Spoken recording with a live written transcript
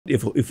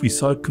If we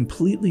saw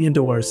completely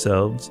into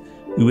ourselves,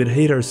 we would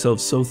hate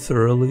ourselves so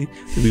thoroughly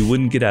that we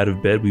wouldn't get out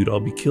of bed. We would all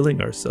be killing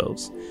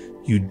ourselves.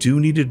 You do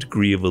need a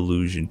degree of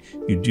illusion.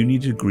 You do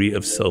need a degree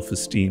of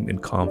self-esteem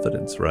and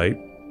confidence, right?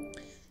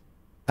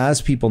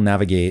 As people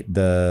navigate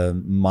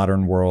the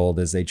modern world,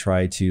 as they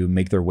try to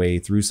make their way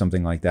through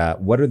something like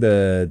that, what are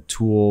the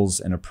tools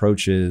and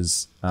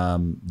approaches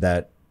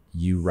that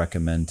you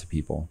recommend to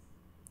people?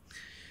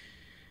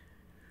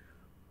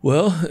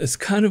 Well, it's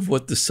kind of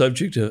what the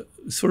subject of,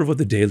 sort of what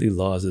the Daily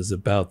Laws is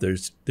about.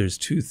 There's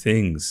two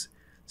things.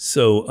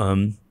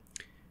 So,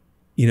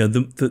 you know,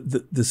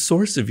 the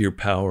source of your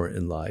power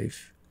in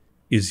life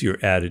is your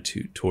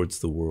attitude towards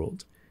the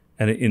world.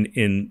 And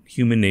in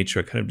human nature,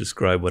 I kind of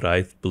describe what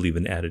I believe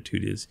an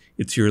attitude is.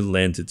 It's your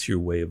lens. It's your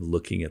way of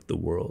looking at the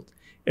world.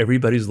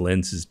 Everybody's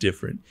lens is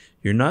different.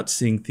 You're not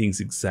seeing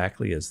things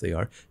exactly as they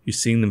are. You're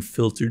seeing them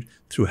filtered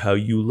through how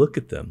you look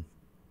at them.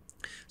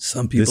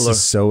 Some people This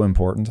is so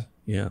important.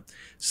 Yeah.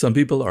 Some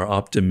people are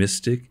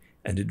optimistic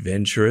and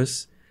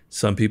adventurous.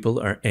 Some people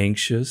are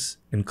anxious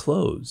and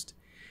closed.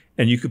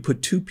 And you could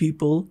put two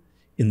people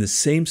in the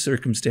same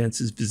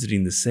circumstances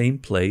visiting the same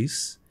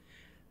place.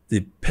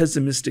 The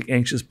pessimistic,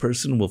 anxious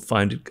person will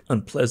find it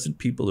unpleasant.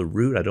 People are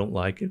rude. I don't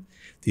like it.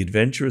 The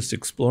adventurous,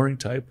 exploring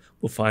type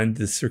will find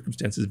the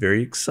circumstances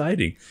very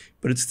exciting.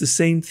 But it's the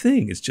same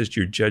thing. It's just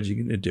you're judging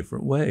it in a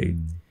different way.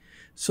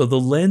 So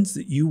the lens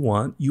that you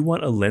want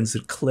a lens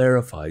that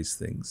clarifies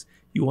things.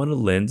 You want a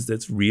lens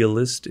that's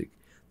realistic,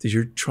 that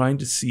you're trying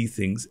to see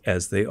things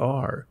as they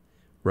are,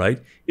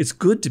 right? It's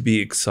good to be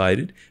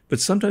excited, but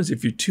sometimes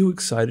if you're too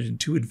excited and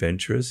too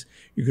adventurous,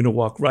 you're going to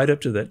walk right up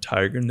to that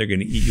tiger and they're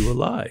going to eat you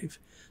alive.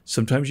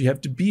 Sometimes you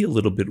have to be a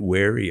little bit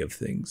wary of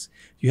things.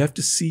 You have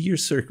to see your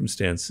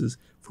circumstances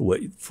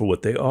for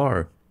what they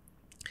are.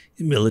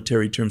 In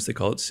military terms, they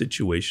call it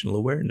situational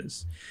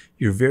awareness.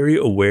 You're very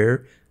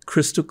aware,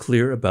 crystal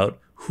clear about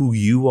who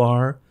you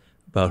are,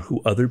 about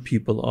who other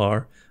people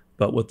are,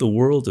 about what the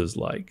world is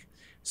like.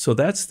 So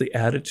that's the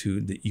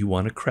attitude that you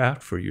want to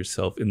craft for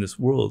yourself in this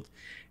world.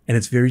 And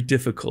it's very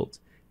difficult.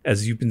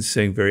 As you've been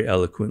saying very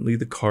eloquently,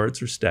 the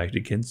cards are stacked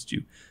against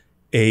you.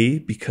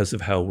 Because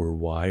of how we're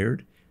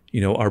wired.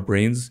 You know, our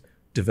brains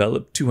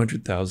developed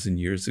 200,000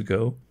 years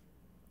ago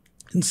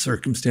in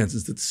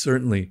circumstances that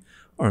certainly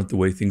aren't the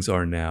way things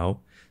are now.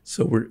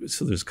 So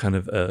there's kind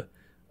of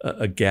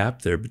a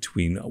gap there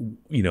between,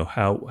 you know,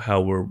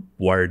 how we're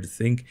wired to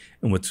think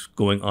and what's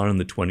going on in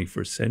the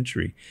 21st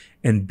century.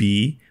 And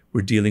B,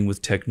 we're dealing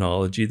with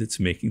technology that's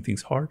making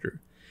things harder.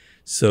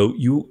 So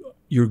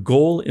your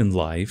goal in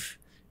life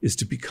is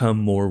to become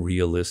more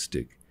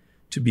realistic,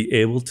 to be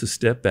able to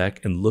step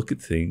back and look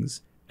at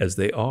things as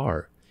they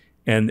are.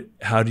 And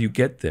how do you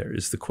get there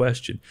is the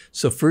question.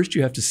 So first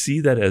you have to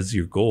see that as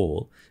your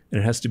goal, and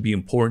it has to be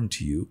important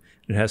to you,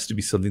 and it has to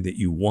be something that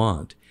you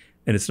want.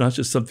 And it's not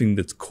just something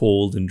that's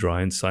cold and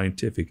dry and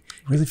scientific.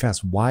 Really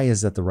fast, why is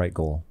that the right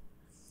goal?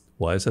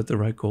 Why is that the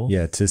right goal?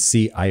 Yeah, to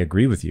see, I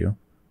agree with you.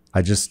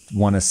 I just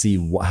want to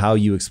see how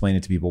you explain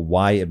it to people,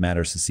 why it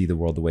matters to see the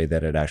world the way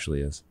that it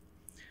actually is.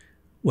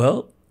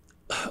 Well,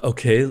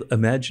 okay,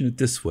 imagine it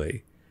this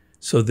way.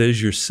 So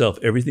there's yourself.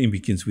 Everything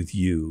begins with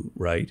you,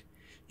 right?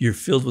 You're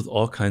filled with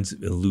all kinds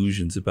of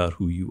illusions about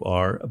who you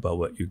are, about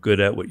what you're good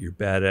at, what you're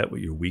bad at,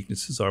 what your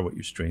weaknesses are, what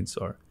your strengths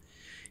are.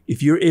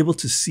 If you're able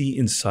to see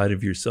inside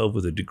of yourself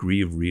with a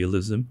degree of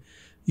realism,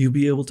 you'll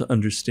be able to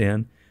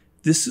understand,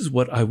 this is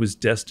what I was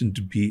destined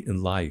to be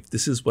in life.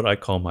 This is what I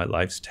call my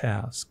life's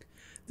task.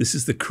 This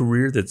is the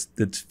career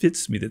that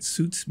fits me, that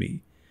suits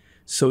me.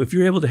 So if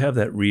you're able to have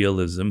that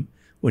realism,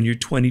 when you're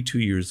 22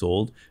 years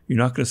old, you're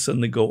not going to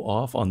suddenly go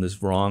off on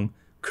this wrong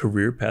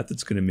career path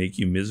that's going to make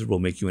you miserable,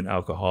 make you an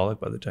alcoholic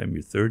by the time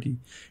you're 30.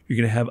 You're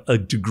going to have a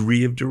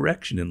degree of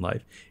direction in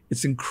life.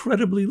 It's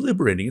incredibly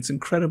liberating. It's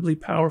incredibly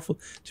powerful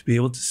to be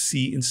able to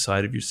see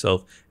inside of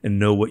yourself and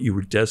know what you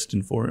were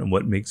destined for and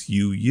what makes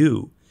you,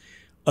 you.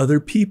 Other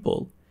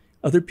people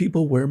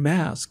wear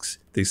masks.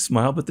 They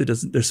smile, but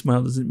their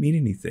smile doesn't mean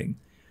anything.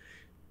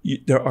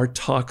 There are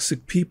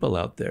toxic people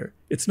out there.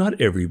 It's not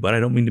everybody. I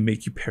don't mean to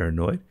make you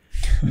paranoid.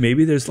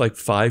 Maybe there's like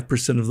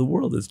 5% of the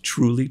world that's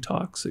truly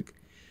toxic.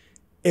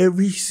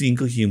 Every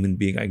single human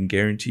being, I can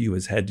guarantee you,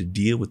 has had to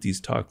deal with these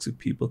toxic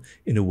people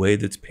in a way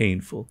that's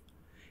painful.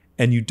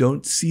 And you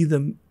don't see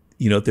them,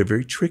 you know, they're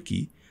very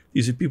tricky.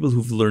 These are people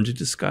who've learned to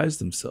disguise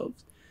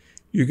themselves.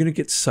 You're going to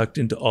get sucked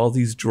into all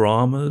these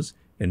dramas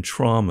and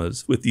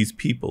traumas with these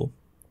people.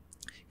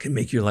 It can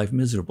make your life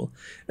miserable.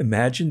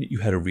 Imagine that you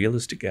had a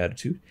realistic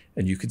attitude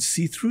and you could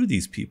see through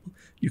these people.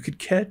 You could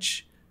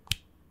catch,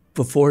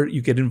 before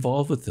you get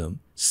involved with them,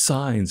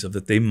 signs of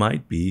that they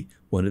might be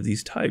one of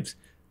these types.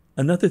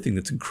 Another thing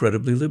that's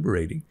incredibly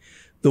liberating,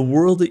 the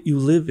world that you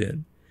live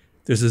in,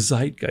 there's a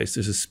zeitgeist,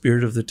 there's a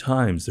spirit of the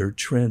times, there are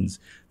trends,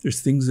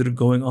 there's things that are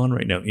going on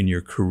right now in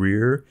your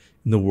career,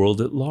 in the world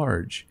at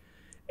large.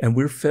 And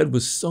we're fed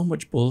with so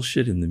much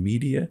bullshit in the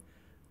media.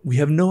 We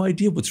have no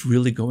idea what's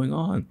really going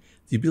on.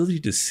 The ability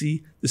to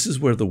see, this is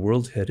where the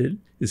world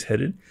is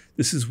headed.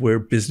 This is where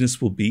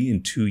business will be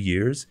in 2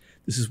 years.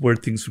 This is where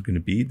things are going to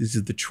be. These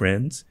are the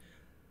trends.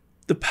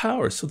 the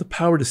power. So the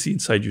power to see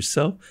inside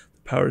yourself,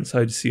 the power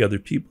inside to see other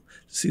people,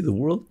 to see the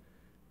world.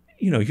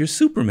 You're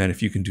Superman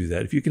if you can do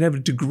that. If you can have a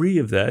degree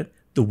of that,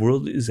 the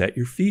world is at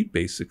your feet,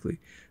 basically.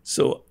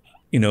 So,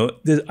 I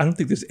don't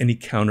think there's any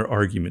counter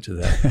argument to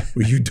that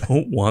where you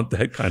don't want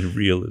that kind of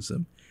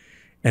realism.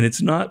 And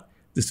it's not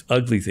this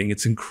ugly thing.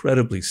 It's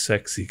incredibly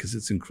sexy because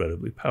it's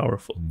incredibly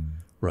powerful,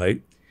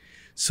 right?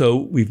 So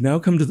we've now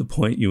come to the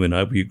point, you and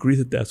I, we agree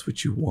that that's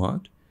what you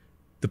want.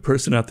 The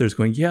person out there is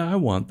going, yeah, I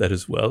want that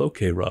as well.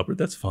 Okay, Robert,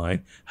 that's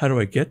fine. How do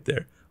I get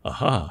there?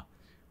 Aha.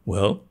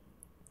 Well,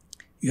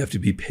 you have to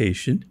be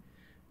patient.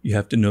 You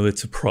have to know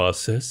it's a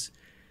process.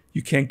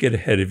 You can't get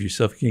ahead of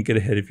yourself. You can't get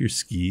ahead of your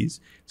skis.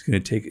 It's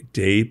going to take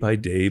day by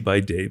day by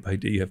day by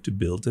day. You have to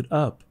build it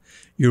up.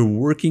 You're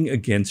working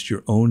against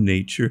your own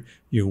nature.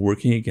 You're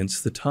working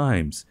against the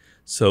times.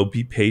 So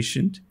be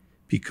patient,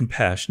 be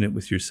compassionate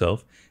with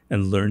yourself,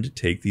 and learn to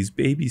take these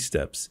baby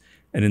steps.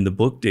 And in the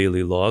book,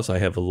 Daily Laws, I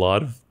have a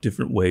lot of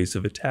different ways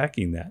of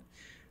attacking that.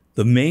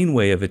 The main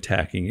way of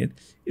attacking it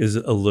is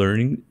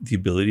learning the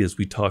ability, as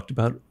we talked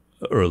about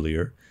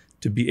earlier,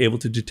 to be able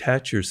to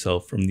detach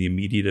yourself from the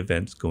immediate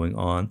events going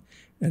on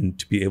and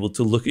to be able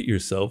to look at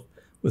yourself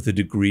with a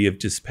degree of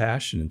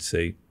dispassion and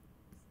say,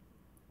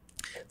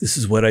 this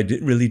is what I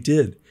really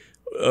did,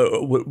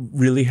 what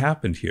really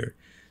happened here.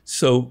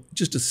 So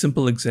just a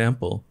simple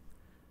example,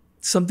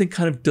 something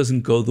kind of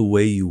doesn't go the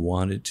way you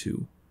want it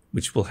to,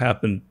 which will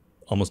happen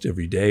almost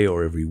every day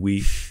or every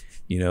week,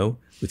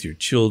 with your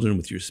children,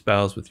 with your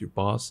spouse, with your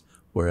boss,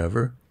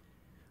 wherever.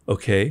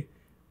 Okay,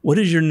 what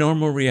is your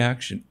normal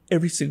reaction?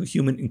 Every single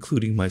human,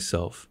 including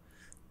myself,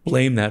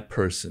 blame that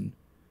person.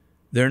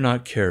 They're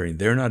not caring.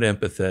 They're not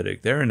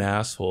empathetic. They're an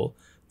asshole.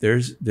 They're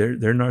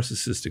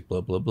narcissistic,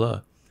 blah, blah,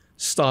 blah.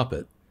 Stop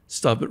it.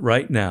 Stop it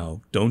right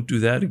now. Don't do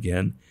that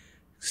again.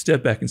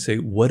 Step back and say,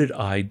 what did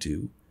I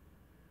do?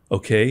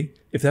 Okay,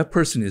 if that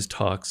person is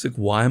toxic,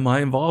 why am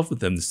I involved with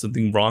them? There's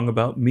something wrong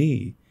about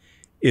me.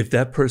 If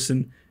that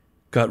person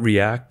got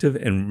reactive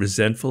and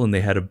resentful and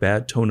they had a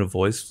bad tone of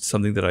voice,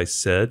 something that I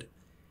said,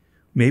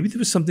 maybe there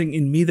was something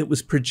in me that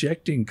was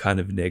projecting kind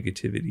of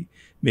negativity.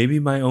 Maybe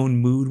my own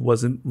mood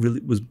was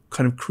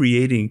kind of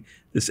creating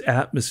this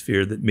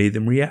atmosphere that made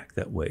them react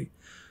that way.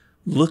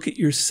 Look at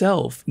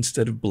yourself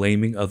instead of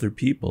blaming other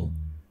people.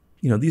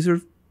 These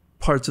are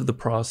parts of the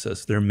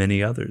process. There are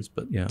many others,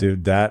 but yeah.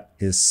 Dude, that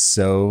is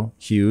so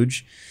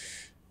huge.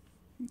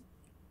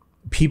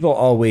 People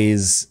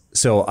always,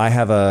 so I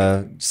have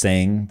a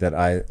saying that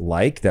I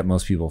like that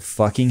most people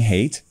fucking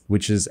hate,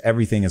 which is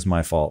everything is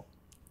my fault.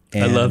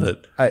 And I love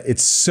it.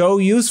 It's so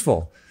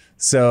useful.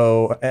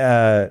 So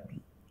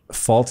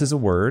fault is a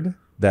word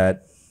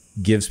that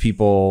gives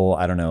people,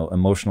 I don't know,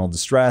 emotional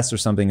distress or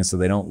something. And so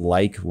they don't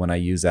like when I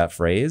use that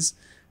phrase.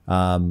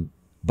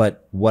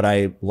 But what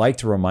I like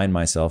to remind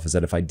myself is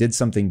that if I did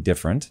something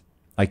different,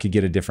 I could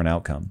get a different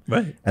outcome.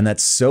 Right. And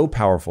that's so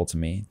powerful to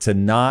me, to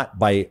not,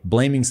 by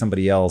blaming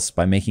somebody else,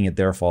 by making it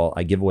their fault,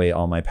 I give away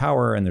all my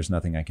power and there's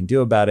nothing I can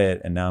do about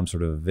it. And now I'm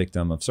sort of a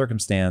victim of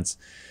circumstance.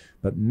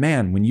 But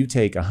man, when you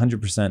take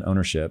 100%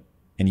 ownership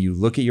and you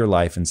look at your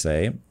life and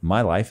say,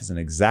 my life is an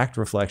exact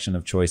reflection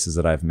of choices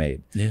that I've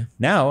made. Yeah.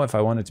 Now, if I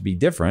want it to be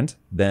different,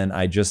 then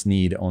I just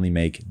need only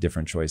make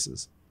different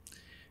choices.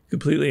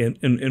 Completely.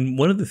 And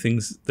one of the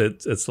things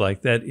that's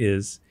like that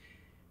is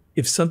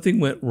if something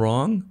went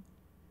wrong,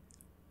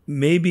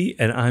 maybe,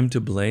 and I'm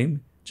to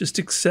blame, just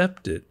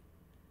accept it.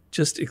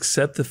 Just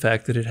accept the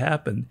fact that it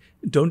happened.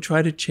 Don't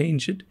try to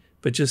change it,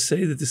 but just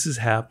say that this has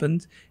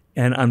happened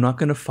and I'm not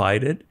going to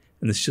fight it.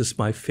 And it's just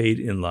my fate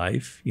in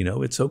life.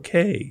 It's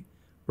okay,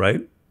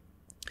 right?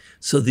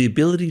 So the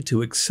ability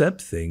to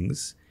accept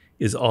things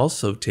is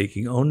also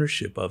taking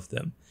ownership of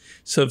them.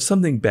 So if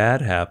something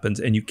bad happens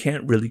and you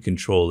can't really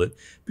control it,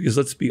 because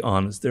let's be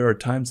honest, there are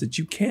times that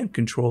you can't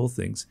control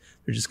things.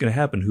 They're just going to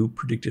happen. Who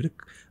predicted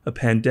a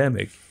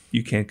pandemic?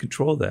 You can't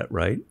control that,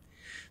 right?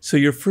 So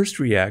your first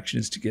reaction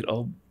is to get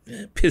all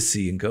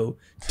pissy and go,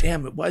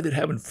 damn it, why did it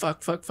happen?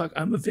 Fuck,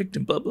 I'm a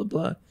victim, blah, blah,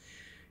 blah.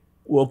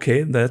 Well,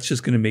 okay, that's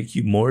just going to make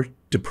you more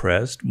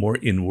depressed, more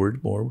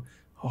inward, more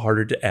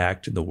harder to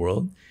act in the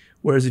world.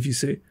 Whereas if you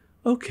say,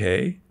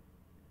 okay,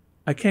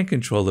 I can't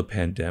control the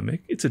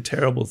pandemic. It's a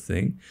terrible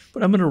thing,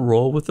 but I'm going to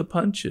roll with the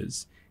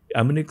punches.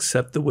 I'm going to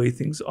accept the way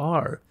things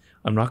are.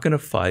 I'm not going to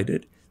fight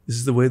it. This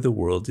is the way the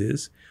world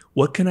is.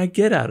 What can I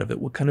get out of it?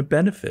 What kind of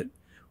benefit?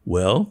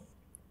 Well,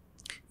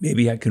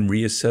 maybe I can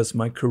reassess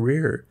my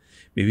career.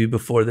 Maybe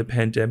before the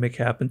pandemic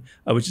happened,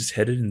 I was just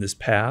headed in this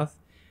path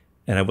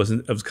and I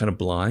was kind of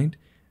blind.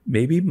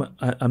 Maybe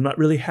I'm not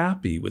really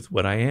happy with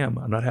what I am.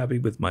 I'm not happy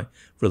with my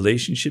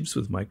relationships,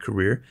 with my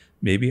career.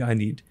 Maybe I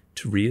need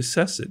to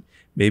reassess it.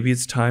 Maybe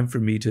it's time for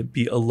me to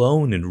be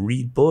alone and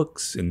read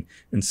books and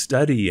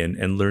study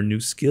and learn new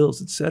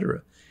skills,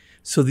 etc.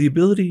 So the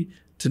ability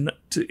to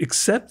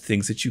accept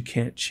things that you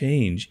can't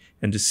change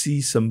and to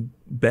see some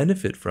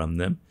benefit from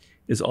them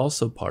is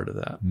also part of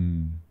that.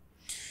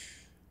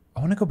 I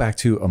want to go back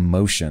to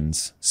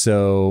emotions.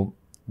 So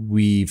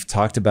we've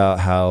talked about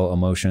how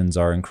emotions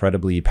are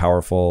incredibly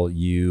powerful.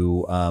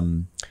 You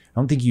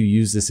don't think you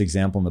use this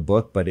example in the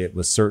book, but it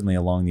was certainly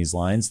along these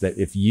lines, that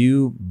if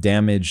you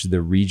damage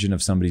the region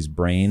of somebody's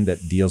brain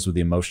that deals with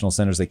the emotional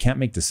centers, they can't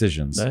make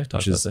decisions,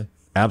 which is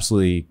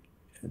absolutely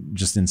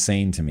just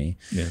insane to me.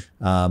 Yeah.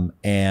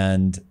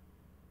 And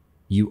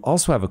you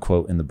also have a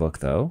quote in the book,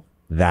 though,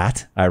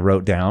 that I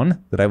wrote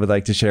down that I would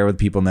like to share with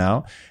people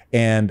now.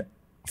 And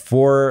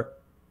for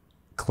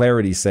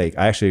clarity's sake,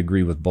 I actually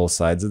agree with both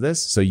sides of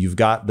this. So you've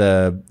got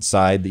the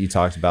side that you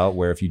talked about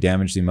where if you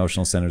damage the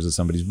emotional centers of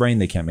somebody's brain,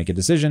 they can't make a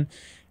decision.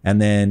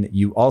 And then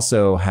you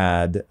also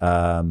had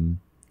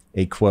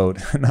a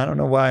quote, and I don't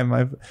know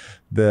why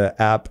the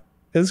app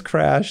is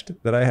crashed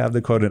that I have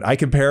the quote in. I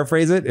can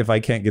paraphrase it if I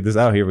can't get this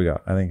out. Here we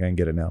go. I think I can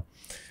get it now.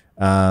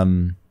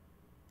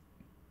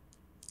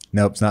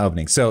 Nope, it's not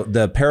opening. So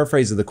the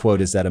paraphrase of the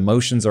quote is that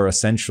emotions are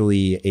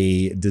essentially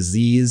a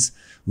disease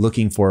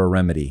looking for a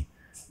remedy.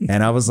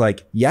 And I was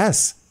like,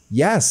 yes,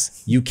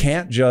 you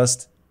can't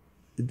just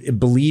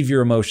believe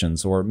your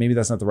emotions, or maybe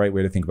that's not the right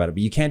way to think about it,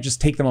 but you can't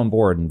just take them on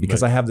board. And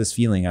because I have this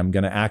feeling, I'm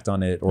going to act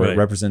on it, or it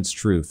represents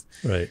truth.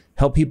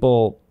 Help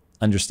people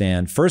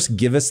understand. First,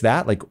 give us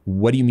that. Like,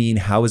 what do you mean?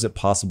 How is it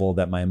possible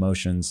that my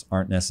emotions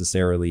aren't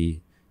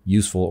necessarily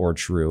useful or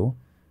true?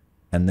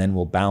 And then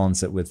we'll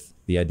balance it with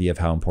the idea of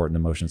how important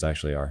emotions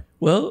actually are.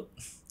 Well,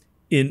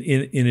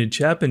 in a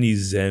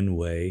Japanese Zen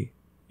way,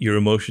 your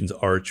emotions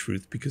are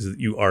truth because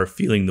you are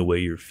feeling the way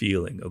you're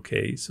feeling,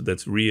 okay? So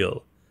that's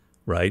real,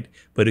 right?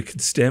 But it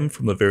could stem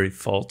from a very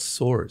false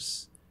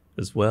source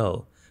as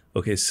well.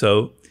 Okay,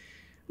 so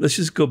let's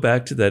just go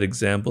back to that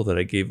example that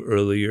I gave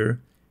earlier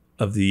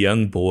of the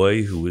young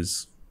boy who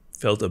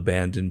felt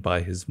abandoned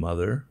by his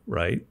mother,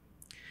 right?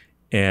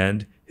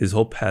 And his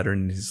whole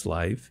pattern in his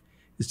life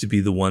is to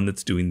be the one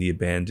that's doing the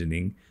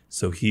abandoning,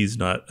 so he's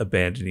not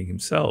abandoning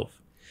himself.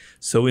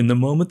 So in the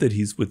moment that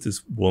he's with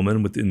this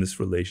woman within this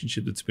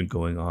relationship that's been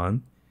going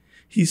on,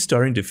 he's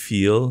starting to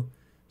feel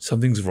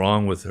something's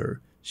wrong with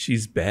her.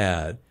 She's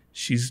bad.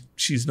 She's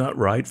not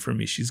right for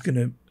me. She's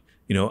going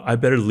to, I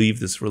better leave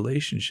this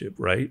relationship,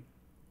 right?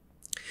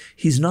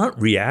 He's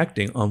not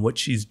reacting on what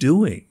she's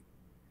doing.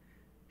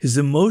 His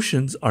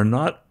emotions are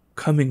not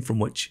coming from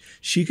what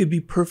she could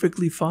be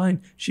perfectly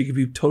fine. She could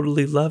be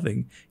totally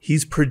loving.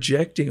 He's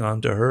projecting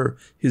onto her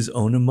his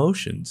own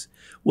emotions.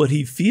 What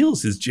he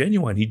feels is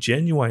genuine. He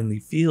genuinely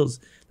feels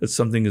that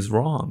something is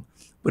wrong,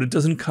 but it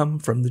doesn't come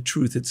from the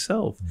truth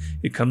itself.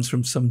 It comes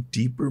from some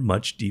deeper,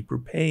 much deeper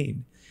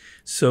pain.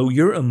 So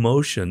your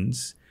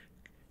emotions,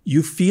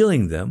 you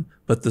feeling them,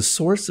 but the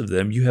source of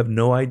them, you have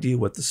no idea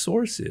what the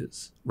source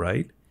is,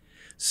 right?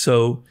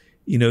 So,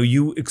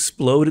 you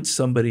explode at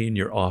somebody in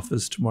your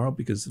office tomorrow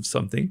because of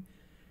something,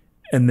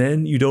 and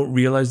then you don't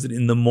realize that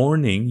in the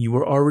morning you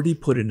were already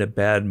put in a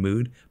bad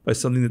mood by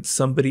something that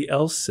somebody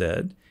else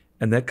said,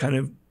 and that kind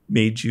of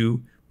made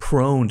you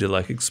prone to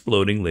like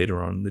exploding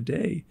later on in the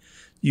day.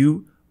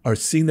 You are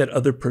seeing that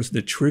other person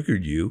that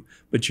triggered you,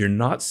 but you're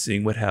not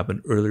seeing what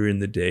happened earlier in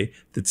the day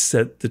that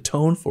set the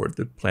tone for it,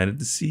 that planted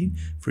the seed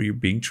for you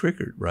being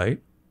triggered,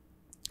 right?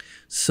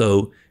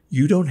 So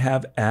you don't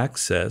have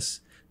access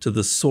to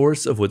the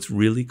source of what's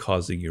really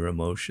causing your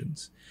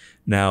emotions.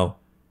 Now,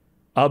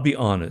 I'll be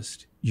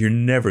honest, you're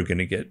never going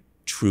to get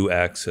true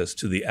access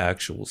to the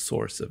actual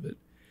source of it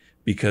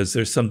because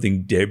there's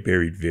something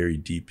buried very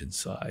deep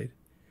inside.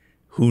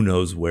 Who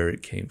knows where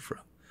it came from?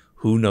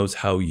 Who knows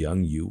how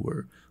young you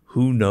were?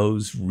 Who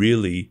knows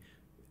really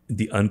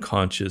the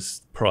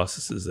unconscious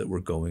processes that were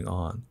going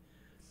on?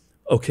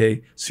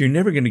 Okay, so you're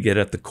never going to get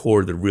at the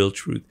core of the real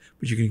truth,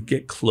 but you can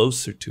get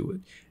closer to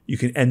it.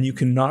 You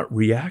can not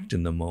react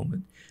in the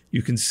moment.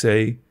 You can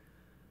say,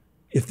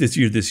 if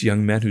you're this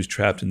young man who's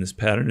trapped in this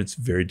pattern, it's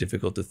a very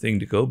difficult thing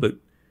to go, but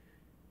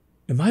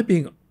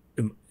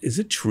is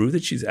it true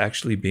that she's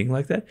actually being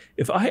like that?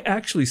 If I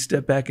actually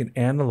step back and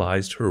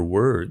analyzed her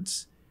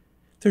words,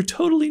 they're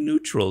totally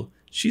neutral.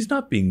 She's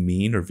not being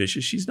mean or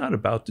vicious. She's not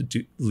about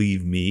to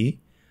leave me,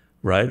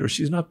 right? Or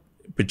she's not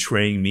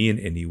betraying me in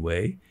any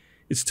way.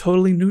 It's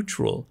totally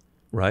neutral,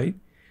 right?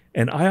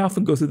 And I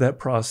often go through that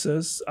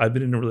process. I've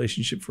been in a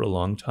relationship for a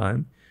long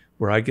time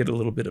where I get a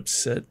little bit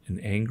upset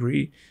and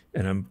angry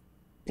and I'm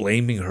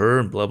blaming her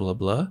and blah, blah,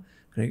 blah.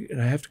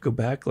 And I have to go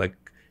back, like,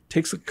 it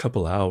takes a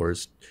couple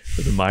hours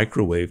for the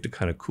microwave to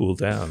kind of cool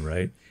down,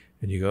 right?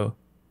 And you go,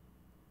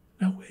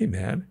 no way,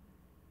 man.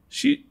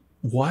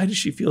 Why does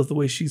she feel the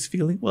way she's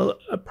feeling? Well,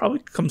 it probably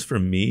comes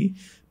from me,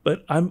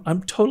 but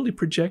I'm totally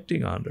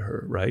projecting onto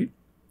her, right?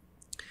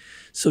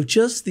 So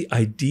just the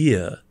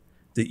idea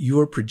that you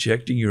are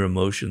projecting your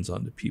emotions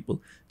onto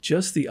people,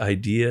 just the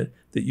idea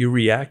that you're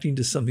reacting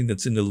to something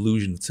that's an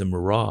illusion, it's a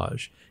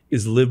mirage,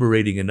 is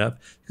liberating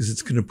enough because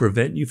it's going to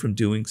prevent you from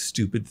doing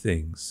stupid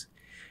things.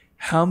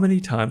 How many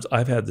times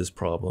I've had this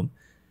problem,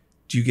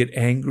 do you get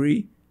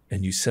angry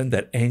and you send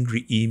that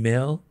angry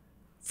email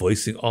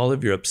voicing all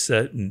of your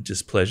upset and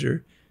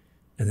displeasure,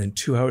 and then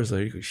 2 hours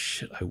later you go,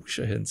 shit, I wish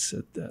I hadn't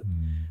said that.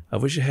 I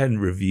wish I hadn't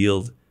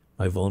revealed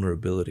my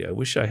vulnerability. I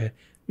wish I had,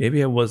 I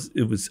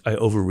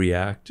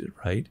overreacted,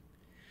 right?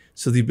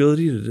 So the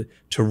ability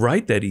to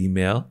write that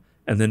email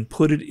and then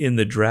put it in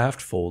the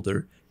draft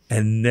folder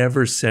and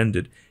never send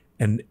it.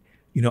 And,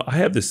 I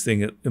have this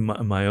thing in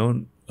my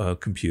own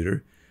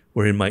computer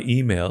where in my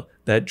email,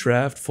 that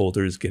draft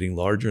folder is getting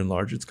larger and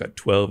larger. It's got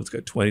 12, it's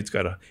got 20, it's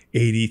got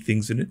 80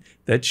 things in it.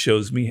 That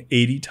shows me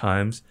 80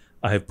 times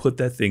I have put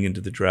that thing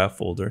into the draft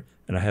folder,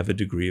 and I have a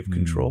degree of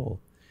control.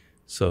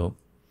 So,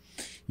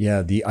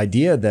 yeah, the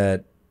idea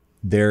that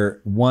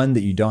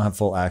that you don't have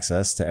full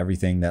access to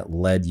everything that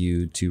led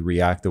you to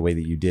react the way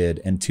that you did,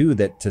 and two,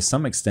 that to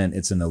some extent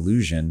it's an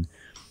illusion.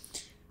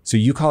 So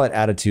you call it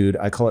attitude,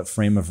 I call it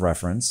frame of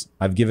reference.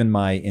 I've given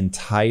my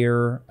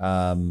entire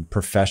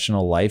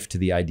professional life to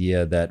the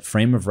idea that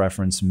frame of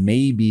reference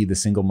may be the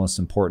single most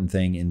important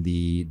thing in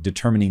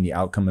determining the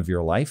outcome of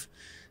your life.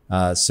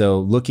 So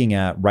looking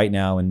at right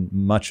now in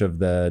much of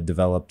the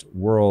developed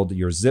world,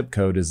 your zip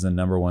code is the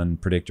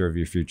 #1 predictor of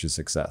your future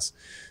success.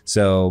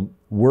 So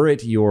were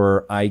it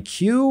your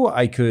IQ,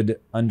 I could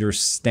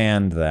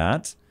understand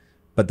that.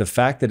 But the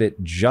fact that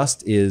it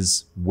just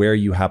is where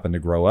you happen to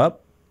grow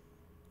up,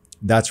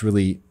 that's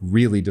really,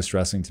 really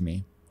distressing to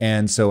me.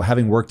 And so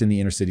having worked in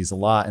the inner cities a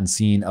lot and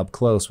seen up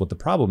close what the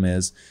problem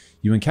is,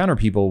 you encounter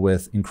people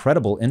with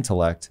incredible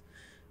intellect,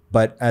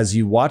 but as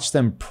you watch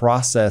them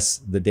process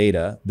the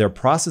data, they're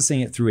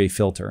processing it through a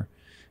filter.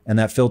 And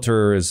that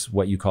filter is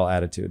what you call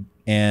attitude.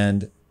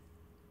 And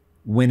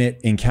when it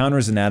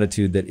encounters an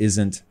attitude that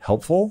isn't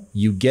helpful,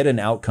 you get an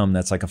outcome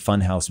that's like a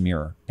funhouse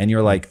mirror. And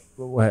you're like,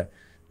 what?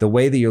 The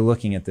way that you're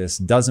looking at this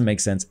doesn't make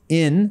sense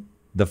in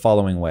the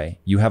following way.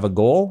 You have a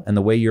goal, and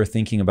the way you're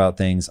thinking about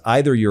things,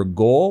 either your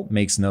goal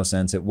makes no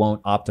sense, it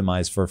won't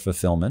optimize for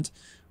fulfillment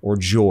or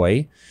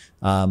joy,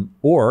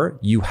 or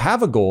you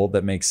have a goal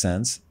that makes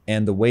sense,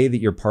 and the way that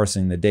you're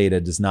parsing the data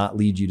does not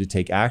lead you to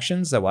take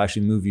actions that will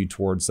actually move you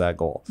towards that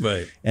goal.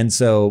 Right. And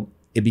so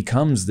it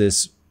becomes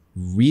this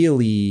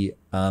really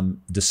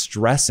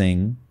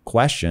distressing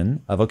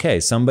question of, okay,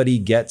 somebody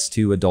gets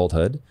to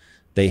adulthood,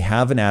 they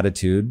have an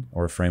attitude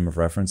or a frame of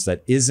reference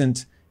that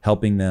isn't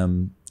helping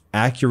them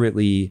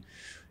accurately,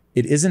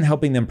 it isn't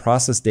helping them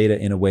process data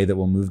in a way that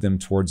will move them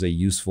towards a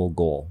useful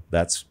goal.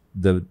 That's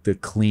the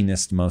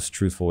cleanest, most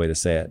truthful way to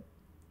say it.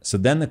 So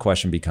then the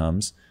question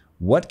becomes,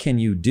 what can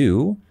you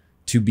do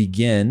to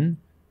begin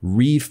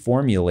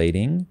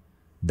reformulating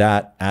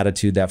that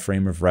attitude, that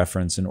frame of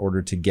reference in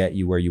order to get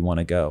you where you want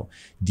to go?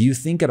 Do you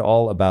think at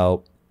all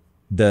about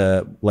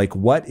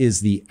what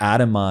is the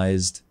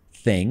atomized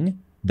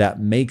thing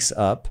that makes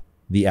up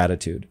the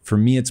attitude? For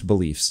me, it's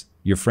beliefs.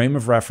 Your frame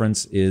of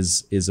reference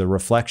is a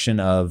reflection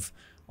of,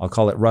 I'll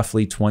call it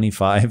roughly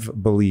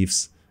 25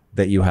 beliefs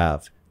that you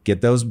have.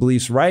 Get those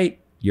beliefs right,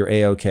 you're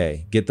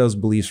A-okay. Get those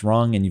beliefs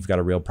wrong, and you've got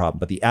a real problem.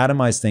 But the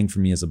atomized thing for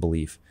me is a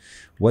belief.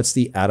 What's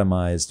the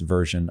atomized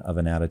version of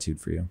an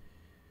attitude for you?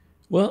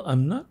 Well,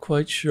 I'm not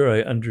quite sure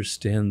I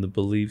understand the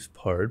beliefs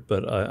part,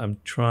 but I'm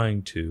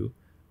trying to.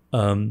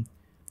 Do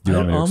you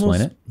want me to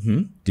explain it?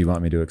 Do you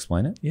want me to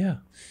explain it? Yeah.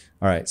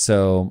 All right.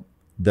 So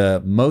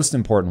the most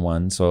important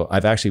one, so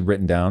I've actually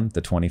written down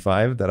the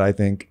 25 that I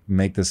think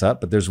make this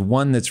up, but there's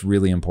one that's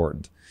really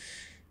important.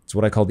 It's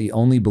what I call the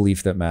only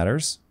belief that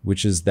matters,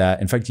 which is that,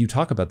 in fact, you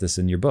talk about this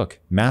in your book.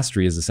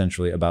 Mastery is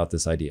essentially about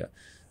this idea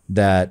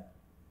that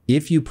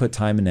if you put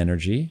time and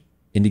energy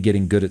into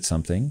getting good at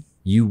something,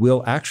 you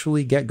will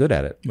actually get good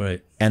at it.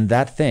 Right. And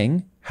that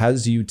thing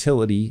has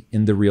utility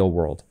in the real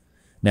world.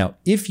 Now,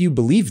 if you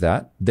believe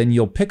that, then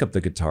you'll pick up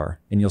the guitar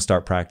and you'll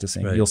start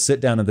practicing. Right. You'll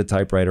sit down at the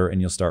typewriter and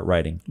you'll start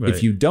writing. Right.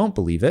 If you don't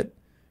believe it,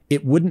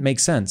 it wouldn't make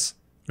sense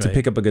to Right.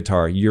 pick up a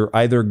guitar. You're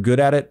either good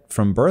at it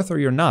from birth or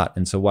you're not.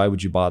 And so why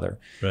would you bother?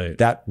 Right.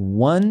 That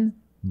one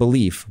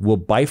belief will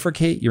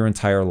bifurcate your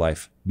entire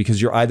life,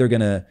 because you're either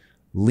going to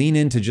lean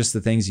into just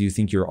the things you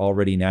think you're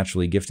already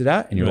naturally gifted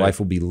at, and your Right. life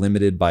will be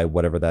limited by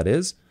whatever that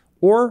is,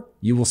 or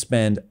you will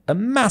spend a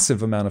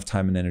massive amount of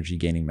time and energy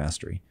gaining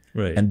mastery.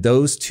 Right. And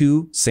those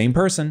two, same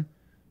person,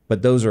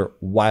 but those are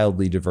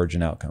wildly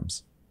divergent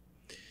outcomes.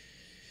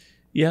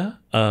 Yeah,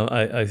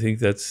 I think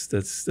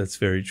that's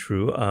very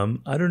true.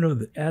 I don't know,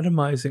 the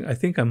atomizing, I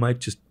think I might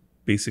just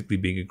basically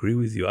agree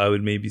with you. I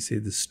would maybe say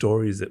the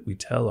stories that we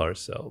tell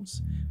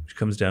ourselves, which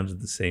comes down to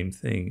the same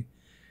thing.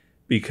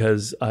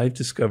 Because I've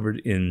discovered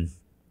in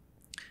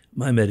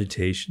my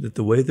meditation that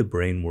the way the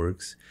brain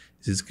works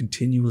is it's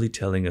continually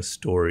telling us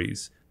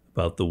stories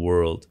about the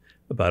world,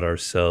 about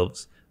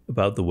ourselves,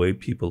 about the way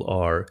people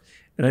are.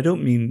 And I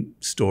don't mean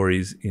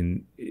stories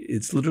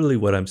it's literally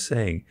what I'm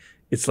saying.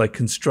 It's like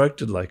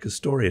constructed like a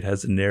story. It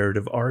has a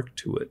narrative arc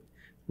to it,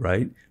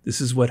 right?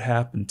 This is what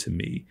happened to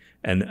me.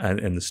 And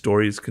the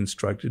story is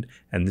constructed,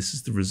 and this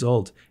is the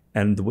result.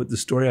 And the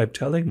story I'm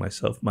telling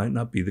myself might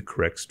not be the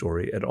correct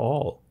story at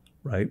all,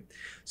 right?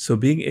 So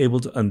being able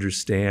to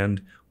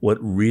understand what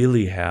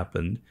really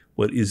happened,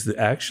 what is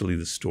actually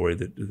the story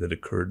that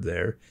occurred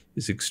there,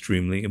 is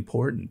extremely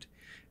important.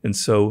 And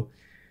so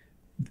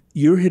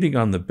you're hitting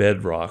on the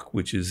bedrock,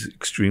 which is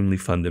extremely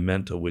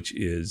fundamental, which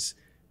is,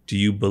 do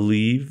you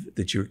believe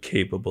that you're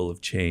capable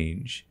of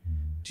change?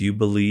 Do you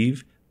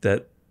believe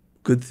that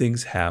good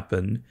things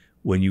happen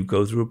when you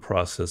go through a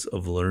process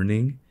of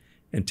learning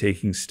and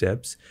taking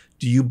steps?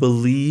 Do you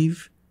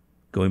believe,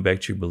 going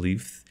back to your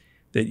belief,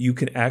 that you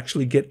can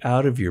actually get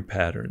out of your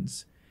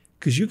patterns.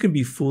 Because you can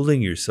be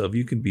fooling yourself,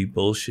 you can be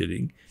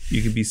bullshitting,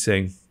 you can be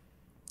saying,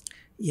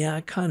 yeah,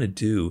 I kind of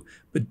do,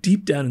 but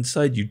deep down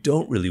inside you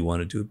don't really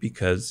want to do it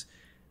because,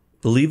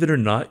 believe it or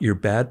not, your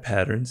bad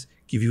patterns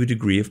give you a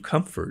degree of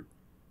comfort,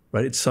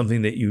 right? It's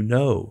something that you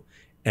know.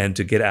 And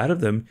to get out of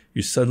them,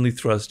 you're suddenly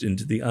thrust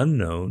into the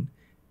unknown,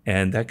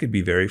 and that could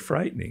be very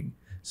frightening.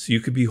 So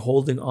you could be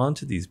holding on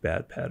to these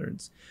bad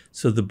patterns.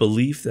 So the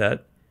belief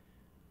that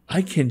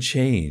I can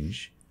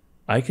change,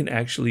 I can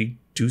actually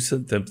do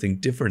something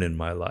different in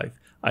my life.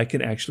 I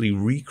can actually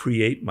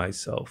recreate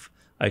myself.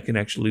 I can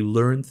actually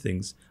learn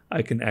things.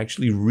 I can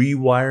actually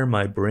rewire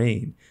my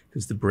brain,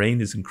 because the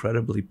brain is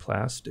incredibly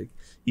plastic.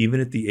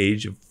 Even at the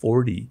age of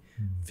 40,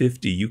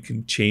 50, you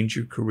can change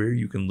your career.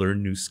 You can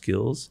learn new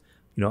skills.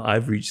 You know,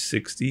 I've reached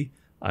 60.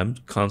 I'm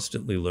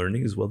constantly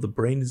learning as well. The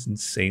brain is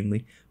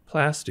insanely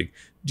plastic.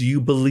 Do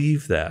you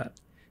believe that?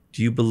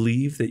 Do you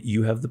believe that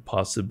you have the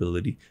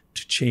possibility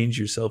to change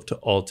yourself, to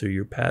alter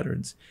your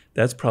patterns?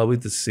 That's probably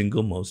the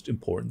single most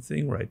important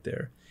thing right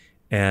there.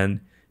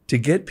 And to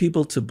get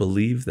people to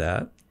believe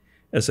that,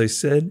 as I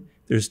said,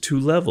 there's two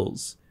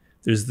levels.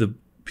 There's the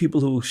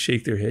people who will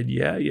shake their head,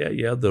 yeah,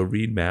 they'll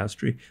read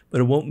mastery,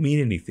 but it won't mean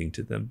anything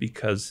to them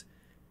because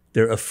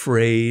they're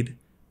afraid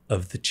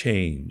of the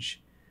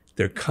change.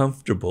 They're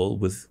comfortable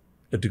with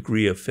a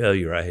degree of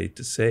failure, I hate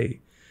to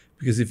say,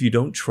 because if you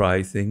don't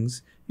try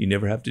things, you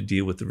never have to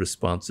deal with the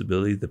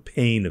responsibility, the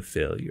pain of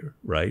failure,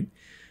 right?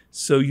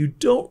 So you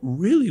don't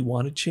really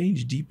want to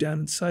change deep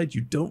down inside.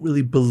 You don't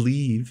really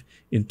believe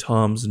in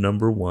Tom's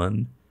number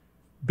one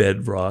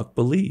bedrock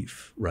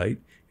belief, right?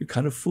 You're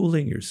kind of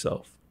fooling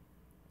yourself.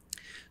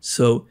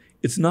 So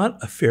it's not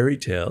a fairy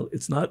tale.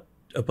 It's not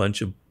a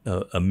bunch of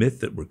a myth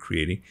that we're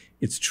creating.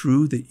 It's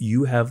true that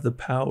you have the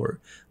power.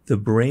 The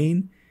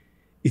brain,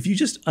 if you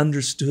just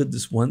understood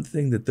this one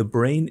thing, that the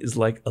brain is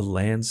like a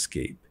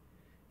landscape.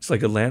 It's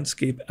like a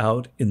landscape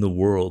out in the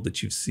world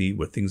that you see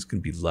where things can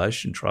be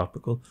lush and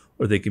tropical,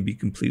 or they can be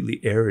completely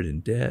arid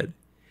and dead.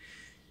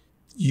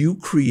 You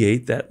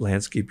create that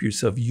landscape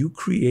yourself. You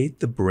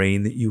create the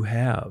brain that you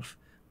have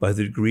by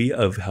the degree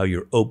of how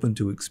you're open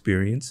to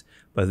experience,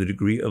 by the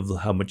degree of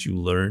how much you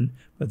learn,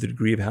 by the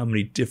degree of how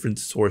many different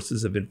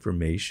sources of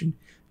information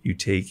you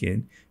take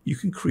in. You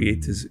can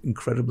create this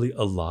incredibly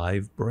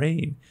alive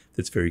brain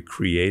that's very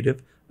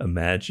creative,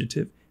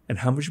 imaginative, and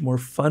how much more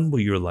fun will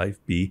your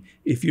life be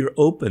if you're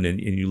open and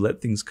you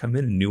let things come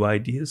in and new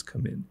ideas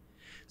come in.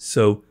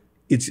 So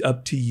it's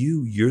up to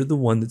you. You're the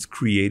one that's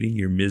creating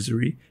your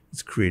misery.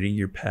 It's creating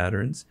your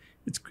patterns.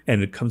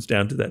 And it comes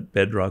down to that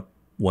bedrock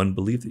one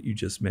belief that you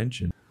just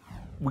mentioned.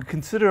 We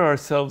consider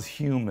ourselves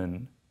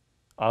human.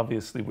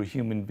 Obviously, we're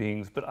human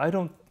beings, but I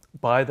don't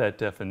buy that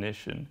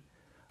definition.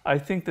 I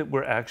think that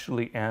we're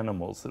actually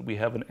animals, that we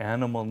have an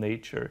animal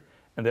nature,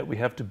 and that we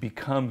have to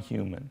become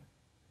human.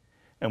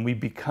 And we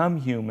become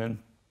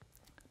human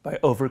by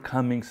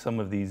overcoming some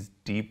of these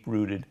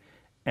deep-rooted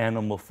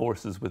animal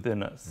forces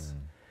within us.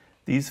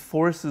 These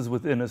forces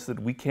within us that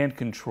we can't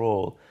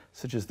control,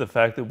 such as the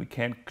fact that we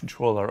can't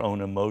control our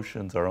own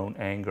emotions, our own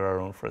anger, our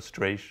own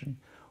frustration,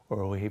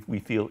 or we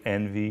feel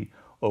envy,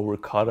 or we're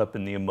caught up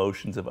in the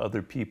emotions of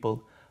other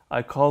people.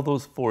 I call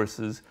those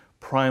forces,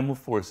 primal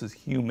forces,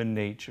 human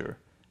nature,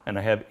 and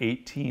I have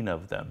 18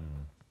 of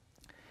them.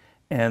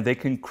 And they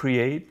can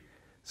create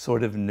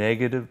sort of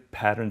negative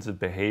patterns of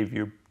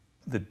behavior,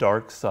 the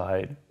dark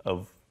side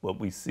of what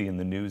we see in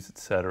the news,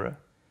 etc.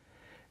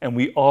 And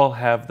we all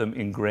have them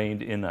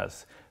ingrained in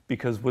us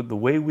because the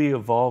way we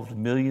evolved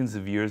millions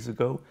of years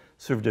ago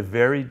served a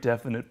very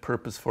definite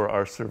purpose for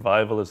our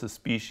survival as a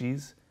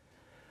species.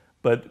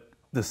 But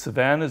the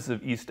savannas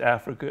of East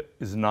Africa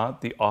is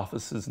not the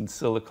offices in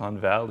Silicon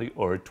Valley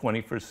or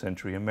 21st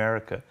century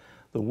America.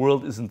 The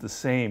world isn't the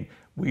same.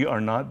 We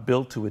are not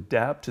built to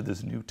adapt to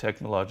this new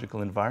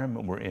technological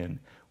environment we're in.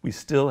 We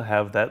still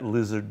have that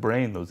lizard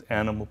brain, those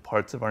animal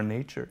parts of our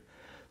nature.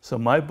 So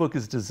my book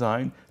is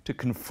designed to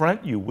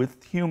confront you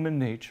with human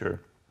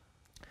nature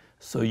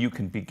so you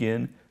can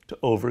begin to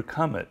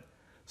overcome it.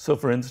 So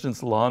for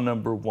instance, law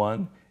number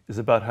 1 is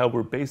about how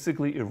we're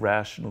basically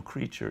irrational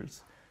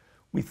creatures.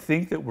 We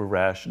think that we're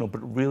rational,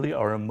 but really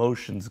our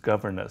emotions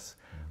govern us.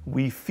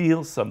 We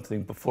feel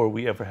something before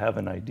we ever have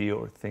an idea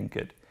or think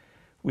it.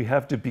 We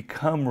have to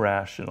become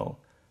rational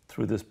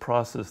through this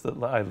process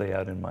that I lay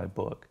out in my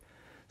book.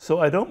 So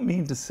I don't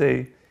mean to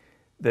say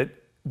that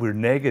we're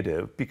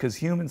negative, because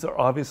humans are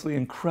obviously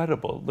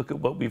incredible. Look at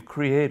what we've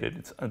created.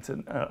 It's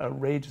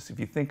outrageous if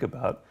you think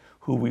about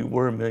who we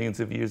were millions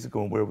of years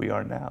ago and where we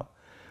are now.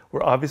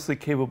 We're obviously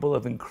capable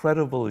of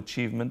incredible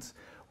achievements.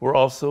 We're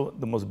also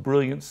the most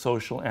brilliant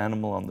social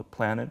animal on the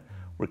planet.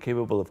 We're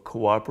capable of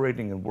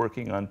cooperating and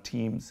working on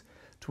teams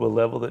to a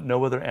level that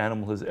no other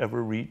animal has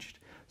ever reached.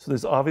 So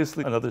there's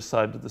obviously another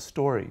side to the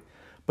story.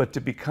 But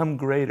to become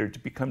greater, to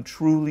become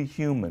truly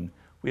human,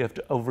 we have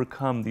to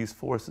overcome these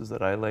forces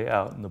that I lay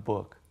out in the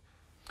book.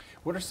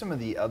 What are some of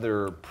the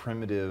other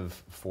primitive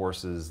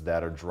forces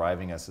that are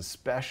driving us,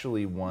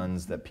 especially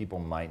ones that people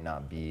might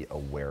not be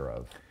aware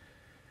of?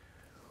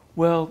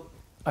 Well,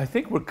 I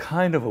think we're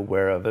kind of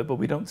aware of it, but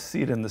we don't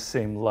see it in the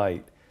same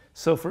light.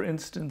 So for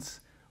instance,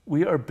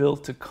 we are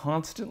built to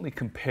constantly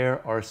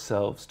compare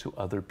ourselves to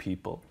other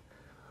people.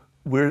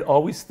 We're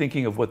always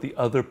thinking of what the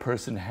other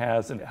person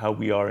has and how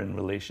we are in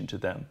relation to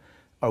them.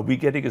 Are we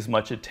getting as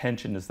much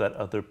attention as that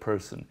other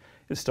person?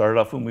 It started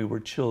off when we were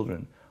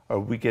children. Are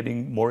we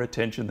getting more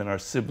attention than our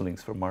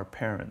siblings from our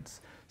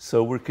parents?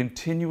 So we're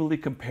continually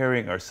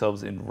comparing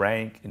ourselves in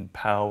rank, in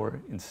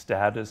power, in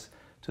status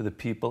to the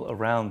people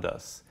around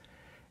us.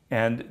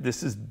 And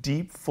this is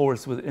deep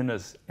force within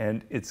us,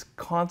 and it's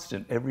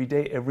constant every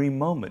day, every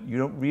moment. You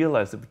don't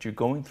realize it, but you're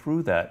going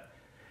through that.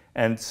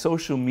 And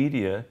social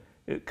media,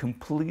 it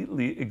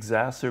completely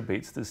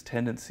exacerbates this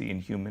tendency in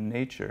human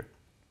nature.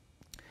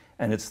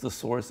 And it's the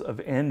source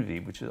of envy,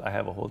 which I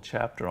have a whole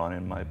chapter on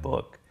in my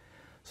book.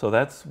 So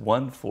that's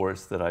one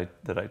force that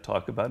I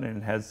talk about,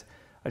 and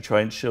I try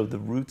and show the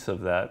roots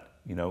of that,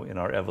 in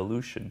our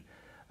evolution.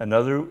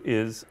 Another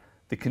is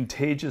the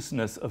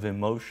contagiousness of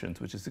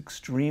emotions, which is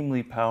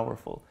extremely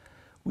powerful.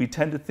 We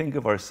tend to think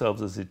of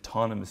ourselves as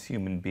autonomous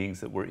human beings,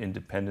 that we're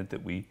independent,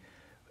 that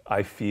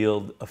I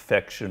feel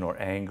affection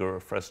or anger or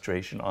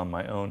frustration on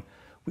my own.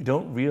 We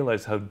don't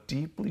realize how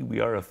deeply we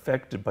are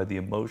affected by the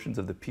emotions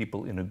of the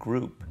people in a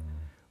group.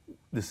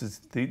 This is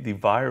the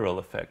viral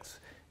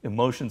effects.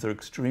 Emotions are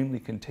extremely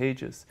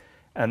contagious.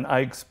 And I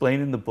explain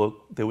in the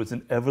book there was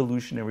an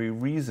evolutionary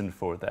reason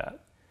for that.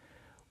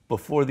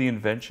 Before the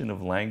invention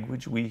of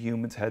language, we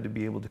humans had to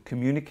be able to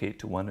communicate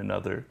to one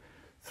another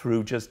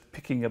through just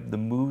picking up the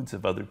moods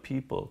of other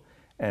people.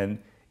 And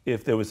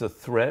if there was a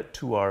threat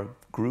to our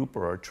group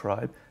or our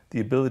tribe, the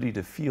ability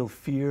to feel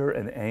fear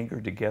and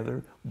anger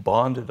together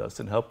bonded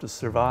us and helped us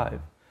survive.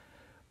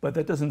 But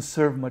that doesn't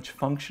serve much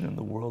function in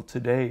the world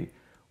today,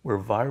 where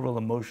viral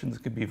emotions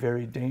can be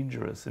very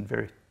dangerous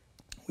and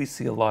we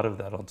see a lot of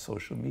that on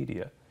social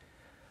media.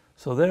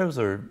 So those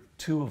are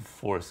two of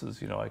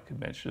forces, I could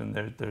mention.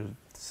 There's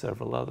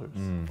several others.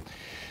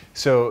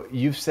 So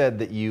you've said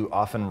that you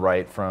often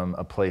write from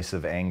a place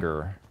of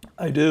anger.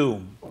 I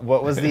do.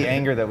 What was the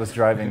anger that was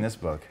driving this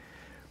book?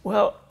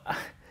 Well,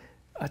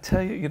 I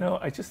tell you,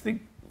 I just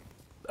think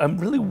I'm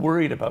really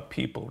worried about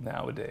people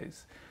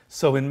nowadays.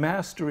 So in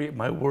Mastery,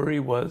 my worry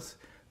was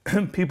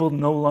people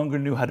no longer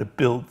knew how to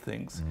build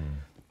things,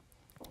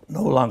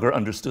 no longer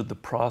understood the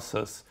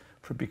process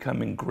for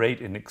becoming great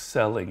and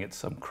excelling at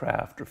some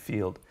craft or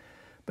field.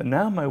 But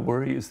now my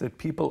worry is that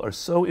people are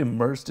so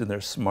immersed in their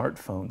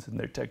smartphones and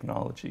their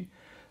technology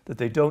that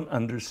they don't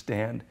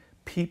understand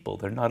people.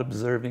 They're not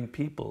observing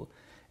people.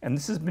 And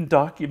this has been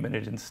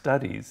documented in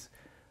studies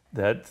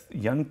that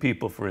young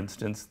people, for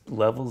instance,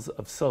 levels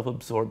of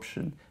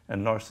self-absorption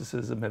and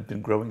narcissism have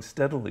been growing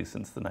steadily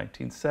since the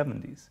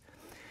 1970s.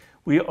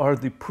 We are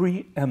the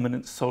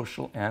preeminent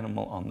social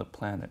animal on the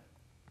planet.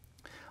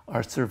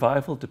 Our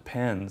survival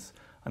depends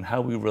on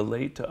how we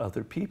relate to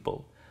other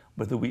people,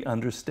 whether we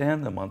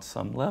understand them on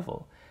some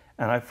level.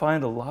 And I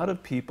find a lot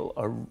of people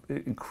are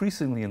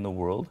increasingly in the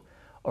world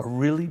are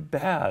really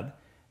bad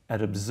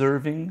at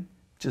observing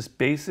just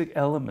basic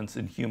elements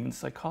in human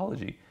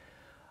psychology.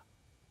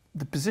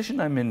 The position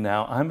I'm in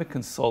now, I'm a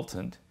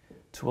consultant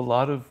to a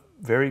lot of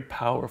very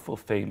powerful,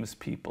 famous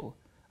people.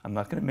 I'm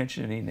not going to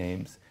mention any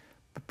names,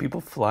 but people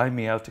fly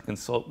me out to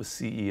consult with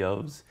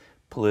CEOs,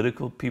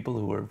 political people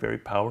who are very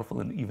powerful,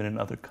 and even in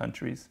other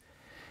countries.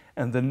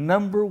 And the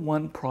number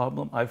one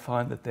problem I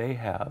find that they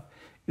have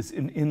is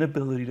an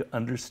inability to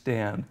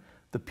understand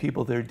the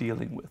people they're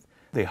dealing with.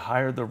 They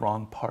hire the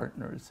wrong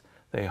partners.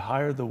 They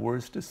hire the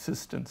worst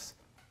assistants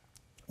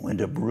who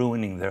end up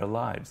ruining their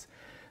lives.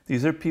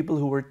 These are people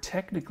who are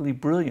technically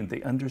brilliant.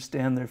 They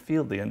understand their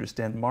field. They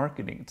understand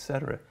marketing,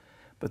 etc.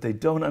 But they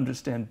don't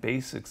understand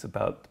basics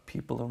about the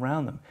people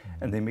around them.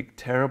 And they make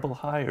terrible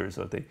hires,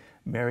 or they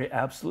marry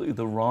absolutely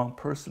the wrong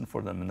person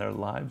for them in their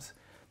lives.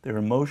 Their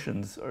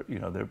emotions, or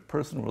their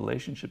personal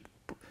relationship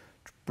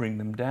bring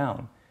them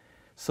down.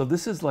 So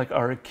this is like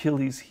our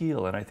Achilles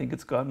heel, and I think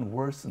it's gotten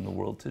worse in the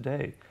world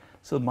today.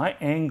 So my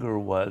anger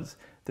was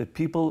that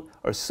people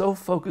are so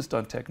focused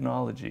on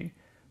technology,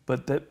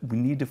 but that we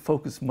need to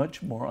focus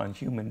much more on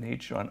human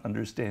nature, on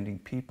understanding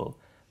people.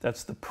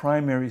 That's the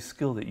primary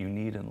skill that you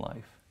need in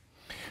life.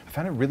 I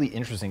found it really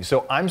interesting.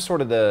 So I'm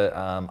sort of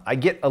I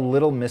get a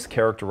little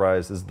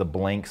mischaracterized as the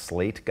blank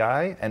slate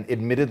guy. And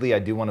admittedly, I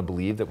do want to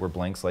believe that we're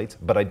blank slates,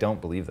 but I don't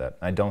believe that.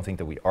 I don't think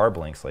that we are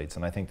blank slates.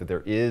 And I think that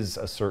there is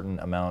a certain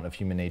amount of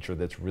human nature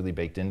that's really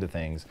baked into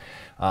things.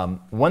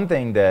 One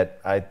thing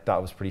that I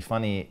thought was pretty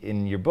funny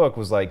in your book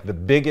was like the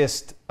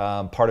biggest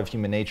part of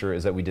human nature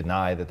is that we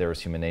deny that there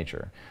is human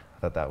nature. I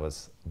thought that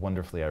was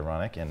wonderfully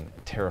ironic and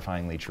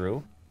terrifyingly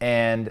true.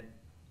 And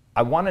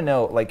I want to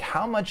know, like,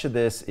 how much of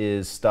this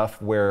is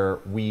stuff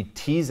where we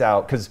tease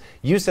out, because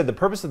you said the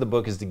purpose of the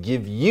book is to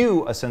give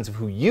you a sense of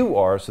who you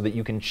are so that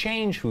you can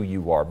change who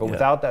you are. But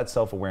without that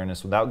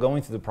self-awareness, without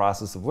going through the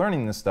process of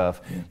learning this stuff,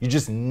 you're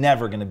just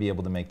never going to be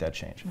able to make that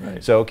change.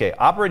 Right. So, okay,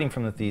 operating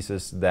from the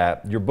thesis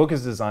that your book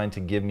is designed to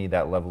give me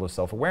that level of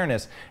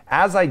self-awareness,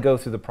 as I go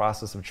through the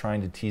process of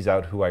trying to tease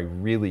out who I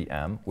really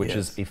am, which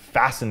is a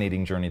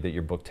fascinating journey that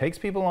your book takes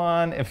people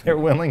on if they're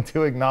willing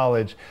to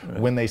acknowledge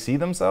when they see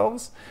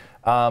themselves.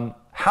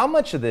 How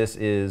much of this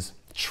is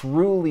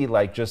truly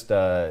like just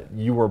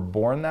you were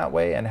born that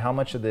way, and how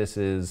much of this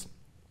is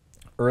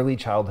early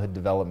childhood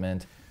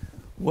development?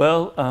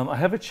 Well, I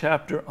have a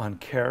chapter on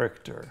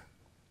character,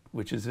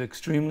 which is an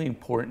extremely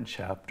important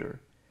chapter.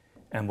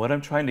 And what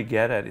I'm trying to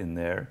get at in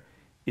there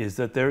is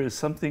that there is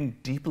something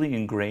deeply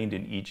ingrained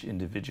in each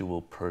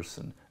individual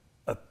person,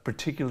 a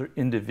particular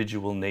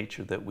individual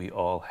nature that we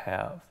all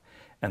have,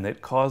 and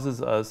that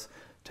causes us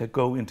to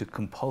go into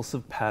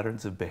compulsive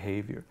patterns of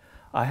behavior.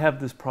 I have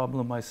this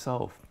problem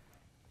myself.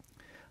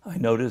 I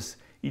notice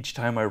each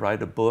time I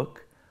write a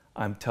book,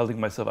 I'm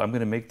telling myself, I'm going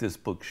to make this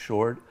book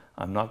short.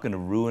 I'm not going to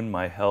ruin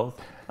my health.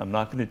 I'm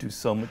not going to do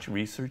so much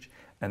research.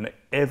 And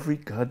every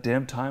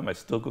goddamn time I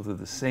still go through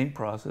the same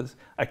process.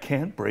 I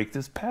can't break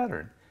this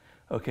pattern.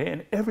 Okay?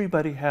 And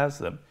everybody has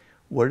them.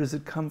 Where does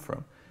it come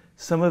from?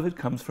 Some of it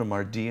comes from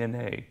our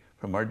DNA,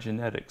 from our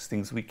genetics,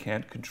 things we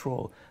can't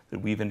control that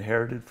we've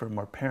inherited from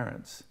our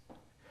parents.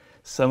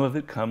 Some of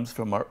it comes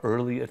from our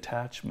early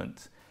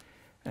attachments.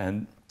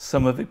 And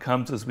some of it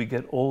comes as we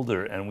get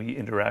older and we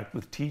interact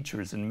with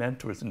teachers and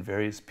mentors and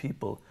various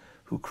people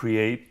who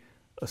create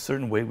a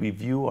certain way we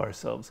view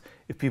ourselves.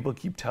 If people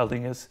keep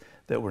telling us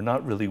that we're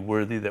not really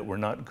worthy, that we're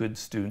not good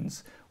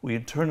students, we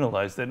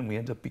internalize that and we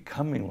end up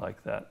becoming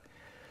like that.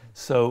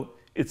 So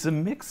it's a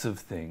mix of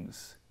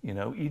things. You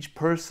know, each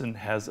person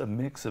has a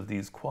mix of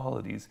these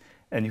qualities,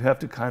 and you have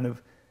to kind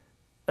of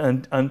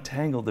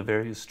untangle the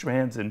various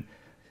strands. And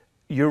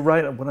you're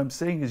right, what I'm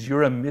saying is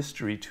you're a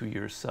mystery to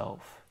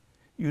yourself.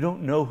 You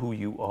don't know who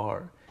you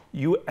are.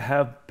 You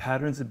have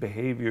patterns of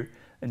behavior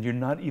and you're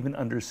not even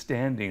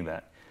understanding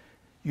that.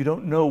 You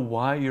don't know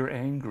why you're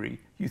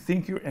angry. You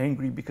think you're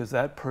angry because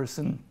that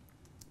person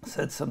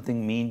said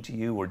something mean to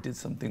you or did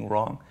something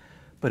wrong.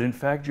 But in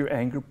fact, your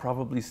anger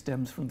probably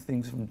stems from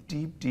things from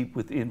deep, deep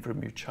within,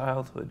 from your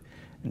childhood.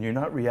 And you're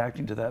not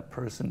reacting to that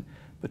person,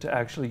 but to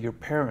actually your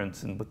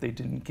parents and what they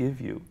didn't give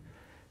you.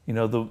 You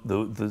know,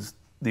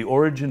 the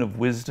origin of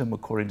wisdom,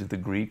 according to the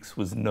Greeks,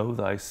 was know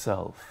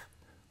thyself,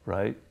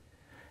 right?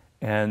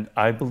 And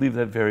I believe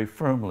that very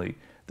firmly,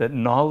 that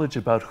knowledge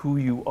about who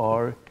you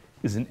are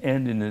is an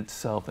end in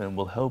itself and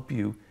will help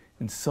you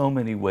in so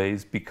many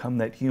ways become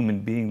that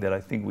human being that I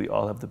think we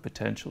all have the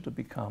potential to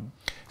become.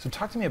 So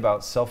talk to me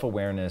about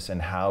self-awareness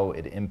and how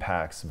it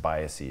impacts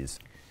biases.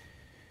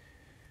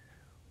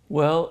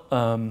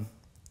 Well,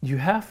 you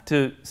have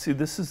to, see,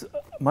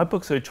 my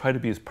books I try to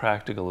be as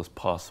practical as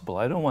possible.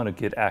 I don't want to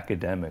get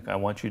academic. I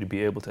want you to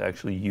be able to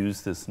actually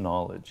use this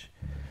knowledge.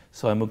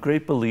 So I'm a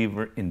great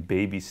believer in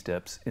baby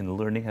steps, in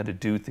learning how to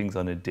do things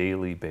on a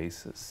daily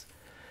basis.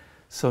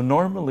 So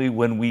normally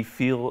when we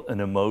feel an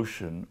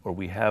emotion or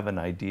we have an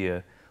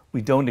idea,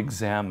 we don't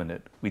examine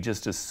it. We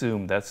just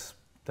assume that's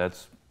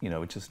you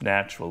know, it's just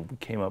natural. We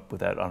came up with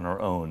that on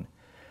our own.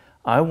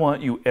 I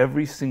want you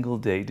every single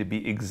day to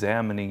be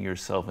examining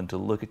yourself and to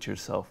look at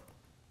yourself.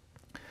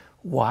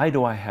 Why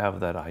do I have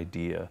that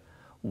idea?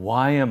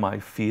 Why am I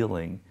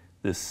feeling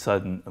this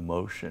sudden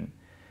emotion?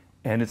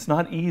 And it's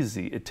not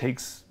easy. It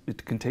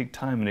can take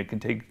time and it can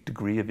take a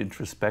degree of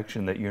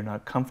introspection that you're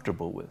not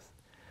comfortable with.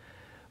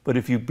 But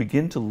if you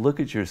begin to look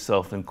at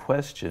yourself and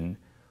question,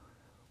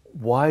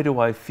 why do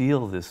I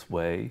feel this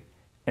way,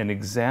 and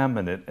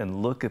examine it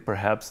and look at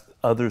perhaps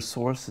other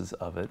sources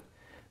of it,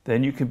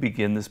 then you can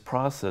begin this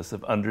process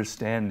of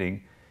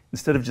understanding,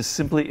 instead of just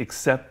simply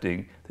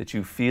accepting that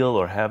you feel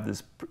or have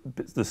this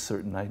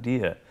certain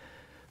idea.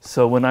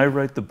 So when I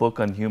write the book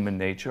on human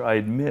nature, I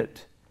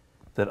admit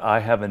that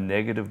I have a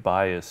negative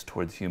bias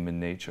towards human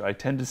nature. I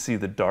tend to see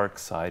the dark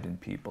side in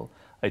people.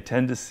 I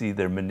tend to see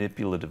their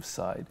manipulative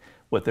side,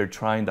 what they're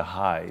trying to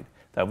hide.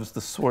 That was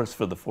the source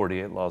for the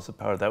 48 Laws of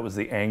Power. That was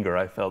the anger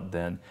I felt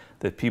then,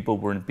 that people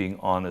weren't being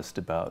honest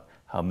about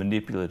how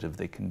manipulative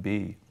they can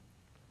be.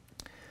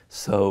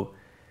 So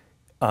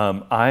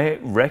I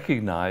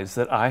recognize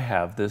that I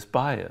have this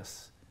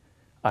bias.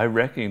 I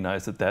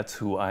recognize that that's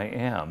who I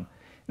am.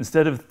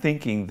 Instead of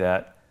thinking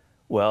that,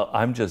 well,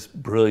 I'm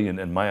just brilliant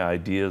and my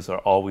ideas are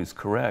always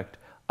correct,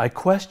 I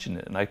question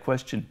it, and I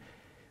question,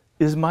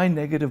 is my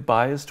negative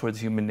bias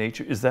towards human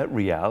nature, is that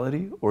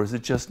reality, or is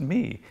it just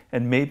me?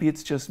 And maybe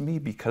it's just me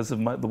because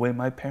of the way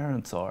my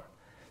parents are.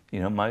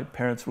 You know, my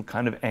parents were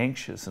kind of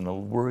anxious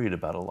and worried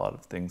about a lot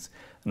of things,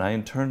 and I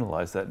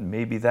internalized that, and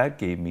maybe that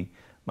gave me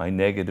my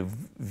negative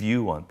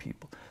view on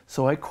people.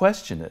 So I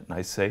question it, and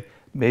I say,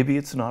 maybe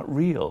it's not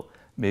real.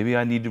 Maybe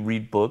I need to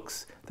read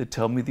books that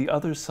tell me the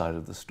other side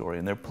of the story.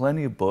 And there are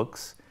plenty of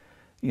books,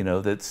 you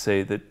know, that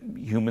say that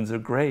humans are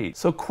great.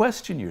 So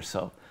question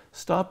yourself.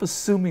 Stop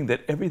assuming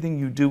that everything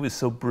you do is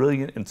so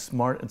brilliant and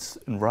smart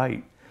and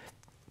right.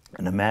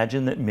 And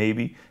imagine that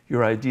maybe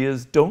your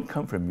ideas don't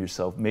come from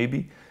yourself.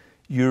 Maybe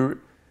you're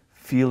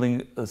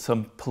feeling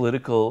some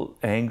political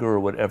anger or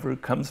whatever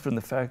comes from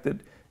the fact that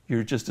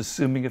you're just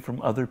assuming it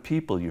from other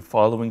people. You're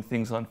following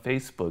things on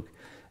Facebook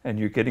and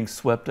you're getting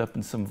swept up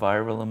in some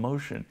viral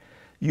emotion.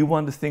 You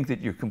want to think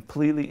that you're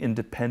completely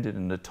independent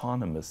and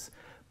autonomous,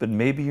 but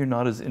maybe you're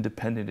not as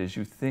independent as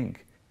you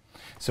think.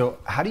 So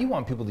how do you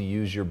want people to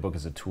use your book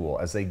as a tool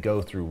as they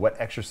go through? What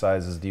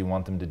exercises do you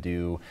want them to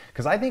do?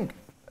 Because I think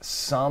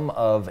some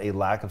of a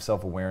lack of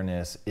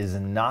self-awareness is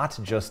not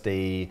just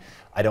I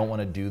don't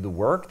want to do the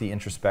work, the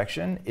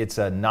introspection. It's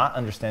a not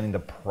understanding the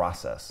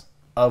process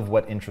of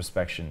what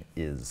introspection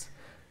is.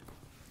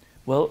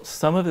 Well,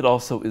 some of it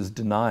also is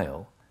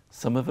denial.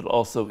 Some of it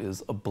also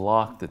is a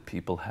block that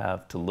people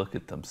have to look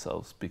at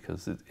themselves,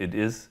 because it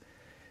is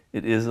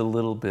a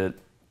little bit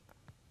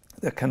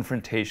a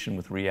confrontation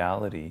with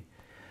reality.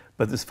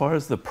 But as far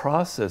as the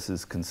process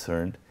is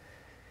concerned,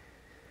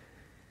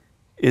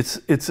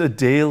 it's a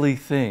daily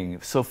thing.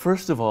 So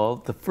first of all,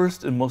 the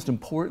first and most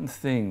important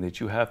thing that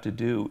you have to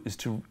do is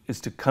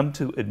to come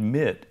to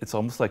admit, it's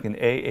almost like an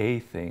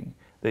AA thing,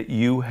 that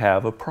you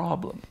have a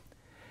problem.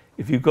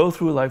 If you go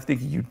through life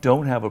thinking you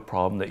don't have a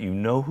problem, that you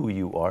know who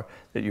you are,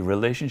 that your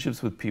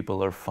relationships with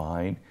people are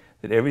fine,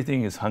 that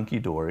everything is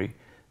hunky-dory,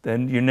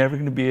 then you're never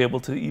going to be able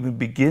to even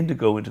begin to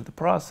go into the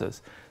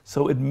process.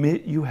 So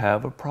admit you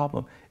have a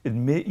problem.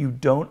 Admit you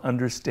don't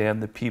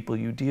understand the people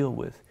you deal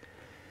with.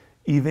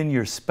 Even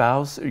your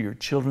spouse or your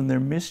children, they're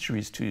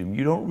mysteries to you.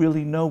 You don't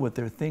really know what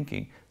they're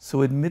thinking.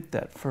 So admit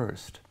that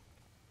first.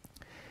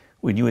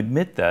 When you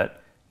admit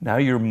that, now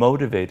you're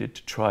motivated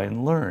to try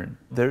and learn.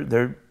 There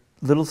are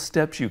little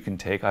steps you can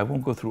take. I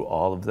won't go through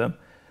all of them.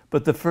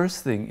 But the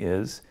first thing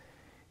is,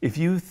 if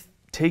you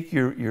take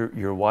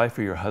your wife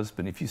or your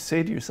husband, if you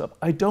say to yourself,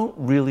 I don't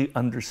really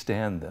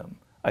understand them.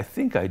 I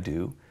think I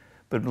do.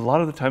 But a lot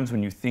of the times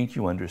when you think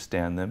you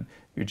understand them,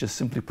 you're just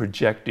simply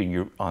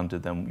projecting onto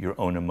them your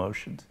own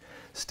emotions.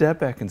 Step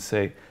back and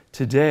say,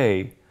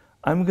 today,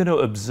 I'm going to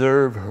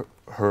observe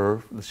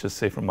her, let's just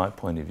say from my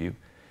point of view,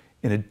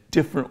 in a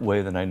different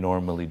way than I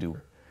normally do.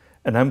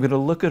 And I'm going to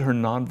look at her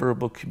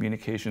nonverbal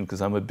communication,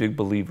 because I'm a big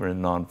believer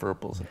in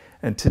nonverbals.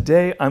 And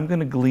today, I'm going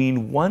to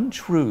glean one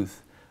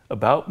truth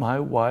about my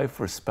wife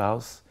or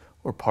spouse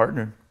or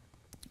partner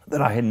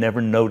that I had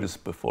never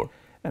noticed before.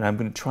 And I'm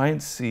going to try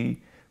and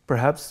see,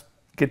 perhaps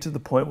get to the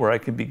point where I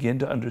can begin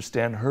to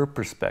understand her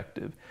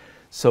perspective.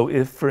 So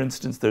if, for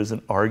instance, there's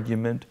an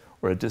argument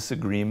or a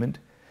disagreement,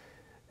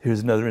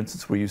 here's another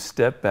instance where you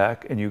step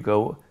back and you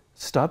go,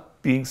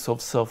 stop being so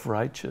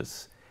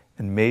self-righteous,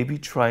 and maybe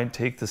try and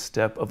take the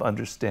step of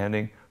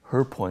understanding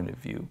her point of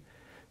view.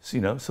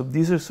 So, so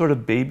these are sort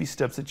of baby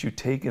steps that you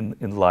take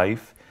in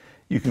life.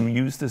 You can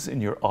use this in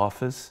your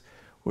office,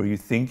 where you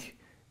think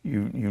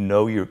you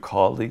know your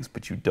colleagues,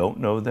 but you don't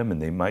know them,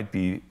 and they might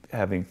be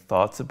having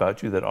thoughts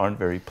about you that aren't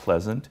very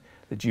pleasant,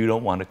 that you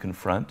don't want to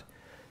confront.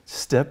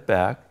 Step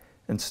back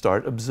and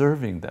start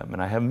observing them.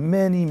 And I have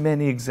many,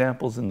 many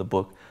examples in the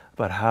book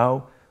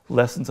about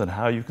lessons on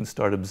how you can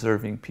start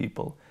observing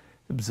people,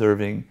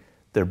 observing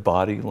their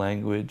body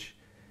language,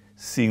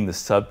 seeing the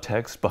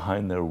subtext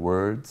behind their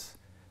words,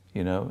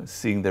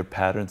 seeing their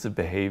patterns of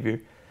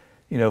behavior.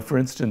 For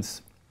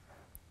instance,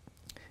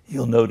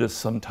 you'll notice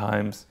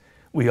sometimes,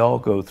 we all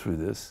go through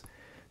this,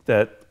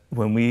 that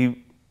when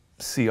we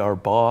see our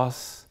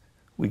boss,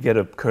 we get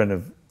a kind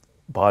of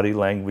body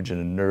language and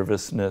a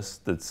nervousness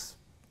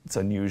it's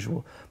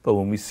unusual. But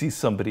when we see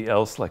somebody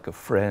else, like a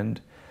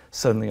friend,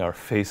 suddenly our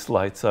face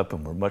lights up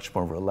and we're much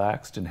more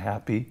relaxed and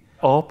happy.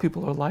 All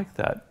people are like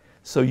that.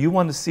 So you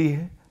want to see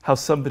how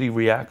somebody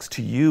reacts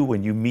to you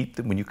when you meet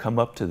them, when you come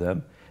up to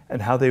them,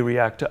 and how they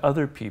react to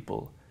other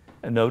people.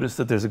 And notice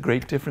that there's a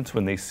great difference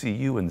when they see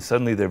you and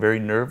suddenly they're very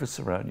nervous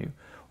around you,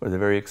 or they're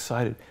very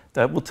excited.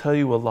 That will tell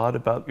you a lot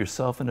about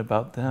yourself and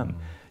about them.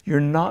 You're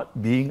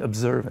not being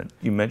observant.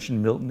 You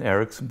mentioned Milton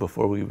Erickson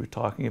before we were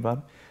talking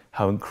about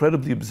how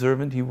incredibly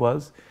observant he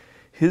was.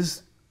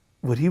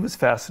 What he was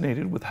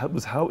fascinated with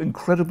was how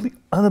incredibly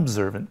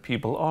unobservant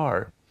people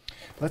are.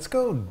 Let's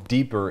go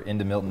deeper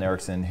into Milton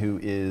Erickson, who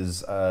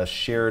is a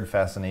shared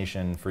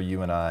fascination for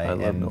you and I.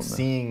 love And Milton.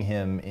 Seeing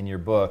him in your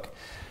book,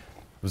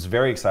 was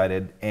very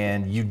excited,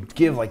 and you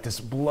give like this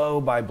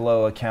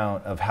blow-by-blow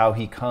account of how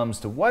he comes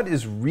to what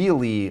is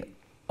really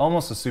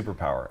almost a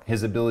superpower.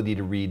 His ability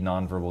to read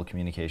nonverbal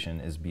communication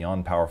is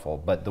beyond powerful,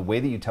 but the way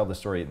that you tell the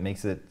story, it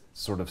makes it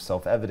sort of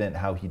self-evident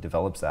how he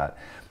develops that.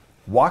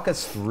 Walk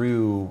us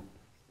through,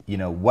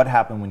 what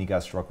happened when he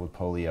got struck with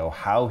polio,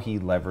 how he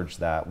leveraged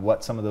that,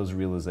 what some of those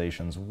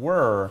realizations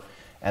were,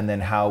 and then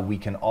how we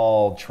can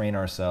all train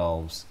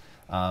ourselves.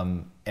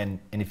 And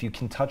if you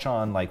can touch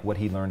on like what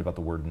he learned about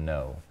the word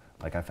no.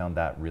 Like, I found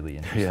that really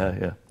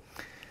interesting. Yeah.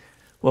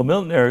 Well,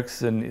 Milton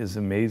Erickson is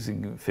an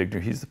amazing figure.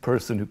 He's the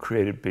person who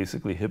created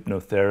basically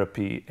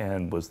hypnotherapy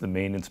and was the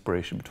main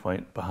inspiration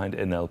behind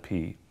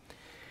NLP.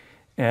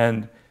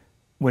 And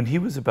when he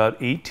was about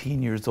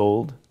 18 years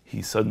old,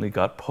 he suddenly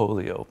got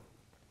polio.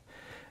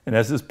 And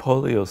as his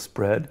polio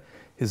spread,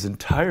 his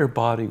entire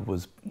body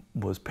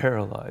was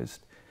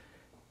paralyzed.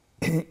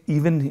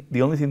 Even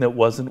the only thing that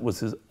wasn't was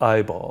his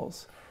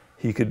eyeballs.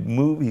 He could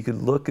move, he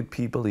could look at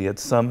people, he had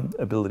some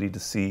ability to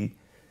see,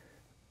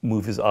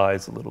 move his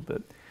eyes a little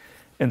bit.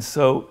 And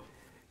so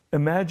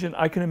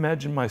I can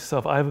imagine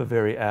myself, I have a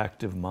very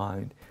active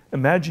mind.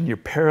 Imagine you're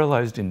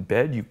paralyzed in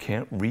bed, you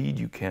can't read,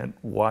 you can't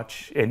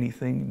watch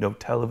anything, no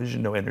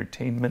television, no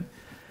entertainment.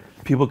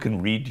 People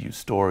can read you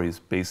stories,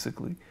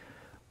 basically.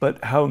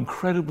 But how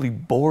incredibly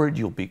bored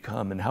you'll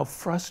become and how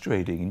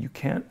frustrating, and you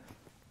can't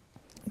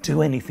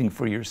do anything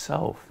for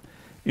yourself.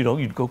 You know,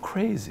 you'd go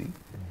crazy.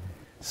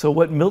 So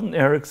what Milton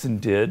Erickson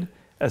did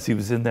as he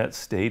was in that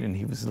state and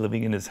he was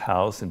living in his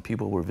house and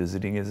people were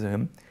visiting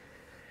him,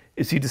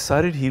 is he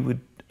decided he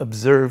would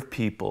observe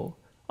people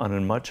on a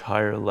much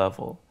higher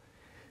level.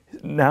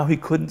 Now he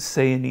couldn't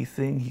say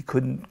anything, he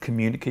couldn't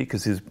communicate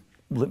because his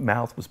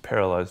mouth was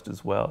paralyzed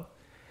as well.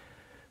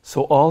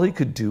 So all he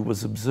could do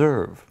was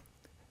observe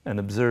and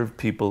observe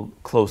people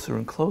closer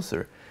and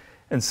closer.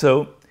 And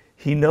so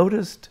he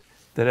noticed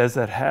that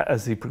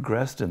as he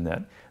progressed in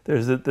that,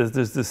 there's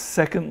this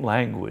second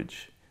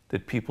language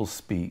that people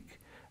speak,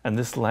 and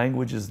this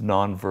language is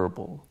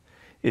nonverbal.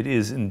 It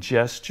is in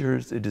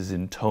gestures, it is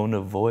in tone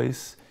of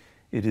voice,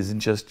 it is in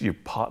just your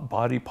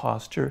body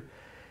posture.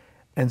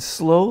 And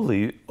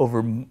slowly,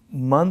 over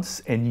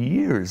months and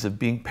years of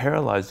being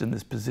paralyzed in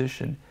this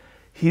position,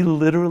 he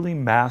literally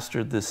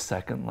mastered this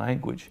second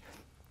language.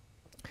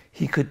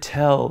 He could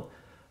tell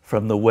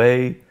from the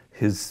way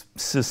his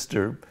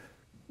sister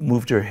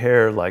moved her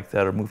hair like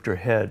that or moved her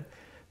head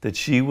that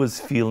she was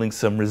feeling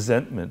some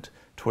resentment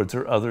towards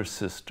her other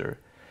sister.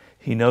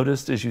 He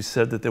noticed, as you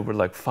said, that there were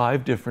like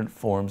 5 different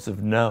forms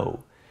of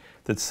no,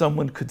 that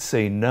someone could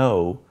say,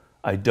 no,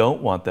 I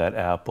don't want that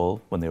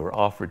apple when they were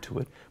offered to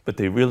it, but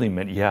they really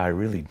meant, yeah, I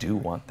really do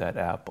want that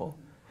apple.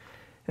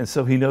 And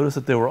so he noticed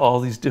that there were all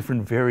these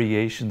different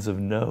variations of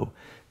no,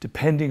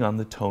 depending on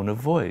the tone of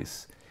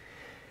voice.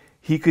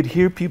 He could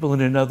hear people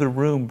in another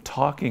room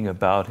talking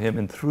about him,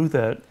 and through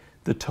that,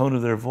 the tone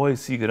of their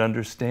voice, he could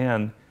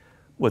understand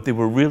what they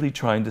were really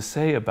trying to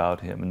say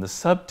about him and the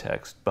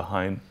subtext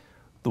behind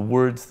the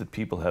words that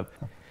people have.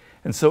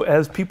 And so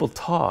as people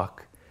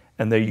talk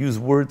and they use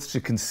words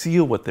to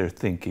conceal what they're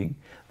thinking,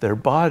 their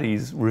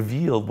bodies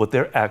reveal what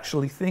they're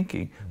actually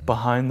thinking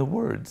behind the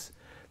words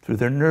through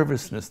their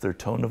nervousness, their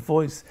tone of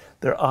voice,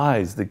 their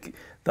eyes. The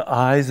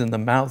eyes and the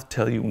mouth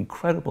tell you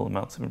incredible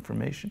amounts of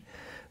information.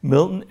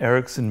 Milton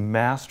Erickson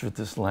mastered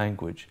this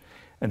language,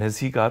 and as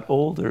he got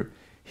older,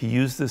 he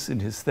used this in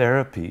his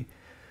therapy,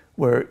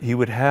 where he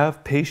would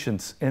have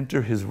patients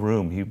enter his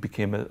room. He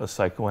became a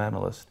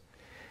psychoanalyst.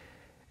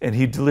 And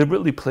he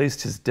deliberately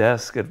placed his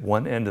desk at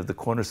one end of the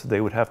corner so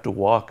they would have to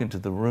walk into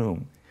the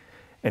room.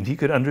 And he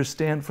could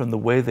understand from the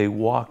way they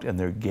walked and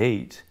their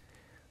gait,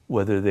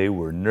 whether they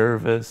were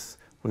nervous,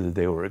 whether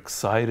they were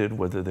excited,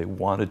 whether they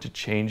wanted to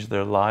change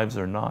their lives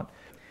or not.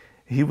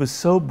 He was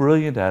so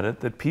brilliant at it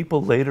that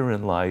people later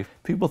in life,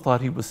 people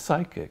thought he was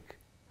psychic.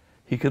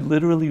 He could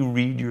literally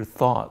read your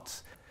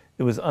thoughts.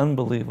 It was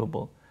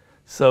unbelievable.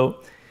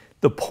 So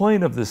the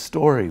point of this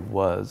story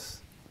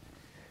was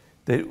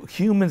that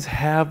humans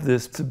have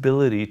this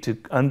ability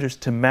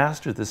to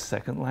master this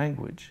second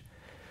language.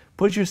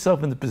 Put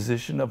yourself in the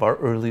position of our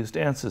earliest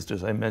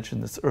ancestors. I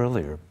mentioned this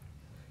earlier.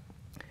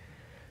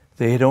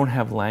 They don't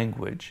have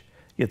language,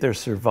 yet their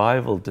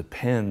survival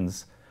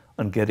depends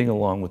on getting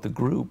along with the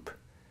group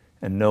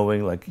and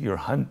knowing, like, you're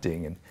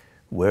hunting and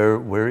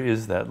where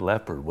is that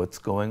leopard, what's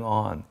going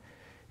on.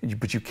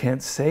 But you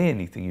can't say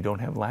anything, you don't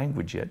have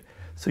language yet.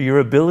 So your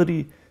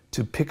ability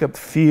to pick up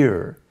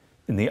fear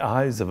in the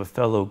eyes of a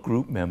fellow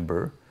group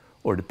member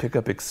or to pick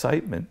up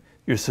excitement,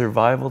 your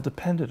survival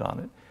depended on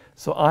it.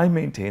 So I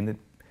maintain that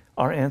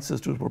our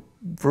ancestors were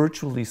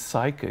virtually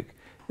psychic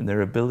in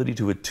their ability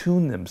to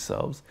attune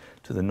themselves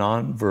to the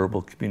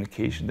nonverbal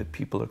communication that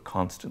people are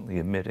constantly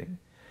emitting.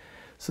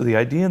 So the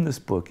idea in this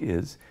book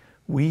is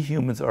we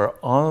humans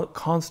are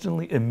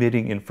constantly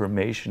emitting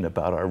information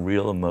about our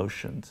real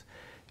emotions.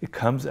 It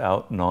comes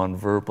out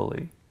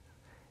non-verbally.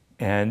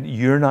 And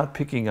you're not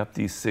picking up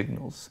these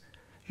signals.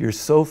 You're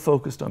so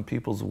focused on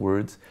people's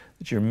words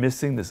that you're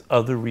missing this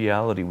other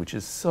reality, which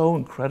is so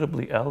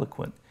incredibly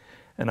eloquent.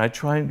 And I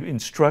try and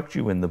instruct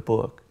you in the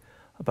book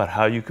about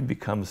how you can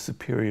become a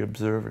superior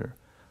observer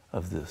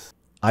of this.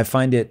 I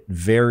find it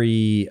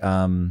very,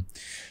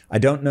 I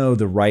don't know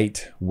the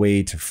right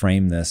way to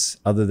frame this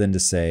other than to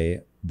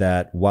say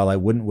that while I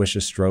wouldn't wish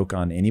a stroke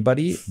on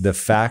anybody, the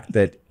fact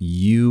that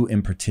you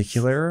in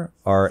particular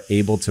are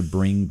able to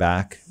bring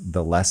back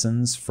the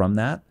lessons from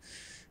that,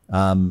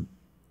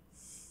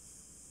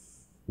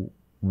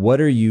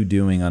 what are you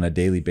doing on a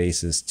daily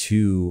basis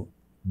to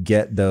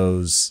get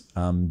those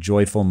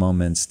joyful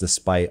moments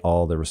despite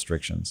all the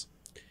restrictions?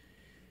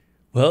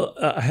 Well,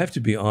 I have to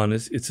be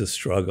honest, it's a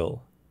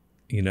struggle.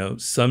 You know,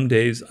 some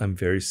days I'm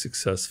very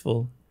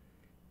successful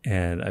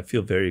and I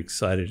feel very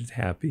excited and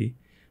happy.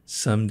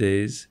 Some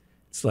days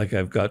it's like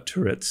I've got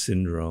Tourette's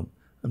syndrome.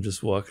 I'm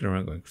just walking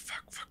around going,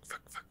 fuck, fuck,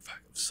 fuck, fuck,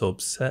 fuck. so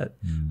upset.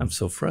 I'm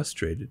so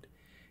frustrated.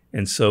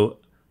 And so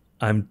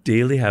I'm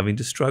daily having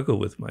to struggle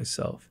with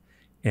myself.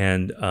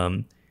 And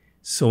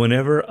so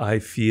whenever I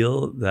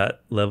feel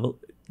that level,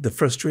 the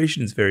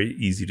frustration is very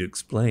easy to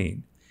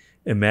explain.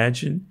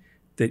 Imagine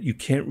that you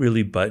can't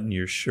really button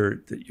your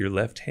shirt, that your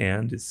left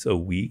hand is so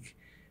weak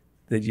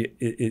that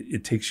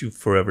it takes you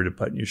forever to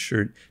button your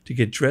shirt. To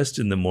get dressed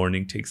in the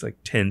morning takes like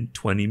 10,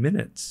 20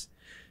 minutes.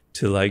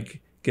 To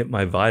like get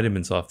my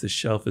vitamins off the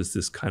shelf is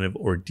this kind of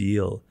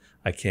ordeal.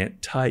 I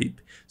can't type.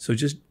 So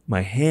just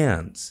my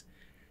hands.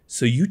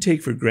 So you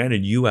take for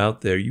granted, you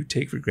out there, you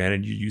take for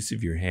granted your use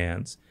of your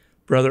hands.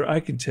 Brother, I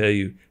can tell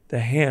you,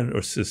 the hand,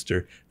 or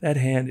sister, that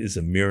hand is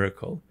a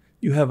miracle.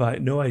 You have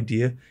no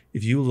idea,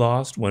 if you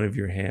lost one of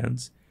your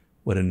hands,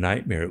 what a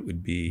nightmare it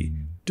would be.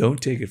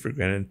 Don't take it for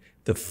granted.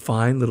 The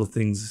fine little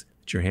things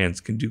that your hands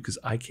can do, because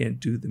I can't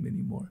do them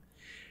anymore.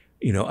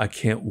 You know, I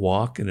can't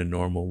walk in a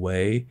normal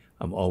way.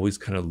 I'm always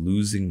kind of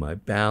losing my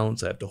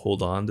balance. I have to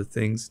hold on to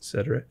things,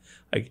 etc.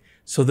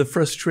 So the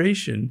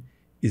frustration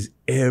is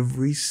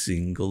every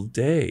single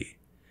day.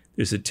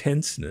 There's a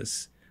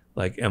tenseness,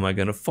 like, am I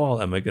going to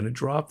fall? Am I going to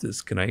drop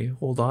this? Can I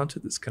hold on to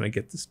this? Can I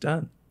get this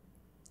done?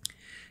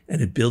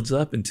 And it builds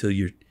up until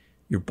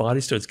your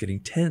body starts getting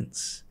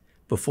tense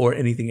before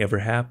anything ever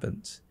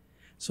happens.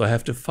 So I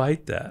have to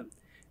fight that.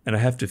 And I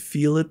have to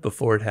feel it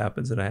before it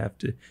happens. And I have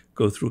to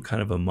go through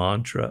kind of a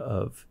mantra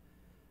of,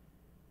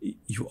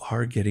 you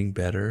are getting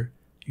better.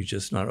 You're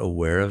just not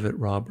aware of it,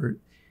 Robert.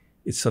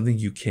 It's something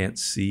you can't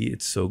see.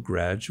 It's so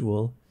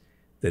gradual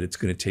that it's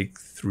going to take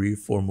 3 or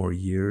 4 more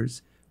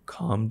years.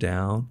 Calm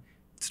down.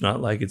 It's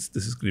not like this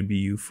is going to be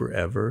you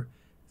forever,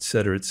 et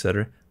cetera, et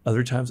cetera.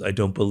 Other times I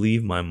don't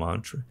believe my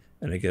mantra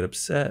and I get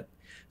upset.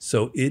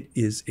 So it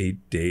is a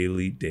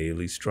daily,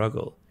 daily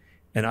struggle.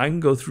 And I can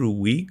go through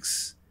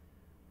weeks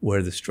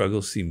where the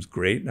struggle seems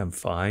great and I'm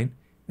fine.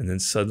 And then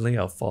suddenly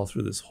I'll fall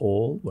through this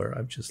hole where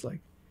I'm just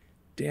like,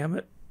 damn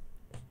it.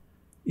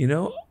 You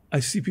know, I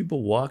see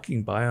people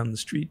walking by on the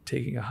street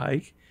taking a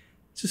hike.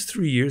 Just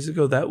 3 years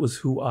ago, that was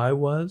who I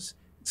was.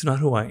 It's not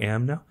who I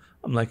am now.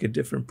 I'm like a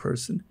different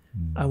person.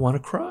 I want to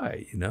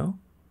cry, you know?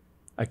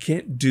 I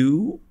can't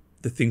do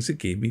the things that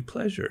gave me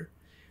pleasure.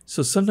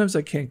 So sometimes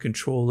I can't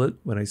control it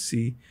when I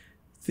see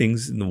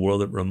things in the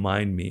world that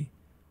remind me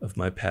of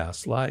my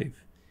past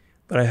life.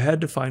 But I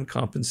had to find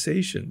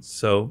compensations.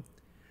 So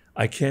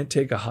I can't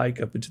take a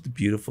hike up into the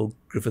beautiful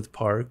Griffith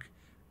Park,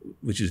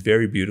 which is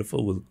very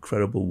beautiful with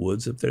incredible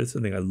woods up there. It's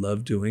something I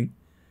love doing.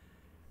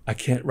 I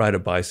can't ride a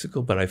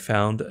bicycle, but I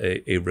found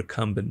a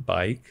recumbent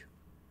bike.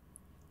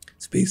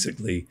 It's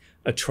basically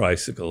a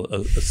tricycle,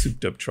 a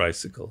souped up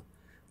tricycle,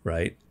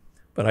 right?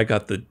 But I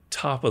got the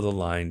top of the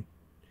line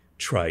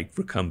trike,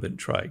 recumbent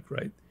trike,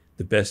 right?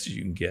 The best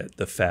you can get,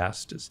 the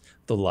fastest,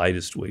 the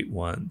lightest weight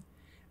one.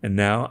 And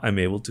now I'm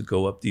able to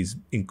go up these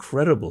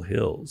incredible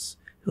hills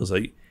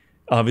like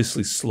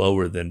obviously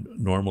slower than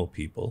normal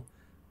people,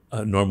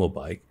 a normal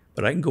bike,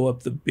 but I can go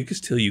up the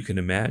biggest hill you can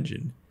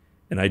imagine.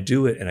 And I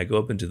do it, and I go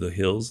up into the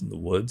hills and the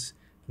woods,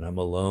 and I'm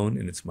alone,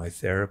 and it's my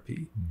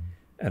therapy.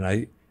 And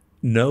I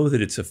know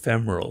that it's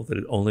ephemeral, that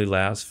it only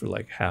lasts for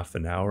like half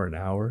an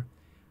hour.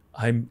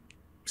 I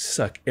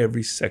suck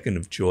every second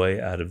of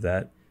joy out of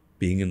that,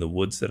 being in the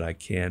woods that I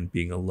can,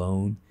 being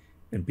alone,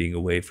 and being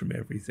away from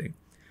everything.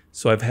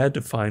 So I've had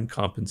to find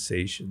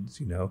compensations,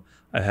 you know.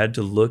 I had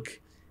to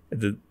look at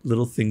the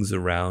little things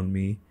around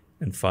me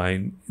and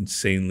find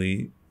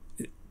insanely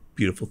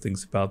beautiful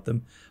things about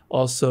them.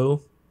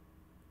 Also,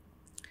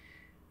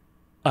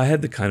 I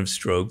had the kind of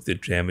stroke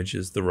that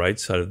damages the right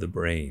side of the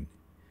brain,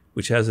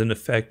 which has an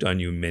effect on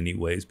you in many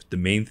ways. But the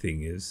main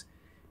thing is,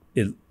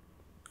 your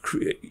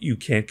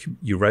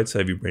right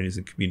side of your brain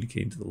isn't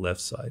communicating to the left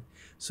side.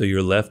 So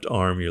your left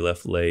arm, your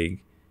left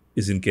leg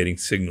isn't getting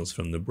signals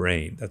from the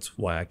brain. That's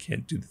why I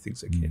can't do the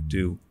things I can't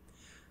do.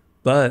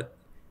 But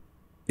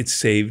it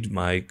saved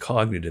my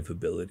cognitive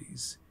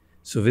abilities.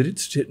 So if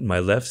it's hitting my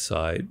left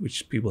side,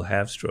 which people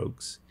have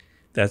strokes,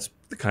 that's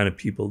the kind of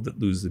people that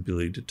lose the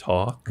ability to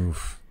talk.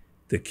 Oof.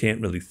 That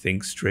can't really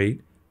think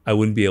straight. I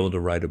wouldn't be able to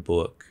write a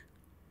book.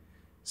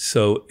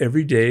 So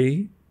every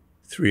day,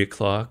 3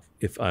 o'clock,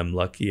 if I'm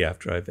lucky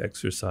after I've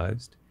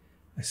exercised,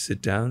 I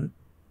sit down,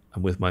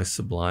 I'm with my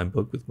Sublime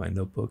book, with my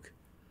notebook.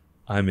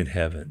 I'm in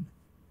heaven.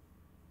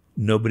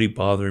 Nobody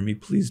bothering me.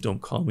 Please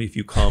don't call me. If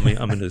you call me,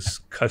 I'm going to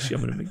cuss you.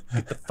 I'm going to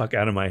get the fuck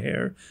out of my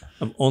hair.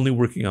 I'm only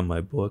working on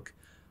my book.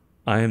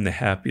 I am the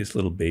happiest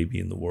little baby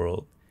in the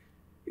world,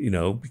 you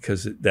know,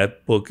 because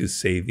that book is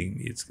saving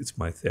me. It's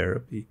my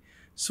therapy.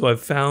 So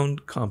I've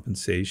found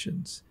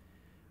compensations.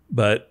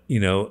 But, you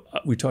know,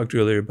 we talked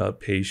earlier about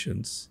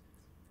patience.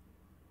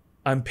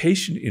 I'm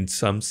patient in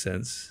some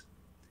sense,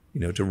 you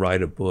know, to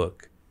write a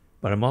book,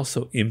 but I'm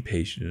also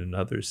impatient in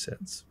another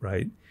sense,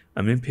 right?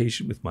 I'm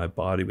impatient with my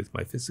body, with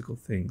my physical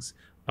things.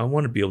 I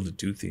want to be able to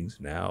do things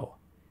now.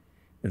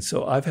 And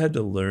so I've had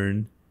to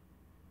learn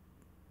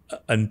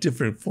a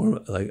different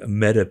form, like a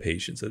meta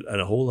patience,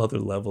 a whole other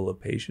level of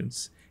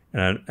patience.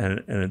 And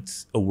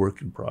it's a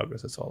work in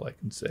progress. That's all I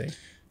can say.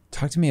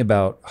 Talk to me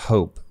about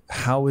hope.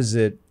 How is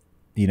it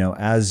you know,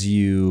 as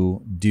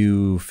you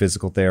do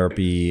physical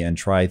therapy and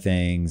try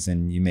things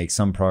and you make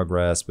some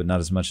progress, but not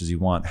as much as you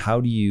want, how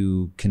do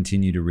you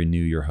continue to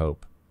renew your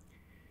hope?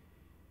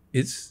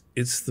 It's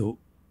the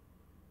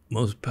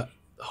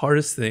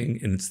hardest thing,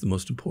 and it's the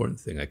most important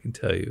thing, I can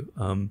tell you.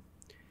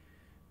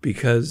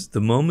 Because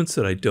the moments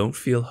that I don't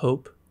feel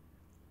hope,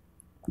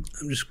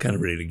 I'm just kind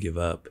of ready to give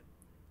up.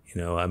 You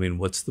know, I mean,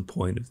 what's the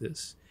point of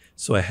this?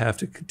 So I have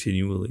to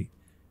continually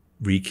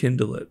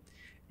rekindle it.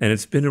 And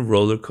it's been a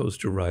roller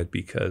coaster ride,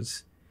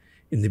 because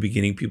in the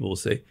beginning, people will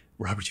say,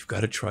 Robert, you've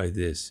got to try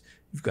this.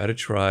 You've got to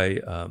try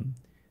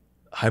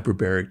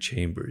hyperbaric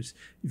chambers.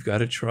 You've got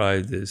to try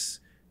this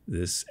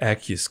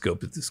acuoscope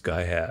that this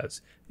guy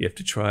has. You have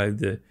to try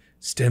the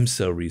stem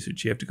cell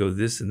research. You have to go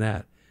this and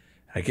that.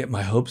 And I get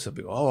my hopes up.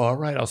 Oh, all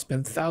right, I'll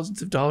spend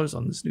thousands of dollars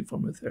on this new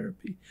form of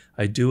therapy.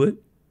 I do it.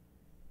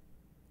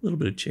 A little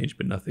bit of change,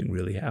 but nothing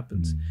really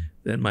happens.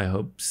 Then my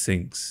hope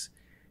sinks.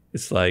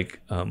 It's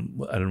like, I don't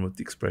know what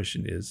the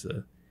expression is,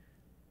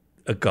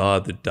 a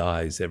god that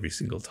dies every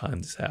single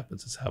time this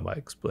happens is how I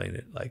explain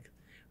it. Like,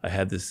 I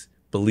had this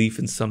belief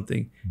in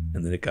something,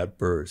 and then it got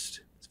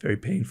burst. It's very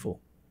painful.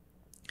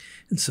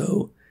 And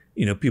so,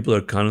 you know, people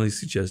are constantly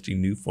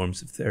suggesting new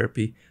forms of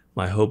therapy.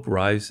 My hope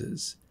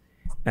rises.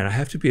 And I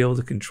have to be able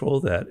to control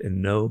that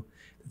and know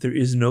that there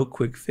is no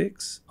quick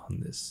fix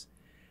on this.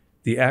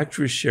 The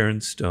actress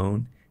Sharon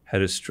Stone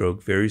had a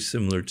stroke very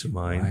similar to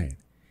mine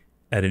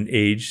at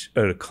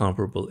a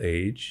comparable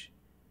age.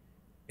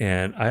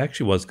 And I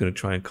actually was going to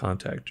try and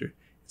contact her. It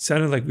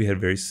sounded like we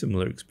had very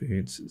similar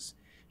experiences.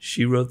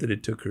 She wrote that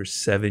it took her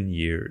 7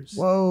 years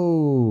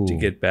to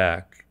get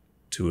back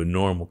to a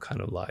normal kind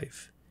of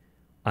life.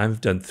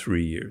 I've done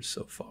 3 years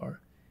so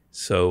far.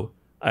 So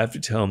I have to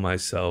tell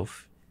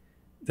myself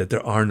that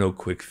there are no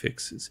quick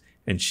fixes.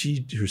 And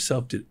she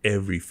herself did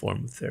every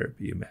form of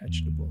therapy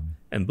imaginable.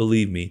 And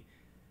believe me,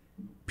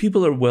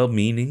 people are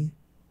well-meaning,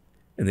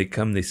 and they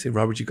come and they say,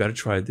 Robert, you got to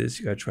try this,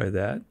 you got to try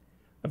that.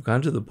 I've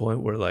gone to the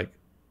point where, like,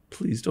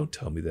 please don't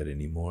tell me that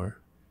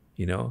anymore.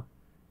 You know,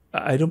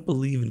 I don't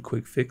believe in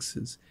quick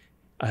fixes.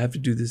 I have to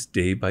do this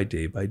day by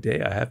day by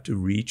day. I have to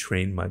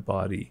retrain my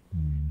body,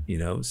 you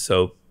know.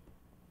 So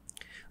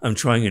I'm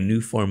trying a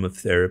new form of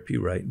therapy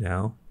right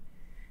now.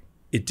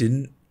 It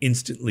didn't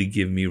instantly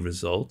give me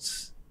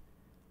results.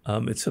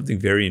 It's something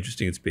very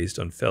interesting. It's based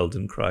on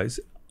Feldenkrais.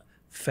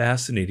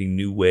 Fascinating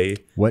new way.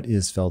 What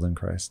is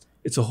Feldenkrais?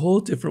 It's a whole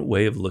different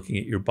way of looking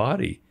at your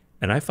body,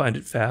 and I find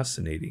it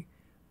fascinating.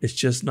 It's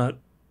just not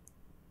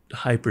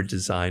hyper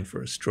designed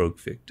for a stroke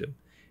victim,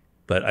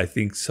 but I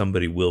think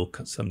somebody will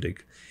someday.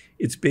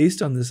 It's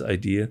based on this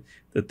idea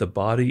that the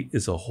body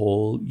is a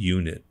whole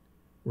unit,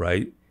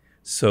 right?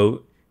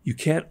 So you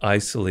can't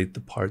isolate the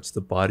parts.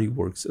 The body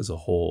works as a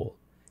whole.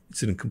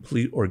 It's a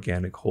complete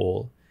organic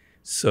whole.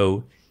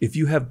 So if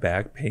you have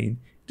back pain,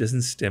 it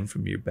doesn't stem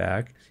from your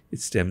back. It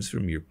stems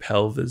from your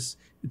pelvis.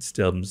 It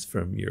stems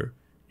from your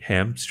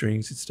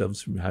hamstrings. It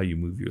stems from how you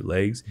move your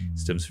legs. It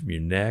stems from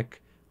your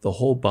neck, the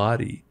whole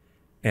body.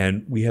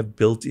 And we have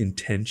built-in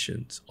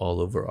tensions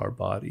all over our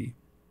body.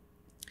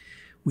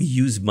 We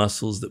use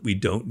muscles that we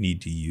don't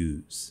need to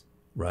use,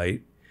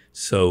 right?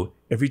 So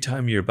every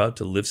time you're about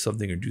to lift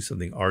something or do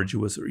something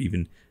arduous, or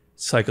even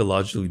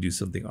psychologically do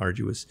something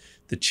arduous,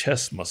 the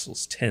chest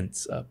muscles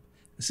tense up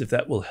as if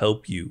that will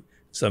help you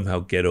somehow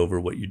get over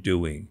what you're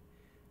doing.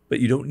 But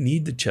you don't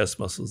need the chest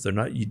muscles. They're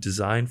not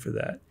designed for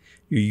that.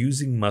 You're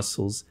using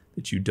muscles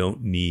that you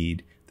don't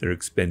need, that are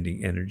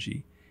expending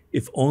energy.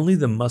 If only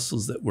the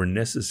muscles that were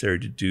necessary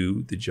to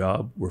do the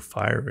job were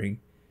firing,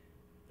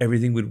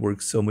 everything would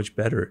work so much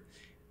better.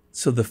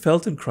 So the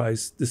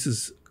Feldenkrais, this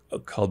is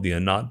called the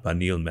Anat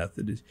Banil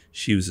method.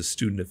 She was a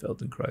student of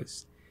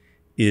Feldenkrais.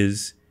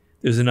 There's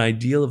an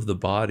ideal of the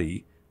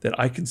body that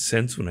I can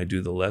sense when I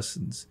do the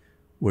lessons,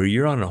 where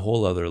you're on a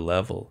whole other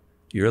level.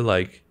 You're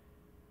like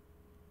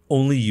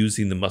only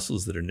using the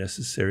muscles that are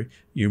necessary.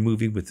 You're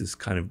moving with this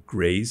kind of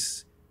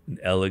grace and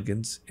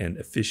elegance and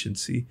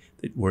efficiency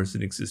that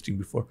wasn't existing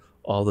before.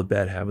 All the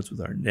bad habits with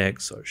our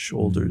necks, our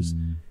shoulders,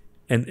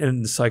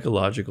 and the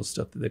psychological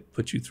stuff that they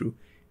put you through.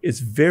 It's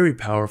very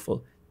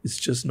powerful. It's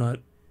just not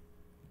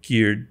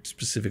geared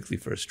specifically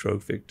for a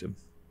stroke victim.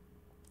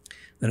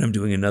 Then I'm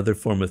doing another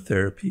form of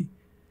therapy.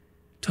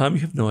 Tom,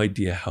 you have no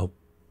idea how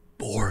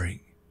boring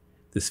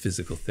this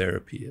physical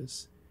therapy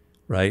is,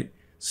 right?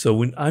 So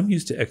when I'm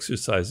used to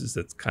exercises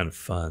that's kind of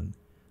fun,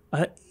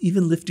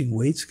 even lifting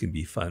weights can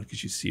be fun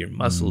because you see your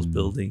muscles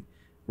building,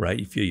 right?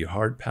 You feel your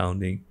heart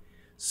pounding,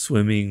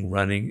 swimming,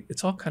 running.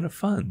 It's all kind of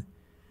fun.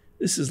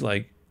 This is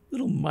like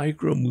little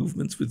micro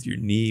movements with your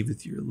knee,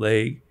 with your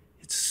leg.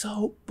 It's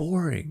so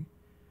boring.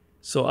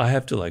 So I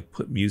have to like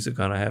put music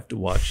on. I have to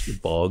watch the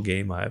ball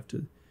game. I have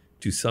to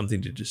do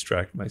something to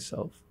distract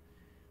myself.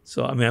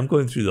 So, I mean, I'm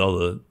going through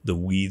all the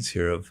weeds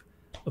here of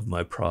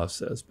my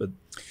process, but.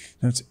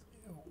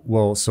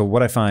 Well, so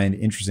what I find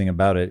interesting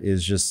about it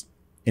is just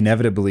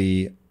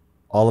inevitably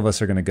all of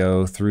us are going to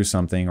go through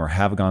something or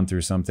have gone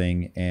through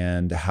something,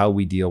 and how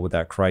we deal with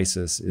that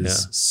crisis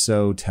is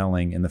so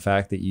telling. And the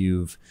fact that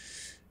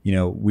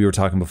we were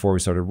talking before we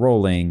started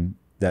rolling,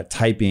 that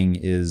typing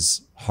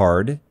is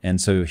hard. And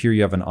so here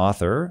you have an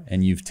author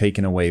and you've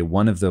taken away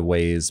one of the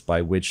ways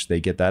by which they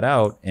get that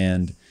out.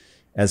 And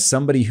as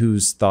somebody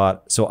who's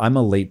thought, so I'm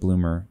a late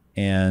bloomer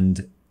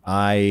and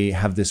I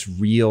have this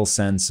real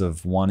sense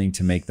of wanting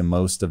to make the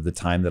most of the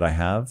time that I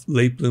have.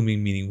 Late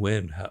blooming meaning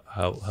when?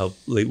 How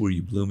late were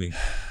you blooming?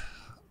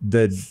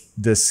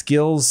 The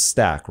skills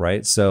stack,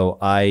 right? So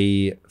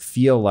I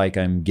feel like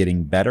I'm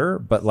getting better,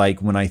 but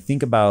like when I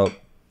think about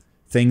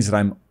things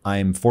that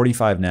I'm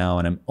 45 now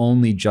and I'm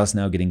only just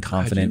now getting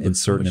confident in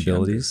certain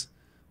abilities.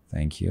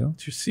 Thank you.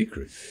 What's your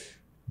secret?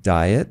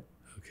 Diet,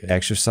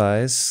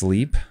 exercise,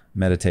 sleep,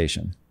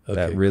 meditation.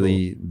 That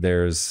really,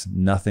 there's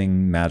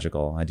nothing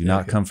magical. I do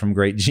not come from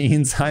great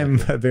genes. I'm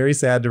very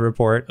sad to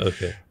report.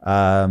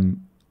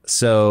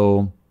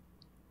 So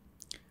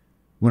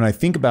when I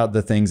think about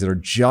the things that are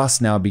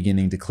just now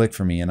beginning to click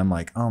for me and I'm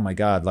like, oh my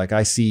God, like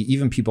I see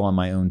even people on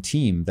my own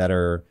team that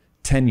are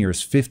 10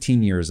 years,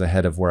 15 years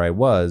ahead of where I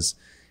was,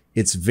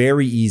 it's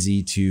very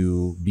easy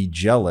to be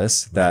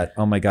jealous that,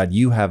 oh my God,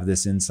 you have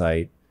this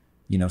insight,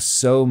 you know,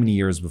 so many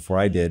years before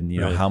I did, and you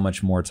know, how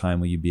much more time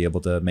will you be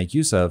able to make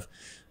use of?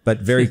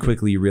 But very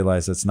quickly you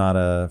realize that's not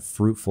a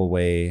fruitful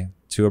way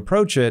to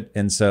approach it.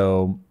 And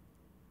so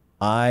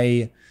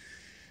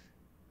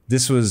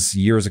this was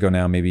years ago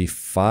now, maybe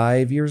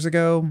 5 years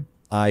ago,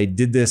 I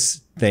did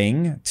this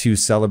thing to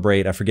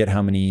celebrate, I forget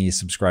how many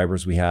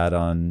subscribers we had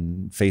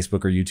on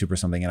Facebook or YouTube or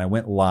something. And I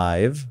went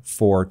live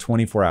for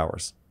 24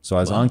 hours. So I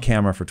was on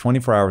camera for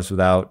 24 hours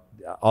without,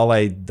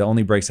 the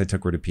only breaks I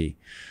took were to pee.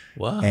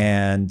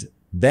 And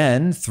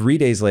then 3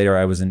 days later,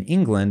 I was in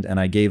England and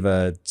I gave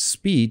a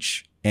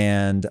speech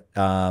and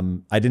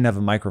I didn't have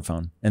a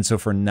microphone. And so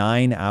for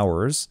 9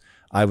 hours,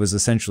 I was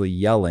essentially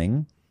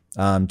yelling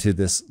to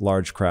this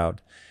large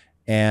crowd.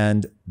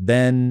 And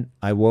then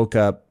I woke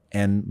up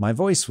and my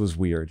voice was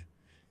weird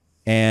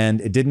and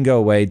it didn't go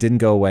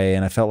away.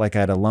 And I felt like I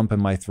had a lump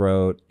in my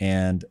throat.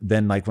 And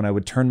then like when I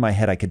would turn my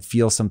head, I could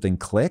feel something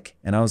click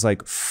and I was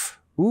like,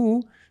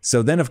 ooh.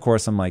 So then of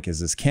course I'm like, is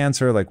this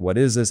cancer? Like, what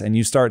is this? And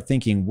you start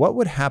thinking, what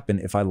would happen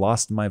if I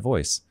lost my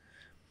voice?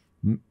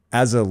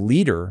 As a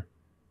leader,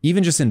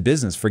 even just in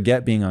business,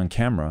 forget being on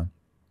camera,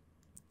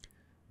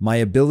 my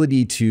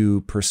ability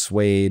to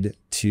persuade,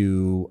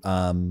 to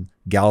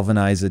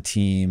galvanize a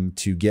team,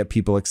 to get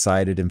people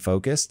excited and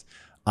focused,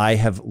 I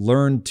have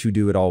learned to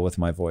do it all with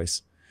my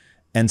voice.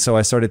 And so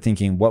I started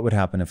thinking, what would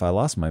happen if I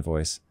lost my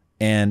voice?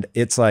 And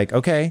it's like,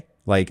 okay,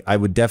 like I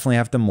would definitely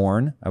have to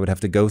mourn. I would have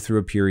to go through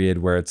a period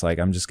where it's like,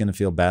 I'm just going to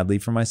feel badly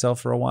for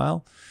myself for a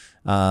while.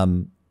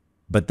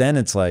 But then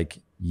it's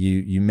like,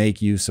 you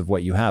make use of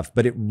what you have.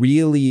 But it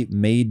really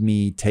made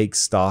me take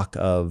stock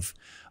of,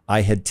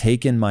 I had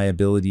taken my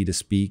ability to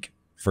speak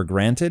for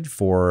granted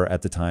for,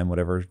 at the time,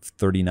 whatever,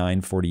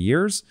 39, 40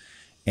 years.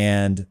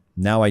 And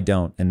now I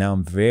don't. And now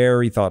I'm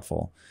very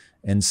thoughtful.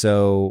 And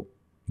so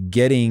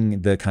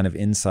getting the kind of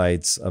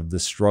insights of the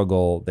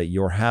struggle that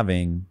you're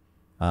having,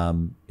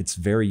 it's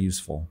very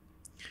useful.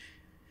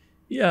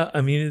 Yeah,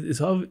 I mean,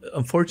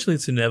 unfortunately,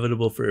 it's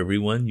inevitable for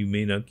everyone. You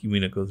may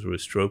not go through a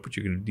stroke, but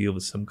you're going to deal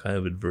with some kind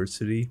of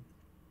adversity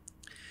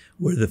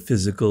where the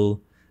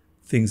physical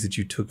things that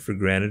you took for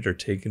granted are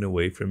taken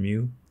away from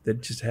you.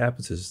 That just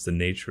happens. It's the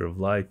nature of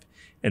life,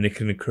 and it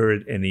can occur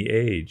at any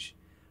age.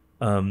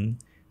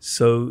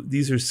 So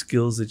these are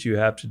skills that you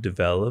have to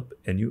develop,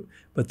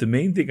 but the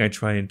main thing I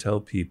try and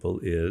tell people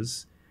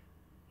is,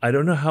 I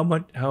don't know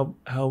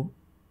how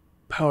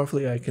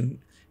powerfully I can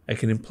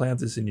implant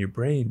this in your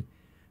brain,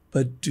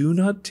 but do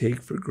not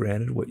take for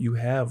granted what you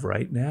have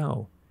right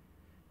now,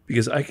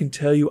 because I can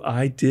tell you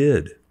I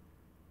did.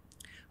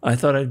 I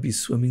thought I'd be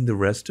swimming the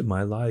rest of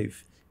my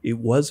life. It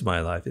was my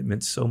life. It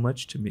meant so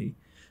much to me.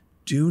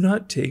 Do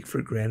not take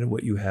for granted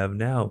what you have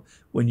now.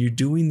 When you're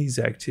doing these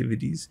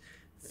activities,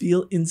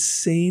 feel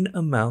insane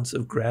amounts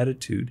of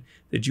gratitude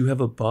that you have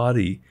a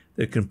body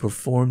that can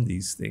perform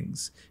these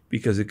things,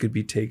 because it could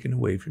be taken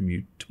away from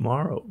you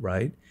tomorrow,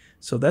 right?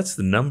 So that's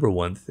the number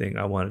one thing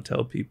I want to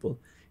tell people.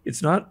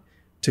 It's not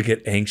to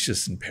get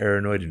anxious and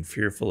paranoid and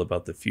fearful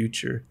about the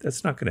future.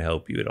 That's not going to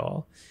help you at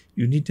all.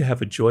 You need to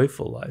have a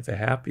joyful life, a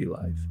happy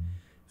life.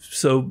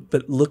 So,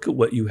 but look at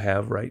what you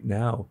have right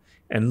now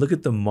and look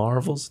at the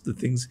marvels, the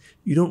things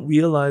you don't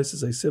realize,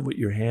 as I said, what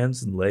your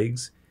hands and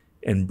legs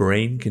and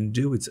brain can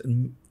do. It's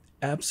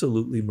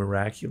absolutely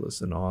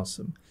miraculous and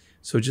awesome.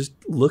 So just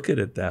look at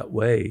it that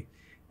way.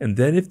 And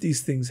then if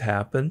these things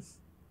happen,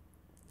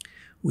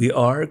 we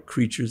are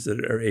creatures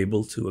that are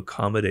able to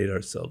accommodate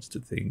ourselves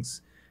to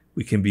things.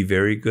 We can be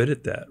very good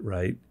at that,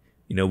 right?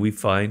 You know, we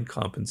find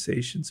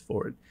compensations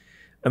for it.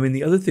 I mean,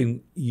 the other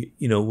thing, you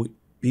know,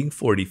 being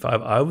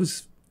 45, I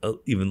was a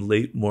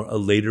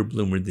later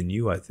bloomer than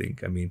you, I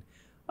think. I mean,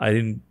 I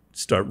didn't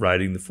start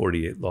writing the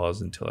 48 Laws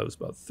until I was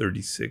about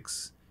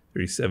 36,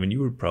 37.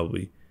 You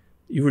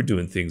were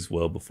doing things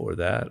well before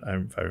that,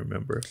 if I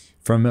remember.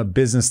 From a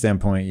business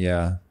standpoint,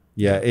 yeah.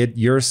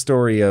 Your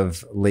story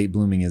of late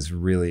blooming is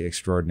really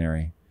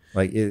extraordinary.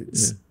 Like,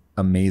 it's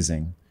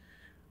amazing.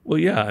 Well,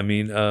 yeah, I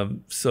mean,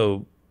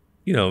 so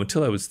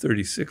until I was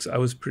 36, I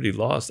was pretty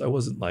lost. I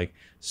wasn't like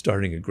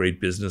starting a great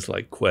business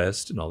like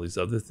Quest and all these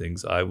other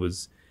things. I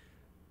was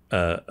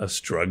a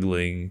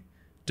struggling,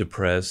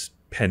 depressed,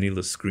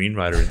 penniless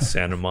screenwriter in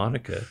Santa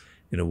Monica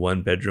in a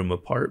 1-bedroom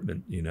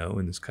apartment,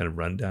 in this kind of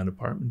rundown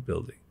apartment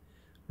building,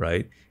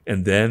 right?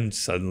 And then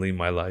suddenly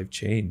my life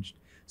changed.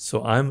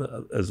 So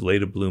I'm as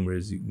late a bloomer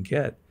as you can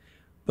get.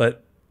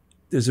 But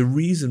there's a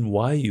reason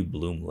why you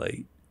bloom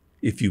late,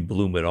 if you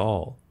bloom at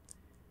all,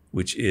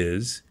 which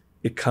is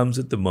it comes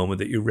at the moment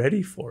that you're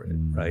ready for it,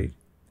 right?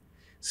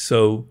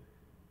 So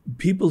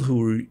people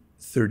who are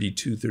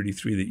 32,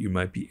 33 that you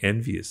might be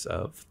envious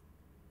of,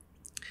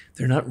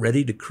 they're not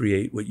ready to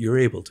create what you're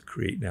able to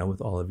create now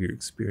with all of your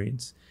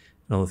experience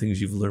and all the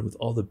things you've learned with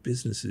all the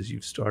businesses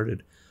you've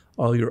started,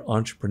 all your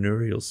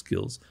entrepreneurial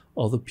skills,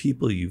 all the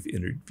people you've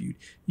interviewed.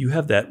 You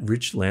have that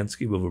rich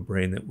landscape of a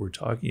brain that we're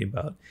talking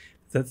about.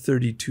 That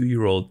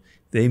 32-year-old,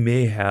 they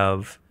may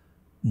have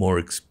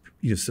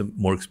some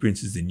more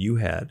experiences than you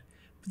had,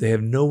 but they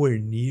have nowhere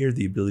near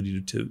the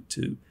ability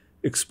to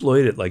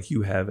exploit it like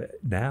you have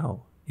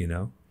now,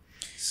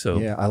 So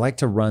yeah, I like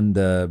to run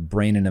the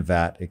brain in a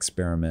vat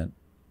experiment.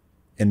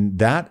 And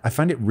that, I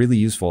find it really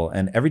useful.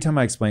 And every time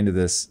I explain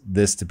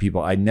this to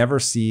people, I never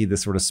see the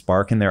sort of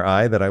spark in their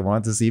eye that I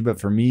want to see. But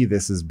for me,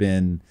 this has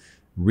been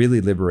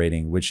really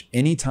liberating, which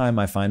anytime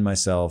I find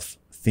myself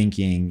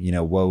thinking,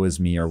 woe is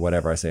me or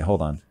whatever, I say,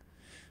 hold on.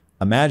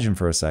 Imagine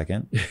for a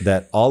second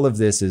that all of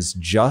this is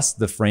just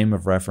the frame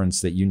of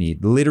reference that you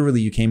need.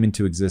 Literally, you came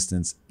into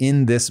existence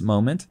in this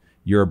moment.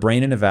 You're a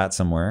brain in a vat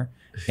somewhere.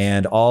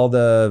 And all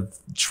the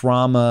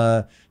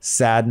trauma,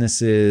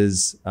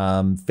 sadnesses,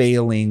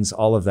 failings,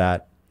 all of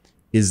that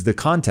is the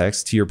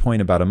context, to your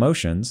point about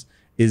emotions,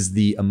 is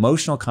the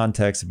emotional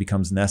context that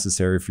becomes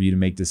necessary for you to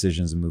make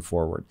decisions and move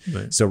forward.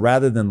 Right. So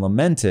rather than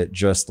lament it,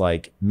 just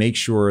like make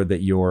sure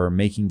that you're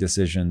making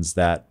decisions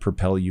that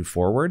propel you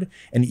forward.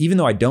 And even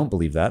though I don't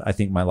believe that, I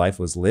think my life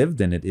was lived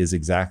and it is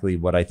exactly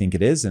what I think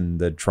it is. And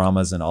the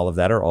traumas and all of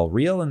that are all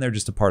real and they're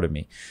just a part of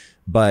me.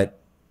 But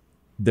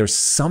there's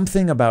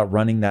something about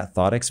running that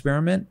thought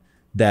experiment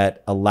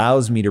that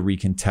allows me to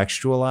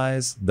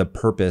recontextualize the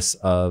purpose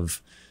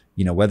of,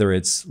 whether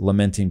it's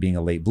lamenting being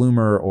a late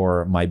bloomer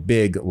or my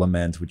big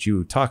lament, which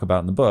you talk about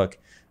in the book,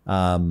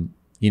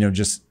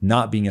 just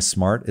not being as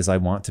smart as I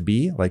want to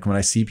be. Like when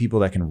I see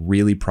people that can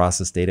really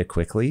process data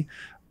quickly,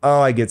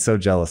 I get so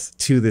jealous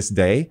to this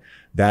day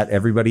that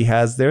everybody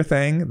has their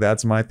thing.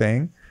 That's my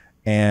thing.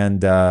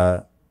 And,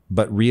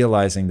 but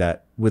realizing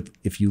that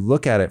if you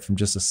look at it from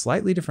just a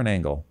slightly different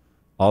angle,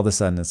 all of a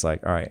sudden it's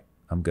like, all right,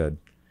 I'm good.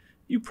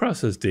 You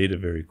process data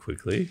very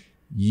quickly.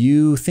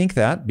 You think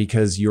that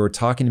because you're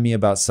talking to me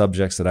about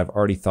subjects that I've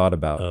already thought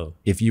about. Oh.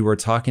 If you were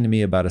talking to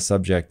me about a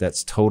subject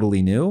that's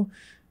totally new,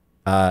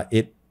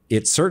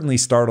 it certainly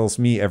startles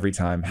me every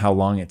time how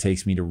long it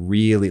takes me to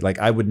really,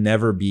 I would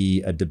never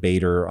be a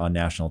debater on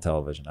national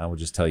television. I will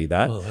just tell you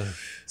that. Well,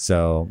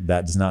 so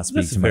that does not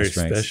speak to my strengths. That's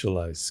a very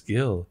specialized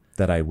skill.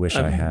 That I wish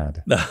I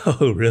had.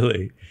 Oh,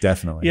 really?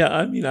 Definitely.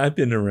 Yeah, I've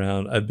been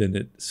around. I've been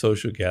at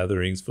social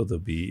gatherings where there'll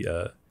be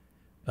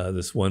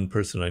this one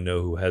person I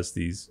know who has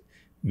these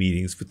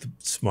meetings with the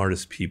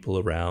smartest people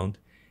around.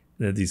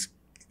 And they're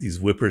these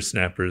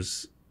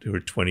whippersnappers who are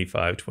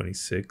 25,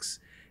 26,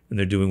 and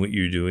they're doing what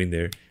you're doing.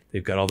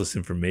 They've got all this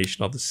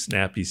information, all this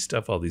snappy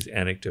stuff, all these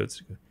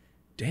anecdotes.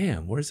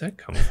 Damn, where's that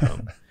come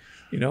from?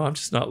 I'm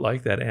just not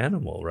like that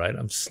animal, right?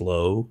 I'm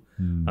slow.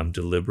 I'm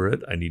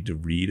deliberate. I need to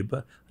read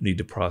about, I need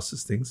to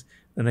process things.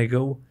 And I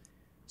go,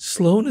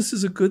 slowness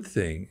is a good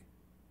thing,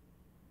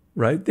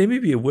 right? They may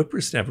be a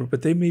whippersnapper,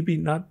 but they may be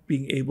not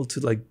being able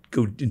to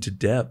go into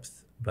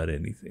depth about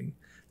anything.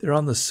 They're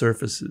on the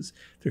surfaces.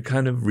 They're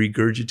kind of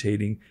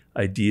regurgitating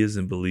ideas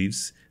and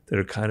beliefs that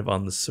are kind of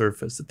on the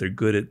surface, that they're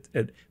good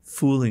at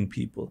fooling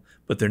people,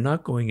 but they're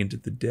not going into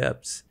the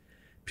depths.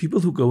 People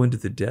who go into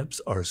the depths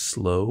are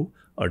slow,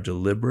 are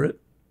deliberate,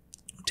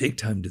 take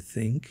time to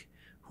think,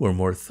 who are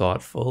more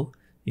thoughtful,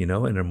 and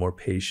are more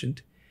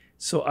patient.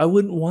 So I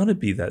wouldn't want to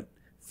be that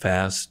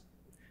fast,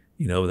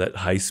 that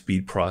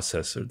high-speed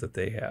processor that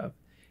they have,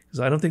 because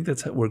I don't think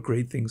that's where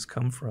great things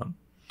come from.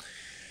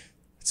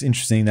 It's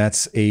interesting.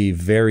 That's a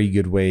very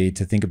good way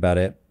to think about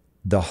it.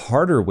 The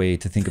harder way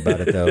to think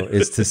about it, though,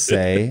 is to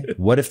say,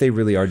 what if they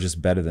really are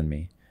just better than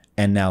me?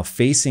 And now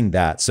facing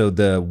that. So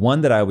the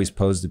one that I always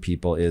pose to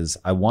people is,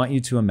 I want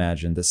you to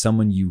imagine that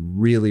someone you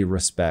really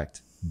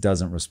respect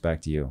doesn't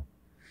respect you.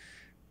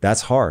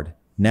 That's hard.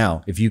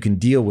 Now, if you can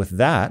deal with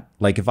that,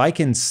 if I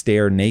can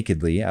stare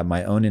nakedly at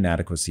my own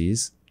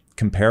inadequacies,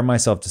 compare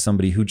myself to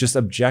somebody who just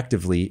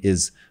objectively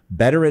is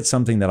better at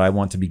something that I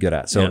want to be good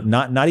at. So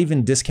not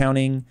even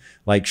discounting,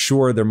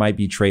 sure, there might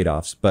be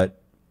trade-offs,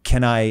 but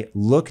can I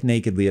look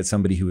nakedly at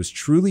somebody who is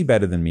truly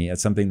better than me at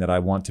something that I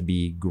want to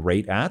be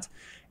great at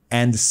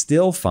and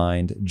still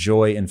find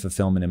joy and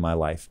fulfillment in my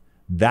life?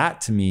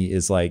 That to me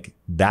is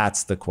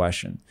that's the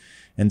question.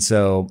 And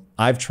so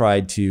I've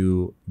tried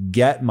to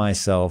get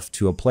myself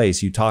to a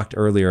place. You talked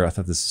earlier, I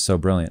thought this is so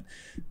brilliant,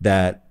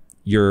 that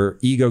your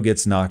ego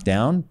gets knocked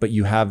down, but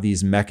you have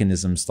these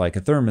mechanisms like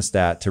a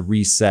thermostat to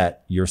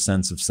reset your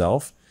sense of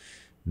self.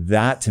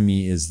 That to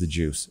me is the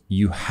juice.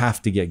 You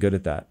have to get good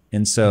at that.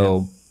 And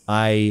so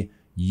I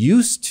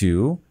used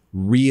to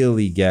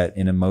really get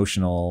in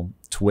emotional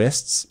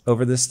twists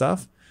over this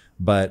stuff,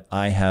 but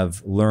I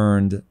have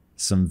learned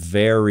some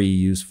very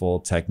useful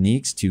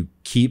techniques to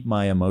keep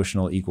my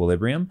emotional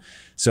equilibrium.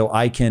 So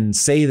I can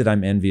say that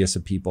I'm envious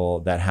of people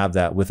that have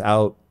that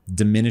without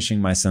diminishing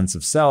my sense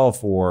of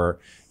self or,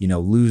 you know,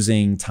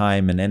 losing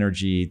time and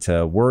energy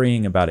to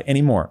worrying about it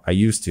anymore. I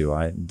used to.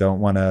 I don't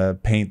want to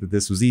paint that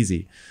this was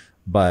easy,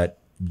 but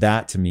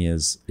that to me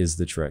is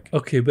the trick.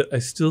 Okay, but I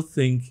still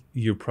think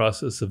your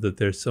process of that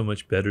they're so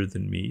much better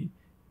than me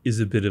is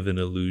a bit of an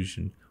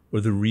illusion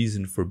or the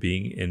reason for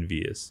being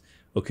envious.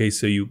 Okay,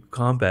 so you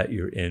combat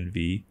your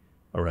envy,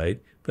 all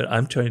right? But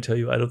I'm trying to tell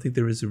you, I don't think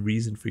there is a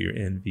reason for your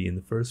envy in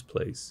the first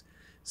place.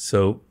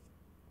 So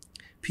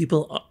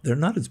people, they're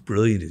not as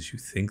brilliant as you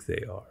think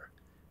they are,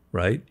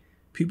 right?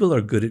 People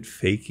are good at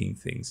faking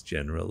things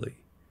generally,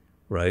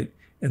 right?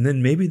 And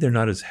then maybe they're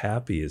not as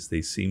happy as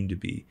they seem to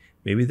be.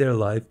 Maybe their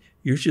life,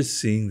 you're just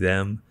seeing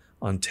them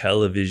on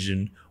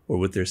television or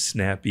with their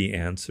snappy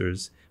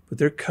answers, but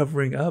they're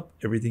covering up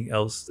everything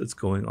else that's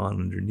going on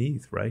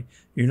underneath, right?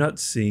 You're not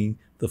seeing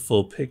the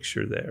full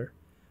picture there,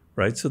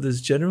 right? So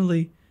there's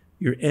generally,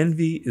 your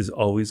envy is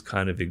always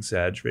kind of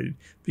exaggerated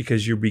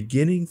because you're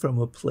beginning from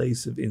a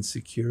place of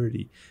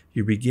insecurity.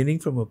 You're beginning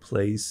from a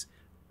place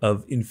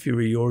of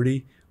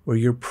inferiority where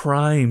you're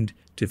primed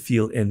to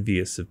feel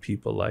envious of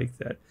people like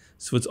that.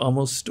 So it's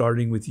almost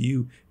starting with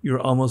you. You're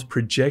almost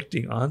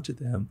projecting onto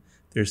them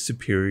their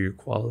superior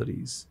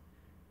qualities,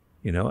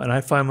 you know, and I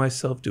find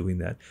myself doing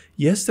that.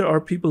 Yes, there are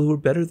people who are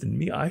better than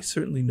me. I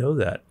certainly know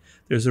that.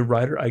 There's a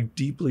writer I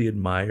deeply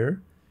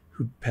admire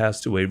who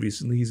passed away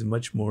recently. He's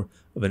much more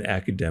of an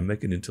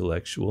academic and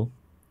intellectual.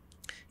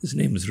 His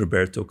name is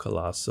Roberto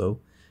Calasso.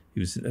 He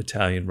was an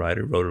Italian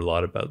writer, wrote a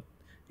lot about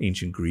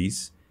ancient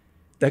Greece.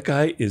 That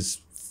guy is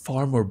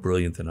far more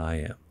brilliant than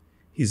I am.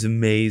 He's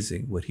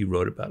amazing what he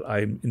wrote about.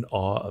 I'm in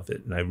awe of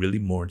it, and I really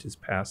mourned his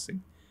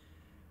passing.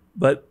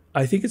 But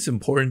I think it's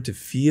important to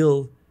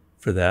feel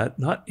for that,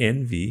 not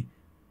envy,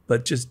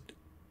 but just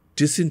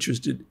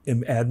disinterested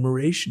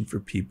admiration for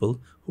people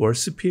who are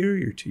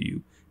superior to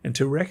you and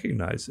to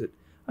recognize it.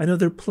 I know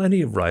there are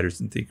plenty of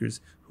writers and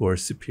thinkers who are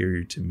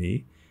superior to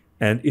me,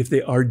 and if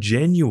they are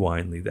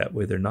genuinely that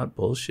way, they're not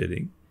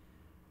bullshitting,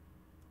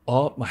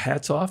 my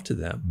hat's off to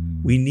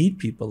them. We need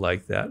people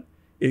like that.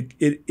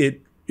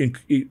 It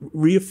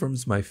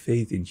reaffirms my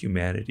faith in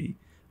humanity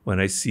when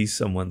I see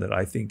someone that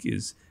I think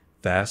is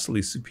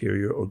vastly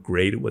superior or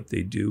great at what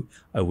they do.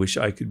 I wish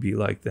I could be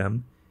like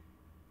them.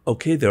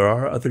 Okay, there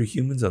are other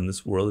humans on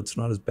this world, it's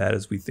not as bad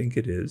as we think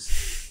it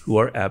is, who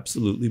are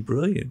absolutely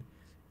brilliant.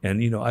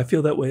 And, you know, I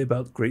feel that way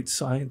about great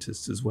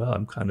scientists as well.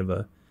 I'm kind of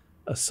a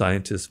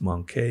scientist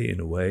manqué in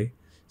a way.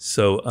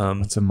 So,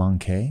 what's a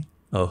manqué?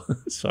 Oh,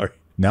 sorry.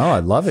 No, I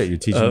love it. You're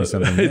teaching me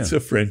something new. It's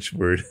a French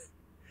word.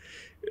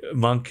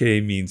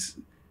 Manqué means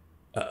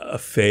a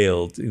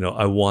failed, you know,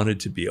 I wanted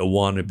to be, a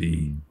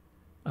wannabe.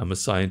 I'm a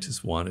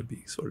scientist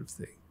wannabe sort of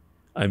thing.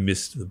 I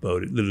missed the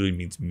boat. It literally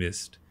means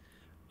missed.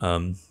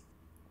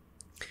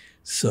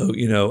 So,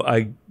 you know,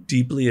 I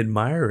deeply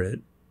admire it.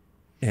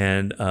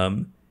 And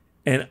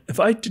if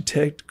I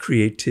detect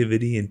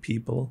creativity in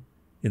people,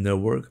 in their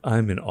work,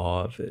 I'm in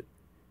awe of it.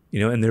 You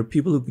know, and there are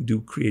people who can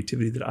do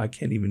creativity that I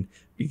can't even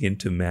begin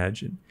to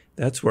imagine.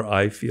 That's where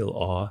I feel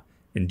awe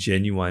and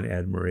genuine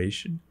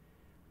admiration.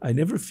 I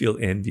never feel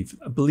envy.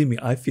 Believe me,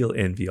 I feel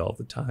envy all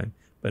the time,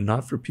 but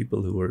not for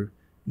people who are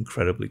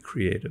incredibly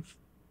creative.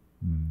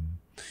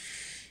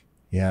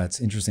 Yeah, it's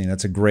interesting.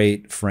 That's a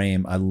great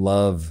frame. I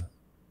love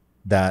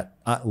that.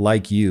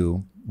 Like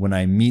you, when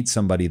I meet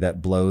somebody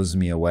that blows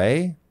me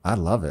away, I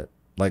love it.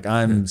 Like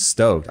I'm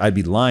stoked. I'd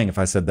be lying if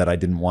I said that I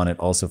didn't want it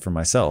also for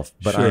myself,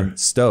 but Sure. I'm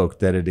stoked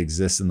that it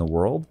exists in the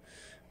world.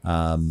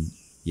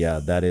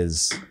 Yeah, that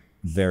is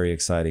very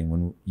exciting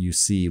when you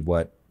see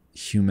what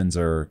humans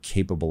are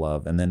capable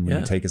of, and then when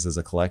you take us as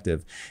a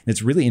collective. And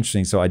it's really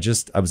interesting. So I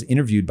was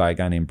interviewed by a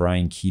guy named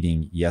Brian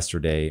Keating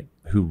yesterday,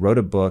 who wrote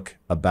a book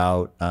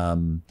about I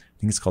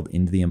think it's called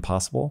Into the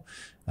Impossible,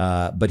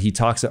 but he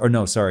talks, or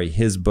no, sorry,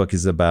 his book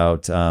is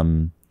about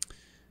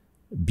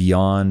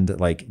beyond,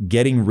 like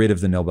getting rid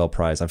of the Nobel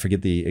Prize. I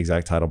forget the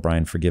exact title,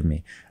 Brian, forgive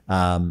me,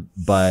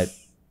 but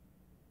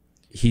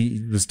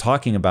he was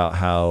talking about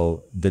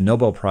how the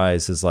Nobel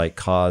Prize has like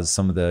caused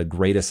some of the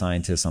greatest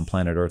scientists on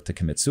planet Earth to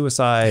commit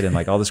suicide and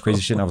like all this crazy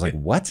shit. And I was like,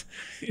 what?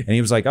 And he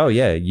was like, oh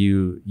yeah,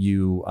 you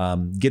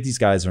get these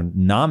guys are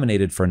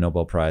nominated for a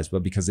Nobel Prize,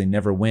 but because they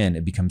never win,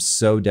 it becomes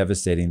so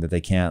devastating that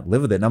they can't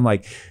live with it. And I'm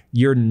like,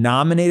 you're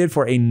nominated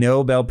for a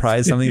Nobel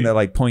Prize, something that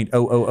like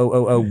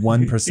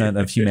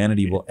 0.00001% of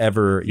humanity will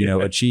ever, you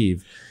know,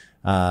 achieve.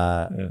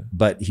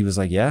 But he was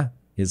like, yeah,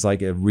 is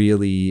like a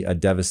really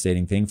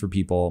devastating thing for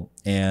people.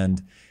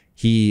 And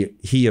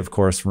he of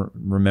course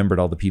remembered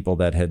all the people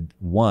that had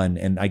won.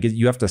 And I guess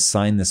you have to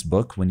sign this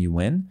book when you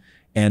win.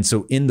 And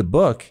so in the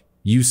book,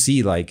 you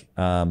see like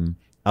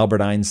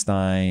Albert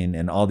Einstein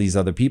and all these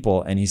other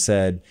people. And he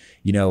said,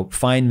 you know,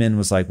 Feynman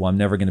was like, well, I'm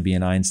never going to be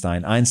an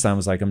Einstein. Einstein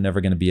was like, I'm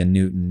never going to be a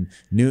Newton.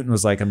 Newton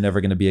was like, I'm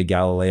never going to be a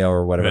Galileo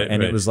or whatever. Right,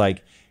 and right. it was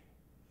like,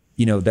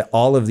 you know, that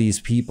all of these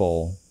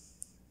people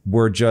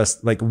were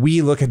just like,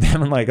 we look at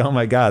them and like, oh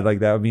my God, like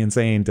that would be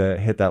insane to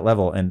hit that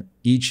level. And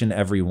each and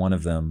every one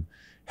of them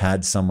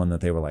had someone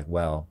that they were like,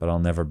 well, but I'll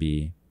never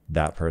be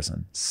that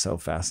person. So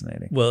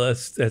fascinating. Well,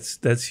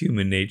 that's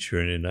human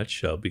nature in a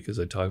nutshell, because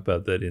I talk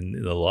about that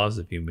in the laws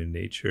of human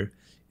nature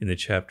in the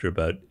chapter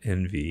about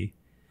envy,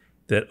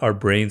 that our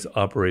brains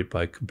operate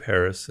by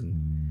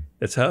comparison.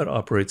 That's how it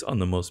operates on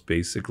the most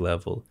basic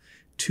level.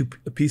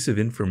 A piece of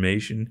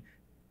information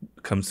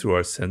comes through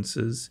our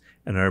senses,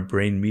 and our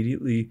brain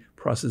immediately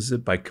processes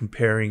it by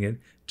comparing it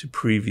to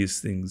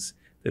previous things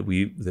that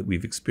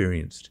we've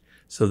experienced.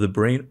 So the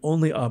brain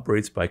only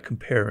operates by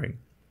comparing.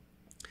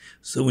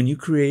 So when you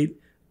create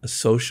a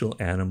social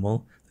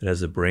animal that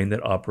has a brain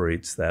that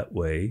operates that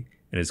way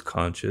and is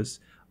conscious,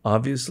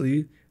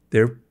 obviously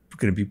they're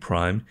going to be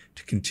primed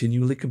to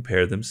continually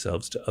compare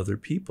themselves to other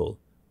people,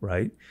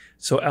 right?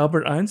 So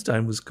Albert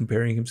Einstein was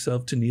comparing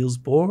himself to Niels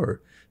Bohr,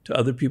 to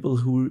other people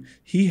who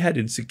he had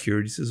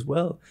insecurities as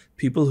well,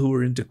 people who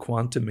were into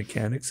quantum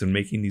mechanics and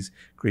making these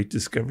great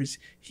discoveries.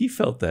 He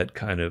felt that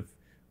kind of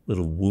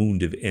little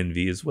wound of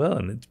envy as well,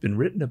 and it's been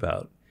written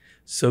about.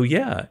 So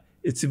yeah,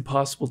 it's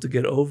impossible to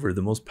get over.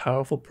 The most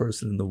powerful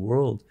person in the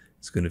world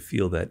is going to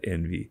feel that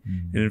envy.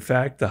 And in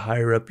fact, the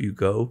higher up you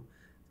go,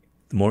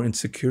 the more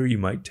insecure you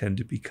might tend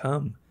to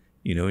become,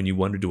 you know, and you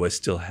wonder, do I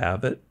still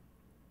have it?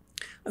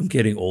 I'm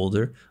getting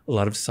older. A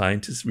lot of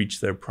scientists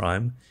reach their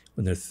prime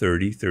when they're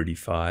 30,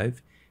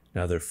 35.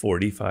 Now they're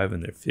 45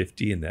 and they're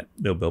 50, and that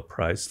Nobel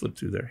Prize slipped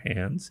through their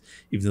hands,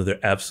 even though they're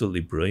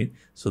absolutely brilliant.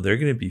 So they're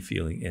going to be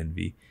feeling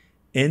envy.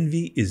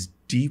 Envy is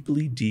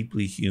deeply,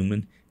 deeply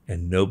human,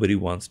 and nobody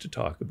wants to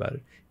talk about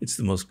it. It's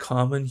the most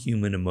common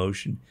human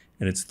emotion,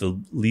 and it's the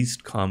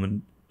least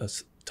common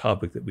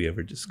topic that we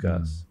ever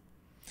discuss.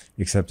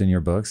 Except in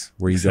your books,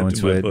 where you Except go in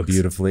into my it books.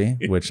 beautifully,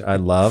 which I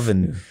love.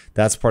 And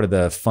that's part of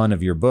the fun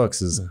of your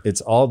books is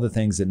it's all the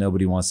things that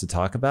nobody wants to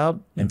talk about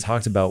and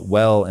talked about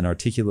well and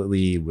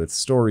articulately with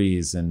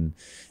stories and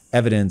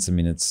evidence. I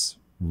mean, it's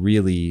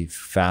really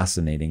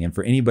fascinating. And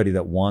for anybody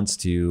that wants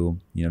to,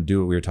 you know, do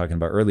what we were talking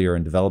about earlier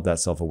and develop that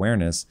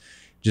self-awareness,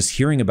 just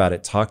hearing about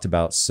it talked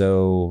about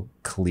so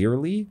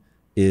clearly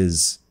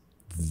is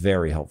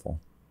very helpful.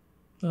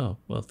 Oh,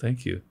 well,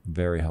 thank you.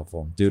 Very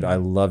helpful. Dude, I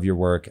love your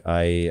work.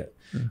 It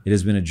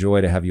has been a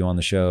joy to have you on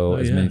the show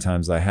as many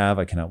times as I have.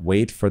 I cannot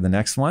wait for the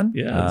next one.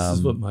 Yeah, this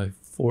is what, my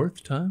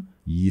 4th time?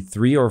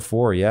 3 or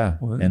 4, yeah.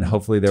 One, and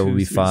hopefully there will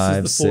be 2, 3.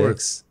 5, This is the 4th.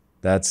 6.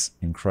 That's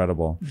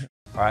incredible.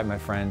 All right, my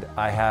friend,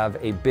 I have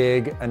a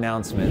big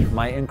announcement.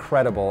 My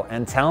incredible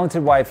and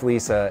talented wife,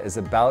 Lisa, is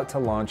about to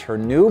launch her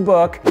new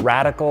book,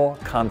 Radical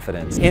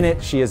Confidence. In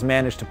it, she has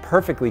managed to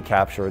perfectly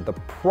capture the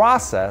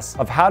process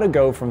of how to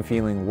go from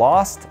feeling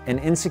lost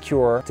and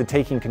insecure to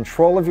taking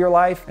control of your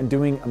life and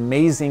doing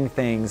amazing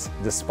things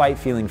despite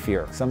feeling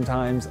fear,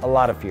 sometimes a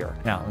lot of fear.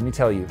 Now, let me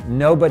tell you,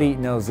 nobody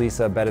knows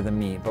Lisa better than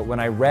me, but when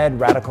I read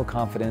Radical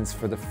Confidence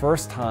for the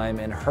first time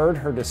and heard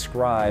her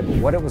describe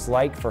what it was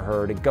like for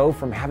her to go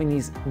from having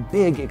these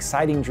big,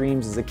 exciting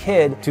dreams as a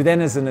kid to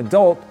then as an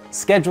adult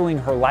scheduling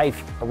her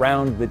life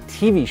around the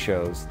TV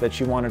shows that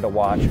she wanted to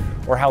watch,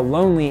 or how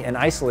lonely and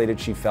isolated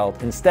she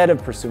felt instead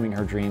of pursuing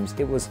her dreams,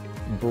 it was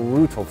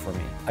brutal for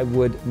me. I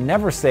would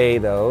never say,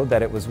 though,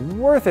 that it was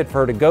worth it for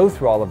her to go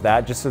through all of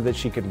that just so that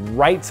she could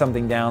write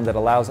something down that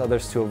allows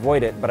others to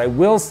avoid it, but I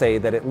will say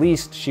that at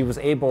least she was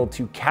able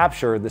to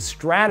capture the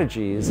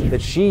strategies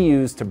that she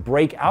used to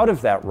break out of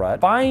that rut,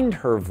 find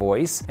her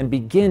voice, and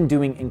begin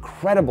doing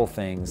incredible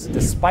things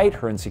despite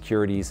her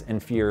insecurities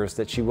and fears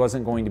that she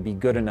wasn't going to be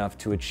good enough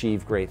to achieve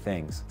great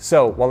things.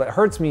 So while it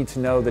hurts me to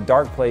know the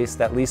dark place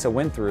that Lisa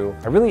went through,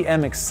 I really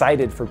am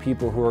excited for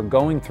people who are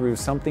going through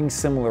something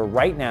similar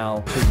right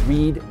now to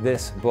read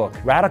this book.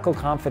 Radical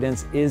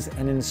Confidence is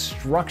an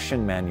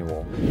instruction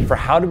manual for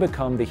how to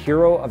become the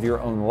hero of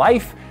your own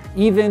life,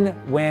 even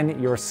when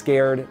you're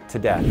scared to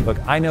death. Look,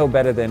 I know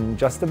better than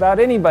just about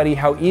anybody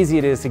how easy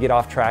it is to get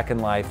off track in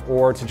life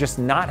or to just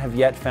not have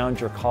yet found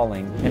your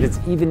calling. And it's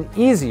even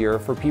easier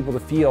for people to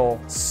feel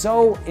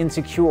so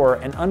insecure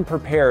and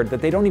unprepared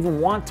that they don't even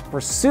want to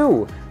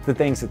pursue the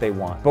things that they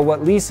want. But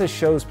what Lisa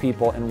shows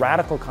people in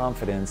Radical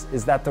Confidence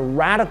is that the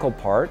radical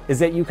part is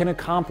that you can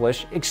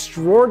accomplish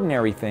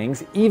extraordinary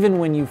things even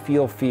when you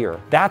feel fear.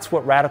 That's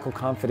what Radical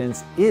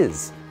Confidence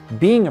is.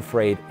 Being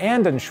afraid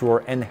and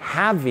unsure and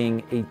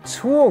having a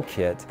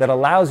toolkit that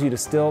allows you to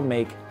still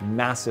make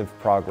massive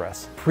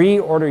progress.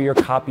 Pre-order your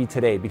copy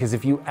today, because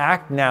if you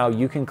act now,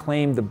 you can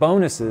claim the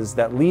bonuses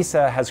that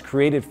Lisa has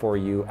created for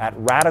you at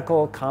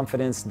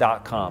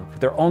radicalconfidence.com.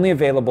 They're only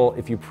available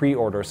if you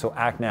pre-order, so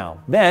act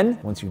now. Then,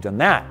 once you've done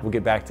that, we'll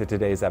get back to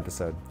today's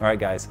episode. All right,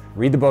 guys,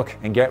 read the book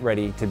and get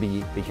ready to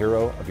be the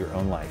hero of your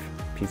own life.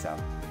 Peace out.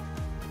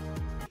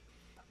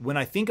 When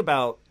I think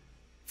about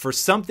for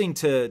something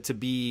to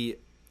be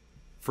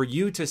for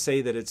you to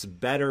say that it's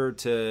better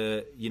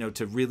to,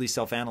 to really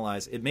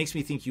self-analyze, it makes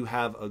me think you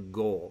have a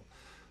goal.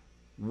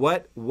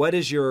 What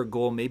is your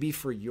goal maybe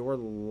for your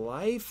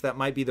life? That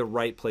might be the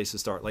right place to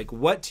start. Like,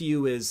 what to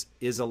you is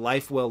a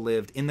life well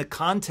lived in the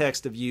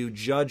context of you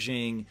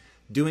judging,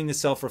 doing the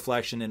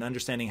self-reflection and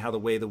understanding how the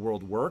way the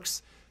world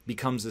works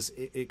becomes this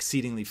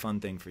exceedingly fun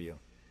thing for you?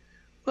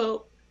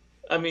 Well,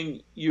 I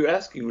mean, you're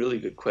asking really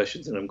good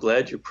questions, and I'm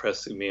glad you're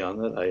pressing me on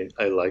that.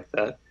 I like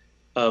that.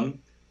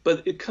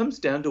 But it comes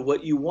down to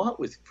what you want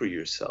for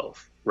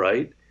yourself,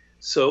 right?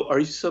 So are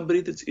you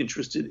somebody that's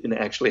interested in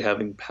actually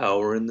having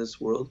power in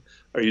this world?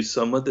 Are you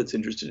someone that's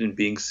interested in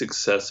being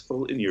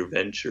successful in your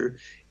venture,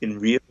 in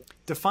real?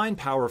 Define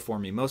power for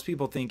me. Most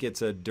people think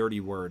it's a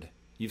dirty word.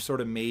 You've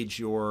sort of made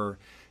your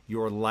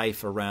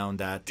life around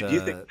that. If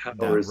you think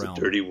power is realm. a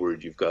dirty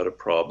word, you've got a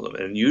problem.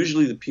 And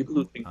usually the people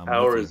who think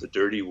power is a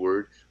dirty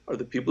word are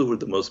the people who are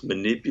the most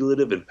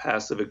manipulative and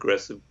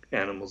passive-aggressive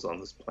animals on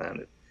this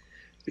planet.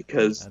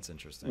 Because that's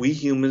interesting. We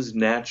humans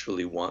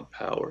naturally want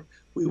power.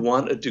 We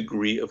want a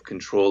degree of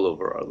control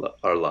over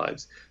our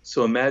lives.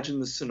 So imagine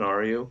the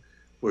scenario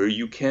where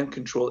you can't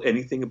control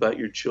anything about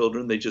your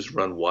children. They just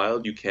run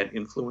wild. You can't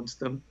influence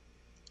them.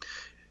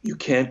 You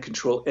can't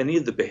control any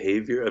of the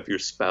behavior of your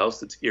spouse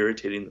that's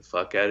irritating the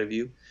fuck out of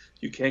you.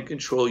 You can't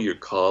control your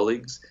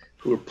colleagues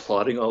who are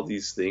plotting all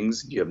these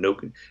things. You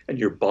have and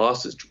your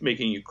boss is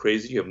making you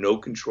crazy. You have no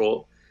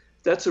control.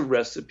 That's a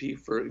recipe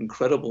for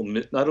incredible,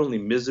 not only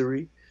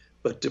misery,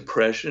 but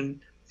depression,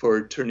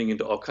 for turning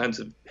into all kinds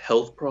of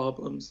health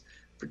problems,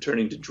 for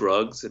turning to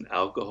drugs and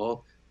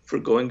alcohol, for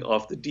going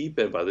off the deep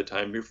end by the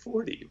time you're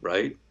 40,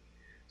 right?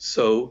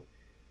 So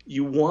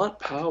you want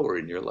power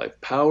in your life.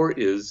 Power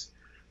is,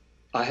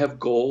 I have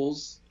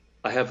goals,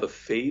 I have a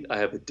fate, I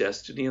have a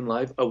destiny in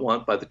life. I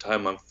want by the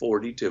time I'm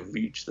 40 to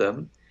reach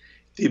them.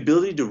 The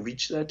ability to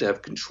reach that, to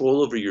have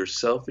control over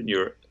yourself and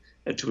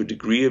to a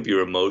degree of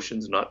your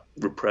emotions, not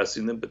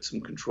repressing them, but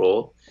some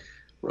control,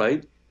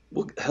 right?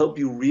 Will help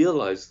you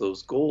realize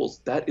those goals.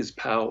 That is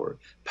power.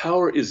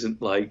 Power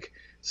isn't like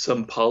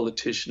some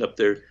politician up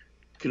there,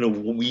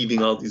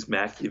 weaving all these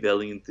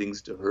Machiavellian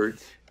things to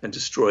hurt and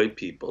destroy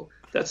people.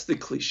 That's the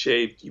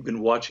cliche. You've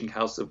been watching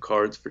House of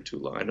Cards for too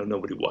long. I know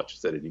nobody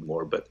watches that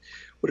anymore, but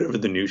whatever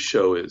the new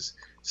show is.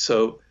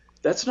 So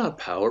that's not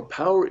power.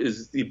 Power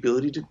is the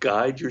ability to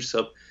guide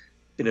yourself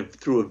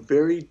through a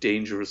very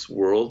dangerous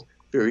world,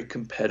 very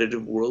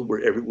competitive world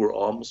where we're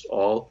almost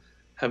all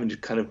having to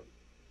kind of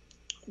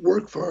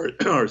work for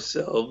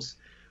ourselves,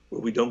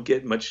 where we don't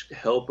get much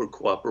help or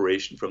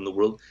cooperation from the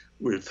world.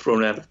 We're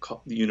thrown out of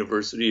the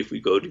university if we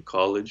go to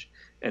college,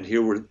 and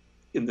here we're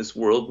in this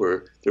world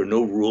where there are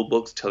no rule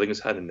books telling us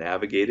how to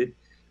navigate it.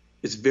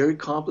 It's very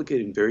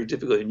complicated and very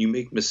difficult, and you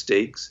make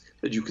mistakes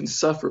that you can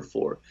suffer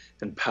for.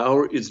 And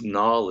power is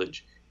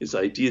knowledge, is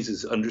ideas,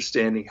 is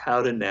understanding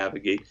how to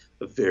navigate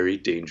a very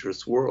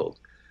dangerous world.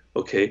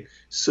 Okay,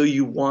 so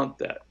you want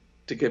that,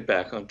 to get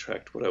back on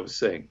track to what I was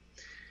saying.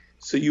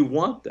 So you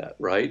want that,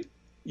 right?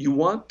 You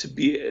want to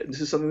be,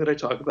 this is something that I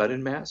talk about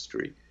in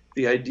Mastery,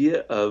 the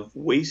idea of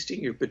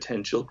wasting your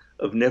potential,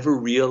 of never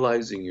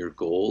realizing your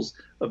goals,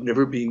 of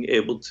never being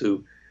able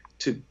to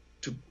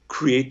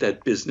create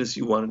that business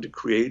you wanted to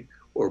create,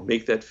 or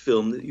make that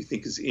film that you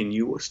think is in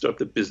you, or start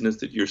the business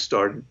that you're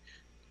starting,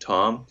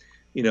 Tom.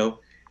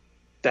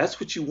 That's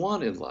what you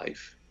want in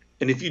life.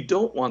 And if you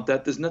don't want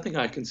that, there's nothing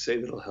I can say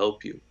that'll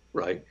help you,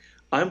 right?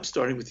 I'm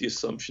starting with the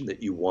assumption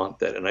that you want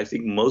that, and I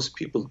think most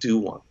people do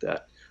want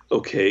that.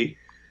 Okay,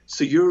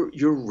 so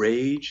your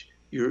rage,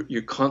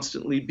 you're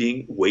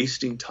constantly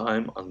wasting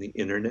time on the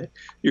internet.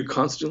 You're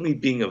constantly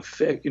being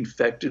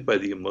infected by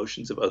the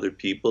emotions of other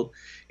people,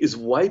 is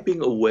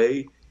wiping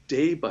away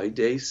day by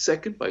day,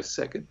 second by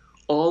second,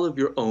 all of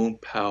your own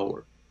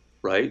power,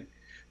 right?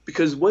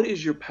 Because what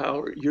is your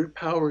power? Your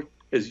power,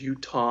 as you,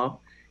 Tom,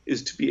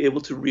 is to be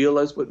able to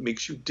realize what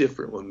makes you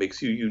different, what makes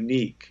you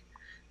unique.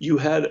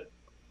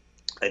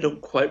 I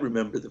don't quite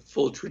remember the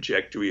full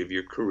trajectory of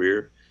your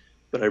career,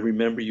 but I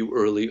remember you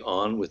early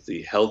on with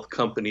the health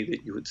company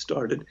that you had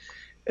started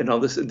and all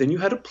this. And then you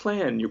had a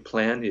plan. Your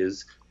plan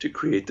is to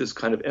create this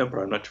kind of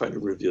empire. I'm not trying to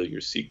reveal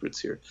your secrets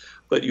here,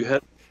 but you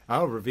had...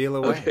 I'll reveal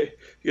away. Okay.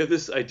 You have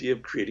this idea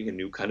of creating a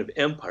new kind of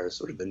empire,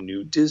 sort of a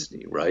new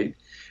Disney, right?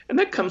 And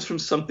that comes from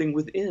something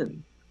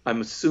within.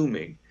 I'm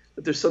assuming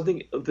that there's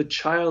something of the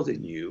child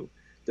in you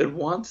that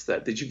wants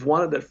that you've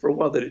wanted that for a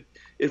while, that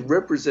it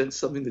represents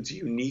something that's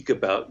unique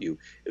about you.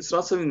 It's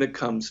not something that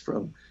comes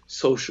from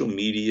social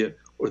media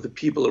or the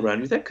people around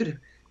you. That could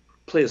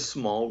play a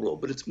small role,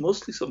 but it's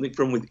mostly something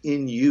from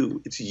within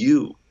you. It's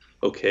you,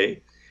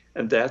 okay?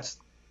 And that's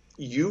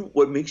you.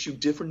 What makes you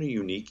different and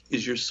unique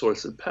is your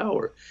source of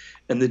power.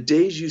 And the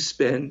days you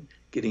spend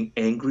getting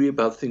angry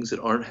about things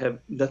that have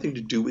nothing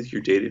to do with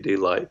your day-to-day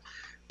life,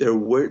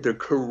 they're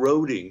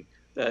corroding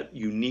that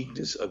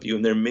uniqueness of you,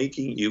 and they're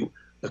making you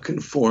a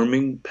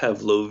conforming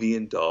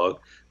Pavlovian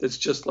dog that's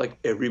just like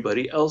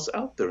everybody else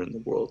out there in the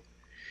world.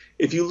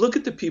 If you look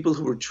at the people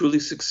who are truly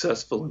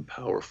successful and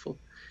powerful,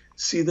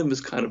 see them as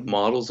kind of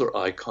models or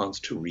icons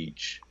to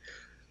reach.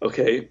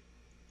 Okay?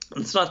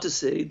 And it's not to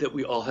say that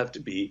we all have to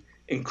be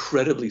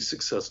incredibly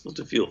successful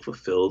to feel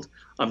fulfilled.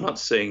 I'm not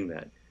saying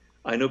that.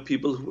 I know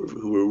people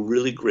who are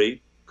really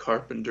great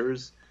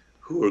carpenters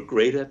who are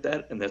great at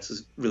that, and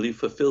that's really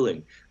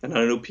fulfilling. And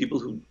I know people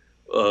who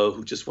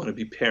just want to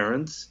be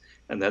parents,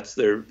 and that's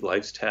their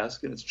life's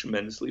task, and it's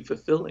tremendously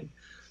fulfilling.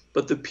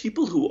 But the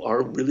people who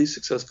are really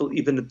successful,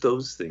 even at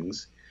those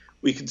things,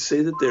 we can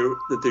say that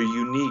they're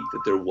unique,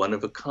 that they're one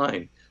of a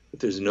kind, that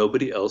there's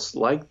nobody else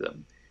like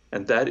them,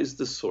 and that is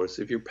the source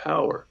of your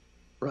power,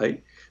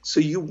 right? So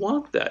you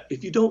want that.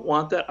 If you don't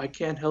want that, I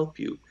can't help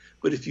you.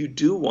 But if you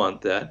do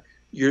want that,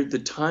 the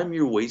time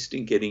you're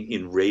wasting getting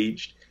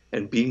enraged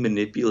and being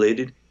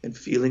manipulated and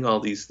feeling all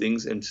these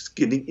things and just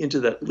getting into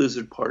that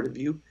lizard part of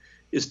you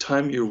is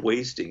time you're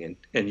wasting,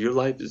 and your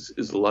life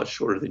is a lot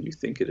shorter than you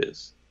think it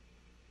is.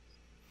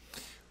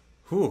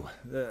 Whew,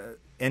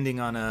 ending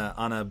on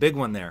a big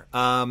one there.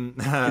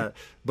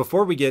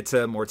 Before we get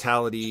to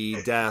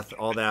mortality, death,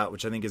 all that,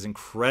 which I think is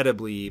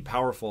incredibly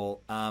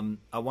powerful,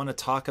 I want to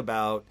talk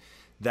about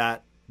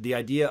the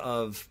idea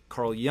of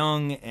Carl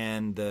Jung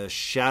and the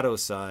shadow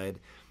side.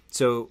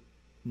 So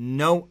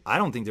no, I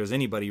don't think there's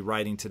anybody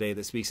writing today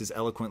that speaks as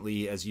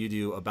eloquently as you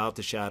do about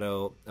the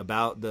shadow,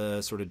 about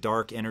the sort of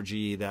dark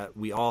energy that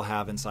we all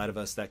have inside of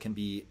us that can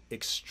be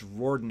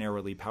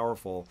extraordinarily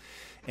powerful.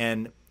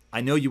 And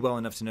I know you well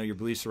enough to know your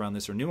beliefs around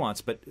this are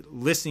nuanced, but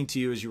listening to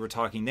you as you were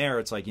talking there,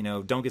 it's like,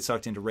 don't get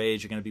sucked into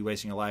rage. You're going to be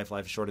wasting your life.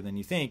 Life is shorter than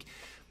you think.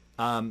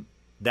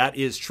 That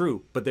is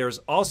true. But there's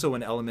also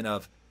an element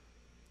of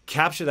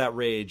capture that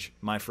rage,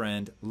 my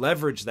friend,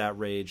 leverage that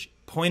rage,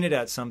 point it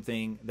at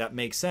something that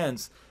makes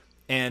sense.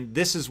 And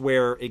this is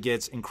where it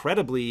gets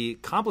incredibly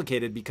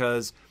complicated,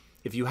 because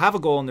if you have a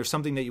goal and there's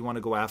something that you want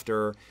to go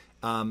after,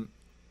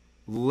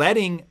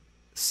 letting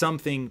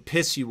something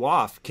piss you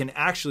off can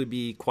actually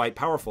be quite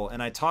powerful.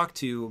 And I talk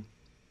to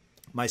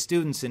my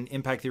students in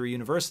Impact Theory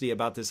University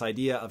about this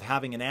idea of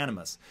having an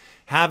animus,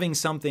 having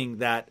something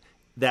that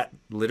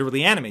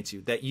literally animates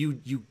you, that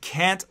you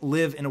can't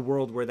live in a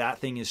world where that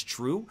thing is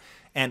true,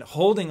 and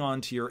holding on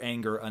to your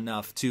anger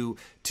enough to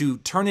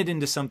turn it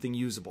into something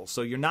usable.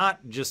 So you're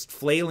not just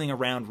flailing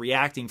around,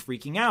 reacting,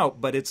 freaking out,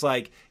 but it's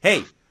like,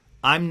 hey,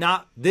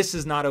 this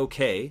is not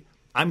okay.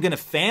 I'm going to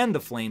fan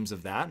the flames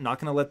of that. I'm not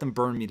going to let them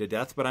burn me to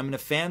death, but I'm going to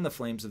fan the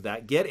flames of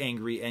that, get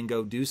angry, and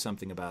go do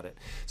something about it.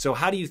 So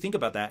how do you think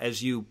about that?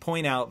 As you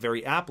point out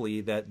very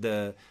aptly that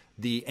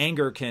the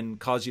anger can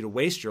cause you to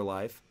waste your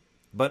life,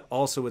 but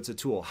also it's a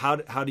tool. How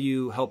do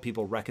you help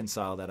people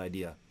reconcile that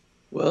idea?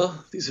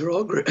 Well, these are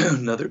all great.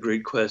 Another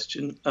great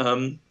question.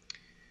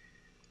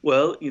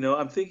 Well,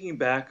 I'm thinking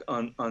back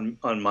on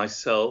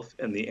myself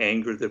and the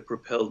anger that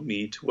propelled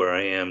me to where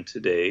I am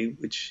today,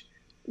 which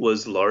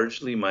was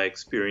largely my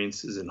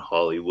experiences in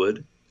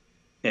Hollywood.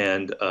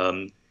 And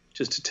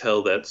just to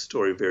tell that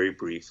story very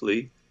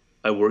briefly,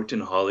 I worked in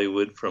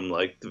Hollywood from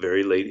like the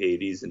very late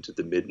 80s into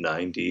the mid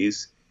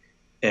 90s.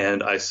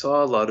 And I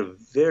saw a lot of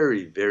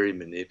very, very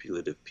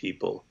manipulative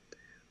people,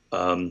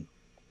 and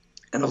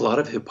a lot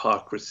of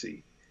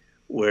hypocrisy,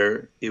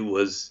 where it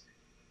was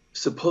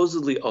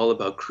supposedly all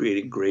about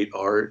creating great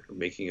art or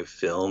making a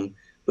film,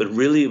 but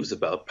really it was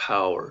about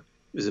power.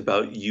 It was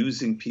about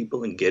using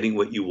people and getting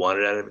what you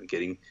wanted out of it, and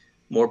getting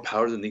more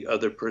power than the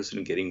other person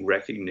and getting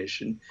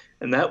recognition.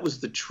 And that was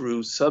the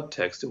true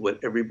subtext of what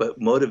everybody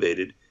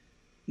motivated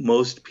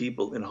most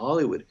people in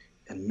Hollywood.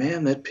 And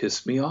man, that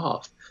pissed me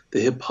off.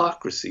 The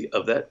hypocrisy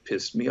of that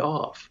pissed me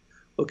off.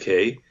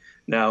 Okay.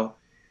 Now,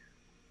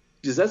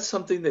 is that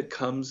something that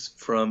comes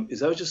from, is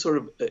that just sort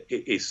of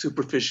a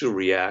superficial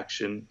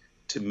reaction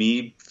to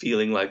me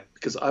feeling like,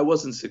 because I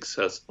wasn't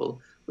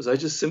successful, was I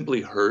just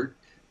simply hurt?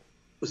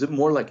 Was it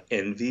more like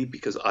envy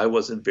because I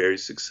wasn't very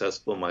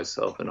successful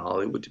myself in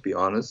Hollywood, to be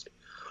honest?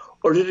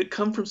 Or did it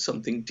come from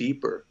something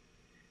deeper?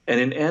 And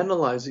in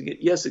analyzing it,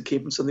 yes, it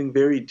came from something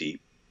very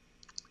deep.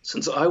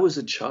 Since I was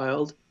a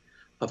child,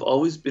 I've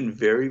always been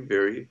very,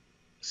 very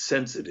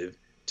sensitive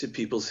to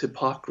people's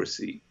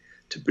hypocrisy,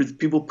 to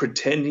people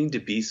pretending to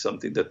be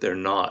something that they're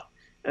not.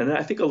 And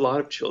I think a lot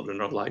of children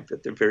are like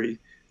that.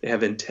 They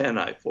have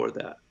antennae for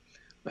that.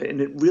 Right?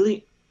 And it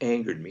really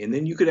angered me. And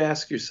then you could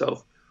ask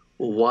yourself,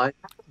 well, why?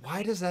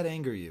 Why does that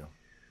anger you?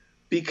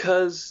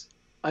 Because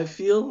I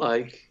feel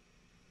like,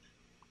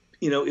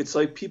 it's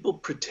like people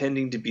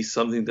pretending to be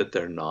something that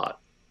they're not,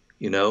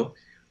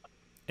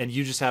 And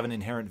you just have an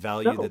inherent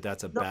value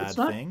that's a bad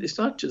thing? It's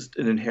not just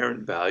an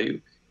inherent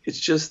value. It's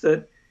just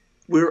that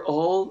we're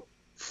all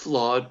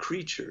flawed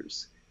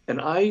creatures.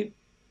 And I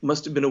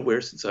must have been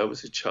aware since I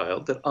was a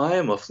child that I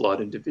am a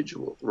flawed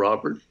individual.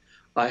 Robert,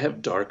 I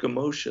have dark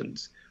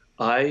emotions.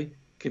 I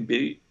can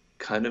be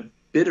kind of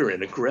bitter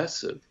and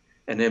aggressive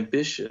and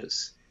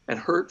ambitious and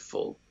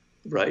hurtful,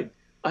 right?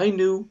 I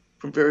knew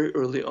from very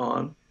early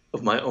on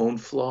of my own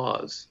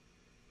flaws.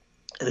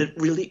 And it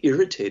really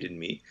irritated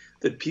me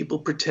that people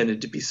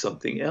pretended to be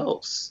something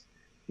else,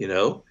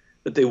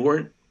 that they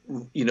weren't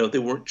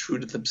true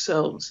to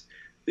themselves.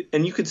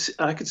 And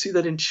I could see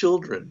that in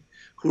children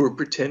who were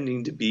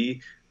pretending to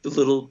be the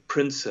little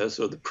princess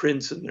or the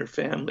prince and their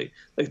family.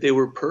 Like they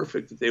were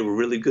perfect, that they were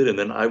really good. And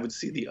then I would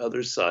see the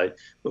other side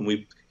when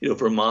we,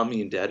 for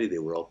mommy and daddy, they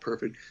were all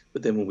perfect.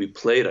 But then when we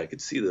played, I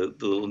could see the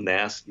little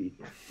nasty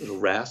little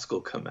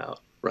rascal come out,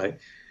 right?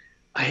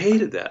 I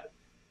hated that.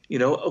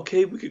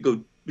 Okay, we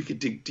could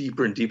dig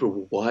deeper and deeper.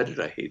 Well, why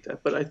did I hate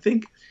that? But I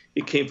think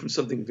it came from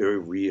something very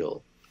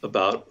real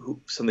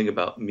something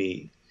about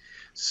me.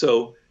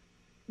 So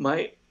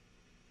my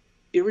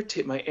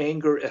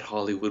anger at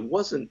Hollywood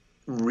wasn't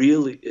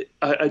really,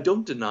 I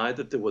don't deny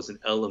that there was an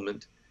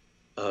element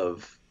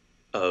of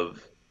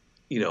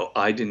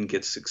I didn't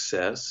get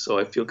success, so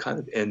I feel kind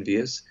of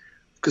envious,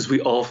 because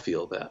we all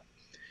feel that.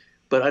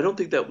 But I don't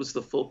think that was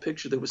the full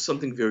picture. There was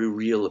something very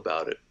real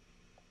about it.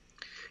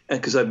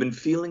 And because I've been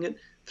feeling it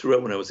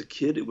throughout when I was a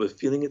kid, it was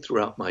feeling it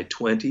throughout my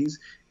 20s.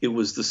 It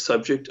was the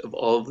subject of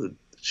all of the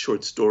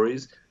short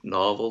stories,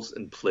 novels,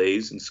 and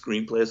plays and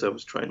screenplays I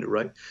was trying to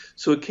write.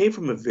 So it came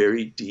from a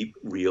very deep,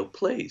 real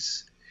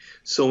place.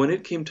 So when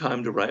it came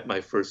time to write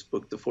my first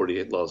book, The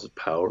 48 Laws of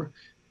Power,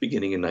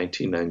 beginning in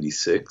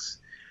 1996,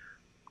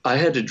 I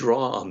had to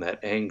draw on that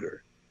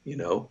anger,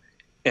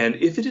 And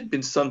if it had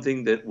been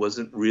something that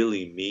wasn't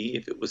really me,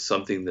 if it was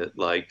something that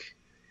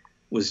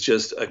was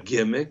just a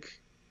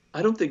gimmick,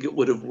 I don't think it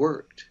would have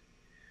worked.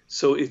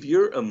 So if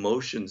your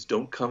emotions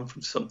don't come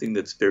from something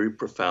that's very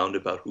profound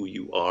about who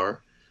you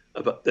are,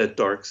 about that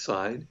dark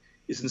side,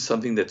 isn't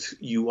something that's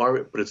you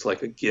are, but it's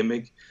like a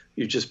gimmick.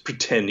 You're just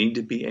pretending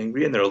to be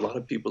angry. And there are a lot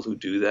of people who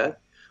do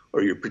that,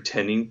 or you're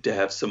pretending to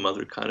have some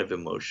other kind of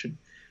emotion.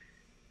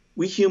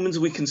 We humans,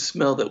 we can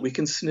smell that. We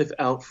can sniff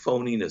out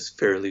phoniness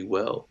fairly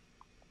well.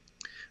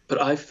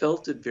 But I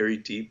felt it very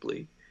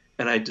deeply,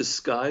 and I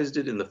disguised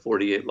it in the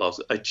 48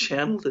 Laws. I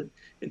channeled it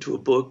into a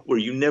book where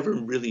you never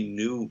really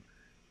knew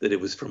that it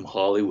was from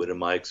Hollywood.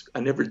 I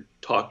never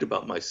talked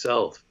about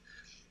myself,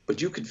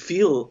 but you could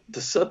feel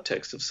the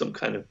subtext of some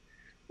kind of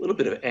little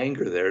bit of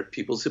anger there at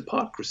people's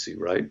hypocrisy,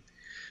 right?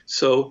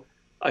 So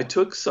I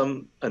took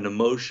an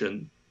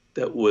emotion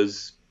that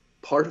was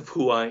part of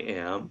who I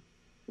am,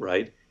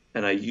 right?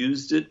 And I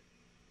used it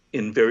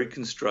in very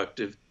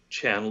constructive,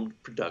 channeled,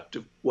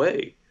 productive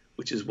way,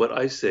 which is what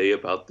I say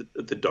about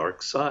the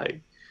dark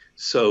side.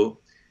 So,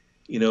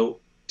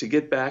 to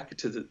get back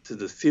to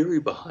the theory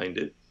behind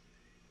it,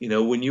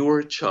 when you were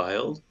a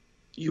child,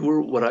 you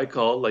were what I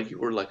call you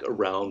were like a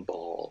round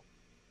ball.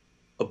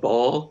 A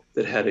ball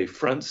that had a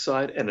front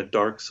side and a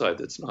dark side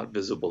that's not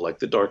visible, like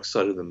the dark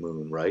side of the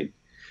moon, right?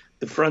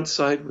 The front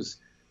side was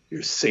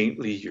you're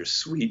saintly, you're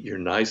sweet, you're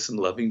nice and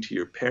loving to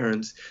your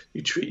parents,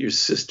 you treat your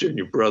sister and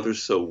your brother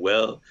so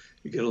well,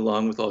 you get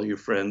along with all your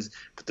friends.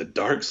 But the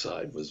dark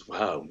side was,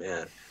 wow,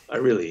 man, I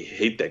really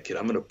hate that kid.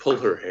 I'm going to pull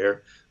her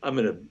hair. I'm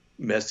going to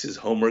mess his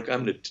homework.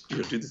 I'm going to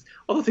do this.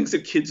 All the things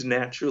that kids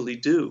naturally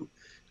do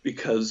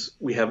because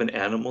we have an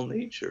animal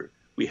nature.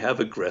 We have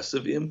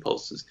aggressive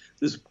impulses.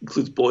 This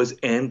includes boys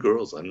and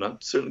girls. I'm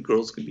not certain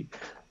girls can be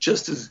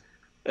just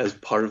as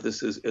part of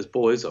this as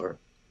boys are.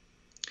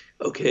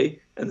 Okay,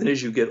 and then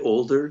as you get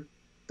older,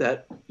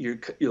 that you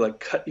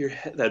cut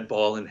that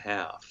ball in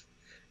half,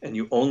 and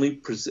you only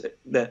present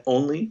that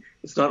only.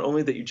 It's not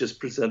only that you just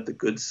present the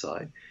good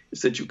side;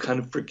 it's that you kind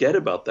of forget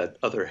about that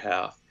other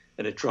half,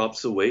 and it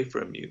drops away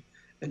from you,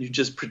 and you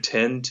just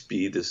pretend to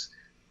be this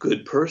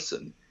good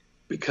person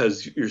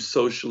because you're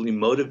socially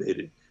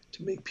motivated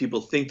to make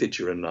people think that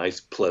you're a nice,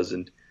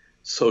 pleasant,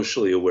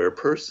 socially aware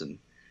person.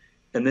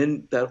 And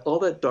then all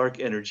that dark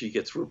energy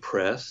gets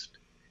repressed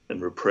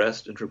and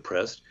repressed and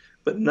repressed,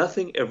 but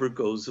nothing ever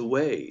goes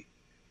away.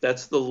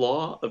 That's the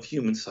law of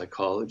human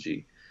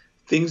psychology.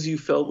 Things you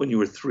felt when you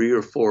were 3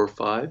 or 4 or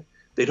 5,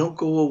 they don't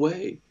go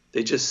away.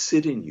 They just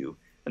sit in you.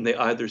 And they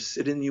either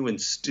sit in you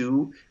and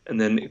stew and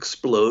then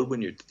explode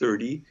when you're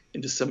 30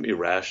 into some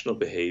irrational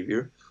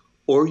behavior,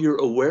 or you're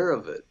aware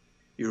of it.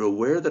 You're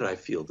aware that I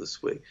feel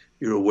this way.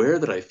 You're aware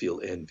that I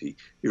feel envy.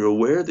 You're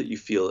aware that you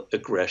feel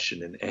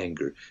aggression and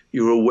anger.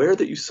 You're aware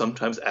that you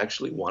sometimes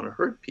actually want to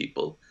hurt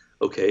people,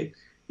 okay?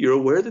 You're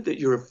aware that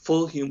you're a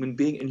full human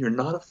being and you're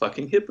not a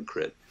fucking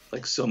hypocrite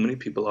like so many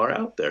people are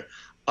out there.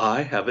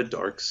 I have a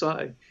dark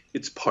side.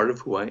 It's part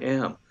of who I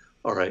am,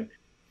 all right?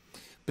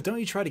 But don't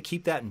you try to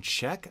keep that in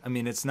check? I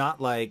mean, it's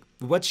not like,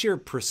 what's your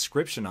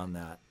prescription on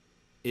that?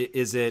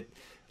 Is it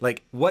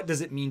like, what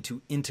does it mean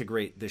to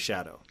integrate the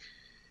shadow?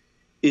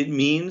 It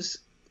means,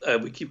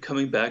 we keep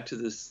coming back to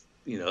this,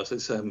 as I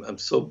said, I'm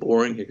so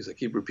boring here because I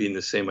keep repeating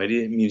the same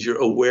idea. It means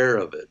you're aware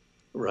of it,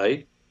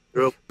 right?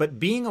 But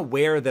being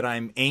aware that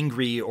I'm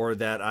angry or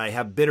that I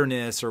have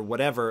bitterness or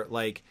whatever,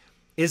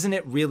 isn't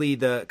it really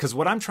because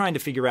what I'm trying to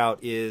figure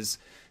out is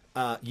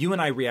you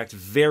and I react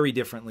very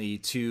differently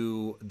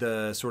to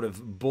the sort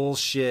of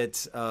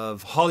bullshit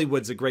of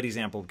Hollywood's a great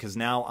example because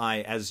now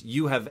as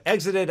you have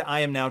exited, I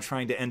am now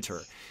trying to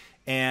enter.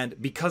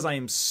 And because I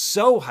am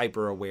so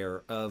hyper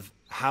aware of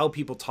how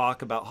people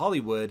talk about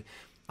Hollywood,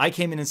 I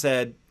came in and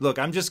said, look,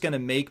 I'm just going to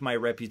make my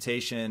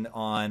reputation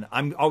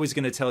I'm always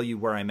going to tell you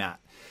where I'm at.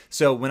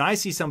 So when I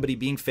see somebody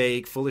being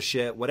fake, full of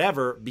shit,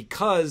 whatever,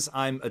 because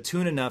I'm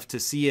attuned enough to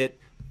see it,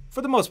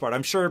 for the most part,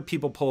 I'm sure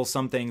people pull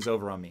some things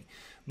over on me.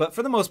 But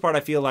for the most part, I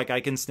feel like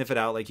I can sniff it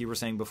out, like you were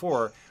saying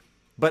before.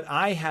 But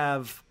I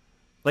have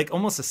like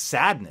almost a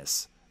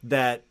sadness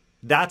that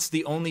that's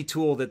the only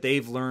tool that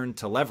they've learned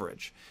to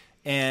leverage.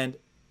 And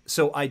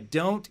so I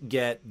don't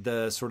get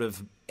the sort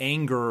of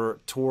anger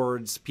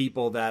towards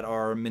people that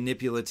are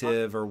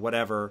manipulative or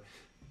whatever.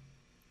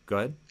 Go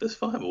ahead. That's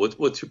fine. But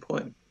what's your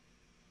point?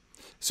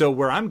 So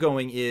where I'm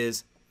going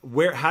is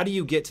how do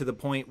you get to the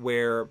point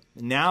where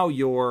now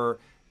you're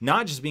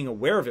not just being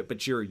aware of it,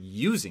 but you're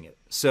using it?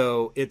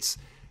 So it's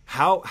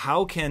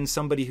how can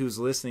somebody who's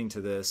listening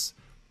to this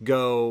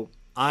go,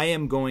 I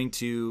am going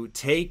to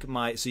take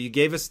so you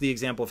gave us the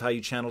example of how you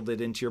channeled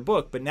it into your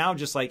book, but now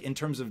just like in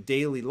terms of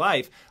daily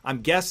life,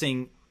 I'm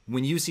guessing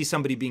when you see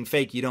somebody being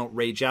fake, you don't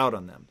rage out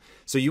on them.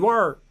 So you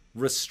are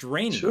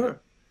restraining. Sure. It.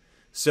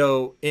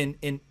 So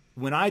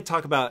when I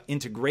talk about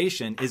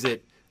integration, is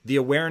it the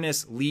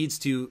awareness leads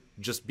to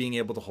just being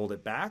able to hold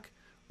it back?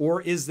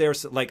 Or is there,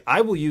 like,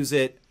 I will use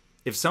it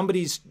if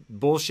somebody's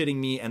bullshitting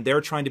me and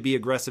they're trying to be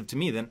aggressive to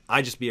me, then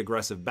I just be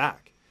aggressive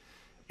back.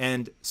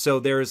 And so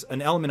there's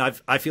an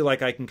element I feel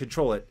like I can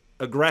control it.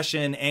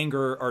 Aggression,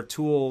 anger are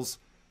tools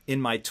in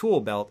my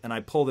tool belt, and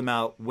I pull them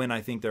out when I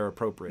think they're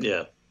appropriate.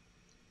 Yeah.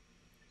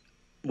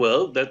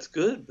 Well, that's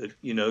good, but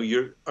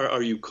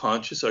are you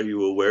conscious? Are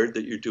you aware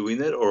that you're doing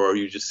that, or are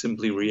you just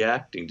simply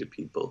reacting to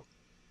people?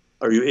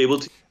 Are you able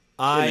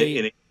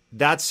to?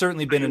 That's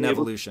certainly been an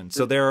evolution.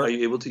 Are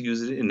you able to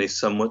use it in a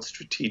somewhat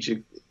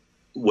strategic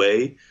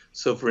way?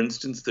 So, for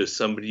instance, there's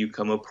somebody you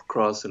come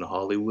across in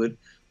Hollywood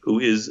who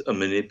is a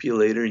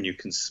manipulator, and you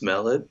can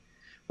smell it.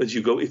 But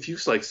if you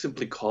like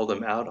simply call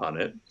them out on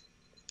it,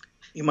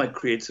 you might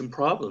create some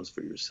problems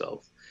for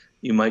yourself.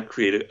 You might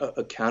create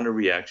a counter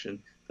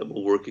reaction that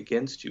will work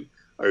against you.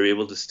 Are you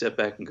able to step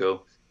back and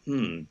go,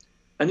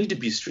 I need to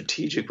be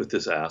strategic with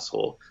this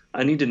asshole.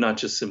 I need to not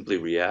just simply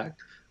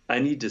react. I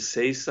need to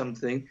say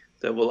something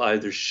that will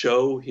either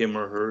show him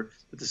or her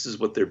that this is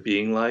what they're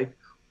being like,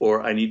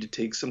 or I need to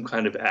take some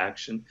kind of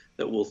action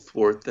that will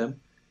thwart them.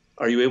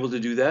 Are you able to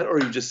do that, or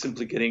are you just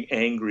simply getting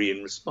angry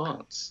in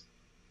response?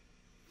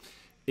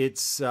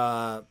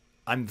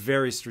 I'm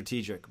very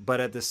strategic,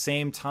 but at the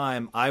same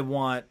time, I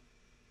want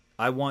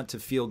to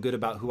feel good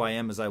about who I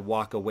am as I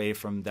walk away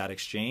from that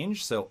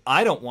exchange. So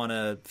I don't want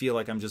to feel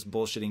like I'm just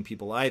bullshitting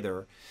people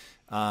either.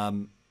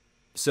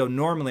 So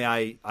normally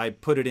I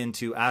put it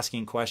into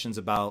asking questions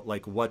about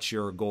like, what's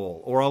your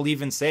goal? Or I'll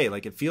even say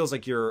like, it feels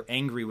like you're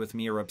angry with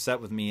me or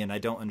upset with me and I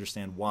don't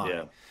understand why.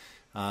 Yeah.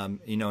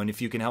 And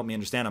if you can help me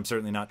understand, I'm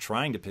certainly not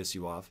trying to piss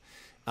you off.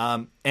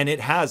 And it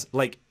has,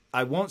 like,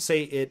 I won't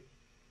say it,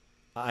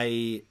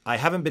 I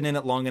haven't been in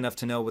it long enough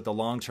to know what the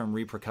long-term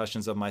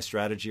repercussions of my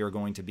strategy are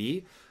going to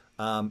be.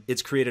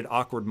 It's created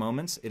awkward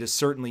moments. It has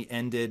certainly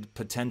ended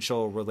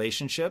potential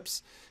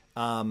relationships.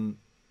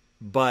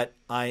 But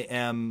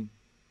I'm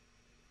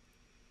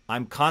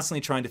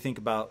constantly trying to think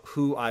about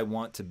who I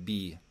want to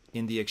be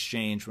in the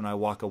exchange when I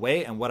walk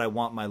away and what I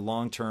want my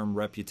long-term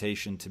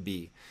reputation to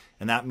be.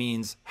 And that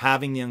means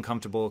having the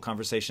uncomfortable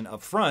conversation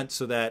up front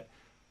so that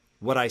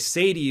what I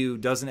say to you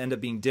doesn't end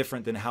up being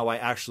different than how I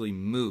actually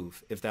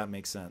move, if that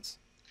makes sense.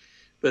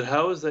 But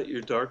how is that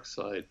your dark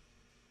side?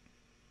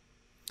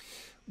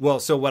 Well,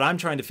 so what I'm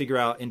trying to figure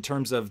out in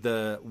terms of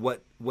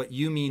what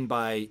you mean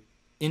by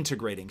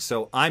integrating.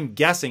 So I'm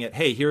guessing it,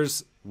 hey,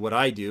 here's what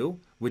I do,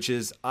 which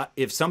is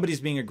if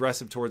somebody's being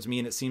aggressive towards me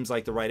and it seems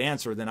like the right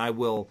answer, then I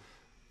will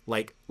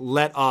like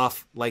let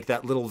off like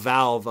that little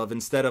valve of,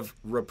 instead of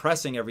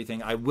repressing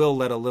everything, I will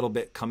let a little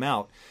bit come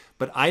out.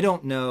 But I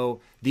don't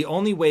know. The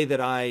only way that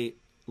I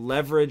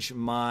leverage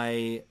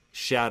my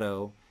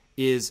shadow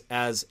is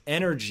as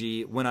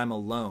energy when I'm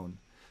alone.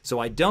 So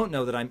I don't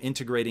know that I'm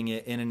integrating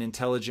it in an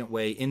intelligent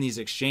way in these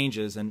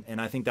exchanges. And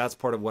I think that's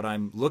part of what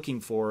I'm looking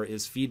for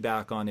is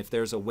feedback on if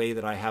there's a way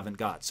that I haven't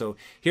got. So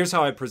here's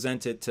how I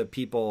present it to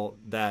people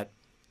that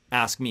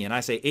ask me. And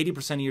I say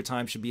 80% of your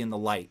time should be in the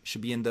light,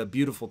 should be in the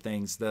beautiful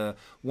things, the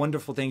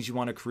wonderful things you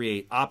want to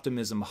create,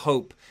 optimism,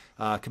 hope,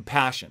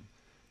 compassion.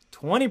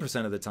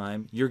 20% of the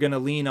time, you're going to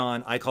lean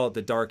on, I call it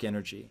the dark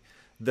energy,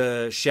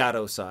 the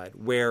shadow side,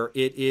 where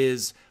it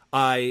is,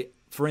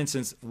 for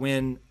instance,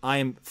 when I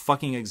am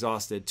fucking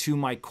exhausted to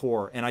my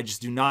core and I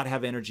just do not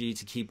have energy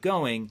to keep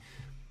going,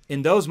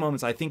 in those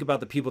moments, I think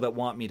about the people that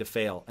want me to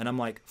fail. And I'm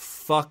like,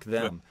 fuck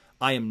them.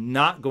 I am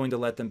not going to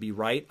let them be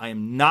right. I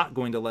am not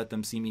going to let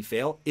them see me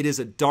fail. It is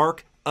a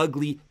dark,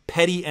 ugly,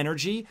 petty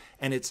energy,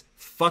 and it's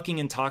fucking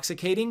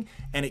intoxicating,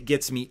 and it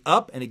gets me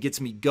up, and it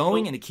gets me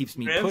going, and it keeps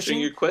me pushing. You're answering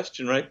your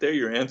question right there.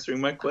 You're answering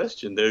my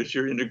question. There's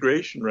your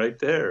integration right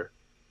there.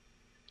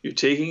 You're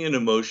taking an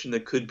emotion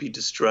that could be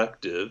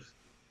destructive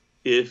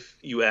if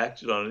you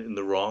acted on it in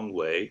the wrong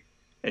way,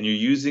 and you're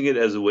using it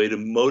as a way to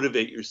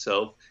motivate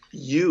yourself.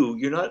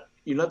 You're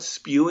not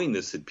spewing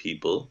this at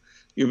people.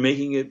 You're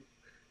making it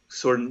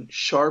sort of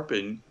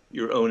sharpen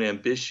your own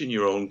ambition,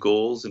 your own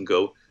goals, and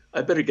go,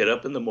 I better get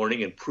up in the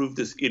morning and prove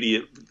this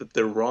idiot that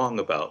they're wrong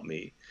about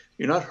me.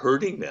 You're not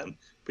hurting them,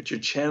 but you're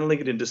channeling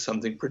it into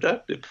something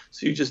productive.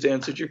 So you just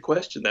answered your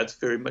question. That's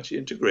very much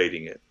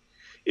integrating it.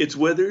 It's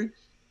whether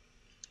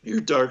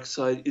your dark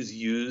side is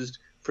used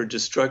for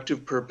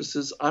destructive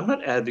purposes. I'm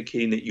not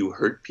advocating that you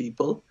hurt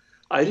people.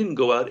 I didn't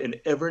go out and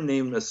ever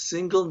name a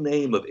single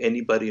name of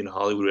anybody in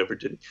Hollywood who ever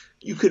did it.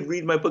 You could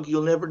read my book.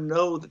 You'll never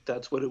know that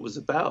that's what it was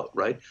about,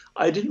 right?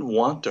 I didn't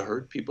want to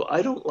hurt people.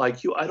 I don't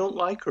like you. I don't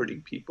like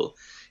hurting people.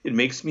 It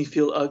makes me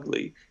feel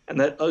ugly. And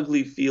that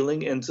ugly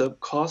feeling ends up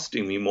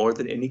costing me more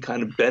than any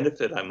kind of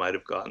benefit I might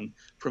have gotten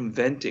from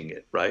venting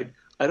it, right?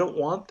 I don't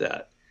want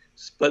that.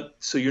 But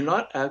so you're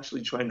not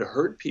actually trying to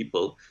hurt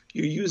people.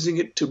 You're using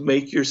it to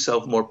make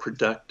yourself more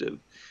productive.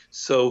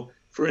 So,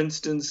 for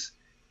instance,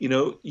 you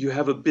know, you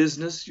have a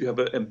business, you have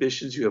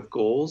ambitions, you have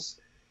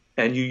goals,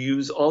 and you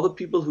use all the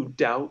people who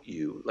doubt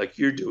you, like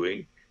you're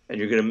doing, and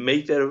you're going to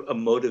make that a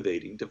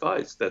motivating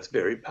device. That's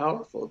very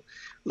powerful.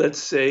 Let's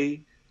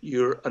say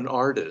you're an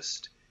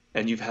artist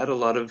and you've had a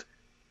lot of,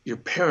 your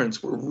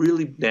parents were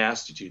really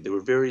nasty to you. They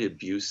were very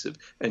abusive,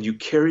 and you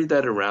carry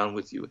that around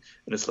with you.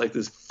 And it's like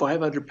this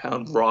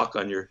 500-pound rock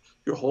on your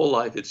whole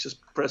life. It's just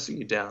pressing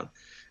you down.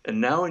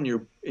 And now in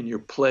your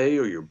play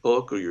or your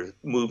book or your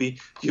movie,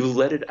 you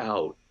let it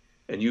out.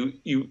 And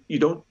you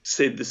don't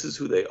say this is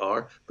who they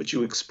are, but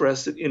you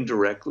express it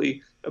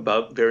indirectly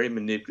about very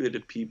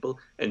manipulative people,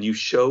 and you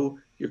show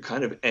your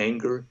kind of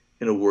anger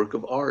in a work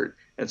of art.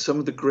 And some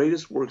of the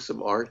greatest works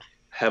of art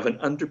have an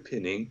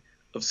underpinning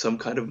of some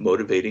kind of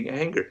motivating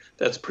anger.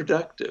 That's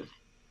productive.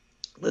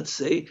 Let's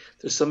say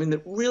there's something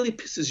that really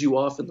pisses you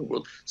off in the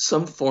world,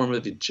 some form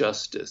of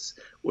injustice,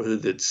 whether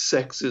it's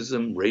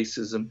sexism,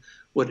 racism,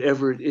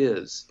 whatever it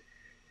is.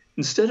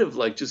 Instead of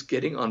like just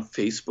getting on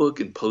Facebook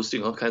and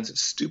posting all kinds of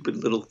stupid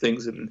little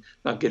things that are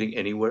not getting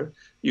anywhere,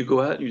 you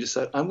go out and you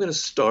decide, I'm going to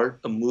start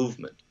a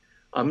movement.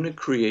 I'm going to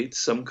create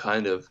some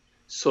kind of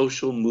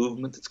social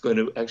movement that's going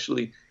to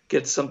actually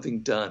get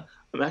something done.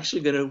 I'm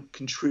actually going to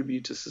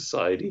contribute to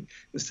society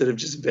instead of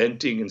just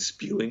venting and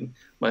spewing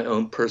my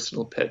own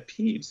personal pet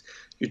peeves.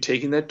 You're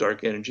taking that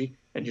dark energy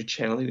and you're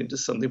channeling it into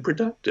something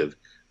productive.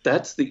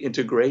 That's the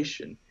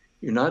integration.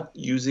 You're not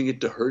using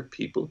it to hurt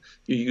people.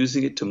 You're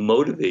using it to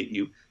motivate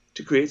you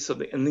to create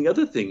something. And the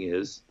other thing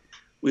is,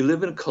 we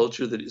live in a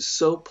culture that is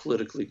so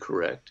politically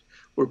correct,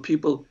 where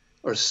people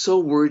are so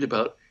worried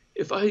about,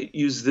 if I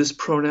use this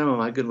pronoun,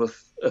 am I going to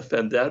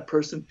offend that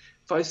person?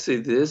 If I say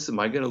this, am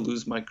I going to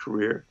lose my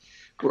career?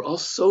 We're all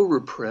so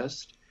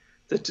repressed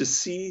that to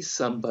see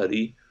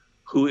somebody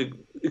who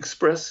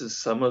expresses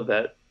some of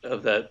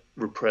that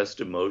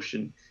repressed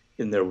emotion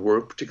in their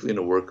work, particularly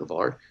in a work of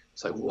art,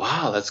 it's like,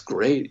 wow, that's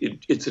great.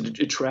 It's an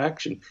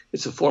attraction.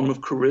 It's a form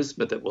of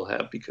charisma that we'll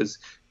have because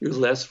you're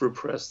less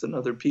repressed than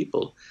other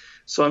people.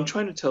 So I'm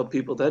trying to tell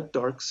people that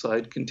dark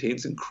side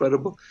contains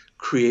incredible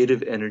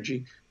creative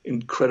energy,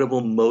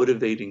 incredible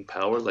motivating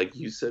power, like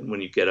you said,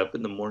 when you get up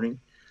in the morning,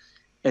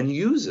 and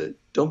use it.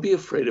 Don't be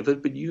afraid of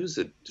it, but use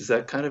it. Does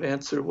that kind of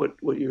answer what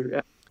you're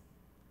asking?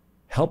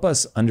 Help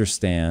us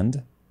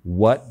understand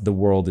what the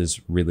world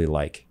is really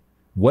like.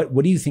 What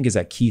do you think is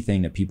that key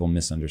thing that people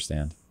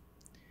misunderstand?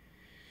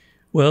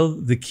 Well,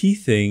 the key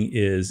thing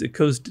is it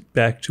goes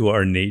back to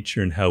our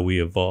nature and how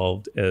we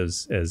evolved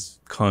as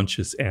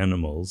conscious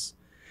animals.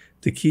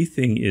 The key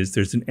thing is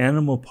there's an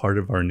animal part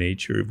of our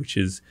nature, which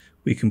is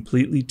we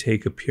completely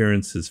take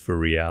appearances for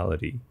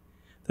reality.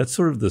 That's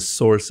sort of the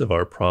source of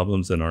our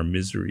problems and our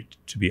misery,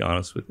 to be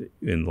honest with it,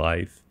 in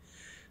life.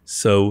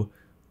 So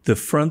the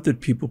front that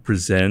people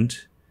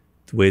present,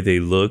 the way they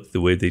look,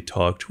 the way they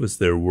talk to us,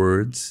 their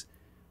words,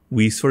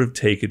 we sort of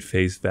take at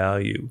face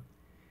value.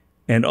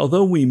 And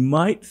although we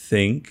might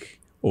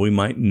think, or we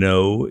might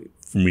know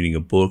from reading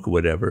a book or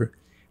whatever,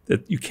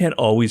 that you can't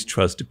always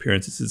trust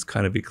appearances, it's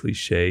kind of a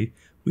cliche.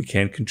 We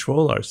can't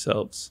control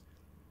ourselves.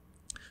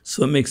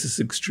 So it makes us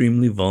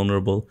extremely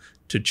vulnerable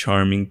to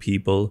charming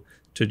people,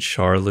 to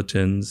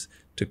charlatans,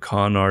 to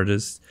con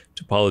artists,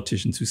 to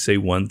politicians who say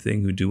one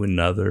thing, who do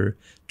another,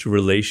 to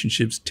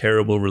relationships,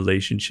 terrible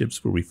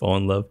relationships where we fall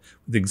in love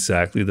with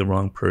exactly the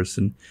wrong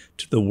person,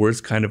 to the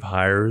worst kind of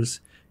hirers.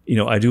 You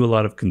know, I do a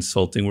lot of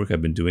consulting work.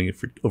 I've been doing it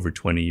for over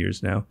 20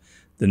 years now.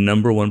 The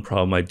number one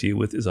problem I deal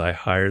with is I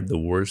hired the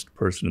worst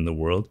person in the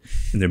world,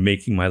 and they're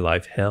making my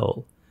life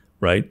hell,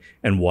 right?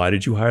 And why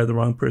did you hire the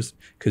wrong person?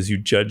 Because you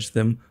judged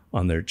them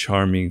on their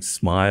charming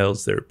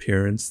smiles, their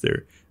appearance,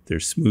 their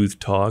smooth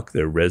talk,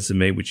 their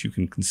resume, which you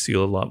can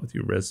conceal a lot with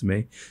your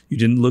resume. You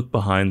didn't look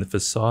behind the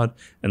facade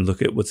and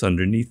look at what's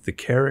underneath the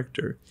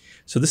character.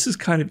 So this is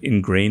kind of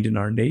ingrained in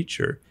our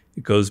nature.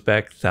 It goes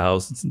back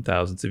thousands and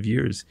thousands of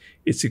years.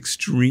 It's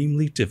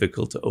extremely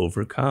difficult to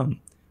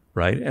overcome,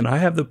 right? And I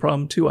have the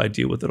problem too. I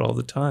deal with it all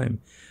the time.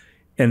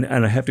 And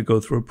I have to go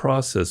through a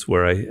process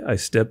where I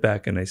step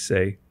back and I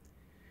say,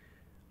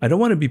 I don't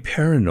want to be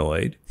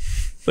paranoid,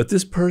 but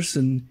this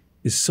person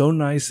is so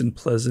nice and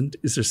pleasant.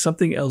 Is there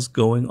something else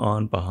going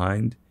on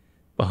behind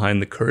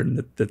the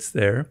curtain that's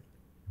there?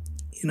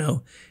 You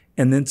know,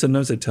 and then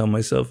sometimes I tell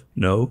myself,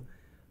 no,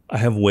 I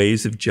have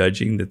ways of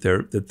judging that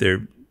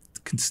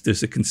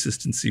there's a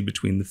consistency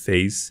between the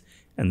face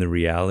and the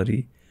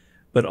reality,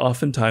 but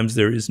oftentimes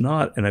there is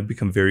not, and I've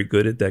become very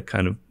good at that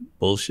kind of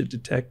bullshit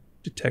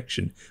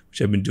detection,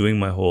 which I've been doing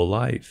my whole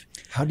life.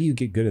 How do you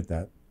get good at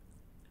that?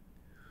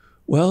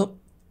 Well,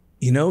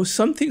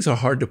 Some things are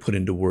hard to put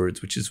into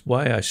words, which is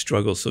why I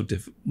struggle so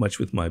much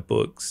with my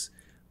books.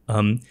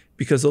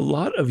 Because a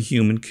lot of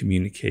human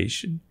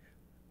communication,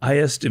 I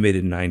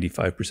estimated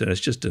 95%, it's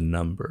just a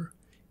number,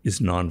 is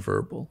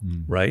nonverbal,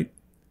 right?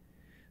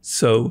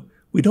 So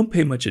we don't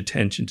pay much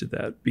attention to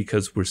that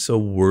because we're so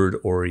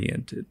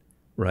word-oriented,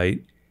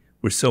 right?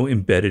 We're so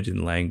embedded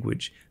in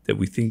language that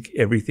we think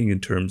everything in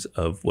terms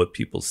of what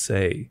people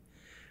say.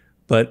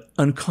 But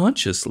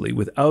unconsciously,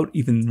 without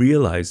even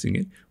realizing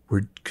it,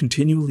 we're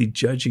continually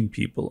judging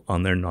people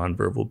on their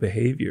nonverbal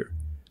behavior,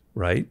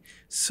 right?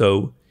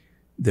 So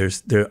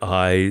their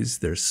eyes,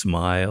 their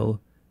smile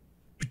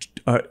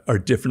are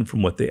different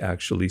from what they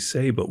actually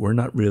say, but we're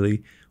not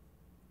really.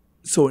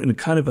 So in a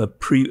kind of a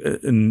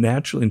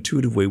natural,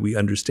 intuitive way, we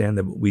understand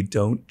that, but we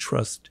don't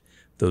trust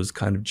those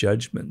kind of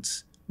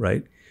judgments,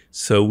 right?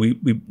 So we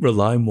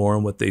rely more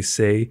on what they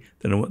say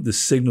than on the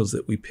signals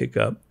that we pick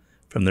up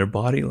from their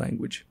body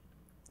language.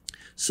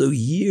 So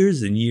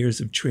years and years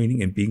of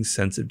training and being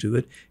sensitive to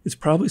it, it's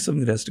probably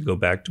something that has to go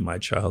back to my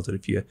childhood.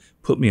 If you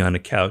put me on a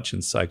couch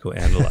and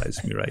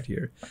psychoanalyze me right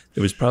here,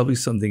 there was probably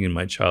something in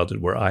my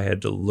childhood where I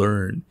had to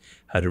learn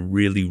how to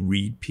really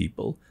read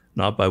people,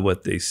 not by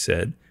what they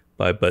said,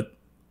 but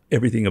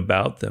everything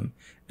about them.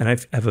 And I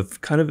have a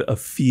kind of a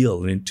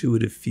feel, an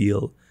intuitive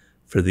feel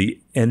for the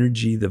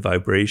energy, the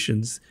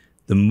vibrations,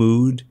 the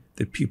mood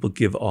that people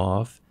give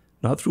off,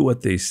 not through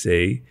what they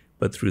say,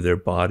 but through their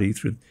body,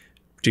 through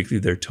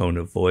particularly their tone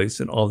of voice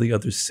and all the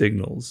other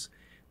signals.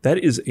 That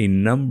is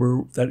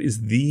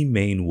the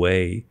main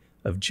way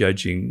of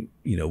judging,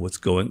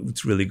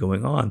 what's really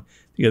going on.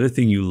 The other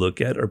thing you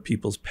look at are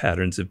people's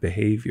patterns of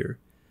behavior,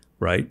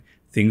 right?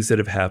 Things that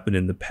have happened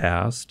in the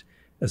past.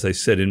 As I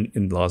said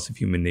in Laws of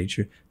Human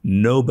Nature,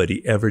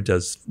 nobody ever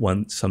does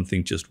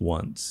something just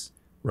once,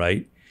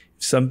 right?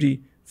 If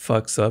somebody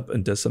fucks up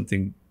and does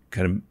something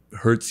kind of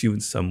hurts you in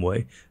some way,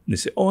 and they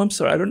say, "Oh, I'm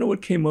sorry, I don't know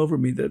what came over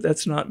me.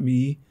 That's not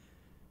me."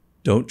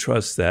 Don't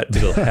trust that.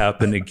 It'll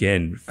happen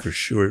again. For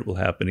sure, it will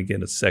happen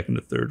again a second,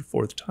 a third,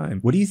 fourth time.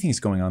 What do you think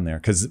is going on there?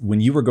 Because when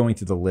you were going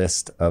through the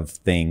list of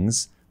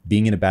things,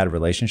 being in a bad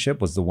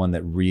relationship was the one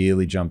that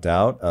really jumped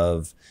out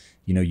of,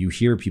 you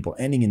hear people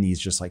ending in these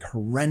just like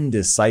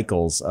horrendous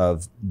cycles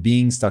of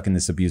being stuck in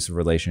this abusive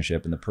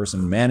relationship and the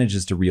person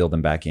manages to reel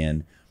them back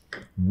in.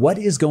 What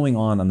is going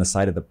on the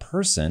side of the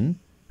person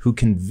who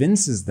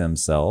convinces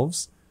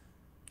themselves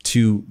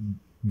to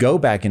go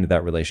back into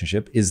that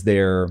relationship? Is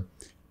there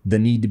the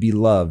need to be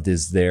loved?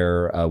 Is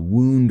there a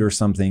wound or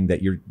something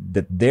that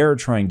they're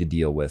trying to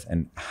deal with?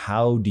 And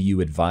how do you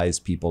advise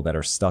people that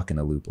are stuck in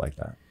a loop like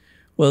that?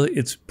 Well,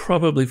 it's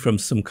probably from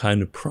some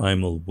kind of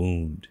primal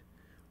wound,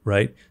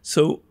 right?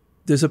 So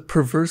there's a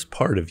perverse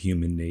part of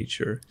human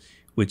nature,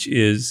 which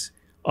is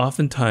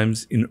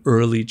oftentimes in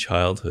early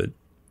childhood,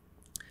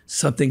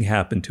 something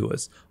happened to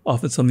us,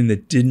 often something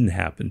that didn't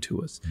happen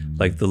to us,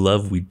 like the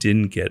love we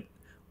didn't get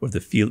or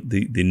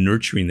the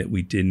nurturing that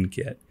we didn't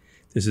get.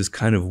 There's this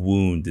kind of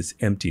wound, this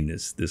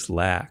emptiness, this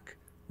lack,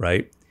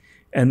 right?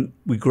 And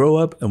we grow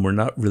up and we're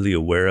not really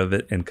aware of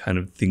it, and kind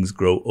of things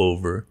grow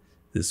over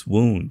this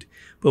wound.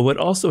 But what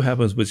also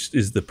happens, which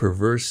is the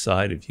perverse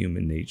side of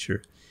human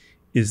nature,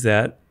 is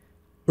that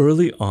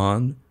early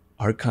on,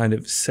 our kind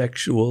of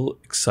sexual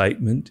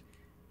excitement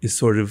is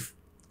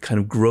kind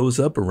of grows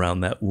up around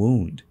that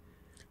wound.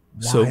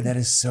 Why? That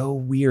is so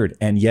weird,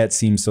 and yet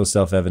seems so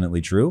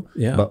self-evidently true.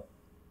 Yeah. But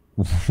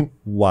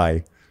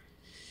why?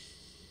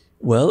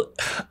 Well,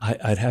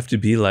 I'd have to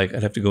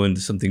go into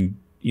something,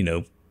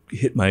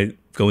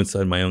 go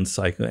inside my own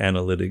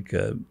psychoanalytic,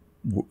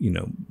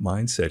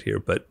 mindset here.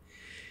 But,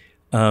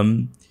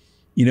 when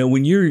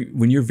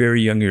you're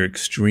very young, you're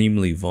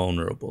extremely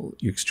vulnerable.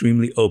 You're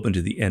extremely open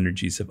to the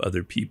energies of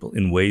other people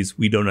in ways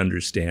we don't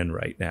understand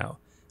right now,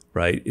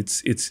 right?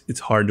 It's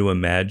hard to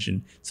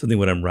imagine something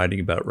what I'm writing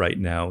about right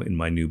now in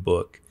my new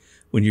book.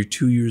 When you're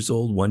 2 years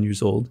old, 1 year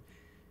old,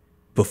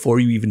 before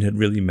you even had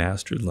really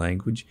mastered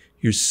language,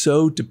 you're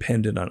so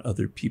dependent on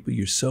other people.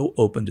 You're so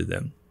open to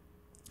them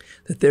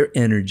that their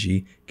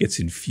energy gets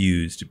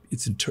infused.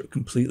 It's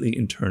completely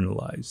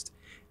internalized.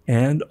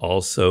 And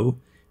also,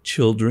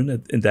 children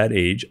at that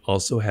age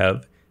also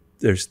have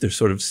their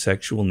sort of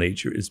sexual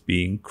nature is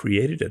being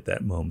created at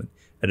that moment,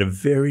 at a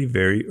very,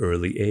 very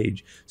early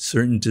age.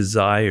 Certain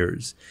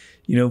desires.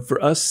 For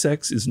us,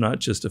 sex is not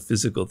just a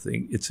physical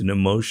thing. It's an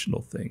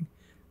emotional thing,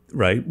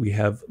 right?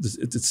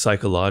 It's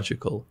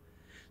psychological.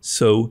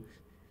 So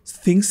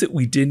things that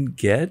we didn't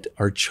get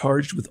are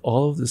charged with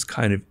all of this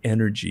kind of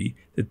energy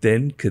that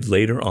then could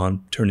later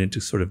on turn into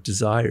sort of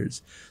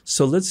desires.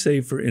 So let's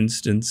say, for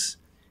instance,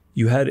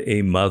 you had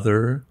a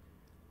mother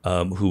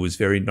who was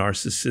very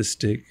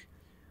narcissistic,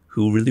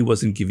 who really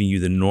wasn't giving you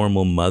the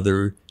normal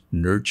mother,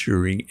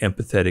 nurturing,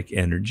 empathetic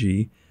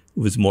energy. It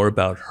was more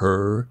about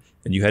her,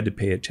 and you had to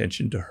pay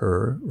attention to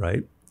her,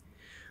 right?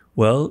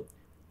 Well,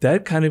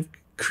 that kind of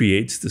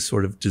creates the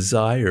sort of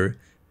desire.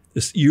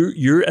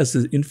 You're as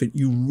an infant,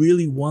 you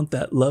really want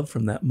that love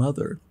from that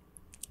mother.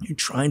 You're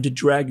trying to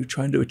drag, you're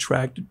trying to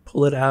attract it,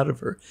 pull it out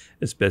of her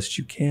as best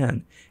you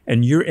can.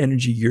 And your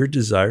energy, your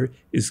desire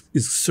is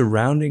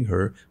surrounding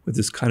her with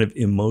this kind of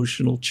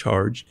emotional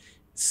charged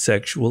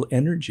sexual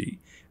energy.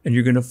 And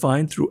you're going to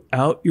find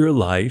throughout your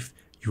life,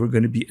 you are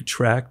going to be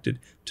attracted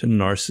to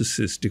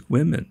narcissistic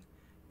women.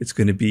 It's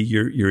going to be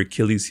your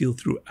Achilles heel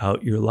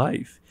throughout your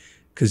life,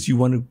 because you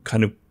want to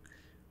kind of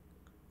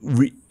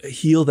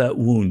heal that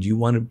wound. You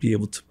want to be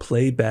able to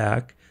play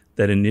back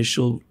that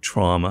initial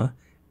trauma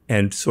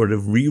and sort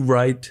of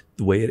rewrite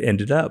the way it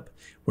ended up,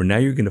 where now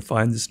you're going to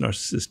find this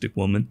narcissistic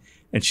woman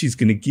and she's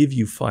going to give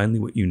you finally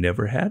what you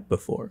never had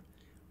before,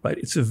 right?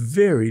 It's a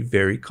very,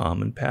 very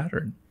common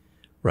pattern,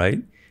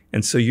 right?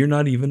 And so you're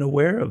not even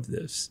aware of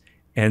this.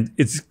 And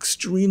it's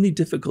extremely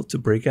difficult to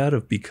break out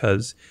of,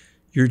 because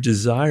your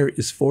desire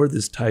is for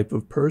this type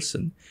of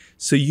person.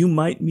 So you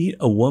might meet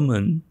a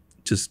woman,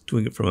 just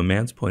doing it from a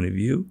man's point of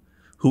view,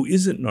 who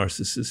isn't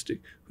narcissistic,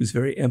 who's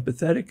very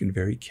empathetic and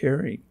very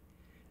caring.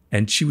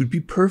 And she would be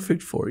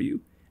perfect for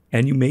you.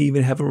 And you may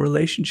even have a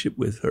relationship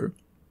with her.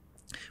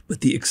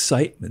 But the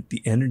excitement,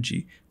 the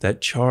energy,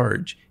 that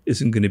charge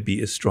isn't going to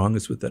be as strong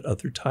as with that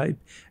other type.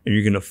 And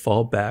you're going to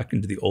fall back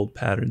into the old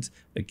patterns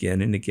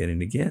again and again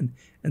and again.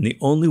 And the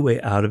only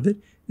way out of it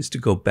is to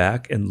go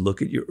back and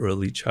look at your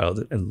early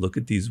childhood and look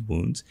at these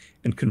wounds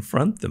and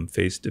confront them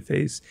face to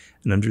face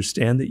and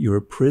understand that you're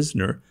a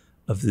prisoner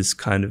of this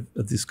kind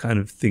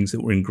of things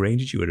that were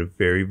ingrained in you at a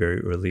very,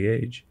 very early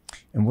age.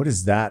 And what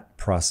does that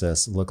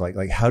process look like?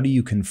 Like, how do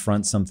you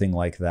confront something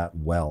like that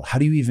well? How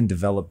do you even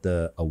develop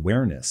the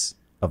awareness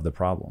of the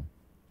problem?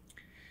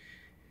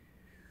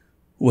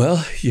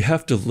 Well, you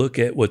have to look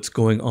at what's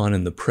going on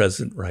in the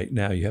present right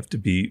now. You have to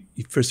be,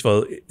 first of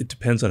all, it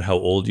depends on how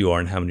old you are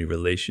and how many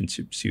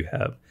relationships you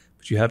have,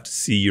 but you have to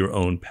see your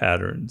own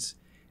patterns.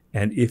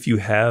 And if you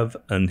have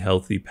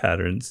unhealthy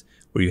patterns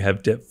where you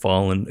have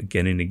fallen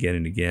again and again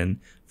and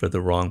again for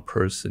the wrong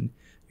person,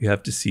 you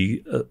have to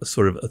see a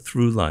sort of a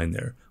through line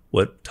there.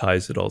 What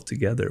ties it all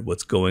together?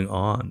 What's going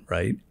on,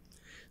 right?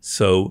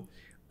 So,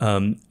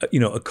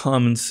 a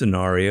common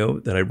scenario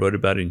that I wrote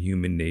about in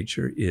Human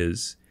Nature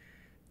is,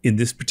 in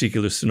this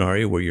particular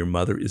scenario where your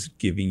mother is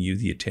giving you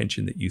the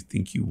attention that you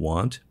think you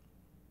want,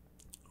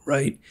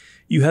 right?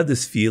 You have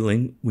this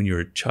feeling when you're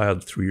a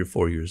child, 3 or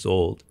 4 years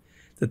old,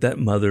 that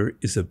mother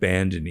is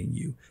abandoning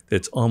you, that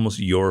it's almost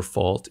your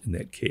fault in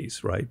that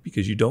case, right?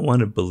 Because you don't want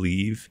to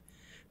believe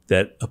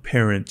that a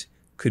parent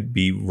could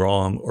be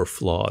wrong or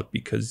flawed,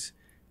 because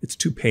it's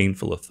too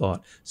painful a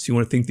thought. So you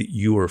want to think that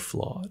you are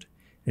flawed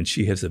and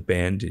she has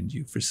abandoned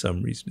you for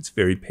some reason. It's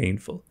very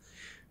painful.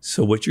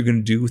 So what you're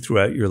going to do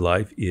throughout your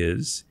life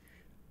is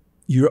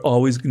you're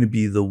always going to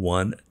be the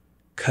one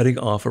cutting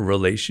off a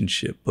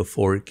relationship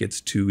before it gets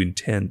too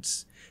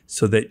intense,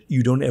 so that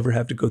you don't ever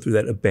have to go through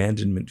that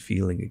abandonment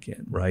feeling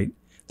again, right?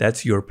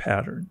 That's your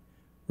pattern,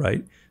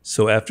 right?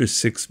 So after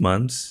 6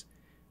 months,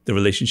 the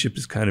relationship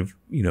is kind of,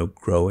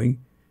 growing.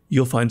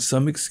 You'll find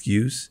some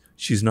excuse.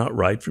 She's not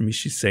right for me.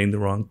 She's saying the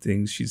wrong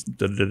things. She's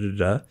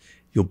da-da-da-da.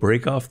 You'll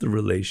break off the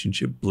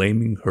relationship,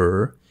 blaming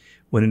her,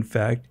 when in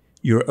fact,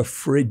 you're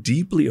afraid,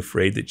 deeply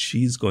afraid that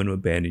she's going to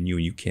abandon you,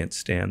 and you can't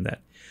stand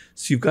that.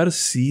 So you've got to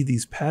see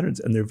these patterns,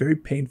 and they're very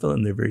painful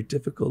and they're very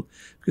difficult,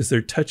 because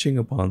they're touching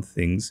upon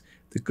things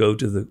that go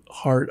to the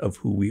heart of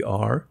who we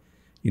are.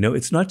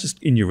 It's not just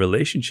in your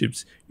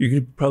relationships. You're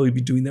going to probably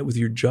be doing that with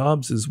your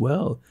jobs as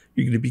well.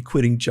 You're going to be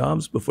quitting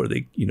jobs before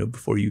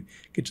before you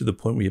get to the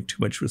point where you have too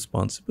much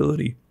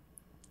responsibility.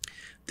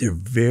 They're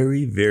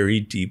very, very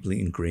deeply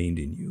ingrained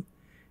in you,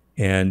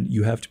 and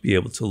you have to be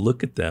able to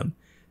look at them.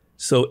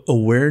 So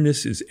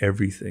awareness is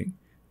everything.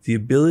 The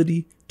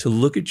ability to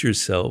look at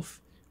yourself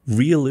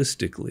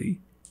realistically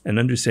and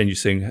understand, you're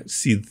saying,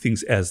 see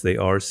things as they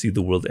are, see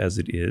the world as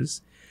it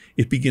is.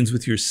 It begins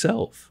with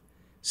yourself,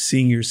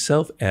 seeing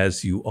yourself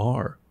as you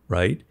are,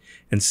 right?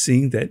 And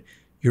seeing that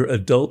your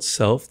adult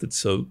self that's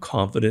so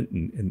confident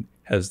and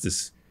has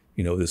this,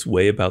 this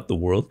way about the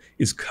world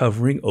is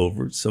covering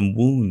over some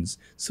wounds,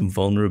 some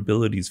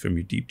vulnerabilities from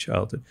your deep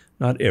childhood.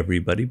 Not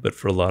everybody, but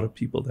for a lot of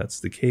people, that's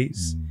the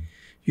case.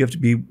 You have to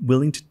be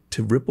willing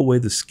to rip away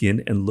the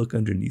skin and look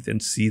underneath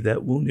and see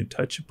that wound and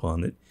touch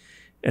upon it,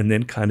 and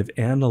then kind of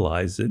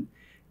analyze it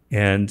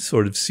and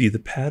sort of see the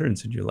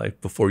patterns in your life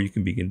before you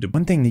can begin to...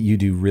 One thing that you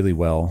do really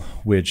well,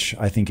 which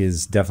I think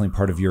is definitely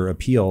part of your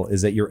appeal,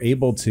 is that you're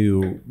able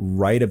to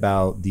write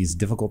about these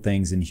difficult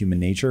things in human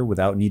nature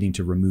without needing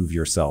to remove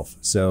yourself.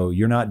 So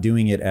you're not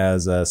doing it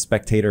as a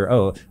spectator.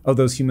 Oh,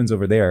 those humans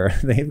over there,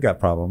 they've got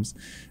problems.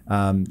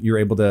 You're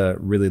able to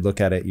really look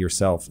at it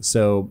yourself.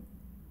 So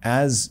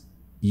as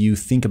you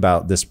think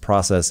about this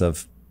process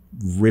of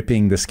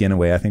ripping the skin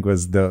away, I think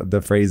was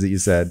the phrase that you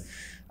said,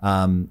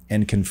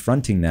 and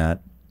confronting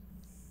that,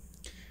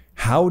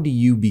 how do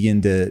you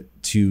begin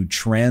to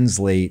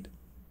translate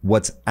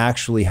what's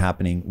actually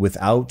happening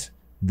without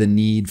the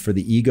need for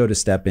the ego to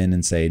step in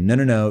and say,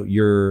 no,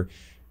 you're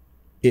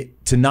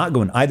to not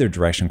go in either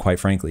direction, quite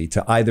frankly,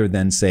 to either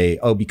then say,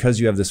 oh, because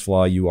you have this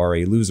flaw, you are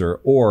a loser,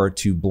 or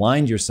to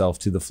blind yourself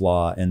to the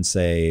flaw and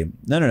say,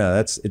 no,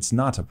 it's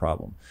not a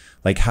problem.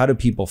 Like, how do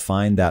people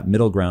find that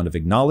middle ground of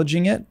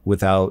acknowledging it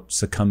without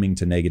succumbing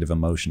to negative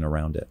emotion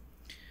around it?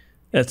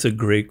 That's a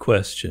great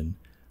question.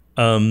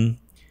 So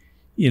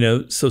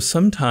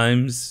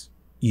sometimes,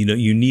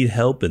 you need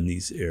help in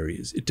these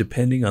areas,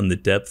 depending on the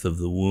depth of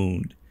the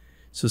wound.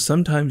 So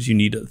sometimes you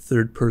need a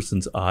third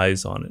person's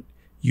eyes on it.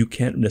 You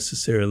can't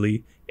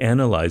necessarily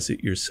analyze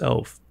it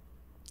yourself,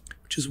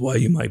 which is why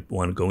you might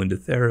want to go into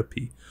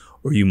therapy,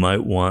 or you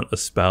might want a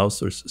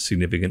spouse or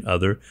significant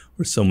other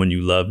or someone you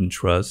love and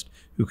trust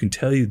who can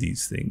tell you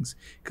these things,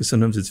 because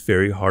sometimes it's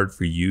very hard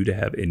for you to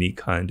have any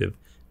kind of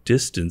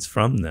distance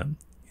from them,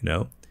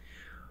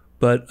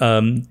 But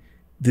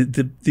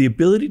the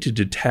ability to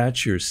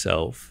detach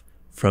yourself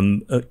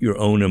from your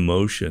own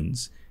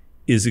emotions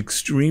is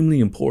extremely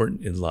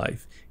important in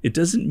life. It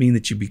doesn't mean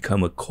that you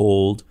become a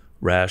cold,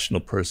 rational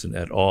person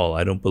at all.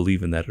 I don't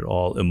believe in that at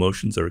all.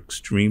 Emotions are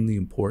extremely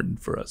important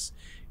for us.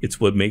 It's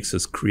what makes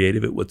us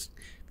creative. It's what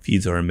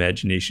feeds our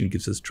imagination,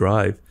 gives us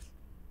drive.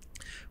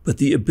 But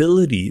the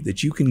ability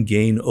that you can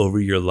gain over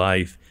your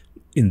life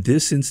in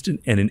this instant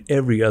and in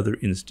every other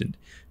instant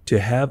to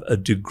have a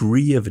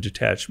degree of a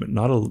detachment,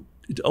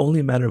 it's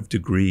only a matter of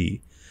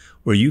degree,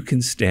 where you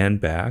can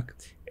stand back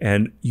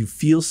and you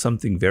feel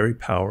something very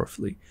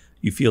powerfully.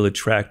 You feel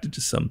attracted to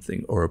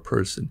something or a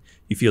person.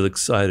 You feel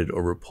excited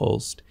or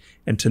repulsed.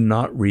 And to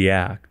not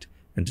react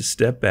and to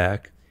step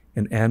back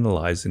and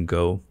analyze and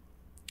go,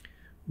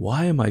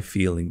 why am I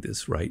feeling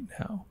this right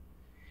now?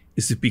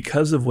 Is it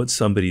because of what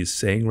somebody is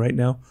saying right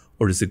now?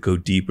 Or does it go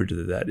deeper to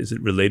that? Is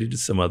it related to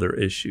some other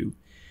issue?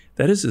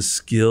 That is a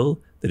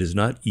skill that is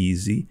not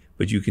easy,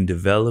 but you can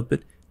develop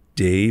it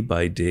day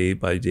by day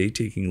by day,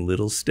 taking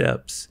little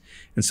steps.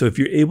 And so if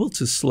you're able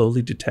to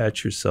slowly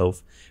detach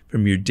yourself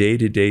from your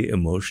day-to-day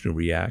emotional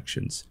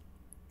reactions,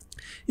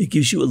 it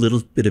gives you a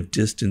little bit of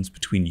distance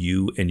between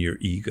you and your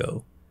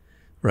ego,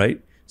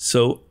 right?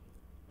 So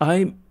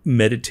I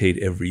meditate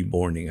every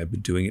morning. I've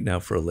been doing it now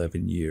for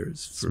 11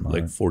 years, for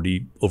like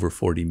over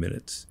 40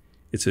 minutes.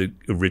 It's a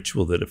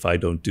ritual that if I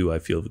don't do, I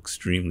feel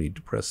extremely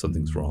depressed.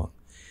 Something's wrong.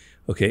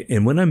 Okay,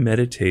 and when I'm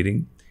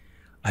meditating,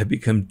 I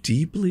become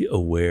deeply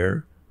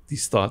aware.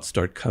 These thoughts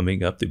start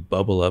coming up. They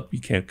bubble up. You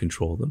can't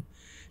control them.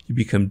 You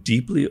become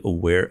deeply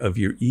aware of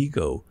your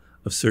ego,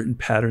 of certain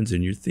patterns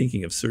in your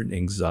thinking, of certain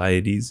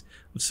anxieties,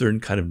 of certain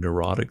kind of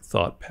neurotic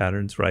thought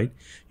patterns, right?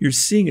 You're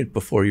seeing it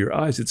before your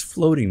eyes. It's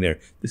floating there.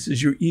 This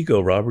is your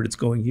ego, Robert. It's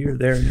going here,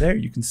 there, and there.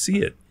 You can see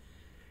it.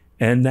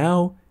 And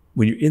now,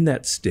 when you're in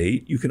that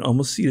state, you can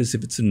almost see it as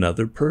if it's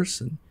another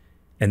person.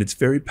 And it's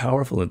very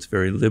powerful and it's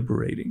very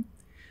liberating.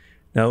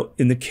 Now,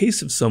 in the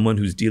case of someone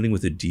who's dealing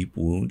with a deep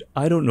wound,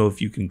 I don't know if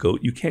you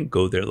can't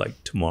go there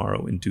like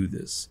tomorrow and do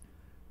this.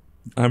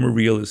 I'm a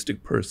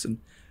realistic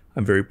person.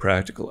 I'm very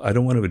practical. I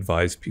don't want to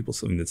advise people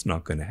something that's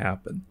not going to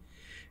happen.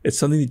 It's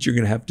something that you're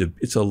going to have to,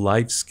 it's a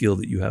life skill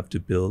that you have to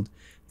build,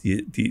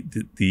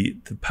 the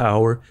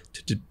power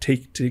to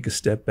take a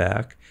step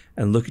back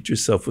and look at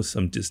yourself with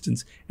some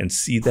distance and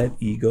see that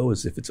ego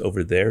as if it's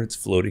over there, it's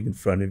floating in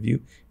front of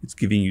you, it's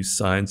giving you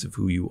signs of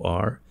who you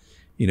are.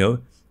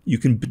 You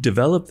can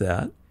develop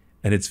that,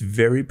 and it's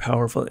very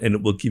powerful, and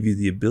it will give you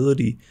the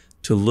ability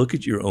to look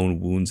at your own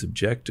wounds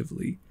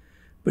objectively.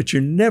 But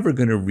you're never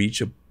going to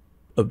reach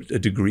a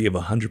degree of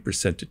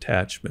 100%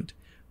 detachment.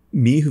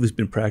 Me, who has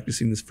been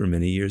practicing this for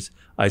many years,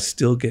 I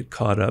still get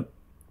caught up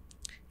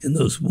in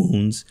those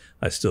wounds.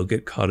 I still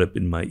get caught up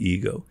in my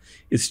ego.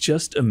 It's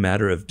just a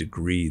matter of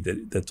degree.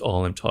 That's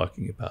all I'm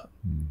talking about.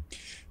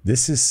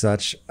 This is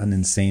such an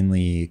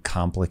insanely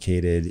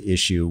complicated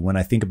issue when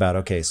I think about,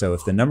 okay, so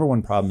if the number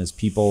one problem is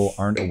people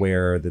aren't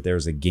aware that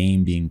there's a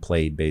game being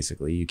played,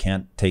 basically, you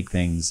can't take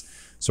things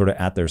sort of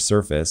at their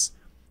surface.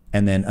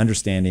 And then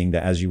understanding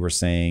that, as you were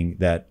saying,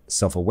 that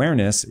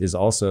self-awareness is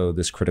also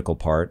this critical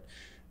part.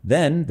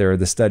 Then there are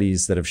the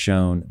studies that have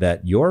shown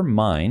that your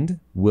mind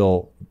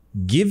will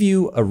give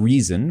you a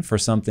reason for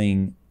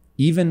something,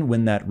 even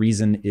when that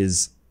reason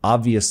is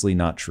obviously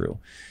not true.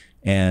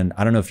 And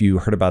I don't know if you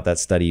heard about that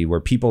study where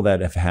people that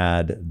have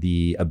had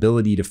the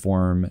ability to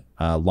form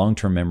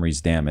long-term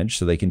memories damaged,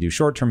 so they can do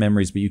short-term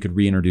memories, but you could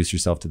reintroduce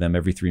yourself to them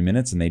every 3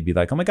 minutes and they'd be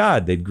like, oh my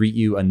God, they'd greet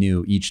you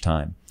anew each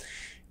time.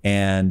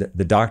 And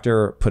the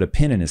doctor put a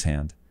pin in his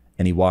hand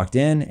and he walked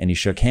in and he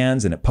shook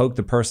hands and it poked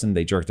the person.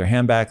 They jerked their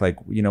hand back like,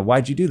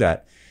 why'd you do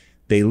that?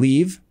 They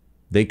leave,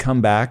 they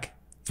come back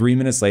 3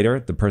 minutes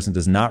later, the person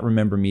does not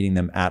remember meeting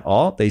them at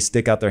all. They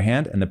stick out their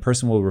hand and the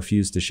person will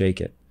refuse to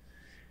shake it.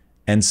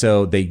 And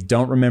so they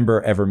don't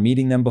remember ever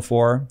meeting them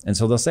before. And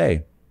so they'll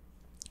say,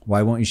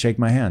 why won't you shake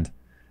my hand?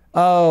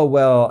 Oh,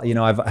 well,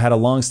 I've had a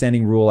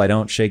long-standing rule. I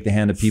don't shake the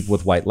hand of people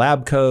with white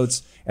lab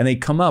coats. And they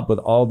come up with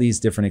all these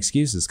different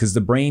excuses because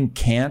the brain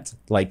can't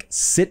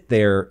sit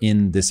there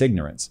in this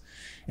ignorance.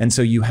 And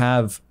so you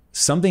have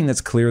something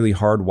that's clearly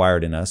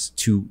hardwired in us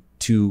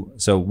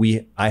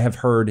I have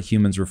heard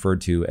humans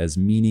referred to as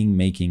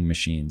meaning-making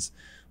machines,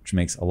 which which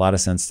makes a lot of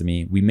sense to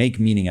me. We make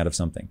meaning out of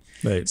something.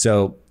 Right.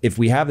 So if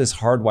we have this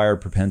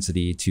hardwired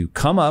propensity to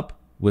come up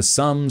with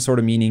some sort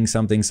of meaning,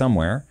 something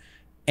somewhere,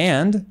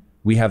 and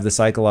we have the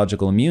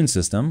psychological immune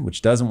system,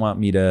 which doesn't want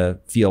me to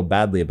feel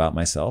badly about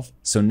myself.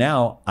 So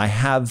now I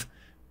have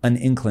an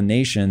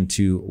inclination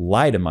to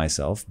lie to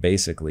myself,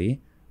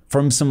 basically,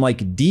 from some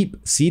like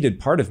deep-seated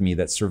part of me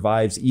that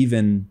survives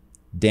even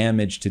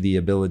damage to the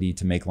ability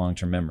to make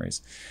long-term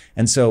memories.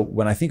 And so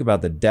when I think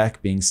about the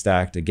deck being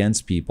stacked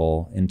against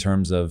people in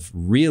terms of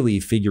really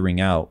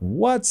figuring out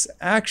what's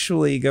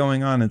actually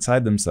going on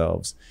inside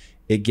themselves,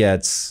 it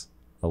gets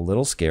a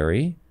little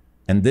scary.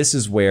 And this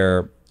is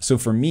where, so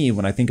for me,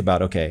 when I think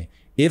about, okay,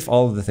 if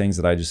all of the things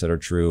that I just said are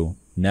true,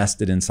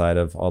 nested inside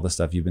of all the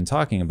stuff you've been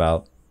talking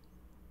about,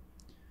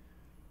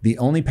 the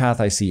only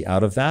path I see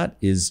out of that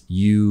is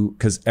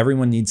because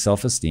everyone needs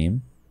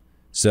self-esteem.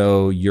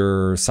 So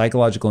your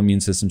psychological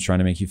immune system's trying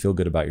to make you feel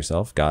good about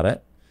yourself. Got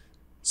it.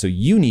 So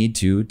you need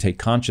to take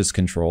conscious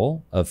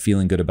control of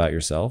feeling good about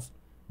yourself,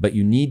 but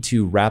you need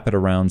to wrap it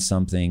around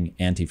something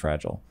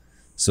anti-fragile.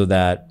 So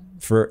that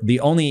for the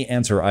only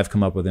answer I've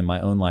come up with in my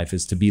own life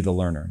is to be the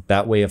learner.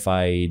 That way, if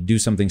I do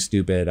something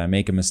stupid, I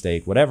make a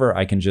mistake, whatever,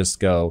 I can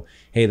just go,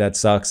 hey, that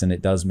sucks and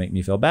it does make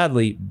me feel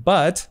badly,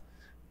 but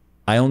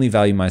I only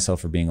value myself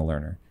for being a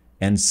learner.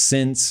 And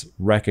since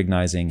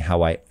recognizing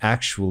how I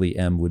actually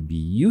am would be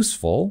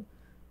useful,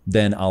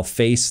 then I'll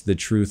face the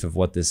truth of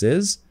what this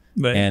is,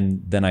 right,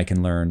 and then I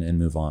can learn and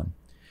move on.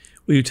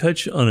 Well, you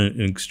touch on an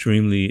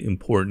extremely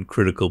important,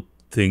 critical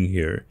thing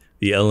here,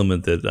 the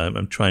element that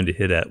I'm trying to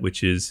hit at,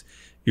 which is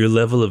your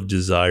level of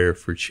desire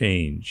for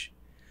change.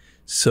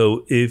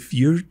 So if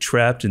you're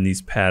trapped in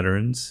these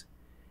patterns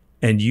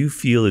and you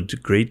feel a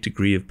great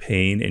degree of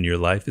pain and your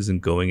life isn't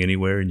going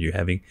anywhere and you're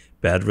having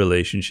bad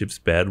relationships,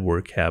 bad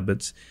work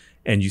habits,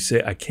 and you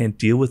say, I can't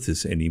deal with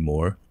this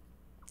anymore,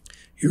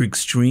 you're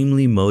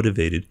extremely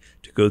motivated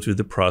to go through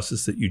the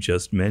process that you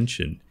just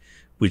mentioned,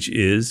 which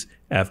is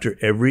after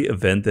every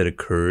event that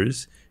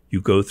occurs,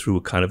 you go through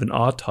a kind of an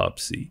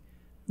autopsy,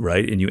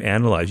 right? And you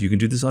analyze. You can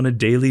do this on a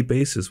daily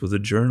basis with a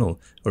journal,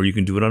 or you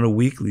can do it on a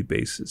weekly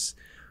basis.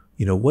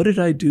 You know, what did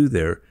I do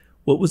there?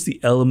 What was the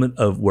element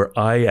of where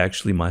I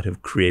actually might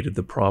have created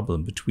the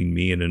problem between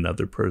me and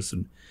another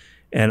person?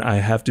 And I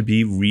have to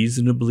be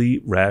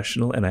reasonably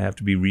rational and I have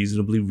to be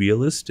reasonably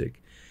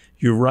realistic.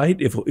 You're right.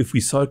 If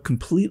we saw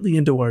completely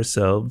into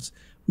ourselves,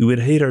 we would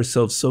hate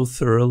ourselves so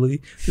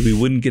thoroughly that we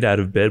wouldn't get out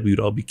of bed. We would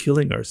all be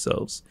killing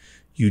ourselves.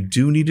 You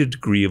do need a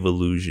degree of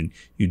illusion.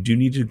 You do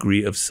need a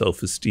degree of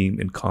self-esteem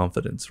and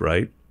confidence,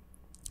 right?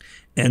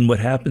 And what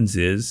happens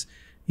is,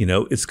 you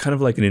know, it's kind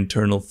of like an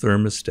internal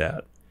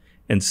thermostat.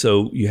 And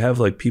so you have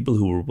like people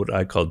who are what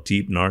I call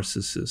deep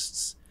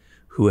narcissists,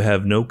 who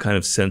have no kind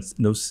of sense,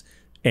 no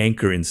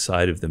anchor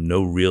inside of them,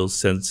 no real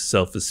sense of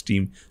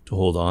self-esteem to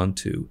hold on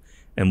to.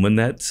 And when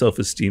that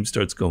self-esteem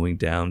starts going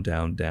down,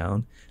 down,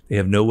 down, they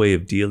have no way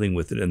of dealing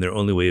with it. And their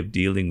only way of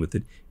dealing with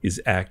it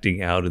is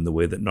acting out in the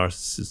way that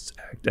narcissists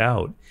act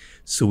out.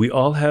 So we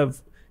all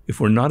have, if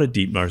we're not a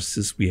deep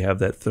narcissist, we have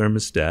that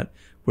thermostat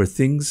where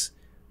things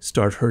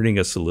start hurting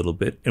us a little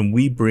bit and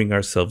we bring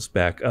ourselves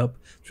back up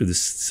through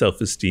this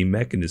self-esteem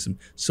mechanism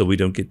so we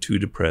don't get too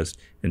depressed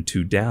and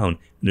too down.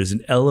 And there's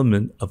an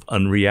element of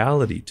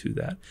unreality to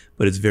that,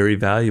 but it's very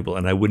valuable.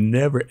 And I would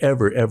never,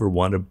 ever, ever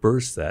want to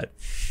burst that.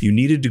 You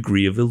need a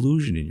degree of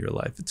illusion in your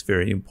life. It's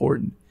very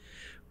important.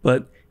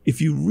 But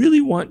if you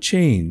really want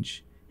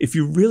change, if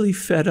you're really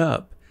fed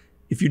up,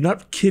 if you're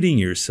not kidding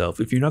yourself,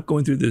 if you're not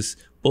going through this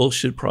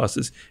bullshit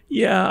process,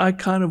 yeah, I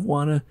kind of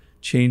want to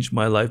change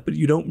my life, but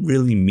you don't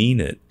really mean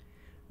it,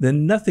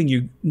 then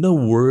no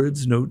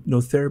words,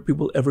 no therapy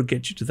will ever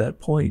get you to that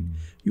point.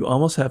 You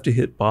almost have to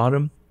hit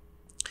bottom.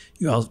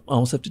 You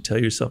almost have to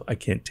tell yourself, I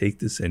can't take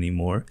this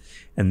anymore.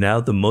 And now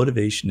the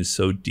motivation is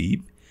so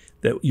deep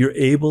that you're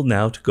able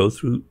now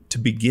to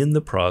begin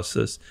the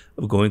process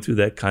of going through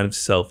that kind of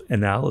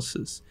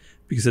self-analysis,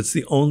 because it's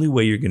the only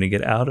way you're going to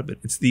get out of it.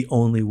 It's the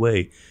only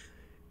way.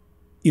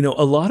 You know,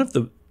 a lot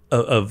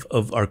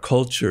of our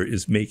culture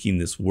is making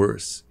this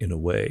worse in a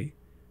way,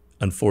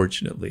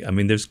 unfortunately. I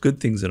mean, there's good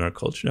things in our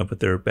culture now, but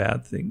there are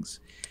bad things.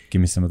 Give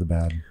me some of the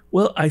bad.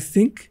 Well, I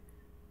think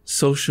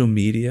social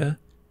media,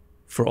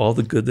 for all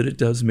the good that it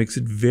does, makes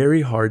it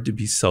very hard to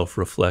be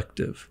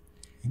self-reflective.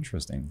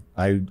 Interesting.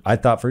 I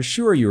thought for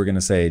sure you were going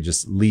to say it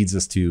just leads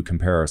us to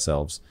compare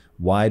ourselves.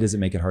 Why does it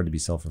make it hard to be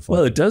self-reflective?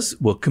 Well, it does.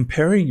 Well,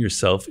 comparing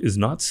yourself is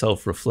not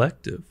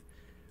self-reflective.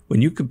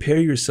 When you compare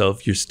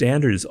yourself, your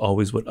standard is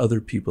always what other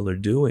people are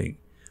doing,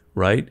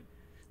 right?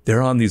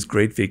 They're on these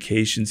great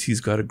vacations. He's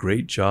got a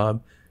great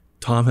job.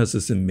 Tom has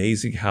this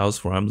amazing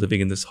house where I'm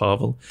living in this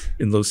hovel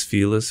in Los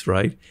Feliz,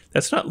 right?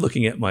 That's not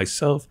looking at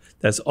myself.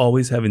 That's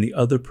always having the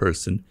other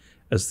person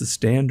as the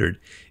standard.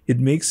 It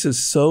makes us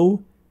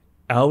so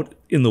out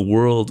in the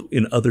world,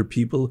 in other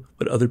people,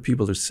 what other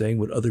people are saying,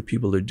 what other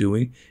people are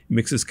doing. It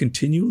makes us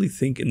continually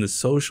think in the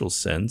social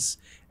sense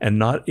and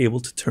not able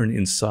to turn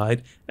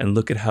inside and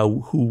look at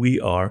who we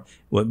are,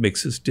 what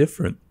makes us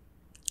different.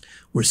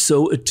 We're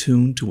so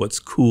attuned to what's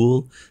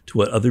cool, to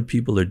what other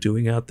people are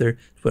doing out there,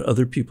 to what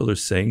other people are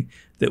saying,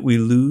 that we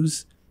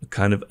lose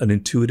kind of an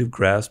intuitive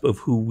grasp of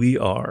who we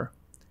are,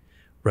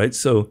 right?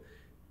 So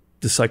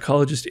the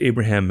psychologist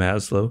Abraham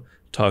Maslow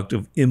talked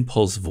of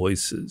impulse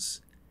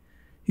voices.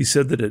 He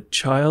said that a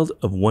child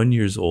of 1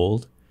 year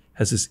old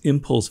has this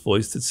impulse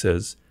voice that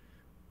says,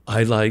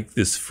 I like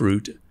this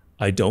fruit,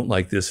 I don't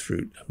like this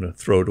fruit, I'm going to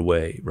throw it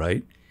away,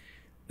 right?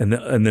 And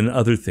then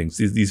other things,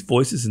 these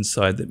voices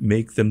inside that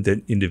make them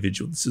that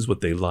individual. This is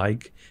what they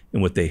like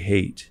and what they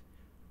hate,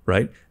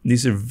 right? And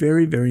these are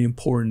very, very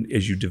important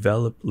as you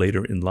develop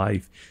later in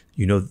life.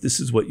 You know, this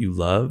is what you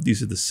love.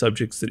 These are the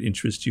subjects that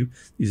interest you.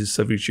 These are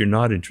subjects you're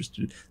not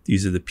interested in.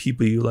 These are the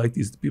people you like.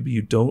 These are the people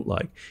you don't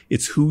like.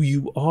 It's who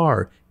you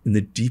are in the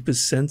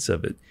deepest sense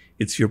of it.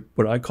 It's your,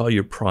 what I call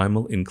your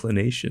primal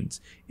inclinations.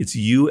 It's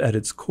you at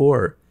its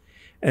core.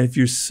 And if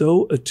you're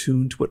so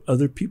attuned to what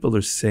other people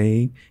are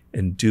saying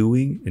and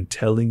doing and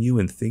telling you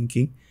and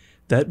thinking,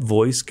 that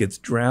voice gets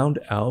drowned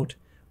out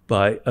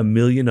by a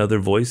million other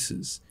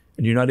voices.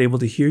 And you're not able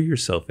to hear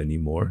yourself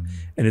anymore. Mm-hmm.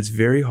 And it's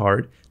very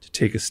hard to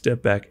take a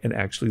step back and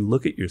actually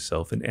look at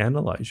yourself and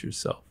analyze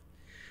yourself.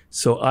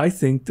 So I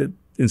think that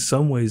in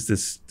some ways,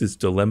 this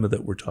dilemma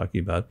that we're talking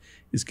about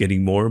is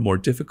getting more and more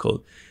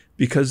difficult,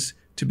 because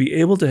to be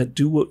able to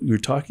do what you're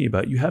talking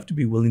about, you have to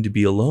be willing to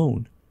be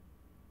alone.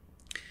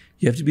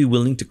 You have to be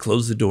willing to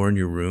close the door in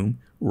your room,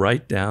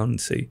 write down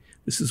and say,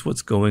 this is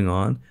what's going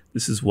on.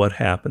 This is what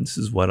happened. This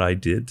is what I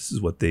did. This is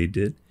what they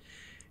did.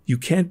 You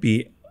can't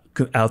be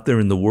out there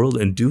in the world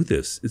and do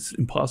this. It's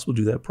impossible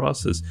to do that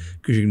process,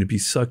 because you're going to be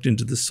sucked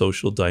into the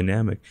social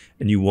dynamic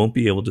and you won't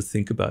be able to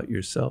think about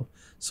yourself.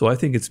 So I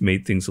think it's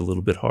made things a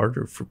little bit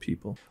harder for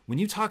people. When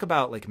you talk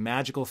about like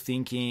magical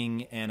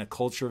thinking and a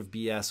culture of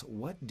BS,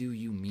 what do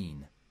you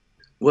mean?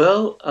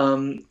 Well,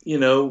 you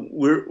know,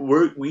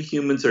 we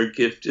humans are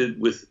gifted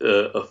with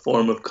a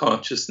form of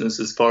consciousness.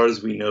 As far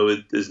as we know,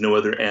 there's no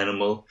other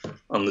animal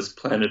on this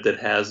planet that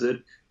has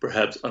it.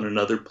 Perhaps on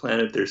another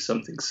planet there's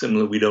something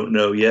similar we don't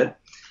know yet.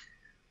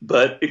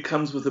 But it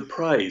comes with a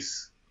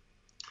price.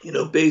 You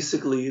know,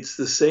 basically it's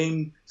the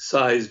same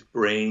sized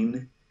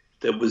brain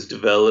that was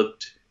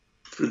developed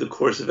through the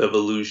course of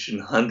evolution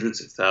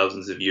hundreds of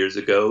thousands of years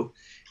ago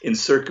in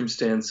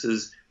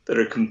circumstances that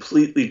are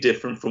completely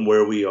different from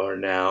where we are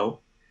now.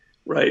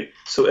 Right?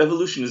 So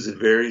evolution is a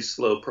very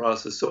slow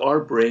process. So our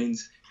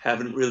brains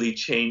haven't really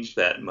changed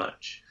that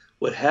much.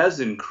 What has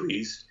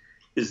increased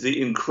is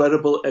the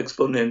incredible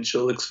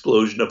exponential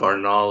explosion of our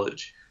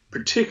knowledge,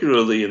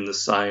 particularly in the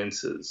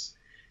sciences.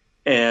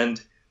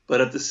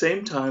 But at the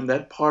same time,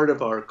 that part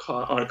of our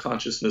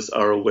consciousness,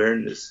 our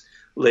awareness,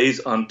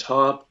 lays on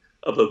top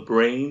of a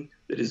brain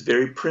that is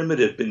very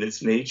primitive in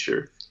its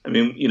nature. I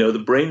mean, you know, the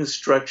brain is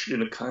structured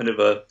in a kind of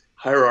a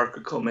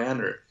hierarchical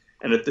manner.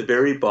 And at the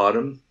very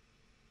bottom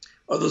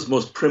are those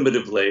most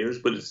primitive layers,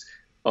 but it's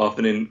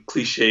often in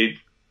cliched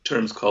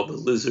terms called the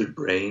lizard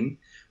brain,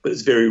 but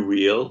it's very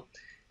real.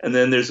 And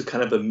then there's a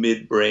kind of a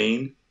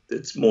midbrain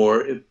that's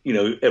more, you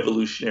know,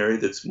 evolutionary,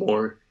 that's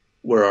more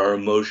where our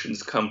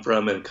emotions come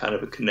from, and kind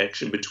of a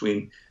connection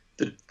between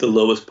the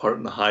lowest part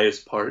and the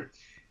highest part.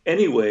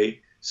 Anyway,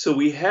 so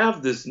we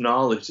have this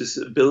knowledge, this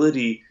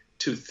ability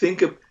to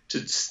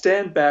to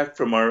stand back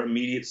from our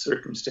immediate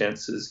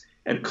circumstances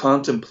and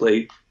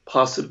contemplate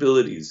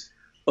possibilities.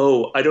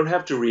 Oh, I don't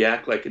have to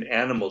react like an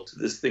animal to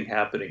this thing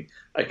happening.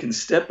 I can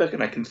step back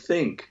and I can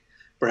think.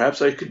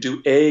 Perhaps I could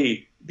do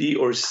A, B,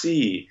 or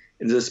C,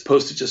 as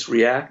opposed to just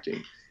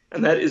reacting.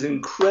 And that is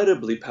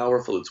incredibly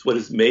powerful. It's what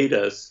has made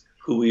us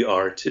who we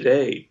are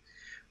today.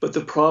 But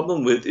the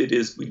problem with it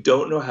is we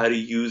don't know how to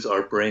use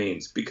our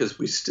brains, because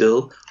we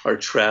still are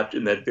trapped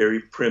in that very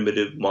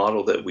primitive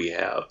model that we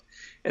have.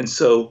 And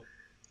so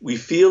we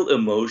feel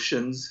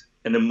emotions,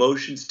 and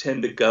emotions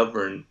tend to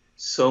govern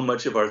so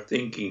much of our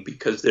thinking,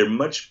 because they're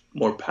much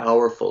more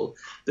powerful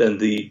than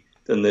the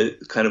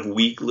kind of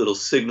weak little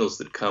signals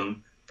that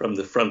come from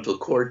the frontal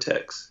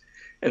cortex.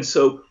 And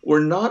so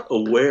we're not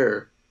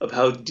aware of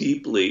how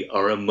deeply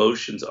our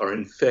emotions are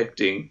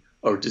infecting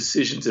our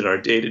decisions in our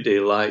day-to-day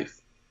life.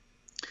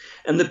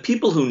 And the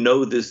people who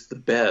know this the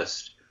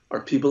best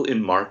are people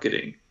in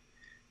marketing,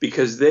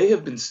 because they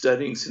have been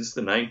studying since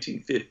the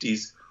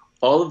 1950s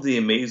all of the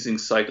amazing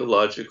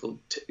psychological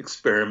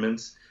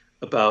experiments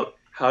about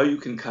how you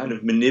can kind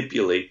of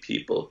manipulate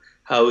people.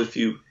 How if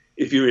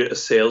you're a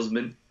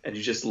salesman and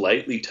you just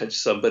lightly touch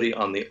somebody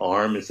on the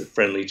arm as a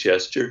friendly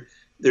gesture,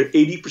 they're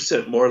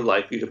 80% more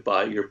likely to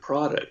buy your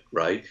product,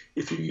 right?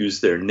 If you use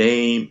their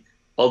name,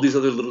 all these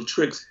other little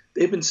tricks.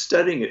 They've been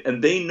studying it,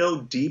 and they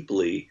know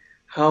deeply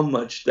how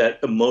much that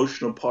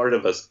emotional part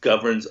of us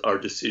governs our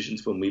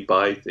decisions when we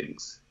buy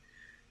things.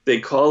 They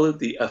call it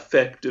the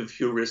affective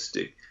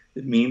heuristic.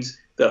 It means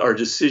that our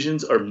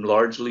decisions are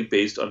largely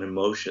based on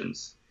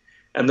emotions.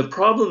 And the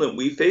problem that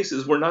we face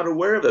is we're not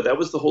aware of that. That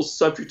was the whole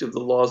subject of the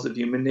laws of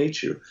human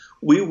nature.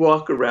 We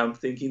walk around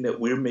thinking that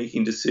we're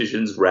making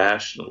decisions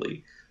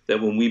rationally,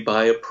 that when we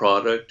buy a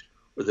product,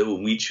 or that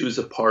when we choose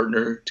a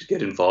partner to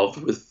get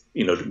involved with,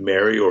 you know, to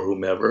marry or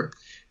whomever,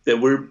 that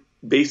we're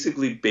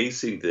basically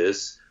basing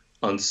this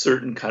on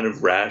certain kind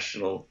of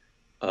rational,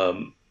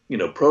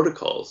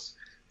 protocols.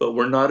 But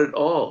we're not at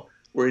all.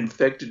 We're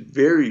infected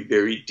very,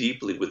 very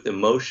deeply with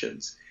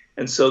emotions.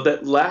 And so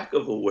that lack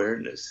of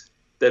awareness,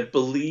 that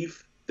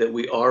belief that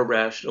we are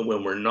rational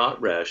when we're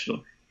not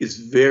rational, is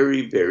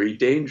very, very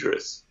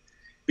dangerous.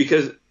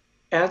 Because,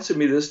 answer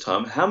me this,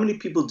 Tom, how many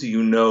people do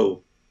you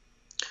know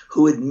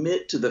who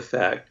admit to the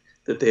fact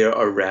that they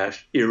are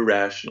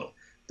irrational,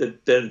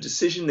 that a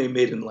decision they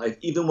made in life,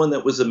 even one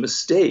that was a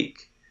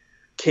mistake,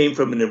 came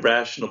from an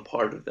irrational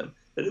part of them,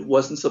 that it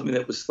wasn't something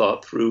that was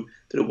thought through,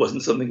 that it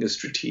wasn't something as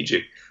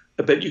strategic?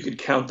 I bet you could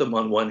count them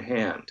on one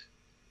hand,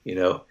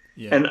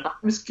 Yeah. And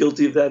I'm as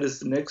guilty of that as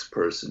the next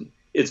person.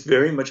 It's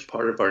very much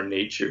part of our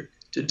nature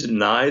to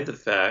deny the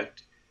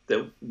fact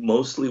that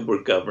mostly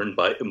we're governed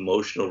by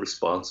emotional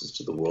responses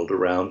to the world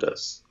around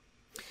us.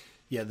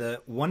 Yeah,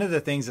 one of the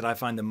things that I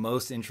find the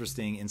most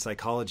interesting in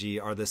psychology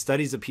are the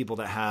studies of people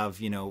that have,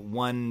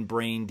 one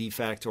brain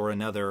defect or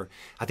another.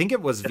 I think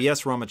it was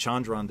V.S.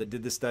 Ramachandran that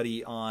did the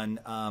study on,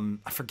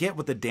 I forget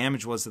what the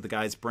damage was to the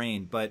guy's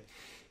brain, but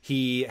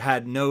he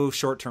had no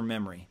short-term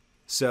memory.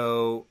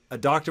 So a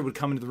doctor would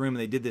come into the room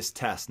and they did this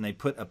test and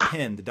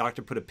the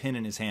doctor put a pin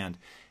in his hand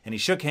and he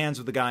shook hands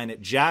with the guy and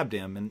it jabbed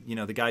him. And,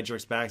 the guy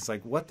jerks back. It's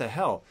like, what the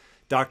hell?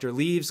 Doctor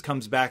leaves,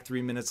 comes back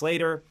 3 minutes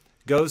later,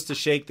 goes to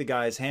shake the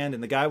guy's hand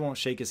and the guy won't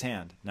shake his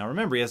hand. Now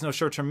remember, he has no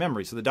short-term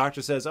memory. So the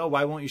doctor says, oh,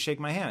 why won't you shake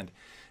my hand?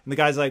 And the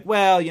guy's like,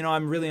 well,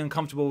 I'm really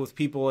uncomfortable with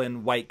people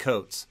in white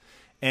coats.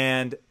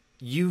 And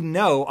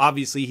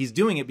obviously he's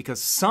doing it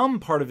because some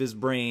part of his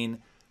brain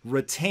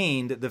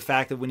retained the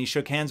fact that when he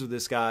shook hands with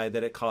this guy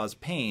that it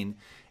caused pain.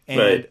 And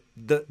right.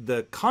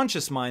 the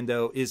conscious mind,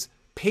 though, is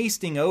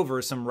pasting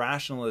over some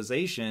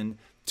rationalization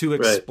to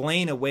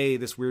explain away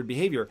this weird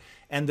behavior.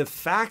 And the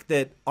fact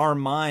that our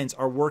minds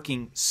are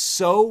working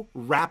so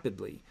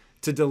rapidly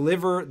to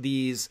deliver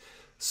these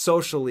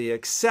socially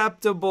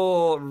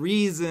acceptable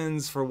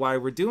reasons for why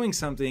we're doing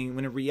something,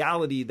 when in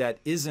reality that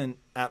isn't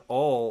at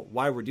all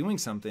why we're doing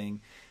something,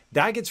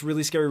 that gets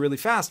really scary really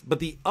fast. But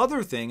the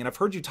other thing, and I've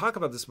heard you talk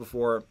about this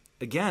before,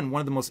 again, one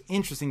of the most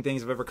interesting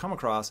things I've ever come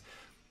across,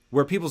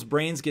 where people's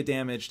brains get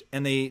damaged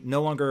and they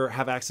no longer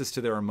have access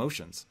to their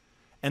emotions.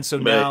 And so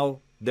now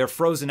they're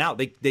frozen out.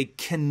 They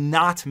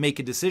cannot make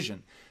a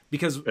decision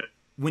because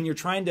when you're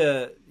trying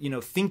to,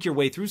 think your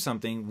way through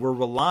something, we're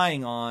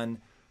relying on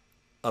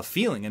a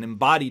feeling, an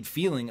embodied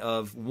feeling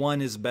of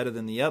one is better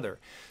than the other.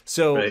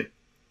 So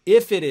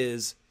if it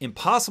is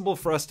impossible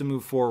for us to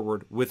move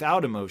forward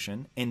without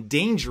emotion and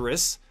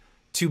dangerous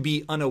to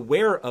be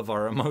unaware of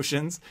our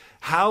emotions,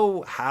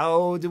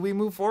 how do we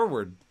move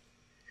forward?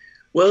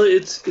 Well,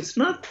 it's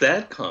not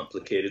that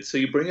complicated. So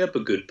you bring up a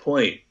good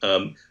point.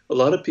 A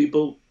lot of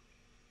people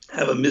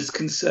have a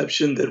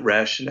misconception that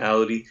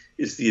rationality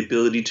is the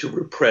ability to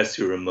repress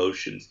your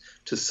emotions,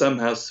 to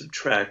somehow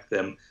subtract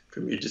them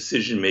from your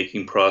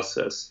decision-making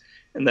process.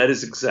 And that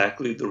is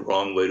exactly the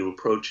wrong way to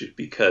approach it,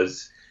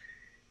 because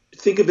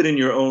think of it in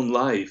your own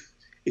life.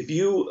 If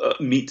you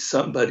meet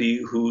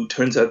somebody who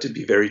turns out to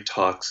be very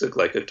toxic,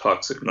 like a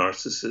toxic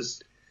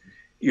narcissist,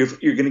 you're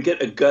going to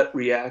get a gut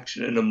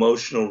reaction, an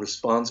emotional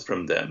response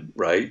from them,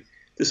 right?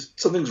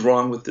 Something's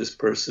wrong with this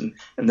person.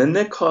 And then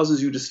that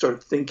causes you to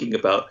start thinking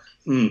about,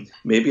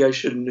 maybe I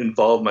shouldn't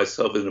involve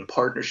myself in a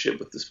partnership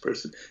with this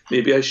person.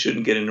 Maybe I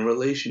shouldn't get in a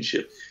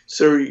relationship.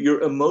 So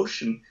your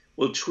emotion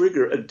will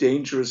trigger a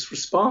dangerous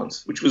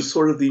response, which was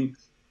sort of the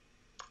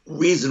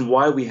reason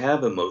why we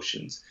have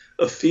emotions,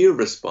 a fear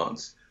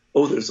response.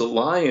 Oh, there's a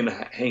lion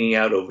hanging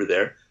out over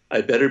there.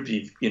 I better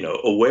be,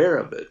 aware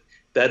of it.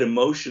 That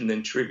emotion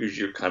then triggers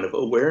your kind of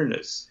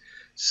awareness.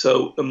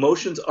 So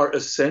emotions are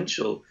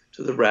essential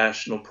to the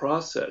rational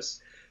process.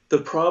 The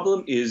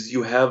problem is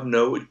you have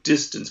no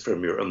distance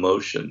from your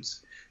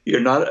emotions. You're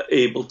not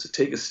able to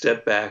take a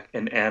step back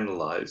and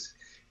analyze,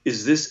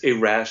 is this a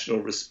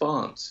rational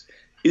response?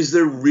 Is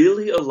there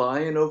really a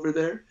lion over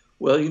there?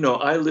 Well,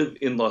 I live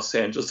in Los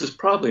Angeles. There's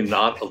probably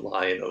not a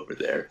lion over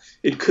there.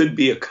 It could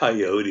be a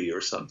coyote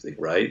or something,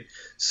 right?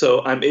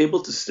 So I'm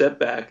able to step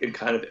back and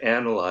kind of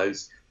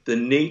analyze the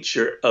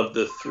nature of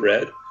the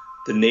threat,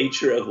 the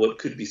nature of what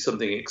could be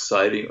something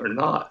exciting or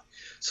not.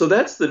 So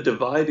that's the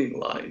dividing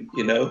line,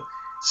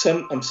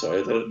 I'm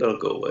sorry, that'll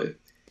go away.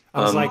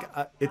 I was like,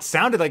 it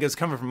sounded like it was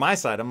coming from my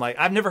side. I'm like,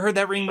 I've never heard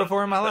that ring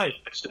before in my life.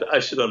 I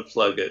should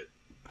unplug it.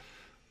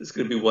 There's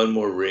going to be one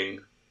more ring.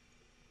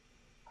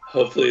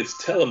 Hopefully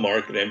it's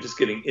telemarketing. I'm just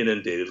getting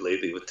inundated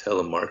lately with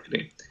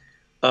telemarketing.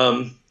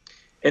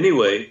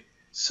 Anyway,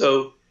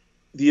 so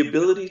the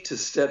ability to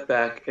step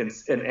back and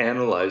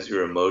analyze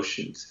your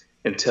emotions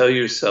and tell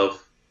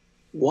yourself,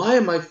 why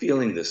am I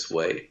feeling this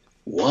way?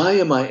 Why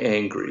am I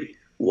angry?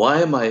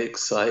 Why am I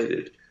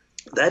excited?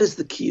 That is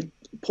the key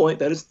point.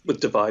 That is what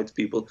divides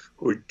people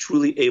who are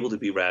truly able to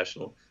be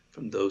rational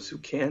from those who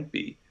can't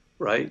be,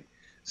 right?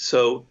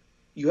 So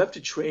you have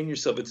to train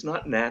yourself. It's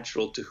not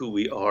natural to who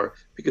we are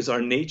because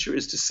our nature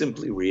is to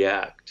simply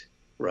react,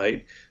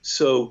 right?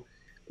 So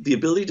the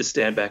ability to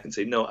stand back and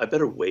say, no, I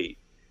better wait.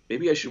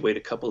 Maybe I should wait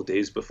a couple of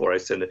days before I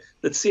send it.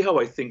 Let's see how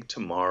I think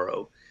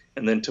tomorrow.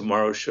 and then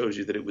tomorrow shows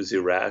you that it was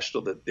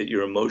irrational, that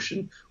your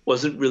emotion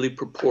wasn't really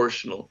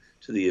proportional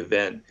to the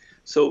event.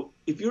 So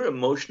if your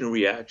emotional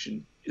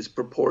reaction is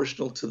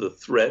proportional to the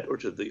threat or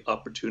to the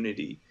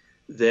opportunity,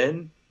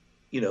 then,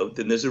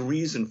 then there's a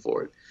reason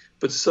for it.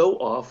 But so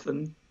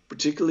often,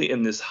 particularly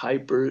in this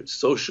hyper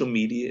social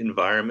media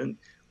environment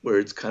where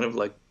it's kind of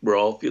like we're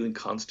all feeling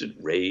constant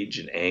rage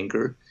and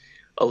anger,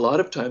 a lot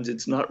of times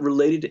it's not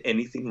related to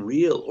anything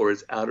real, or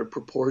it's out of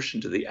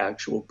proportion to the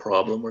actual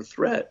problem or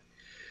threat.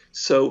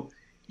 So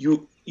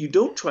you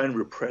don't try and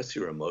repress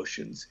your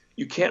emotions.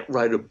 You can't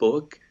write a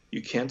book.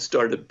 You can't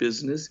start a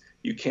business.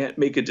 You can't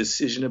make a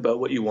decision about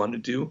what you want to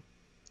do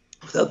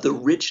without the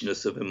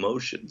richness of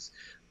emotions.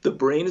 The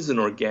brain is an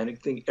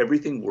organic thing.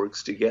 Everything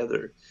works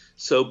together.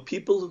 So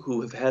people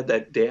who have had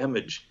that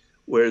damage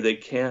where they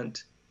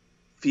can't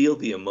feel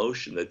the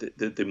emotion, that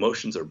the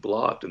emotions are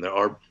blocked, and there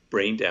are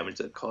brain damage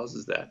that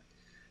causes that,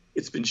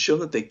 it's been shown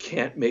that they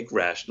can't make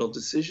rational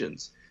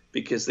decisions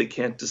because they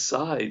can't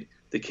decide.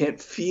 They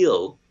can't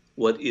feel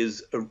what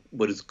is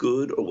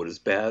good or what is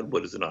bad,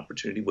 what is an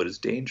opportunity, what is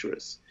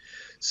dangerous.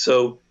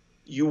 So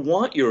you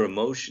want your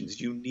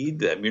emotions, you need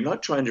them. You're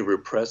not trying to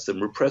repress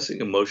them.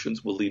 Repressing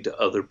emotions will lead to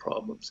other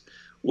problems.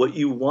 What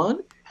you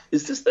want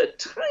is just that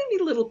tiny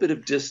little bit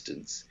of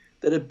distance,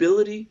 that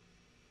ability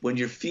when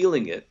you're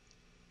feeling it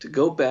to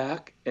go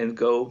back and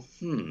go,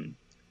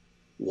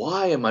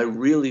 why am I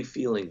really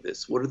feeling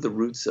this? What are the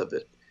roots of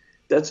it?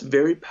 That's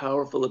very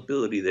powerful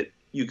ability that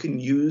you can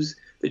use,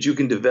 that you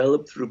can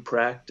develop through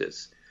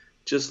practice,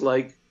 just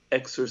like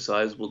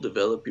exercise will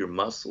develop your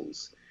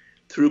muscles.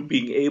 Through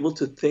being able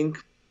to think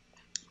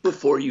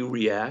before you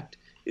react,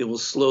 it will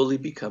slowly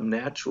become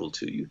natural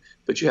to you.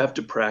 But you have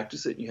to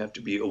practice it, and you have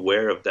to be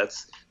aware of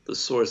that's the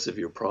source of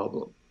your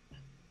problem.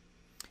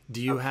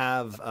 Do you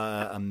have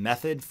a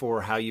method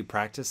for how you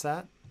practice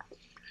that?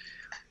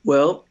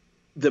 Well,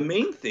 the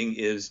main thing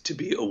is to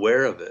be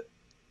aware of it,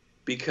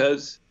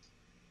 because,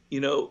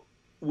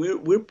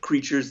 we're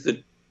creatures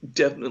that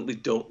definitely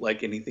don't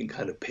like anything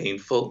kind of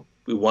painful.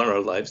 We want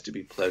our lives to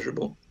be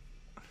pleasurable.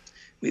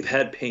 We've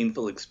had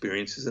painful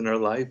experiences in our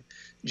life.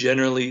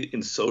 Generally,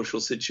 in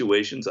social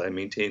situations, I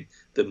maintain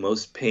that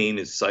most pain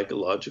is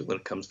psychological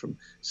and it comes from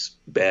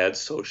bad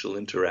social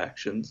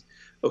interactions.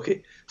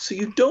 Okay, so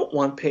you don't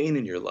want pain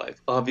in your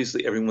life.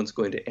 Obviously, everyone's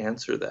going to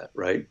answer that,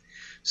 right?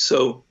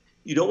 So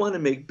you don't want to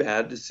make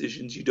bad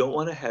decisions. You don't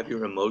want to have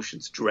your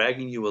emotions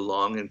dragging you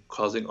along and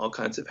causing all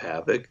kinds of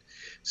havoc.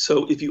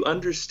 So if you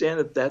understand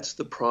that that's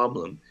the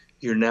problem,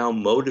 you're now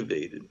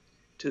motivated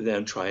to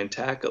then try and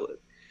tackle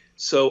it.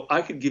 So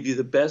I could give you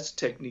the best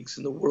techniques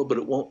in the world, but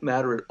it won't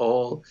matter at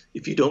all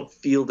if you don't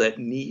feel that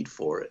need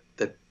for it,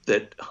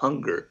 that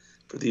hunger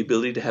for the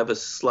ability to have a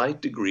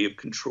slight degree of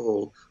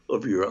control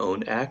over your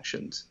own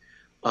actions.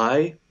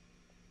 I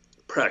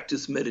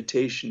practice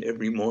meditation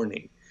every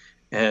morning.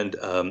 And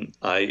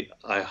I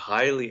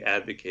highly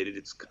advocate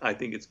it. I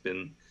think it's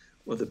been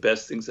one of the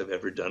best things I've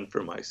ever done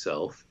for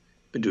myself.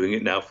 Been doing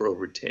it now for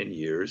over 10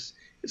 years.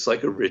 It's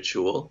like a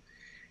ritual.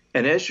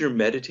 And as you're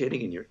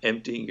meditating and you're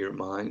emptying your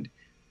mind,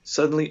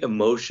 suddenly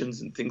emotions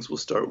and things will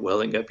start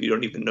welling up. You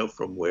don't even know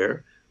from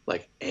where,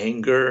 like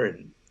anger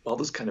and all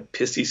this kind of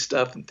pissy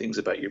stuff and things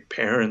about your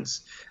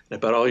parents and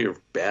about all your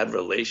bad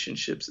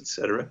relationships,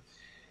 etc.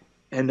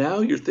 And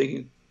now you're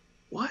thinking,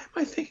 why am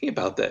I thinking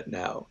about that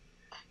now?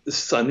 The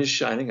sun is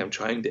shining. I'm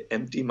trying to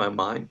empty my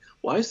mind.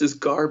 Why is this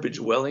garbage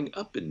welling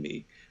up in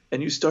me?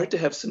 And you start to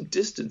have some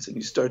distance and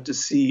you start to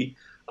see.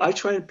 I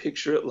try and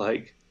picture it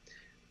like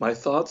my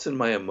thoughts and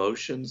my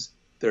emotions,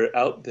 they're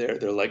out there.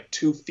 They're like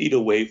 2 feet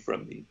away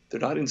from me.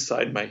 They're not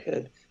inside my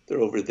head.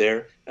 They're over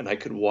there. And I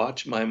could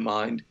watch my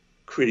mind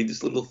creating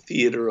this little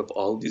theater of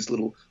all these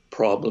little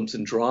problems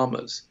and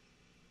dramas.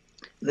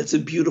 And that's a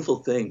beautiful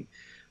thing.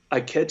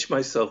 I catch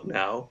myself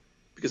now,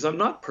 because I'm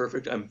not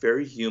perfect, I'm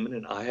very human,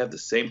 and I have the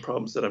same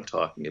problems that I'm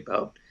talking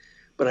about.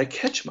 But I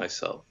catch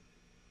myself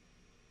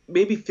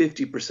maybe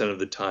 50% of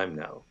the time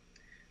now.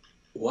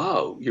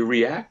 Wow, you're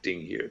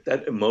reacting here.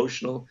 That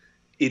emotional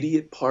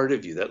idiot part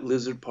of you, that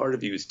lizard part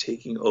of you is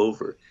taking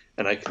over,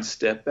 and I can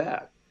step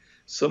back.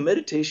 So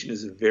meditation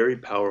is a very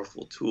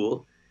powerful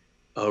tool.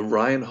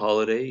 Ryan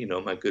Holiday,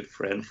 my good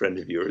friend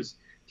of yours,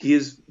 he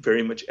has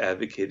very much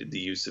advocated the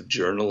use of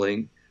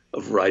journaling,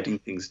 of writing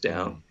things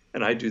down,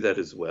 and I do that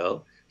as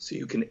well. So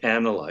you can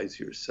analyze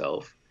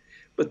yourself.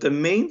 But the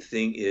main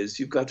thing is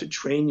you've got to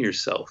train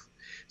yourself.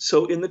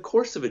 So in the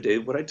course of a day,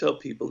 what I tell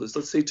people is,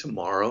 let's say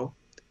tomorrow,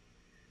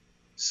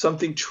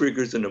 something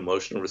triggers an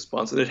emotional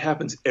response, and it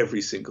happens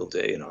every single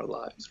day in our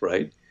lives,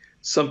 right?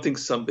 Something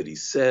somebody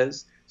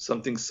says,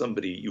 something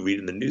somebody you read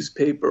in the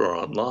newspaper or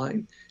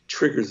online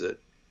triggers it.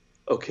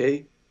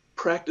 Okay,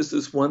 practice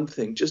this one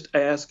thing. Just I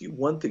ask you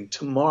one thing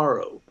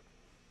tomorrow.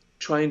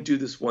 Try and do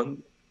this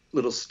one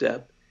little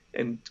step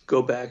and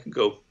go back and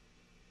go,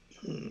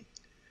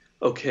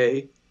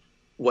 okay,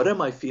 what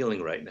am I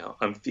feeling right now?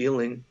 I'm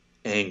feeling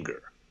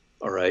anger.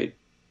 All right.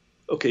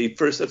 Okay,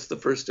 first, that's the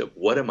first step.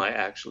 What am I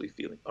actually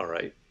feeling? All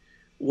right.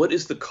 What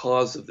is the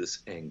cause of this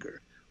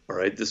anger? All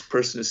right, this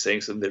person is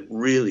saying something that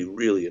really,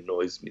 really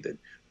annoys me, that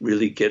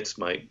really gets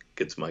my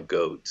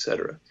goat,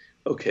 etc.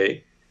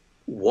 Okay,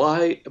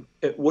 why?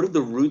 What are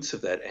the roots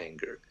of that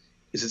anger?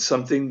 Is it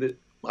something that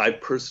I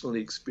personally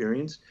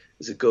experienced?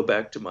 Does it go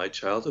back to my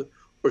childhood,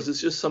 or is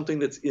this just something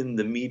that's in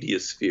the media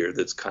sphere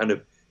that's kind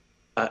of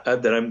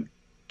that I'm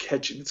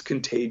catching? It's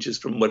contagious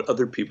from what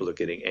other people are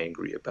getting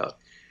angry about.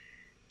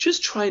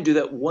 Just try and do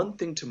that one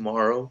thing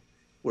tomorrow,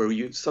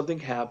 where something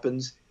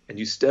happens and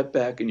you step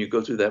back and you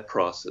go through that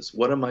process.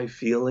 What am I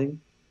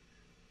feeling?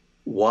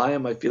 Why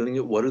am I feeling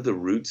it? What are the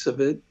roots of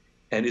it?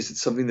 And is it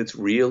something that's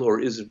real or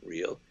isn't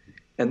real?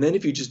 And then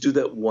if you just do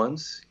that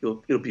once,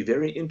 it'll be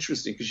very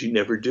interesting because you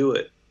never do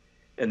it.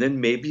 And then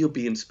maybe you'll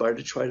be inspired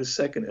to try it a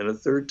second and a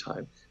third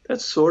time.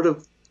 That's sort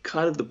of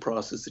kind of the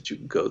process that you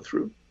can go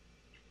through.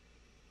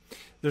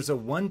 There's a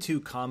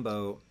 1-2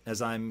 combo,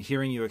 as I'm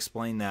hearing you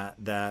explain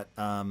that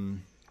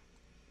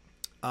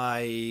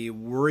I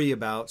worry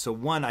about. So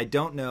one, I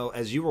don't know,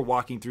 as you were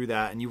walking through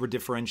that and you were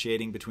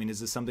differentiating between, is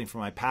this something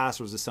from my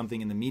past or is this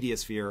something in the media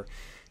sphere?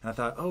 And I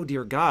thought, oh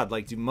dear God,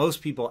 like, do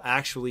most people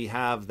actually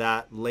have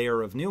that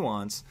layer of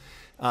nuance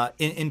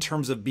in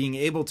terms of being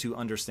able to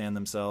understand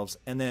themselves?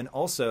 And then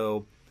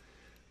also,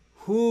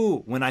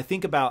 when I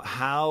think about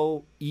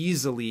how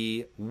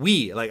easily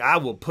I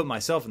will put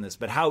myself in this,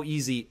 but how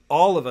easy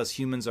all of us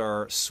humans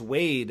are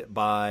swayed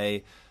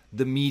by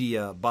the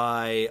media,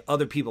 by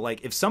other people.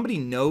 Like, if somebody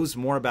knows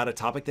more about a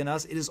topic than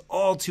us, it is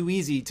all too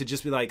easy to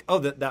just be like, oh,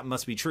 that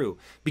must be true,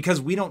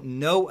 because we don't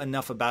know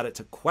enough about it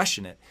to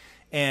question it.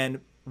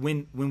 And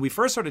when we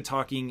first started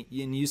talking,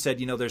 and you said,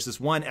 there's this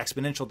one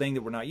exponential thing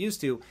that we're not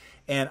used to,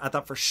 and I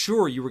thought for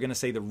sure you were going to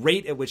say the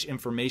rate at which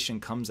information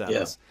comes at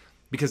us.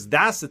 Because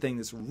that's the thing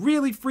that's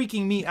really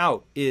freaking me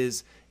out,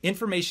 is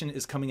information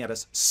is coming at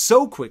us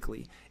so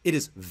quickly. It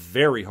is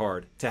very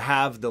hard to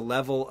have the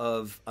level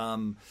of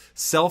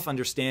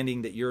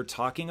self-understanding that you're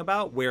talking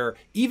about, where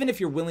even if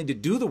you're willing to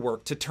do the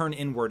work to turn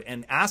inward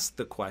and ask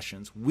the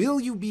questions,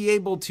 will you be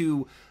able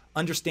to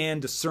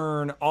understand,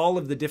 discern all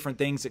of the different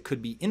things that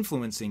could be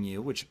influencing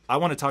you? Which I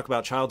want to talk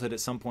about childhood at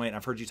some point.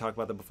 I've heard you talk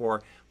about that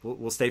before.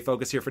 We'll stay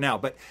focused here for now.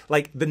 But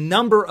like the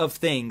number of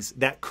things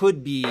that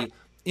could be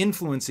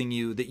influencing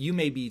you that you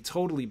may be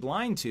totally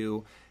blind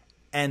to.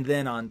 And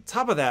then on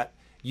top of that,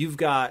 you've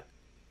got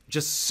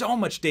just so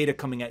much data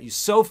coming at you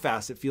so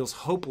fast, it feels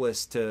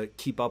hopeless to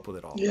keep up with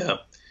it all. Yeah.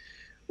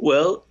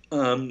 Well,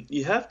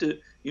 you have to,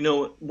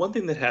 one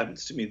thing that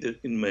happens to me that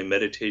in my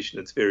meditation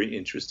that's very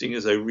interesting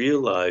is I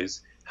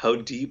realize how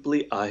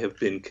deeply I have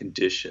been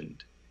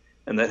conditioned,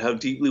 and that how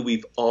deeply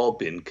we've all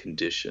been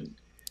conditioned.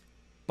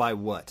 By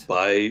what?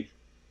 By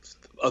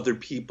other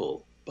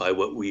people, by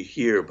what we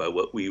hear, by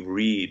what we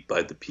read,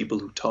 by the people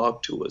who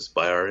talk to us,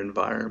 by our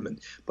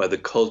environment, by the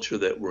culture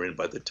that we're in,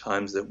 by the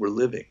times that we're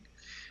living.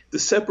 The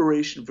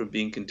separation from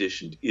being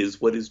conditioned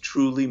is what is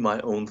truly my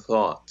own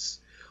thoughts,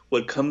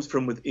 what comes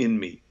from within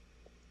me.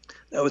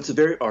 Now, it's a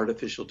very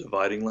artificial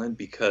dividing line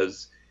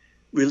because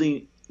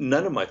really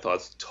none of my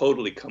thoughts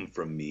totally come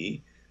from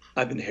me.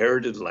 I've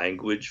inherited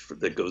language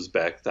that goes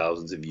back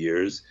thousands of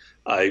years.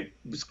 I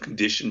was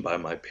conditioned by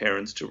my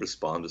parents to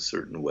respond a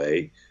certain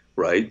way,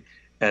 right?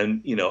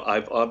 And,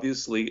 I've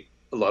obviously,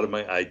 a lot of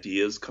my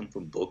ideas come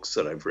from books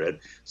that I've read.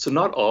 So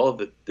not all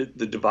of it,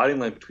 the dividing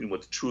line between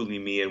what's truly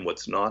me and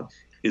what's not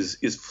is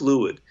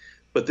fluid.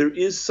 But there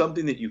is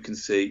something that you can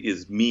say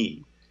is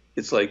me.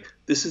 It's like,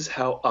 this is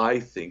how I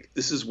think.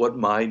 This is what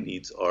my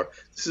needs are.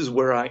 This is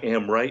where I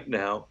am right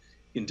now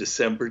in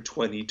December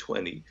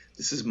 2020.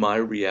 This is my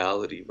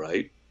reality,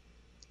 right?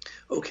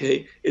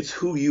 Okay, it's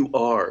who you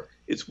are.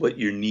 It's what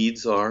your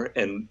needs are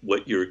and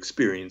what your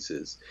experience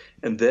is.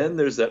 And then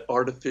there's that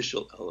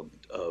artificial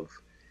element of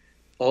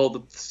all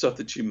the stuff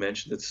that you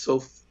mentioned that's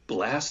so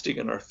blasting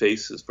in our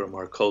faces from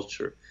our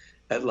culture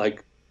at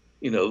light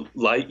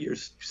year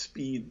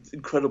speeds,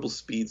 incredible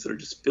speeds that are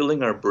just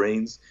filling our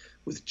brains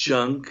with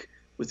junk,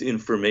 with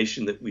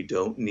information that we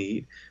don't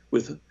need,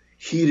 with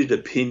heated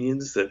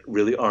opinions that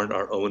really aren't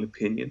our own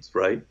opinions,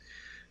 right?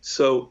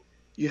 So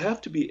you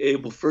have to be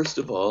able, first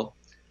of all,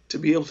 to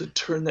be able to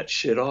turn that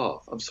shit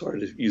off. I'm sorry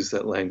to use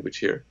that language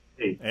here.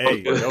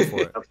 Hey, go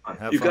for it.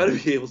 You've got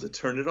to be able to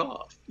turn it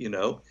off.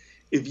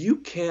 If you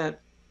can't,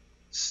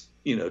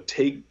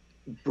 take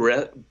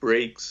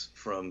breaks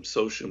from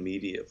social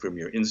media, from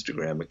your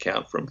Instagram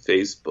account, from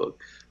Facebook,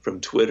 from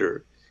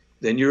Twitter,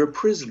 then you're a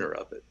prisoner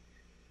of it.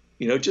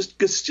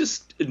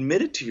 Just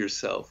admit it to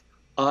yourself.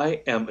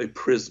 I am a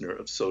prisoner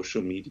of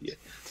social media.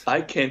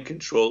 I can't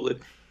control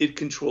it. It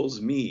controls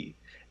me.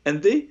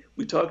 And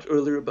we talked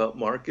earlier about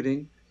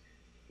marketing.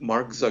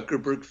 Mark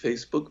Zuckerberg,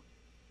 Facebook,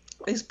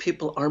 these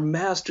people are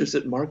masters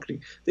at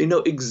marketing. They know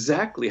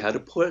exactly how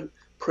to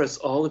press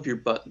all of your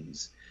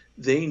buttons.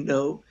 They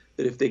know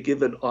that if they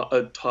give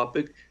a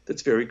topic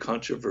that's very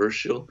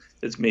controversial,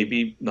 that's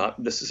maybe not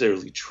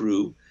necessarily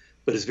true,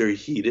 but is very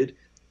heated,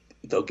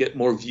 they'll get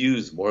more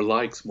views, more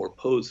likes, more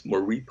posts,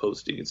 more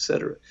reposting,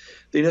 etc.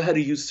 They know how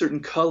to use certain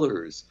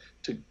colors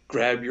to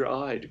grab your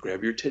eye, to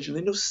grab your attention.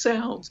 They know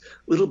sounds,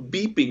 little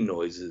beeping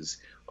noises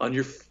on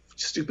your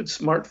stupid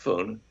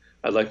smartphone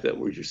I like that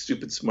word, your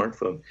stupid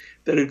smartphone,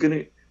 that are going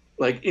to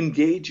like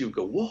engage you,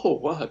 go, whoa,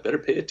 wow, I better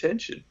pay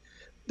attention.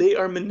 They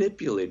are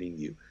manipulating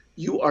you.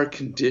 You are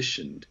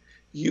conditioned.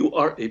 You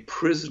are a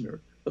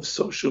prisoner of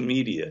social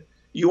media.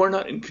 You are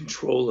not in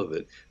control of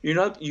it.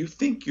 You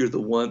think you're the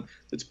one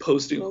that's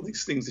posting all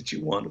these things that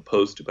you want to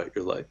post about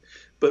your life,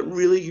 but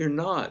really you're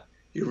not.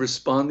 You're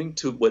responding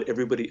to what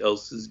everybody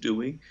else is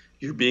doing.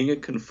 You're being a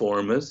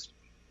conformist.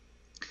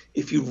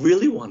 If you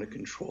really want to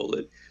control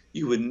it,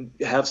 you would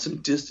have some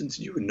distance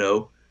and you would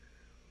know,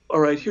 all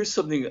right, here's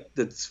something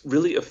that's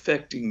really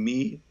affecting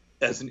me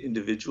as an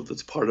individual,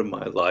 that's part of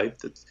my life,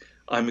 that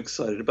I'm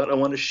excited about. I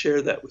want to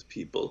share that with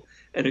people.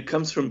 And it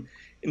comes from,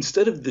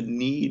 instead of the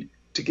need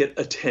to get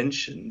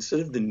attention, instead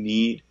of the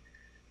need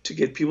to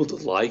get people to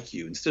like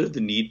you, instead of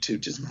the need to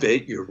just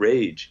vent your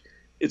rage,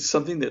 it's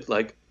something that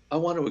like, I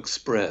want to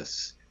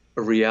express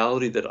a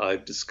reality that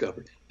I've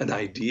discovered, an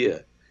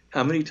idea.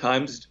 How many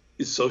times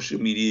is social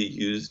media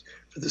used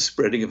for the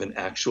spreading of an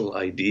actual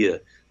idea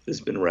that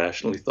has been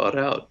rationally thought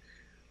out?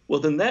 Well,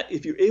 then that,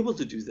 if you're able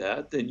to do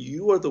that, then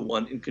you are the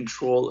one in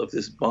control of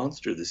this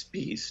monster, this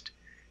beast,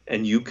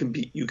 and you can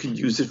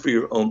use it for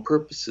your own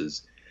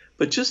purposes.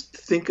 But just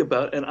think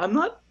about, and I'm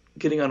not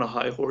getting on a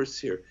high horse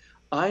here,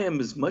 I am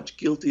as much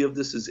guilty of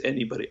this as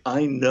anybody.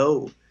 I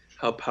know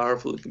how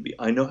powerful it can be.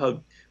 I know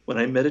how, when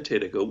I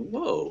meditate, I go,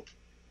 whoa,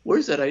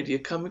 where's that idea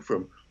coming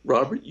from?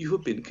 Robert, you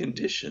have been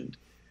conditioned.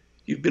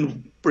 You've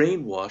been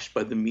brainwashed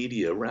by the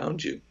media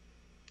around you.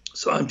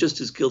 So I'm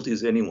just as guilty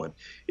as anyone.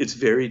 It's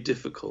very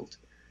difficult.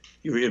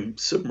 You're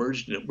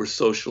submerged in it. We're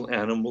social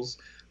animals.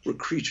 We're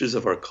creatures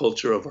of our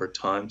culture, of our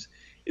times.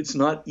 It's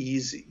not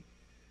easy.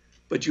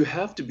 But you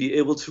have to be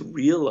able to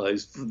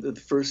realize, the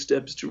first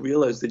step is to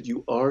realize that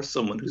you are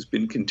someone who's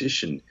been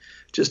conditioned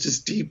just as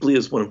deeply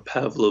as one of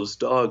Pavlov's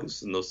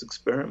dogs in those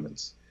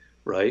experiments,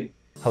 right?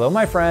 Hello,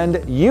 my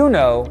friend. You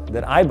know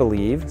that I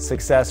believe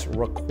success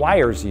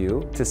requires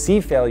you to see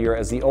failure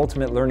as the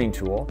ultimate learning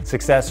tool.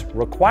 Success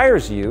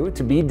requires you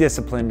to be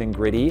disciplined and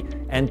gritty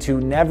and to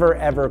never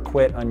ever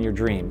quit on your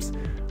dreams.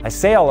 I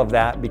say all of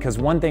that because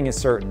one thing is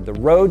certain: the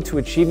road to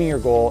achieving your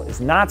goal is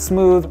not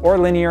smooth or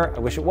linear. I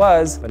wish it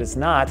was, but it's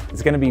not.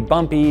 It's going to be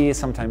bumpy,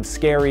 sometimes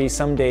scary.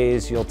 Some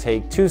days you'll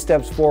take 2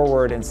 steps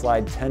forward and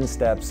slide 10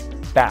 steps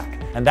back.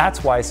 And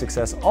that's why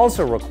success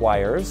also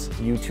requires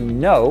you to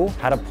know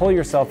how to pull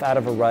yourself out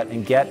of a rut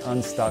and get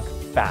unstuck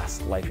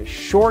fast. Life is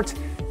short.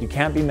 You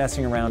can't be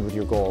messing around with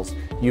your goals.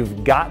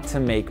 You've got to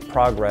make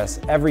progress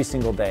every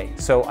single day.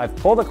 So I've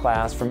pulled a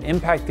class from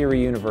Impact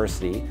Theory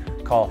University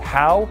called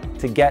How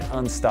to Get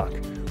Unstuck,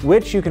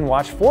 which you can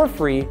watch for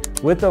free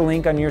with the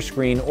link on your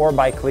screen or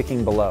by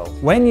clicking below.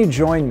 When you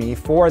join me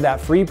for that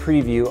free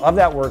preview of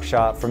that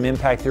workshop from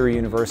Impact Theory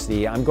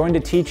University, I'm going to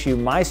teach you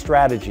my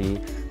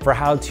strategy for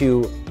how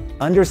to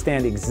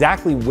understand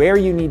exactly where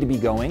you need to be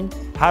going,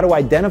 how to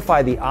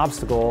identify the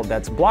obstacle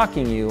that's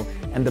blocking you,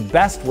 and the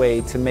best way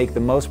to make the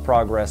most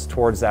progress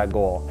towards that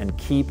goal and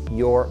keep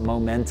your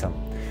momentum.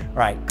 All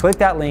right, click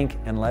that link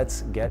and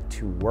let's get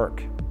to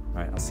work. All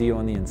right, I'll see you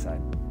on the inside.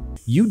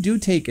 You do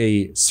take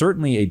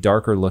certainly a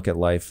darker look at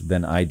life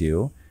than I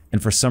do.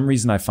 And for some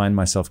reason, I find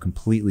myself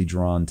completely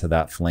drawn to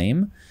that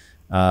flame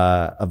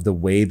of the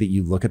way that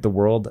you look at the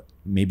world,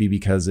 maybe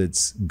because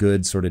it's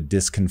good sort of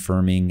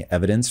disconfirming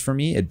evidence for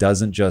me. It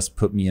doesn't just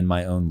put me in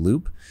my own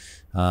loop.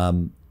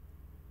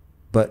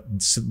 But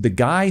the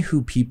guy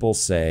who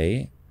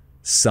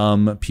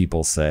some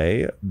people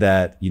say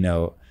that,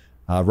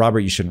 Robert,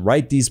 you shouldn't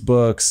write these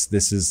books.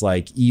 This is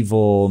like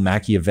evil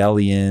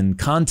Machiavellian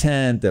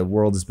content. The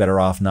world is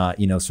better off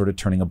not, sort of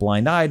turning a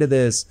blind eye to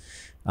this,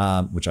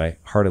 which I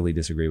heartily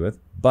disagree with.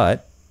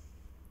 But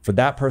for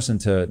that person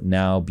to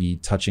now be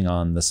touching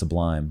on the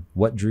sublime,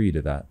 what drew you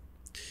to that?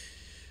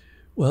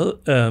 Well,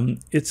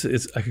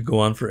 I could go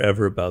on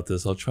forever about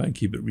this. I'll try and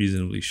keep it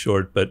reasonably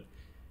short, but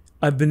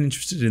I've been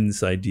interested in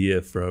this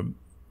idea for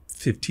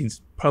 15,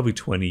 probably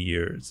 20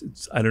 years.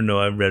 I don't know,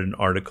 I read an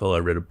article, I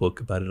read a book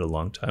about it a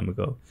long time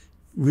ago.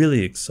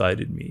 Really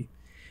excited me.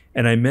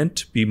 And I meant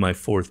to be my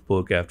 4th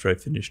book after I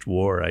finished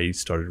war. I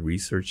started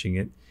researching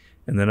it.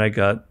 And then I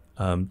got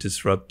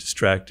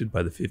distracted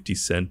by the 50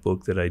 Cent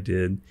book that I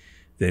did.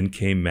 Then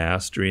came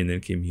Mastery, and then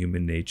came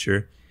Human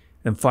Nature.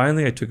 And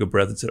finally I took a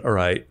breath and said, all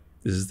right,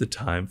 this is the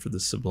time for the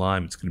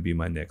sublime. It's going to be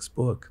my next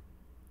book.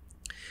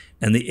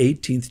 And the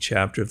 18th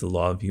chapter of The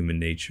Law of Human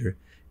Nature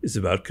is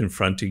about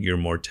confronting your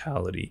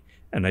mortality.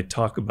 And I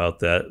talk about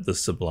that, the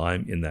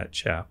sublime, in that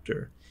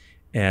chapter.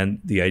 And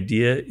the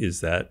idea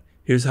is that,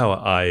 here's how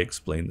I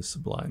explain the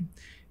sublime.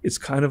 It's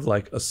kind of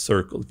like a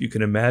circle. If you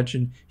can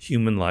imagine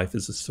human life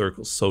as a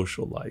circle,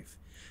 social life.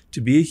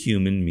 To be a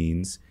human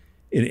means,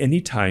 in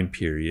any time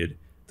period,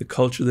 the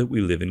culture that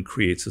we live in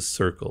creates a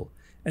circle.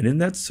 And in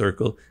that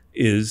circle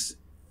is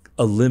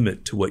a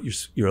limit to what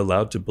you're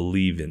allowed to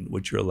believe in,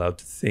 what you're allowed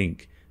to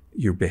think,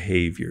 your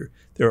behavior.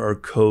 There are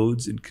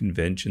codes and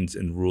conventions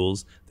and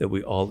rules that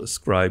we all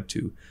ascribe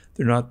to.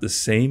 They're not the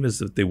same as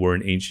that they were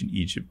in ancient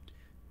Egypt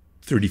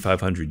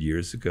 3,500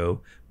 years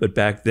ago, but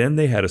back then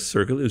they had a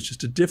circle. It was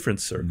just a different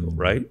circle,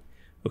 right?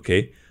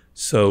 Okay,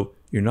 so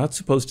You're not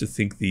supposed to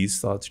think these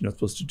thoughts. You're not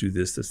supposed to do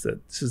this, this,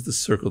 that. This is the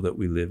circle that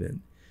we live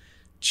in.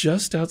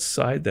 Just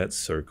outside that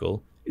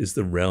circle is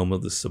the realm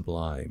of the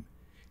sublime.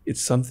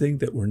 It's something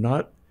that we're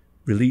not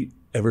really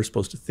ever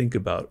supposed to think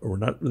about, or we're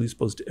not really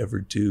supposed to ever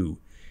do.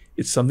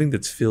 It's something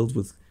that's filled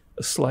with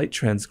a slight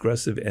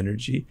transgressive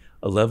energy,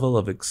 a level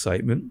of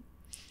excitement,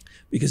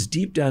 because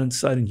deep down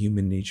inside in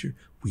human nature,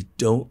 we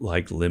don't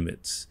like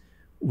limits.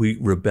 We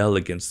rebel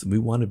against them. We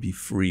want to be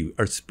free.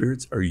 Our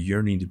spirits are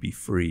yearning to be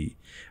free.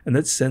 And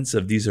that sense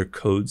of these are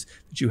codes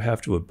that you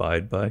have to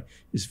abide by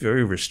is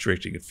very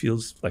restricting. It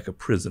feels like a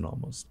prison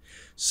almost.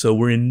 So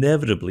we're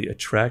inevitably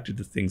attracted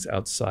to things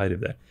outside of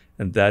that.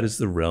 And that is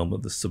the realm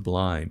of the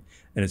sublime.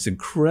 And it's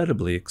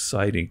incredibly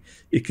exciting.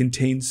 It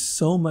contains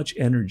so much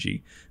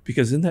energy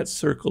because in that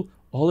circle,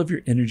 all of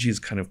your energy is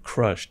kind of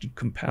crushed and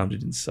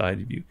compounded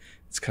inside of you.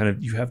 It's kind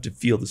of, you have to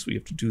feel this way, you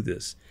have to do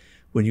this.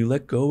 When you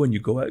let go and you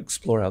go out,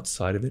 explore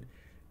outside of it,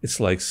 it's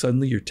like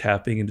suddenly you're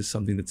tapping into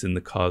something that's in the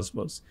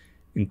cosmos.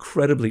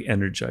 Incredibly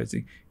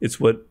energizing. It's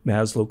what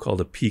Maslow called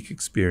a peak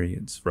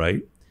experience,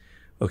 right?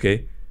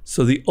 Okay,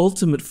 so the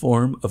ultimate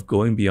form of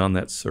going beyond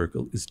that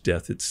circle is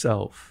death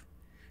itself.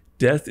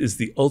 Death is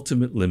the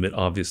ultimate limit,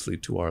 obviously,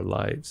 to our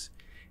lives.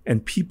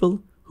 And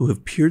people who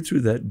have peered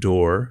through that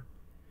door,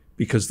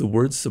 because the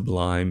word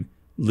sublime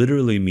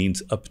literally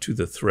means up to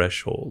the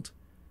threshold.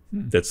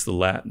 That's the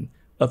Latin.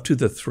 Up to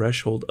the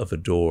threshold of a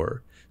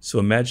door. So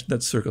imagine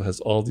that circle has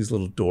all these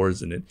little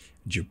doors in it,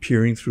 and you're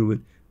peering through it.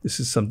 This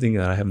is something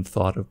that I haven't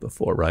thought of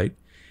before, right?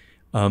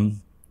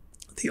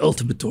 The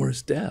ultimate door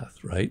is death,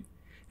 right?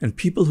 And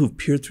people who've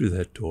peered through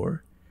that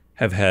door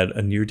have had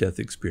a near-death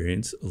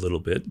experience a little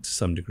bit, to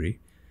some degree.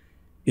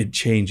 It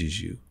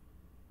changes you.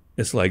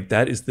 It's like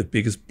that is the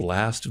biggest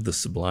blast of the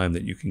sublime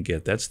that you can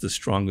get. That's the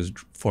strongest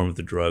form of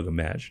the drug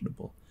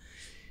imaginable.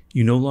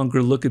 You no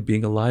longer look at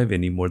being alive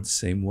anymore the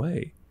same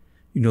way.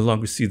 You no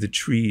longer see the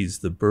trees,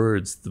 the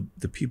birds,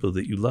 the people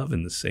that you love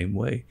in the same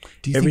way.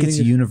 Do you think it's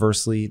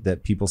universally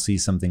that people see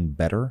something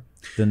better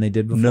than they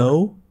did before?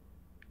 No,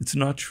 it's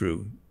not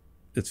true.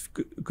 It's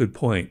a good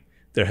point.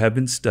 There have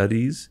been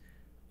studies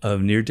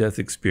of near-death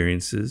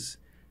experiences.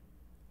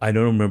 I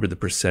don't remember the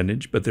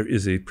percentage, but there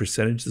is a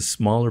percentage, the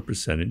smaller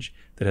percentage,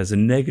 that has a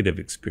negative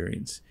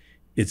experience.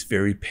 It's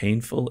very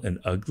painful and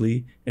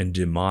ugly and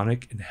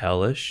demonic and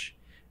hellish.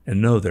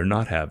 And no, they're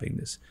not having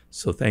this.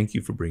 So thank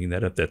you for bringing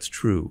that up. That's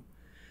true.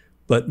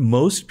 But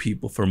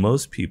for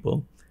most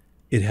people,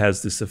 it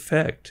has this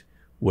effect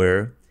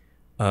where,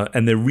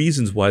 and there are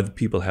reasons why the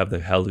people have the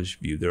hellish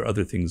view. There are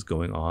other things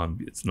going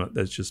on.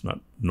 That's just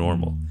not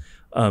normal.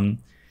 You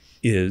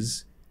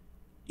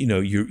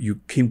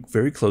came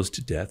very close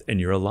to death and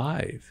you're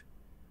alive.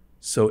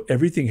 So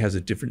everything has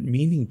a different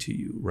meaning to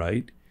you,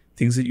 right?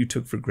 Things that you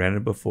took for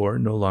granted before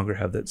no longer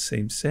have that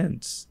same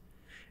sense.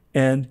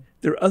 And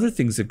there are other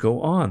things that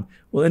go on.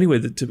 Well, anyway,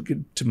 to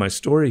get to my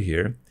story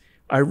here,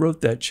 I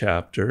wrote that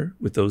chapter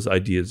with those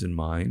ideas in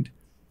mind.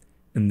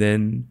 And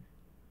then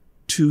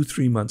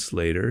 2-3 months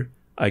later,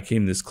 I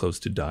came this close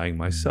to dying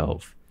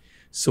myself.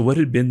 So what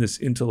had been this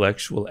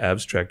intellectual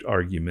abstract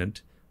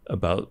argument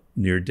about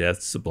near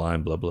death,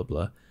 sublime, blah, blah,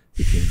 blah,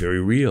 became very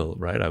real,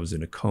 right? I was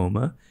in a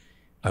coma.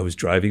 I was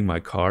driving my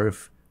car.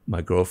 If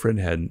my girlfriend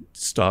hadn't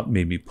stopped,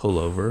 made me pull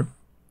over,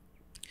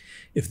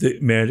 if the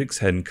medics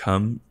hadn't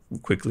come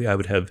quickly, I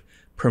would have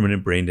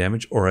permanent brain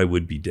damage or I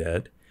would be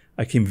dead.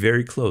 I came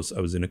very close.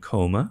 I was in a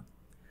coma.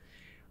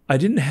 I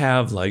didn't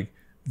have like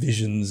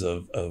visions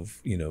of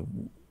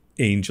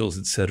angels,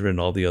 etc., and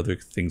all the other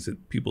things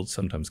that people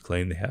sometimes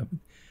claim they have.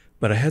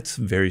 But I had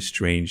some very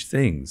strange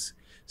things,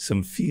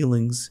 some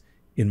feelings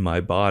in my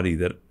body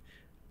that,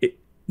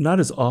 not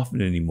as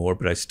often anymore,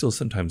 but I still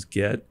sometimes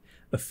get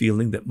a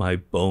feeling that my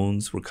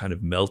bones were kind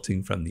of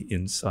melting from the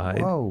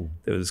inside. Whoa.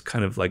 There was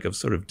kind of like a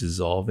sort of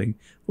dissolving.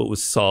 What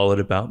was solid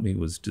about me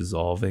was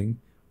dissolving,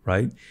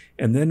 right?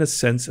 And then a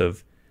sense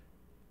of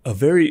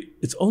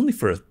it's only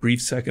for a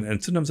brief second,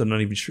 and sometimes I'm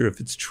not even sure if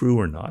it's true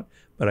or not,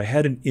 but I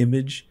had an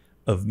image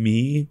of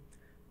me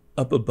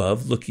up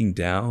above looking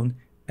down,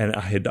 and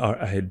I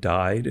had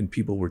died and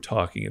people were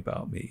talking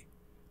about me,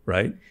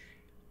 right?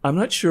 I'm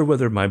not sure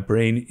whether my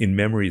brain in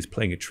memory is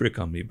playing a trick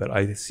on me, but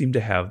I seem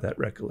to have that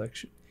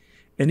recollection.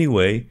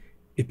 Anyway,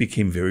 it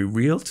became very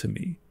real to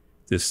me,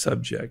 this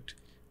subject,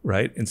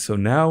 right? And so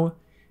now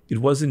it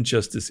wasn't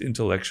just this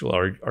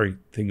intellectual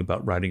thing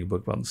about writing a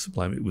book about the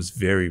sublime. It was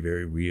very,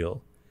 very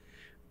real.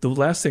 The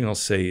last thing I'll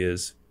say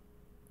is,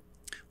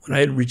 when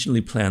I had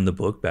originally planned the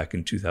book back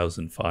in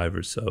 2005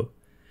 or so,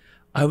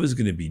 I was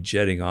going to be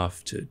jetting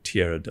off to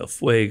Tierra del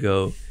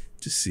Fuego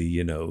to see,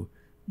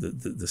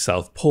 the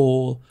South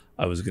Pole.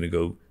 I was going to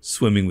go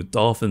swimming with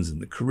dolphins in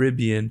the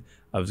Caribbean.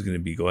 I was going to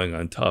be going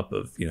on top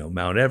of,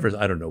 Mount Everest.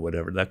 I don't know,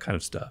 whatever, that kind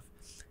of stuff,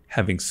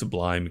 having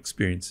sublime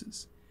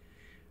experiences.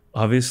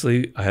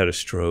 Obviously, I had a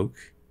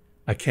stroke.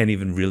 I can't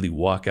even really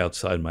walk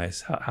outside my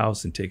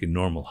house and take a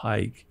normal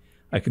hike.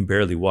 I can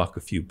barely walk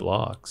a few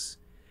blocks.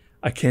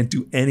 I can't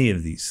do any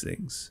of these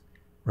things,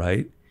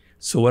 right?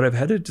 So what I've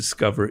had to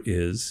discover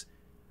is,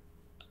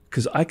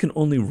 because I can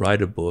only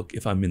write a book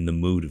if I'm in the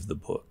mood of the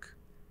book,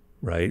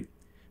 right?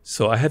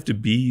 So I have to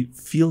be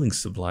feeling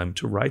sublime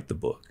to write the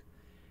book.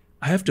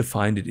 I have to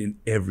find it in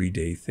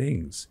everyday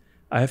things.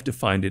 I have to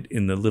find it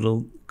in the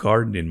little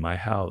garden in my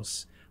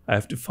house. I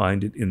have to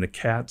find it in the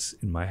cats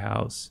in my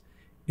house,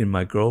 in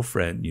my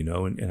girlfriend, you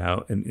know, and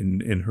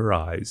in her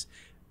eyes,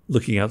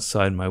 looking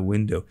outside my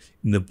window,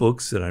 in the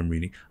books that I'm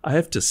reading. I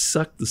have to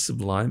suck the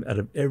sublime out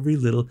of every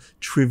little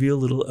trivial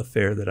little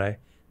affair that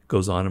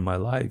goes on in my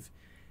life.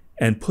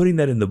 And putting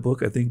that in the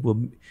book, I think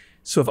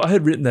so if I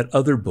had written that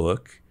other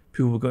book,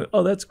 people would go,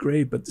 oh, that's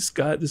great, but this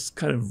guy, this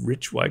kind of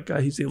rich white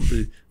guy, he's able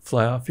to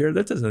fly off here.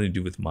 That has nothing to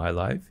do with my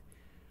life.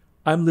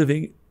 I'm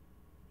living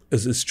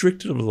as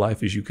restricted of a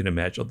life as you can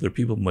imagine. There are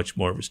people much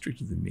more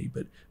restricted than me,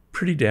 but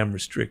pretty damn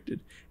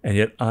restricted. And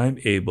yet I'm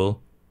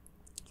able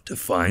to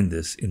find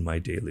this in my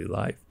daily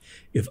life.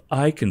 If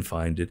I can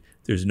find it,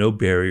 there's no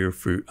barrier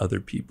for other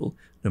people,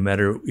 no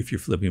matter if you're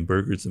flipping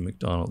burgers at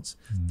McDonald's.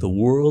 The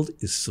world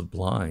is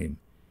sublime,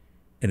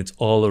 and it's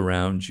all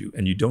around you.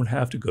 And you don't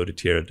have to go to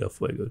Tierra del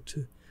Fuego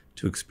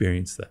to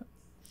experience that.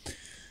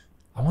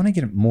 I want to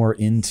get more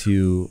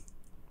into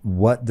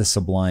what the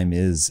sublime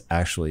is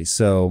actually.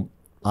 So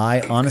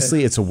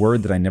honestly, it's a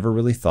word that I never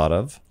really thought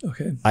of.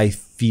 Okay. I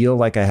feel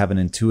like I have an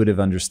intuitive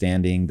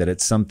understanding that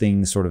it's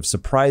something sort of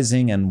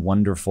surprising and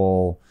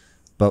wonderful,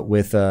 but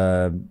with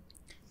a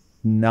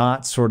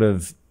not sort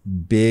of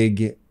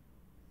big,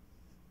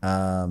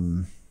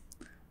 amplitude's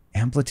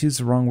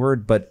the wrong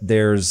word, but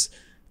there's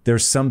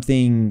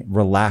something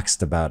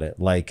relaxed about it,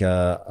 like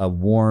a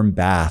warm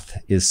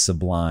bath is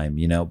sublime,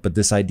 you know, but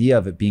this idea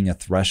of it being a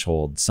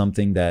threshold,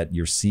 something that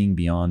you're seeing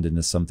beyond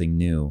into something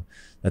new,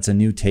 that's a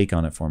new take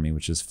on it for me,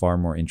 which is far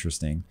more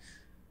interesting.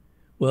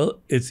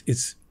 Well,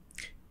 it's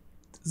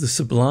the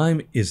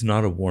sublime is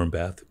not a warm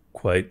bath,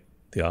 quite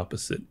the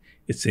opposite.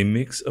 It's a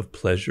mix of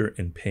pleasure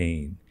and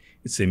pain.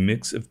 It's a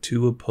mix of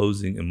two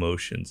opposing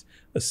emotions,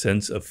 a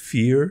sense of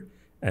fear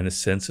and a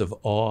sense of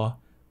awe,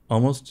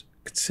 almost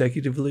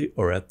consecutively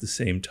or at the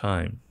same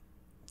time,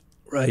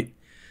 right?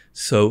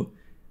 So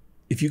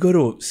if you go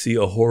to see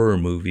a horror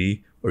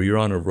movie or you're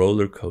on a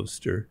roller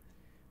coaster,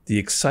 the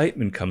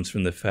excitement comes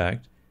from the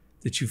fact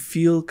that you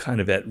feel kind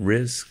of at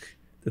risk,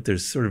 that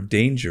there's sort of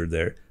danger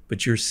there,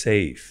 but you're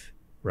safe,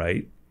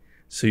 right?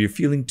 So you're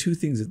feeling two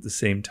things at the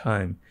same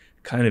time,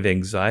 kind of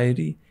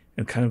anxiety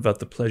and kind of about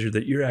the pleasure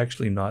that you're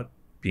actually not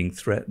being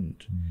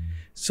threatened.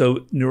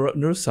 So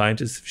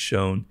neuroscientists have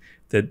shown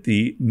that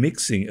the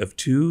mixing of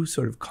two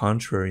sort of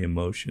contrary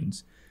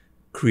emotions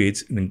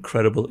creates an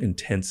incredible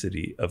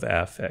intensity of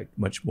affect,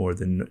 much more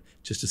than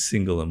just a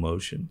single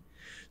emotion.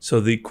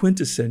 So the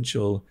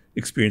quintessential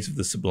experience of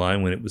the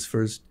sublime, when it was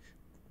first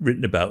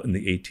written about in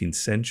the 18th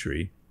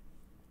century,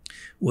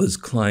 was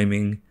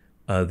climbing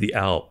the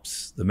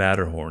Alps, the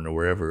Matterhorn, or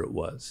wherever it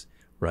was,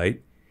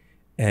 right?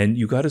 And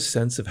you got a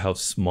sense of how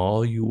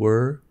small you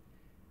were,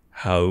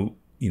 how,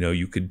 you know,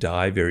 you could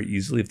die very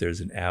easily if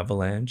there's an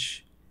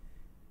avalanche,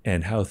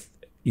 and how,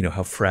 you know,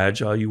 how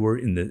fragile you were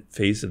in the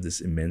face of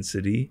this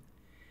immensity.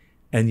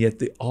 And yet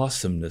the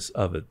awesomeness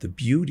of it, the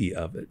beauty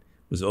of it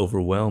was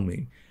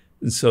overwhelming.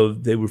 And so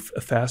they were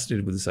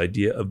fascinated with this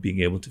idea of being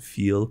able to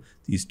feel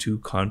these two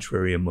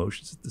contrary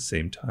emotions at the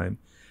same time.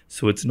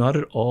 So it's not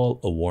at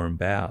all a warm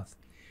bath.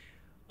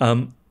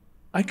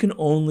 I can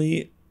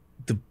only,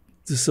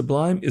 the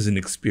sublime is an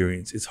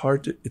experience. It's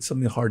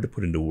something hard to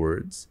put into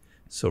words.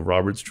 So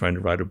Robert's trying to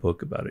write a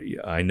book about it.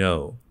 Yeah, I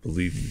know,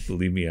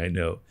 believe me, I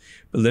know.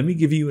 But let me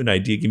give you an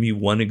idea, give me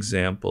one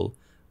example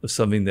of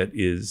something that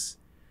is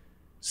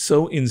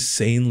so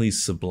insanely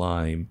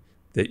sublime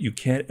that you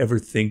can't ever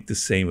think the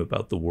same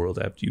about the world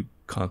after you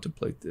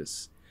contemplate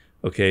this,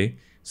 okay?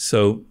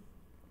 So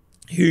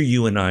here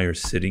you and I are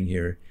sitting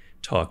here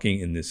talking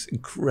in this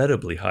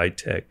incredibly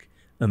high-tech,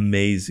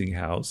 amazing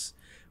house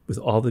with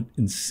all the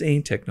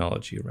insane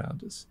technology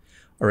around us.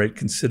 All right,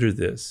 consider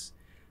this.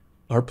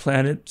 Our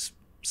planet's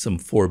some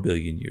 4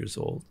 billion years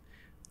old.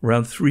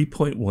 Around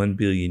 3.1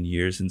 billion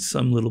years in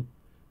some little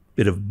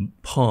bit of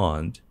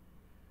pond,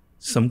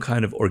 some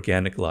kind of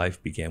organic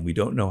life began. We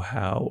don't know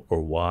how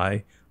or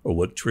why or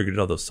what triggered it,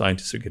 although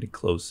scientists are getting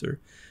closer.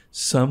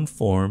 Some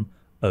form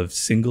of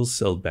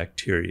single-celled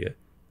bacteria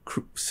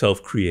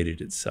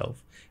self-created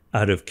itself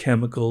out of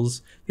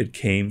chemicals that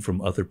came from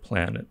other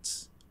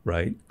planets,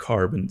 right?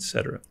 Carbon,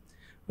 etc.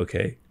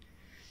 Okay?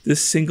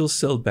 This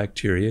single-celled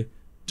bacteria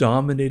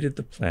dominated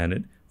the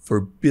planet for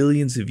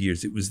billions of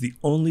years. It was the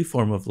only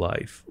form of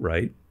life,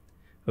 right?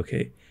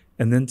 Okay.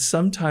 And then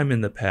sometime in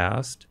the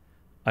past,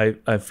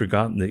 I've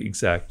forgotten the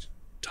exact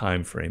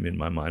time frame in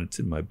my mind, it's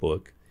in my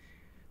book,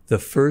 the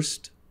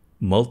first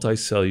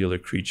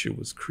multicellular creature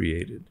was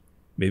created.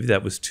 Maybe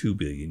that was 2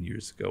 billion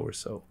years ago or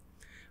so.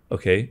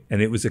 Okay.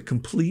 And it was a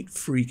complete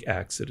freak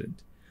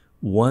accident.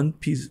 One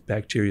piece of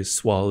bacteria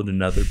swallowed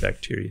another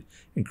bacteria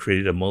and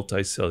created a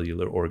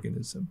multicellular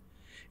organism.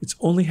 It's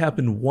only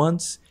happened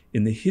once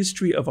in the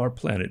history of our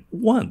planet.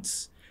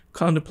 Once.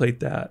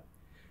 Contemplate that.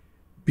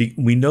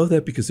 We know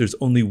that because there's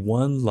only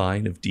one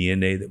line of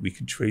DNA that we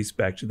can trace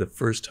back to the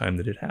first time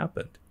that it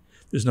happened.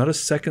 There's not a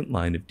second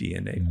line of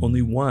DNA,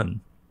 only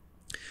one.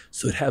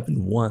 So it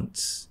happened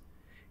once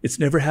It's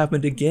never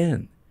happened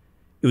again.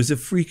 It was a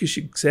freakish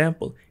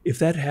example. If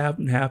that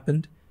hadn't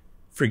happened,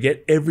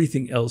 forget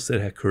everything else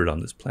that occurred on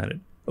this planet.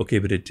 Okay,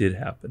 but it did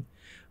happen.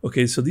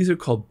 Okay, so these are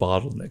called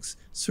bottlenecks.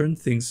 Certain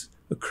things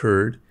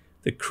occurred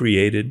that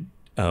created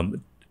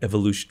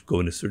evolution to go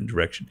in a certain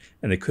direction,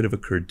 and they could have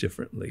occurred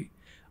differently.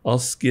 I'll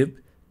skip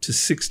to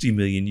 60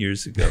 million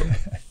years ago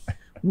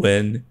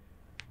when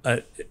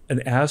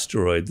an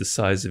asteroid the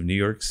size of New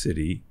York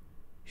City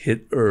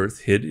hit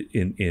Earth, hit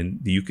in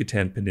the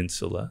Yucatan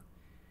Peninsula,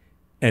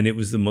 and it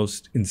was the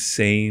most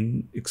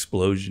insane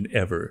explosion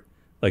ever,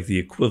 like the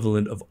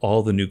equivalent of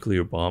all the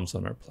nuclear bombs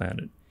on our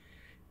planet.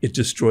 It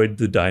destroyed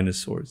the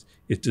dinosaurs.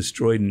 It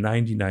destroyed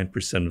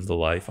 99% of the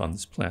life on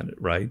this planet,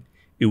 right?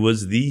 It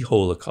was the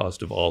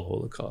Holocaust of all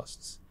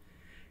Holocausts.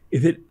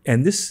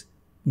 And this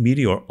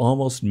meteor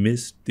almost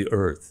missed the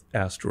Earth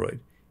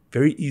asteroid.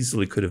 Very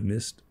easily could have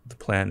missed the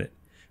planet,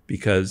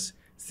 because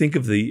think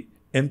of the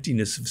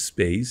emptiness of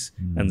space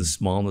and the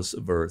smallness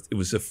of Earth. It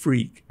was a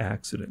freak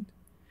accident.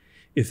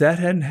 If that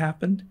hadn't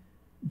happened,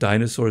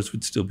 dinosaurs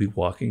would still be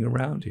walking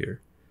around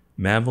here.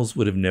 Mammals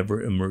would have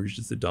never emerged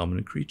as the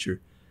dominant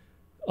creature.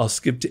 I'll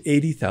skip to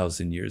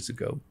 80,000 years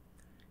ago.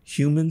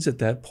 Humans at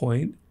that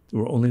point,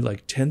 there were only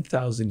like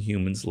 10,000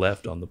 humans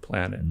left on the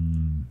planet.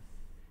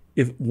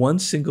 If one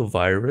single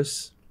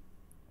virus,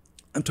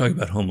 I'm talking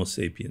about Homo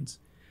sapiens,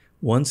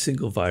 one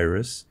single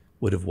virus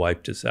would have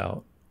wiped us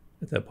out.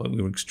 At that point,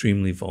 we were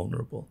extremely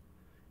vulnerable.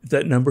 If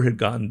that number had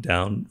gotten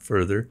down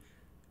further,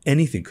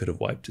 anything could have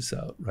wiped us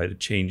out, right? A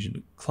change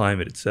in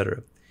climate,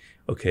 etc.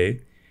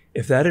 Okay,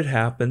 if that had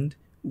happened,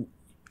 we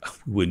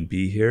wouldn't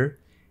be here,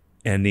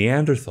 and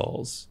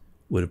Neanderthals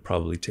would have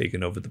probably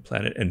taken over the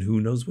planet, and who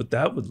knows what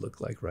that would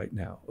look like right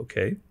now,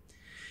 okay?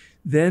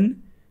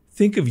 Then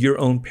think of your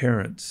own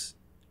parents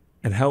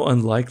and how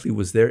unlikely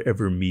was their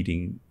ever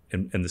meeting,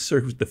 and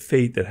the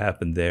fate that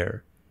happened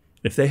there.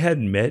 If they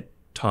hadn't met,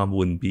 Tom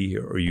wouldn't be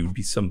here, or you would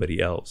be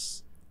somebody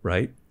else,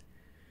 right?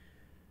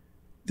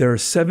 There are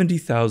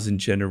 70,000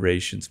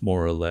 generations,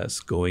 more or less,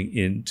 going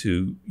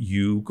into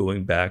you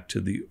going back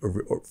to the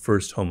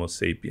first Homo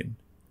sapien,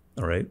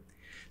 all right?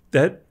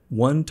 That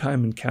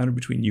one-time encounter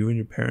between you and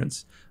your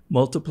parents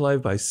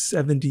multiplied by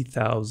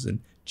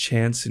 70,000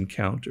 chance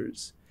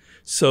encounters.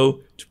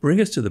 So to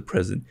bring us to the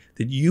present,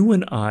 that you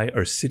and I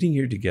are sitting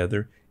here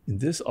together in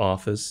this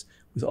office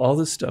with all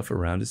this stuff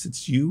around us,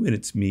 it's you and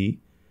it's me,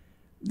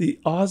 the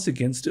odds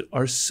against it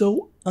are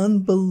so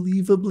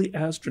unbelievably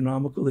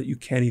astronomical that you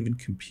can't even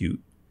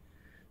compute.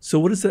 So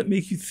what does that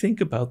make you think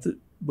about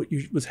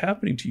what's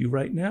happening to you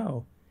right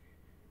now?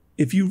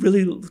 If you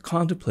really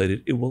contemplate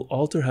it, it will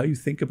alter how you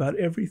think about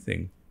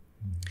everything.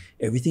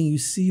 Everything you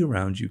see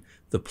around you,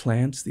 the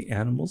plants, the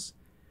animals,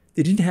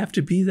 they didn't have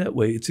to be that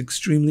way. It's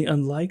extremely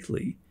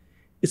unlikely.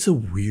 It's a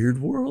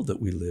weird world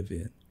that we live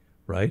in,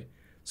 right?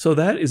 So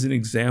that is an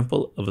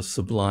example of a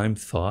sublime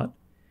thought.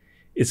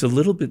 It's a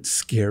little bit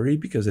scary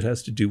because it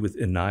has to do with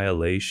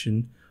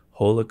annihilation,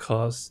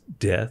 Holocaust,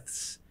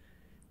 deaths,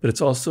 but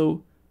it's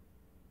also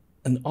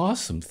an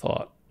awesome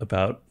thought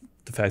about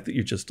the fact that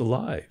you're just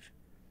alive.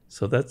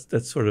 So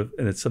that's sort of,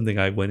 and it's something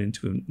I went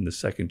into in the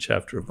second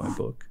chapter of my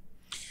book.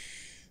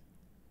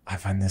 I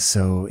find this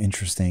so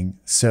interesting.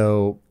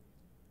 So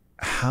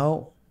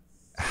how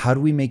do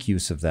we make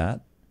use of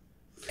that?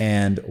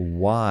 And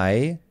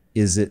why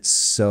is it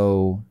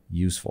so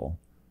useful?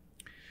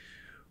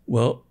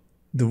 Well,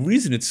 the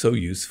reason it's so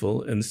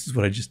useful, and this is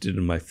what I just did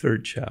in my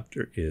third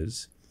chapter,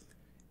 is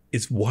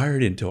it's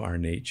wired into our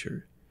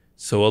nature.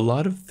 So a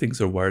lot of things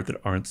are wired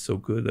that aren't so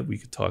good that we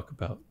could talk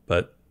about,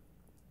 but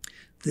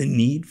the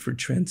need for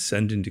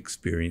transcendent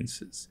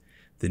experiences,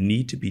 the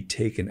need to be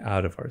taken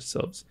out of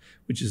ourselves,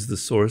 which is the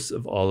source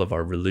of all of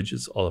our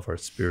religious, all of our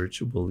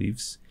spiritual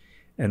beliefs,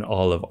 and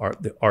all of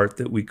the art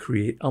that we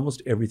create,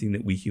 almost everything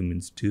that we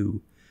humans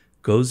do,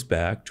 goes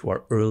back to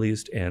our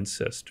earliest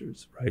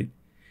ancestors, right?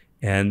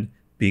 And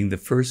being the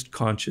first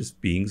conscious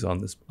beings on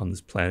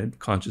this planet,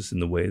 conscious in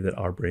the way that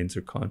our brains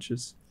are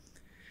conscious,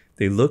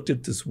 they looked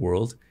at this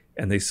world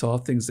and they saw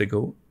things. They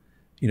go,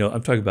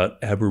 I'm talking about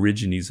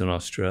Aborigines in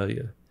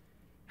Australia.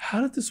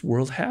 How did this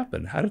world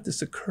happen? How did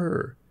this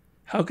occur?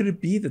 How could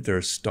it be that there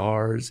are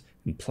stars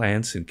and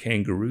plants and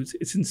kangaroos?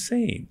 It's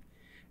insane.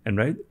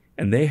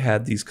 And they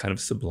had these kind of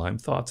sublime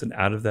thoughts, and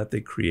out of that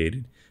they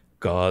created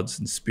gods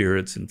and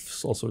spirits and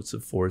all sorts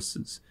of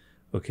forces.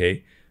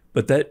 Okay.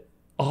 But that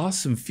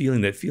awesome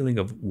feeling, that feeling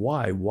of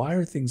why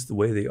are things the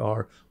way they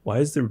are? Why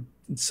is there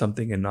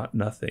something and not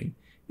nothing,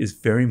 is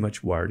very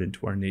much wired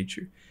into our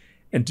nature.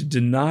 And to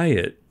deny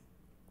it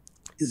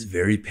is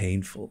very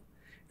painful.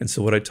 And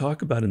so what I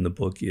talk about in the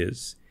book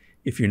is,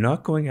 if you're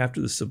not going after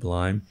the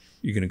sublime,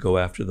 you're going to go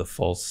after the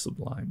false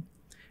sublime.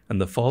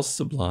 And the false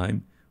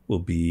sublime will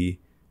be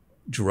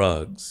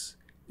drugs.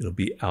 It'll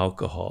be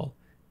alcohol.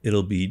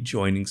 It'll be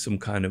joining some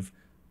kind of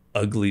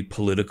ugly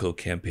political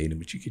campaign in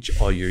which you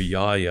get all your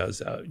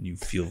yayas out and you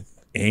feel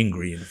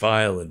angry and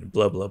violent and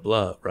blah, blah,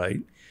 blah,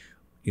 right?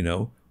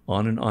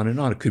 On and on and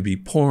on. It could be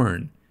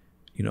porn,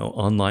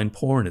 online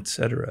porn,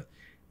 etc.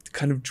 The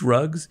kind of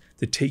drugs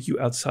that take you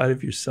outside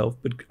of yourself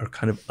but are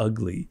kind of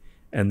ugly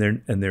and they're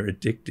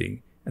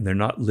addicting, and they're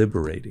not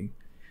liberating.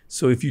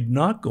 So if you're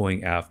not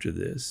going after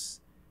this,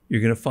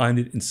 you're going to find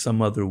it in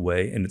some other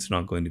way, and it's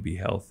not going to be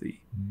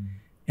healthy.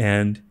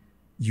 And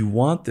you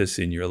want this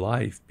in your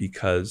life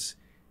because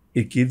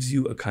it gives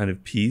you a kind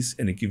of peace,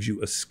 and it gives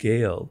you a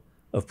scale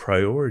of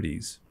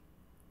priorities.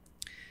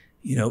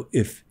 You know,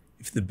 if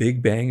the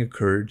Big Bang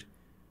occurred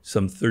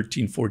some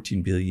 13,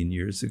 14 billion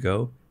years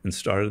ago and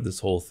started this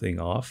whole thing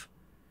off,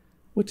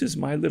 what does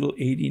my little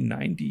 80,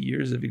 90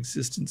 years of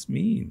existence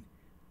mean?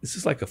 This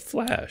is like a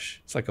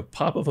flash. It's like a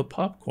pop of a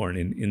popcorn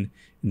in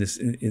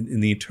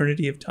the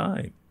eternity of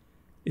time.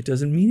 It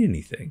doesn't mean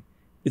anything.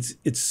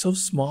 It's so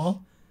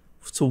small.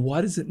 So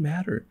why does it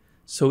matter?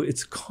 So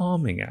it's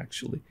calming,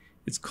 actually.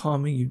 It's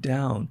calming you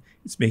down.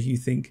 It's making you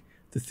think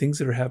the things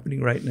that are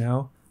happening right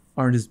now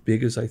aren't as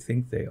big as I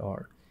think they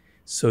are.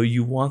 So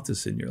you want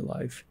this in your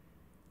life.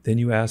 Then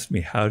you asked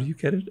me, how do you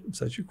get it? Was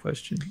that your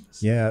question?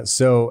 Yeah.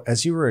 So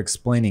as you were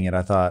explaining it,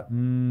 I thought,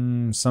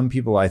 some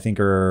people I think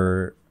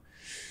are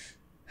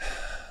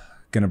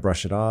going to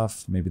brush it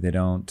off. Maybe they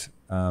don't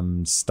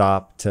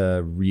stop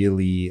to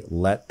really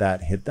let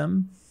that hit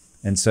them.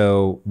 And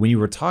so when you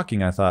were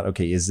talking, I thought,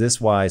 okay, is this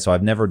why? So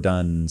I've never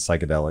done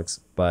psychedelics,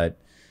 but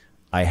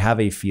I have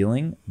a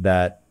feeling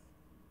that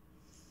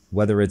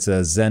whether it's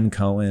a Zen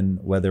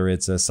koan, whether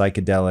it's a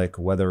psychedelic,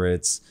 whether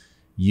it's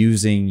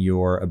using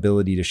your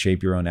ability to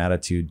shape your own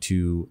attitude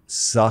to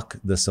suck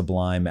the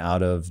sublime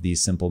out of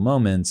these simple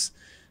moments,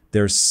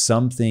 there's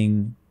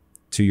something,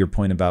 to your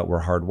point about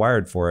we're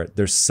hardwired for it,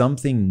 there's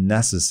something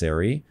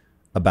necessary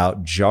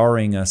about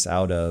jarring us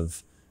out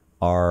of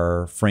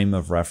our frame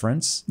of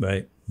reference.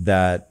 Right.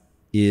 That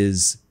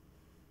is,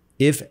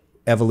 if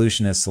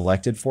evolution has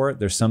selected for it,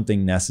 there's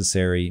something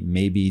necessary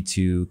maybe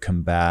to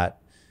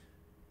combat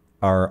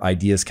our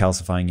ideas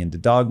calcifying into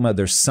dogma.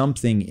 There's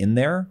something in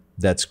there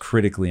that's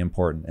critically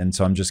important. And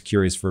so I'm just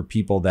curious for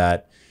people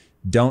that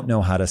don't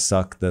know how to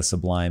suck the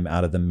sublime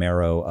out of the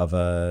marrow of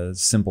a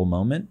simple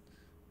moment,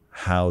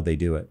 how they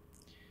do it.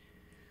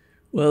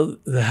 Well,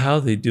 the how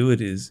they do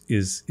it is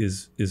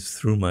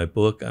through my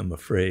book, I'm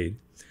afraid.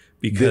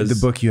 Because the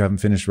book you haven't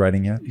finished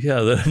writing yet? Yeah,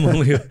 I'm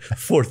only a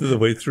fourth of the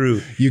way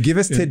through. You give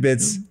us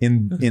tidbits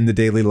in the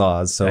daily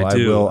laws, so I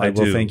will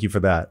thank you for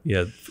that.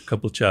 Yeah, a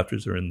couple of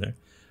chapters are in there.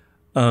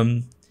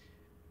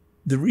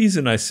 The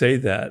reason I say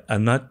that,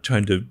 I'm not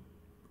trying to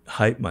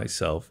hype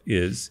myself,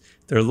 is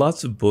there are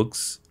lots of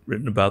books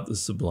written about the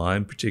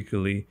sublime,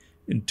 particularly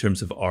in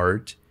terms of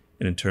art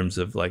and in terms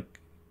of like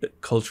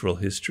cultural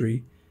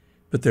history,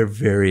 but they're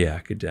very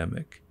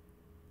academic.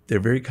 They're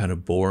very kind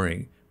of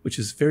boring, which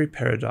is very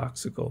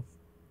paradoxical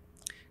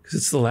because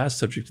it's the last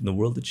subject in the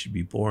world that should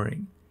be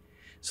boring.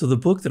 So the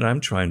book that I'm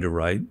trying to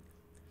write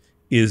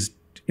is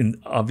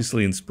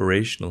obviously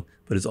inspirational,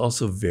 but it's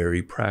also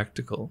very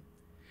practical.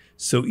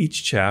 So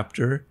each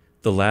chapter,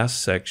 the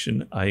last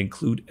section, I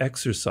include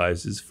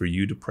exercises for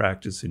you to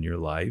practice in your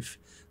life.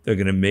 They're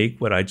going to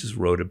make what I just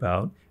wrote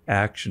about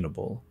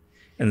actionable.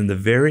 And in the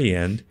very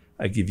end,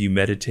 I give you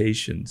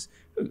meditations,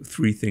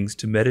 3 things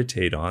to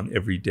meditate on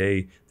every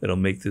day that'll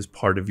make this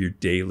part of your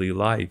daily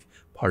life,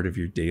 part of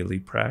your daily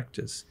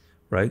practice,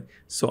 right?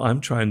 So I'm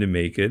trying to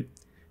make it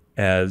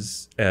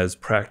as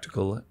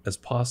practical as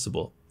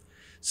possible.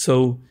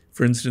 So,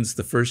 for instance,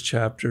 the first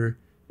chapter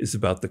is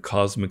about the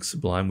cosmic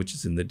sublime, which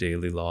is in the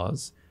daily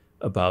laws,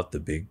 about the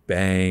Big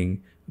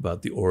Bang,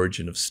 about the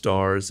origin of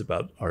stars,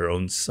 about our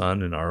own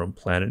sun and our own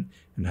planet,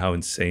 and how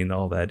insane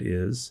all that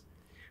is,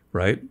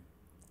 right?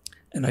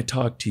 And I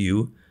talk to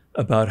you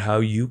about how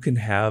you can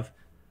have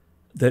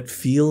that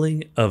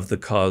feeling of the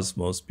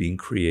cosmos being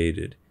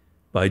created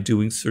by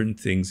doing certain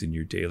things in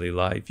your daily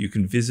life. You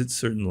can visit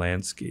certain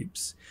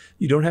landscapes.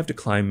 You don't have to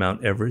climb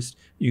Mount Everest.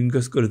 You can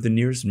just go to the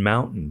nearest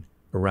mountain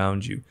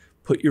around you.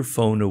 Put your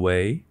phone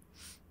away,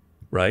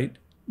 right?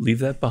 Leave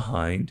that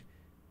behind.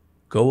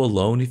 Go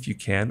alone if you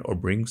can, or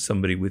bring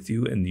somebody with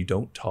you and you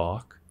don't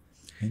talk.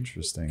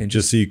 Interesting. And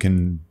just so you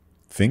can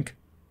think?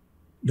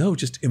 No,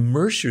 just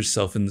immerse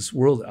yourself in this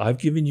world. I've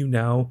given you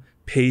now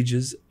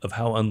pages of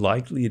how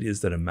unlikely it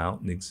is that a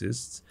mountain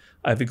exists.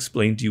 I've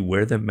explained to you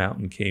where the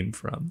mountain came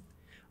from.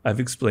 I've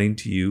explained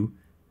to you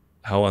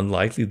how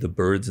unlikely the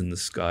birds in the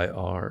sky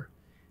are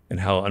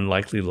and how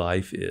unlikely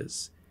life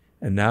is.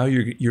 And now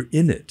you're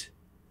in it.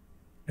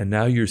 And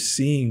now you're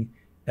seeing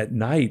at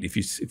night,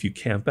 if you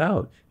camp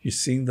out, you're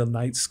seeing the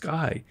night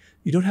sky.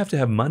 You don't have to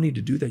have money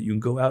to do that. You can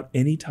go out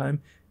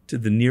anytime to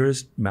the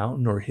nearest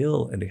mountain or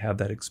hill and have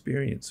that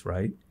experience,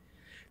 right?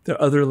 There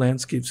are other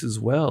landscapes as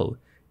well.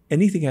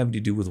 Anything having to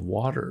do with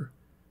water.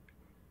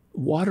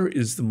 Water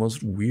is the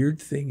most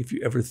weird thing if you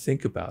ever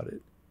think about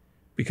it.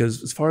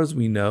 Because as far as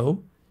we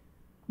know,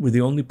 we're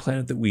the only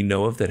planet that we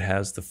know of that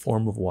has the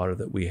form of water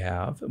that we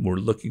have. And we're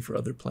looking for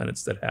other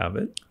planets that have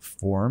it.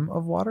 Form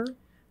of water?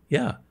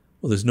 Yeah.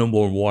 Well, there's no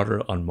more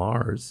water on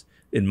Mars.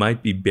 It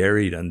might be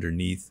buried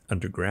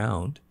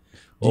underground.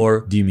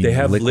 Or do you mean they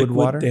have liquid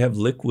water? They have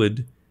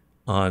liquid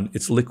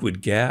it's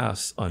liquid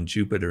gas on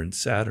Jupiter and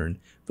Saturn,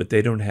 but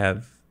they don't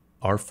have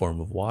our form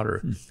of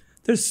water.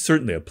 There's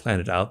certainly a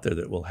planet out there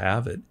that will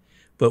have it.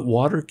 But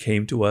water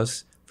came to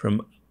us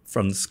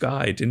from the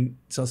sky.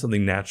 It's not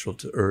something natural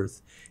to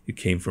Earth. It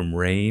came from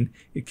rain.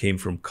 It came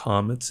from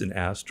comets and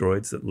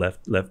asteroids that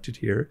left it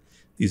here.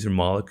 These are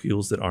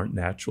molecules that aren't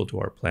natural to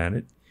our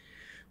planet.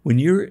 When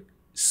you're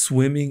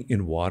swimming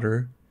in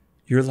water,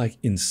 you're like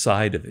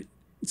inside of it.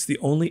 It's the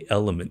only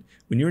element.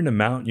 When you're in a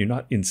mountain, you're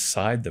not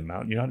inside the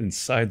mountain. You're not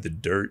inside the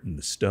dirt and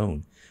the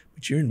stone.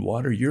 But you're in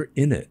water, you're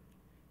in it.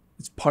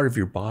 It's part of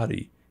your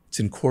body. It's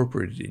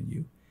incorporated in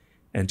you.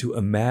 And to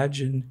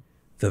imagine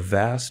the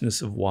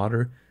vastness of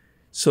water.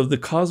 So the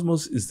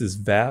cosmos is this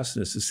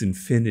vastness, this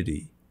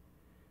infinity.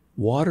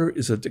 Water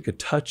is like a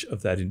touch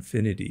of that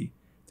infinity.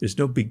 There's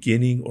no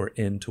beginning or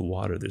end to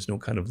water. There's no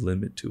kind of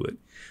limit to it.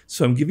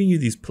 So I'm giving you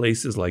these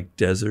places like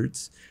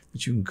deserts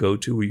that you can go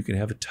to where you can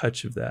have a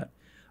touch of that.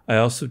 I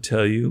also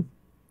tell you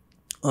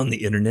on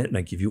the internet, and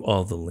I give you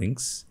all the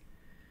links,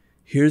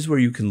 here's where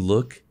you can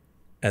look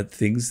at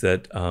things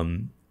that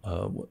the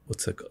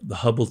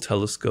Hubble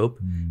telescope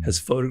has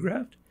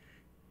photographed.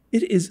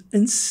 It is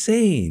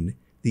insane,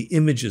 the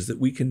images that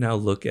we can now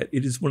look at.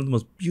 It is one of the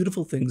most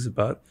beautiful things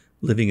about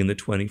living in the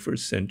 21st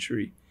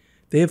century.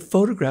 They have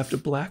photographed a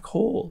black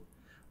hole.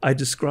 I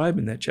describe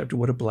in that chapter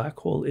what a black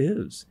hole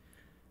is.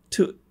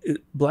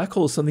 Black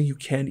hole is something you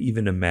can't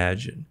even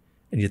imagine,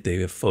 and yet they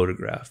have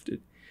photographed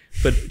it.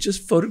 But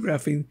just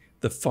photographing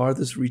the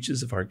farthest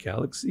reaches of our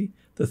galaxy,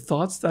 the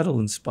thoughts that'll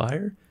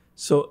inspire.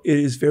 So it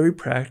is very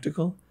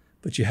practical,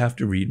 but you have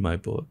to read my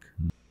book.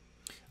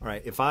 All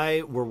right. If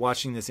I were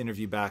watching this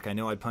interview back, I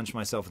know I'd punch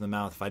myself in the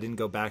mouth if I didn't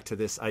go back to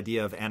this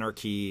idea of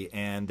anarchy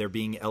and there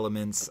being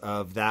elements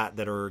of that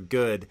are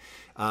good.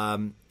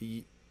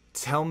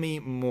 Tell me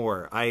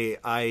more.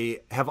 I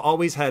have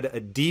always had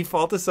a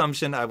default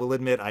assumption. I will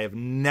admit I have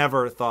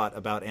never thought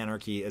about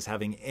anarchy as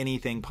having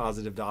anything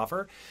positive to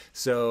offer.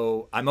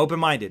 So I'm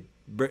open-minded.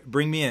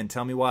 Bring me in.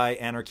 Tell me why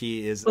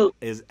anarchy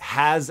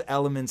has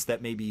elements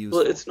that may be useful.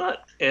 Well, it's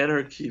not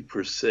anarchy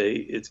per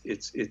se.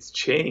 It's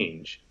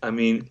change. I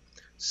mean,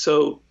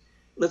 so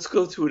let's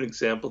go through an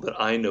example that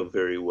I know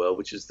very well,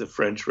 which is the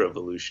French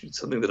Revolution. It's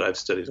something that I've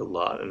studied a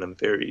lot, and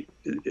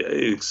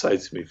it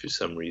excites me for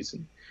some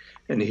reason.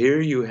 And here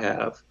you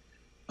have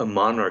a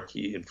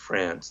monarchy in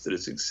France that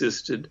has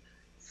existed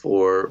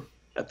for,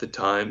 at the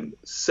time,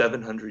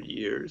 700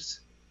 years,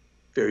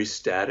 very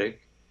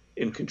static,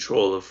 in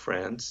control of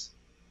France.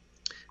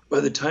 By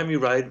the time you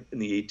write in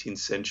the 18th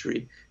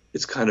century,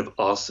 it's kind of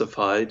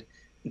ossified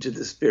into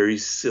this very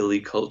silly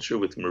culture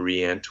with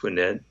Marie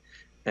Antoinette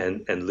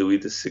and Louis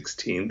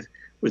XVI,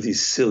 with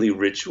these silly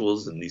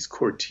rituals and these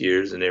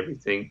courtiers and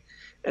everything.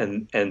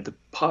 And the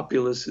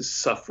populace is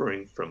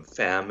suffering from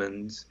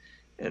famines,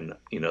 and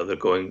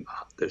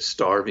they're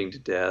starving to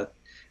death,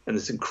 and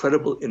there's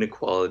incredible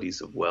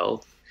inequalities of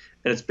wealth,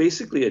 and it's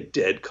basically a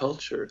dead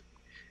culture.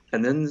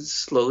 And then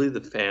slowly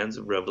the fans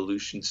of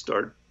revolution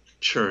start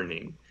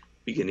churning,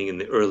 beginning in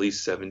the early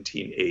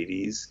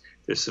 1780s.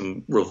 There's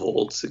some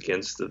revolts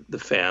against the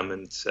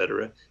famine,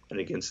 etc., and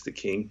against the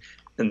king,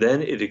 and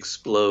then it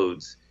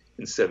explodes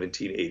in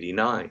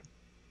 1789,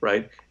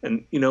 right?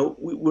 And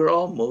we're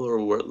all more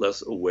or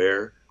less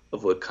aware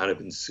of what kind of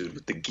ensued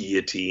with the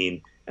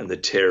guillotine and the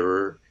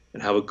terror,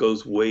 and how it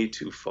goes way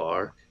too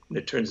far, and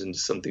it turns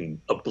into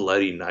a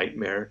bloody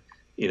nightmare,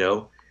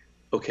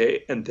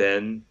 Okay, and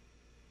then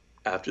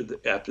after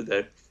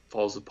that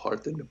falls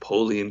apart, then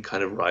Napoleon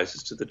kind of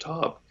rises to the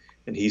top,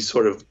 and he's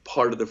sort of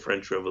part of the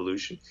French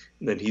Revolution,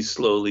 and then he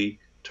slowly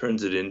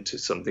turns it into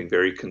something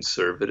very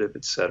conservative,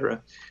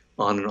 etc.,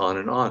 on and on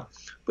and on.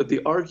 But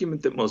the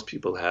argument that most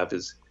people have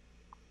is,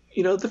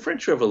 the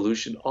French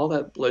Revolution, all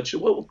that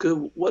bloodshed,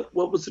 what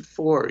was it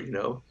for?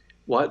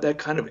 Why that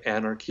kind of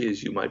anarchy,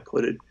 as you might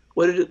put it?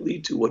 What did it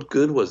lead to? What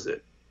good was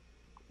it?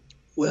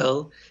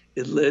 Well,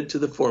 it led to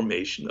the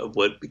formation of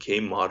what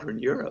became modern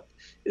Europe.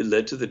 It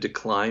led to the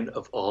decline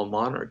of all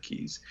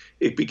monarchies.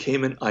 It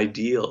became an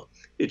ideal.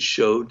 It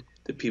showed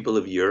the people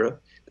of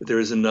Europe that there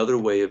is another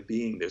way of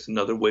being. There's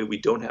another way. We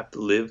don't have to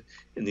live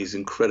in these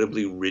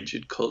incredibly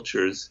rigid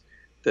cultures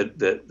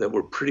that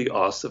were pretty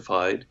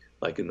ossified,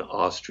 like in the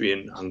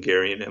Austrian,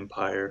 Hungarian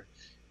Empire,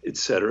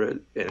 etc.,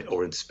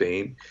 or in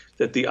Spain.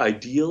 That the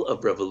ideal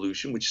of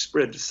revolution, which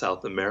spread to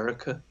South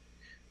America,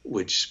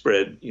 which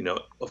spread,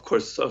 of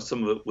course,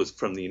 some of it was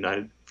from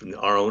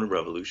our own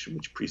revolution,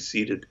 which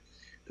preceded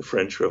the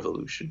French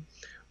Revolution.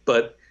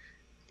 But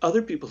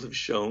other people have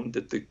shown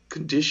that the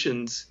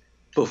conditions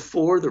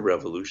before the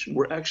revolution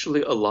were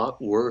actually a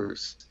lot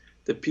worse.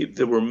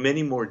 There were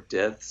many more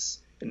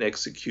deaths and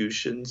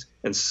executions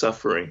and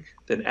suffering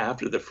than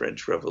after the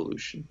French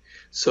Revolution.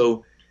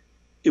 So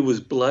it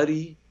was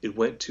bloody, it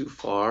went too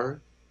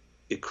far,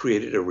 it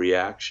created a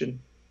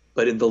reaction,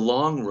 but in the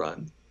long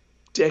run,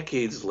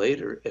 decades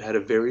later, it had a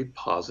very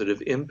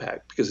positive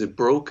impact because it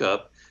broke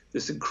up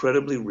this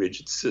incredibly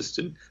rigid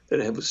system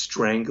that was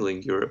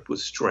strangling Europe,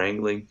 was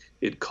strangling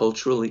it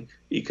culturally,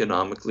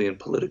 economically, and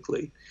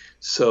politically.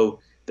 So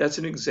that's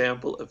an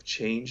example of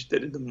change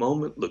that in the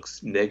moment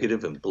looks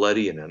negative and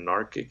bloody and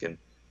anarchic and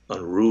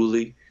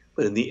unruly,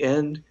 but in the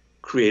end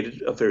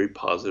created a very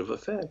positive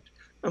effect.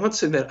 I'm not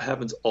saying that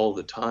happens all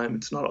the time.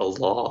 It's not a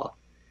law,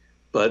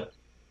 but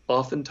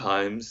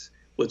oftentimes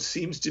what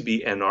seems to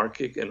be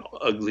anarchic and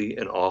ugly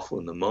and awful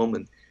in the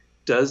moment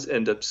does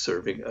end up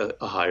serving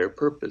a higher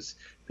purpose,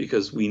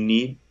 because we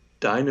need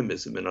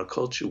dynamism in our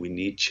culture. We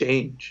need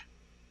change.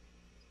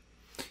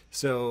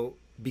 So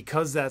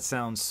because that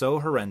sounds so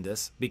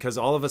horrendous, because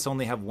all of us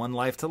only have one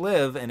life to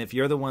live, and if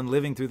you're the one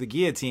living through the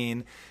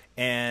guillotine,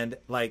 and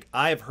like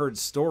I've heard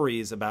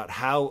stories about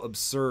how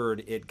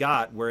absurd it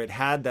got, where it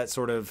had that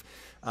sort of,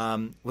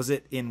 was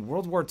it in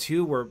World War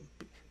II where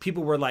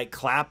people were like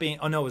clapping?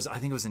 Oh no, I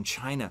think it was in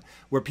China,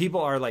 where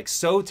people are like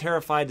so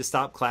terrified to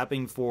stop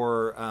clapping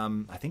for,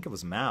 I think it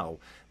was Mao,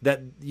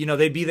 that, you know,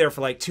 they'd be there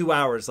for like 2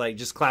 hours, like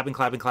just clapping,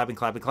 clapping, clapping,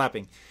 clapping,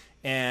 clapping.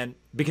 And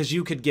because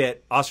you could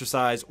get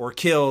ostracized or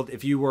killed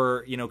if you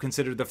were, you know,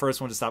 considered the first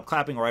one to stop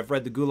clapping. Or I've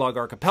read the Gulag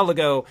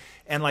Archipelago,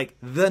 and like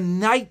the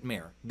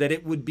nightmare that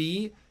it would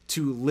be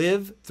to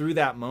live through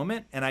that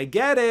moment. And I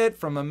get it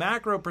from a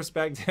macro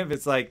perspective.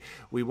 It's like,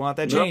 we want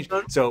that change.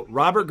 No. So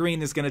Robert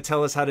Greene is going to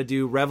tell us how to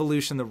do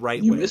revolution the right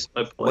way. You missed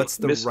my point. What's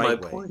the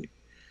right way? Point.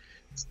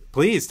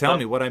 Please tell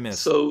me what I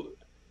missed. So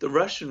the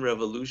Russian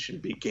Revolution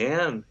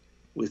began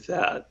with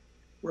that,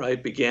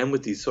 right? Began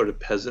with these sort of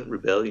peasant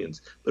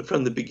rebellions. But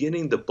from the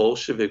beginning, the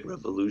Bolshevik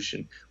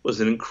Revolution was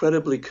an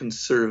incredibly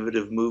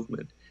conservative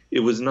movement.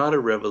 It was not a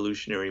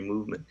revolutionary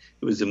movement.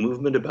 It was a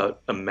movement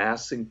about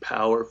amassing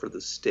power for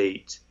the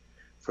state,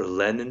 for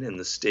Lenin and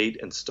the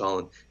state and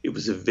Stalin. It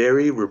was a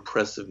very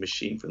repressive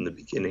machine from the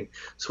beginning.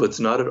 So it's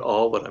not at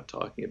all what I'm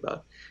talking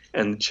about.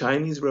 And the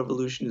Chinese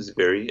Revolution is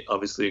very,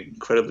 obviously,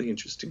 incredibly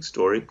interesting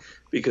story,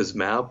 because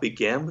Mao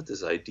began with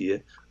this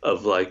idea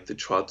of like the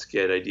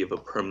Trotskyite idea of a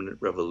permanent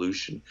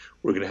revolution.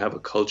 We're going to have a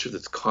culture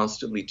that's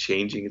constantly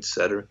changing, et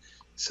cetera, et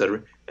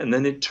cetera. And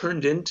then it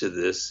turned into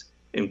this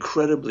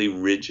incredibly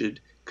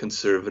rigid,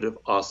 conservative,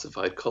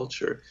 ossified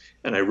culture.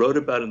 And I wrote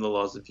about in The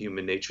Laws of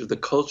Human Nature the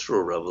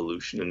Cultural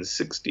Revolution in the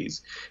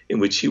 60s, in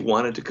which he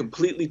wanted to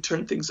completely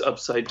turn things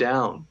upside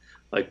down,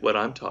 like what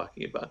I'm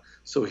talking about.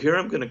 So here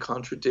I'm going to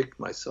contradict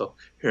myself.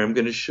 Here I'm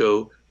going to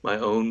show my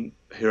own,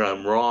 here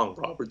I'm wrong,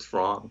 Robert's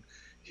wrong.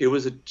 Here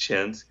was a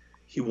chance.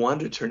 He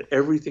wanted to turn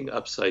everything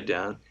upside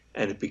down,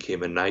 and it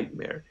became a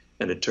nightmare.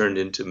 And it turned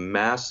into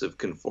massive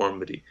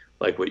conformity,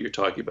 like what you're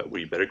talking about,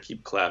 where you better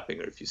keep clapping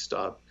or if you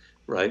stop,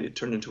 right? It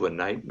turned into a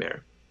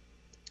nightmare.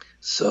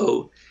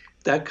 So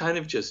that kind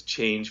of just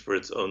change for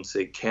its own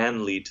sake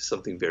can lead to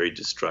something very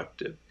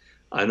destructive.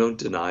 I don't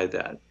deny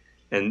that.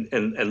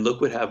 And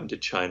look what happened to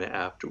China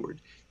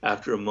afterward.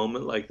 After a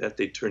moment like that,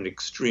 they turned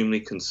extremely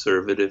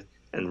conservative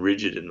and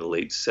rigid in the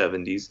late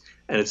 70s,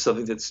 and it's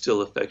something that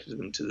still affected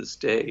them to this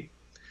day.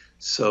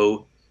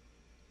 So,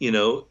 you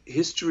know,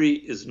 history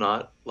is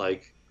not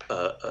like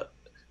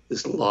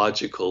this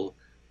logical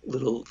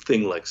little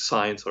thing like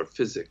science or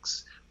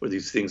physics, where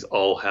these things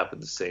all happen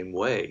the same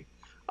way.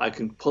 I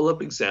can pull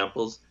up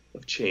examples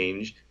of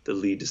change that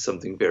lead to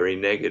something very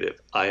negative.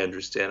 I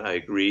understand, I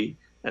agree,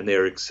 and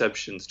there are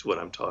exceptions to what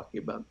I'm talking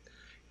about.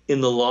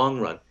 In the long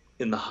run,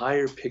 in the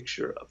higher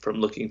picture, from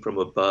looking from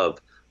above,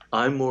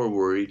 I'm more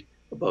worried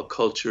about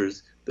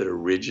cultures that are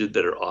rigid,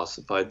 that are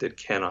ossified, that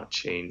cannot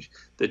change,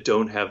 that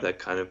don't have that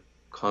kind of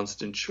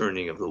constant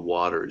churning of the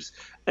waters.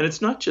 And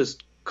it's not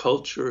just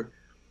culture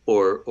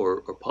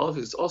or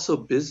politics, it's also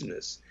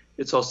business.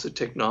 It's also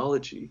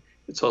technology.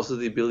 It's also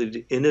the ability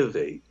to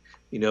innovate.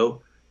 You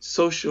know,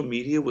 social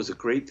media was a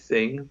great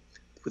thing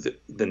with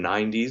the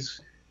 90s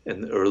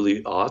and the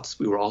early aughts.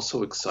 We were all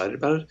so excited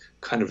about it,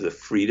 kind of the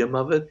freedom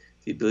of it,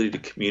 the ability to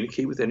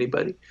communicate with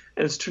anybody.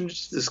 And it's turned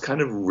into this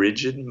kind of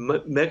rigid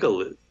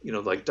megalith, you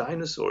know, like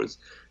dinosaurs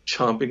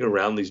chomping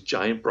around these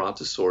giant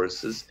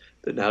brontosauruses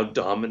that now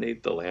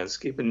dominate the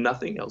landscape, and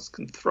nothing else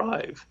can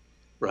thrive,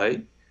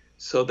 right?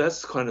 So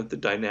that's kind of the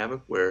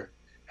dynamic where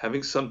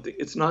having something,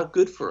 it's not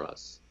good for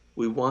us.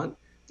 We're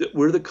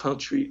the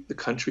country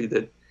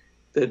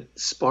that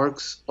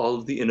sparks all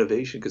of the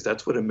innovation, because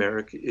that's what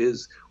America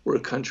is. We're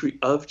a country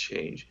of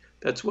change.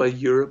 That's why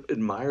Europe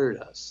admired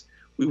us.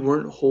 We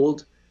weren't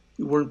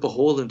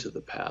beholden to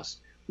the past.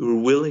 We were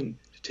willing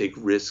to take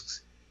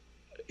risks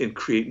and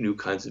create new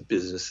kinds of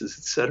businesses,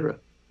 etc.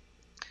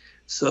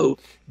 So,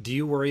 do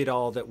you worry at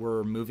all that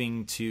we're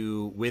moving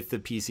to, with the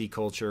PC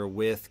culture,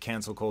 with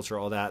cancel culture,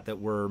 all that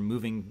we're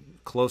moving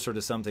closer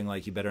to something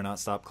like you better not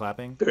stop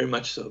clapping? Very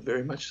much so,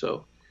 very much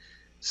so.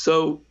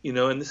 So, you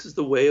know, and this is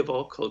the way of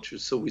all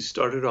cultures. So we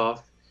started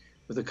off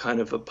with a kind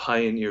of a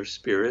pioneer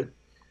spirit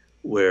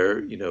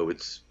where, you know,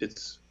 it's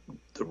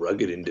the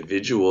rugged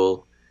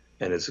individual,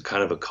 and it's a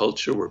kind of a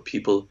culture where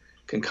people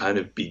can kind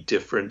of be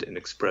different and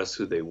express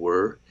who they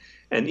were.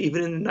 And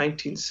even in the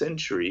 19th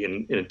century,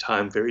 in a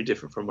time very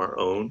different from our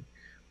own,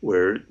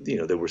 where, you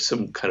know, there were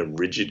some kind of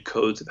rigid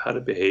codes of how to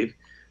behave,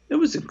 there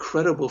was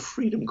incredible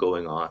freedom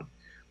going on.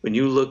 When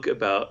you look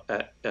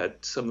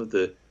at some of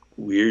the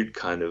weird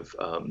kind of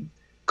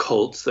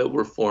cults that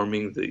were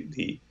forming,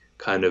 the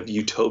kind of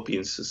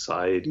utopian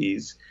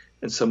societies,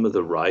 and some of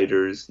the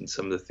writers and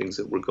some of the things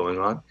that were going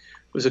on,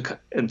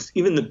 and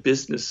even the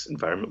business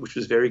environment, which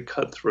was very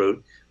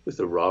cutthroat with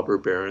the robber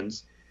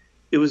barons,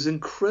 it was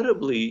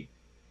incredibly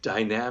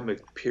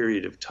dynamic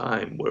period of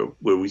time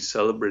where we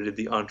celebrated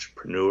the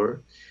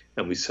entrepreneur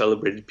and we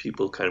celebrated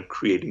people kind of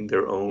creating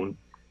their own.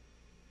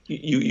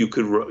 You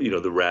could,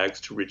 the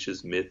rags to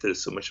riches myth that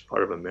is so much a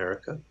part of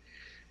America.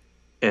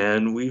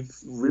 And we've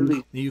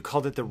really. You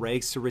called it the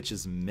rags to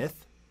riches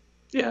myth?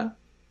 Yeah.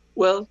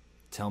 Well.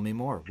 Tell me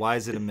more. Why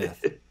is it a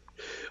myth?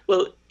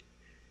 Well,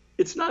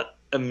 it's not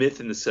a myth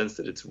in the sense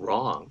that it's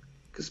wrong,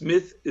 because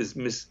myth is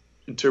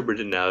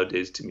misinterpreted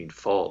nowadays to mean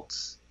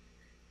false.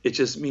 It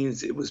just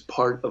means it was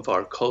part of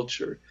our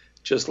culture,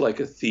 just like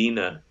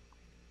Athena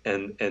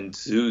and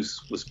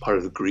Zeus was part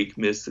of the Greek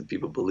myths that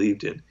people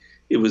believed in.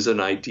 It was an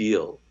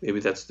ideal. Maybe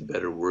that's the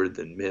better word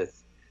than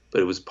myth,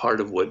 but it was part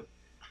of what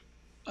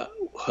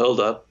held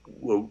up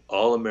where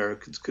all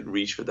Americans could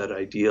reach for that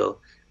ideal,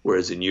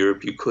 whereas in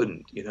Europe you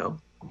couldn't,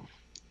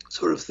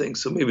 sort of thing.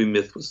 So maybe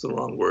myth was the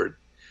wrong word.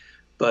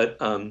 But,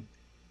 and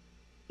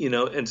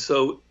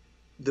so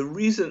the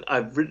reason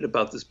I've written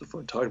about this before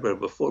and talked about it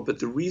before, but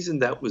the reason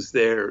that was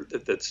there,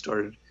 that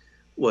started,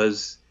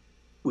 was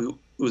it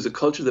was a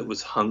culture that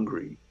was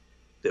hungry,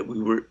 that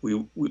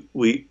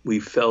we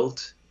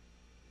felt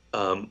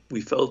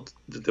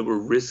that there were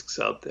risks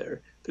out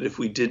there, that if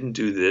we didn't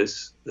do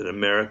this, that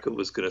America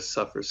was going to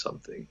suffer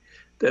something,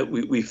 that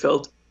we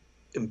felt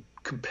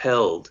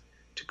compelled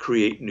to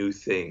create new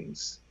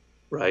things,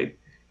 right?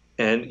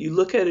 And you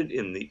look at it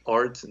in the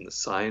arts and the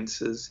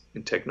sciences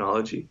and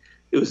technology,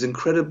 it was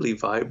incredibly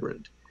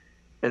vibrant.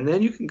 And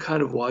then you can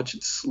kind of watch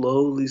it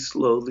slowly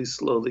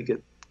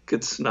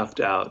get snuffed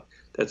out.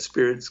 That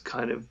spirit's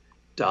kind of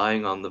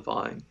dying on the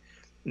vine.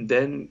 And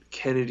then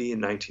Kennedy in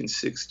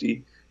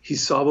 1960, he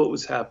saw what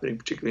was happening,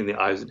 particularly in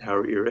the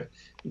Eisenhower era,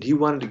 and he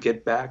wanted to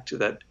get back to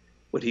that,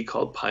 what he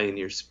called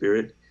pioneer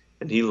spirit,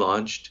 and he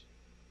launched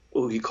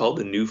what he called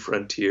the New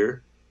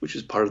Frontier, which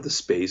is part of the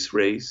space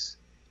race.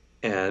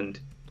 And,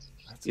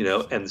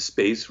 and the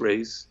space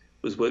race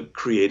was what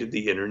created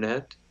the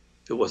internet.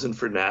 If it wasn't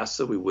for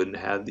NASA, we wouldn't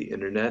have the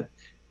internet.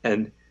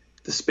 And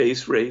the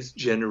space race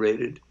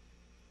generated,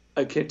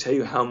 I can't tell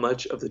you how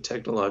much of the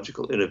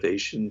technological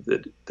innovation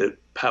that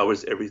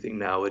powers everything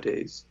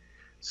nowadays.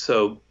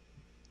 So,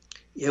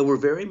 yeah, we're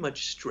very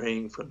much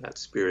straying from that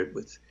spirit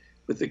with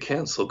the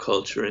cancel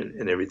culture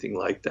and everything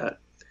like that.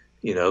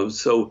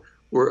 So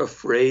we're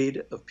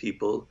afraid of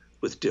people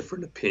with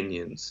different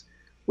opinions.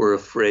 We're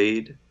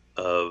afraid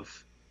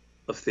of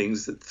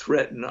things that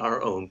threaten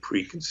our own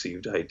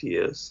preconceived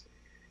ideas.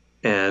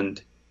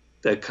 And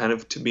that kind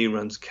of, to me,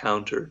 runs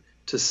counter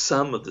to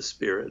some of the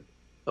spirit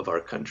of our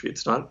country.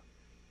 It's not,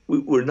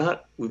 we've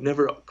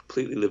never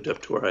completely lived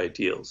up to our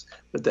ideals,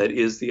 but that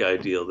is the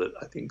ideal that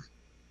I think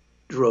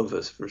drove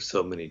us for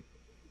so many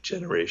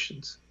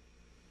generations.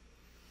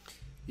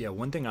 Yeah,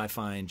 one thing I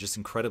find just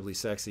incredibly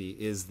sexy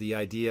is the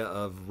idea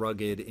of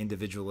rugged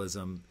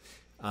individualism.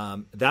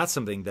 That's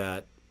something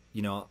that,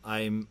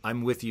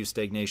 I'm with you.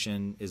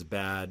 Stagnation is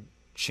bad.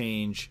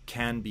 Change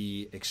can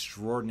be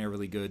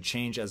extraordinarily good.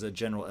 Change as a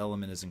general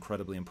element is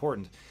incredibly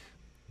important.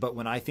 But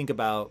when I think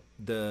about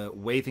the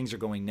way things are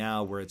going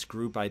now, where it's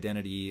group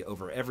identity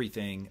over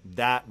everything,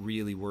 that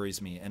really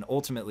worries me. And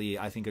ultimately,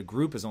 I think a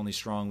group is only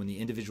strong when the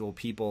individual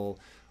people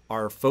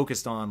are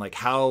focused on, like,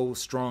 how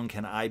strong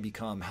can I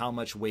become? How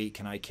much weight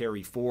can I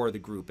carry for the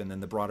group? And then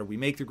the broader we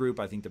make the group,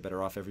 I think the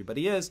better off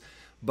everybody is.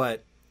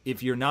 But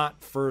if you're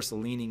not first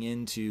leaning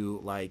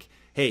into, like,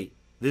 hey,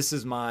 this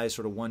is my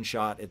sort of one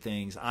shot at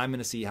things. I'm going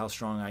to see how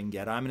strong I can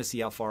get. I'm going to see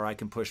how far I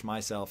can push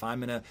myself. I'm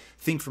going to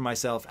think for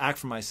myself, act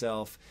for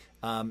myself.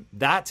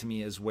 That to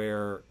me is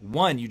where,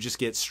 one, you just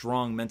get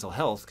strong mental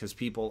health, because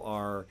people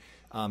are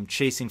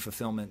chasing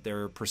fulfillment.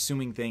 They're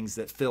pursuing things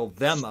that fill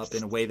them up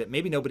in a way that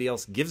maybe nobody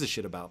else gives a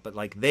shit about, but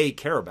like they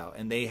care about,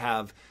 and they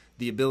have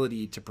the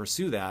ability to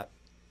pursue that.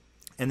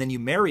 And then you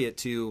marry it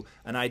to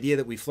an idea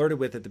that we flirted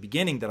with at the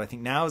beginning that I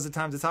think now is the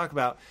time to talk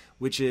about,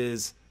 which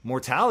is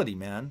mortality,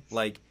 man.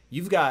 Like,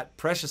 you've got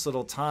precious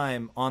little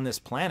time on this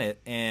planet,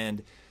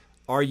 and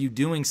are you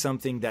doing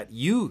something that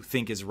you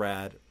think is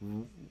rad,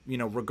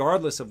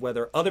 regardless of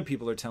whether other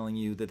people are telling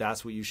you that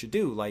that's what you should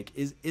do? Like,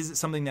 is it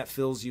something that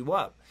fills you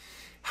up?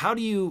 How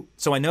do you,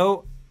 so I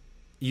know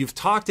you've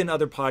talked in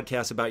other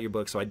podcasts about your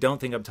book, so I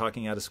don't think I'm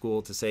talking out of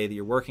school to say that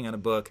you're working on a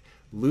book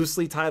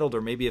loosely titled,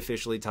 or maybe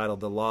officially titled,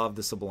 The Law of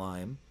the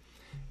Sublime,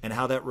 and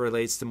how that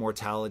relates to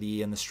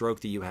mortality and the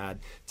stroke that you had.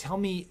 Tell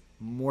me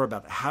more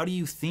about it. How do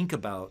you think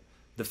about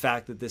the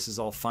fact that this is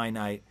all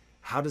finite?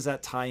 How does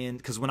that tie in?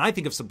 Because when I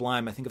think of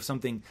sublime, I think of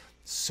something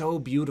so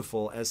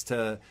beautiful as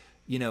to,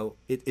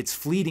 it's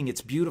fleeting,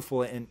 it's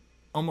beautiful, and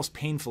almost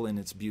painful in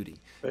its beauty.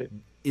 Right.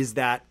 Is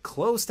that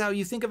close to how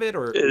you think of it,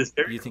 or do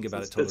you think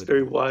about it totally? That's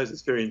very wise.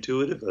 It's very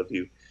intuitive of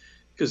you.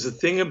 Because the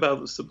thing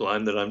about the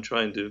sublime that I'm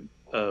trying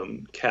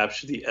to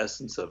capture the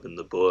essence of in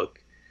the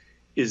book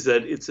is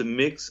that it's a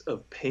mix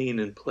of pain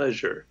and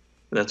pleasure.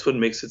 And that's what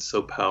makes it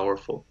so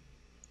powerful.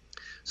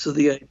 So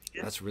the idea,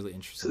 that's really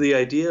interesting. So the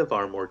idea of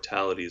our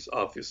mortality is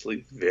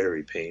obviously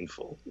very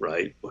painful,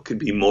 right? What could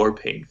be more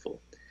painful?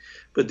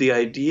 But the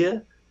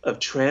idea of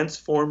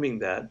transforming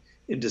that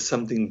into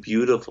something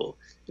beautiful,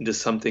 into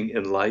something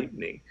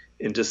enlightening,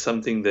 into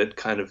something that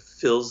kind of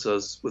fills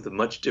us with a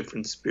much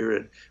different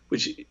spirit,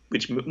 which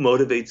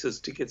motivates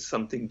us to get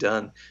something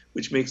done,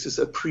 which makes us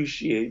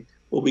appreciate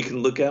what we can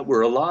look at.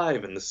 We're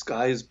alive and the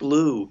sky is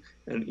blue,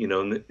 and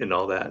and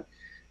all that.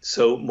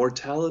 So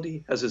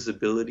mortality has this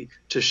ability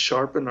to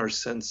sharpen our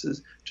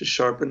senses, to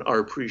sharpen our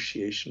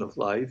appreciation of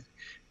life,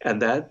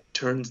 and that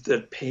turns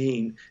the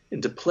pain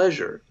into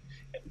pleasure.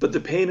 But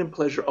the pain and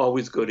pleasure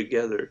always go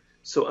together.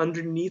 So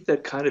underneath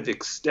that kind of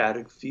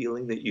ecstatic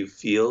feeling that you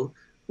feel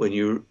when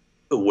you're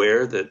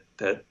aware that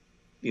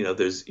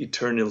there's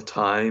eternal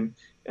time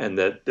and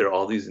that there are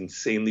all these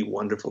insanely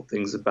wonderful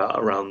things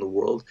around the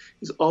world,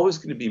 is always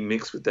going to be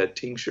mixed with that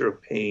tincture of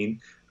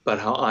pain about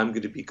how I'm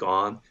going to be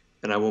gone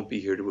and I won't be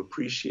here to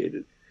appreciate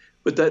it.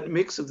 But that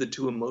mix of the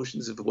two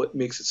emotions is what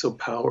makes it so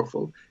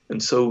powerful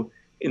and so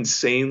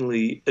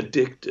insanely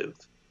addictive,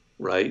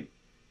 right?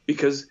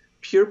 Because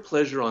pure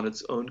pleasure on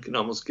its own can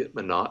almost get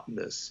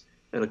monotonous,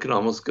 and it can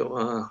almost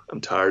go,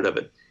 I'm tired of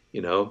it,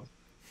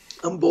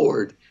 I'm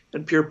bored.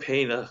 And pure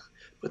pain,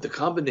 but the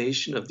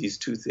combination of these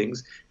two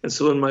things. And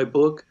so in my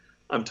book,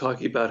 I'm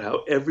talking about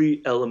how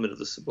every element of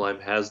the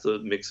sublime has the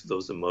mix of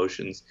those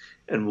emotions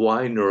and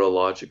why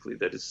neurologically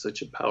that is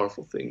such a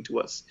powerful thing to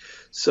us.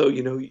 So,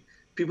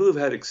 people who've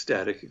had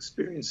ecstatic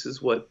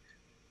experiences, what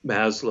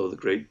Maslow, the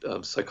great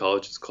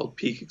psychologist, called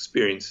peak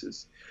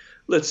experiences.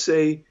 Let's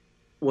say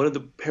one of the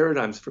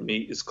paradigms for me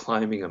is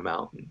climbing a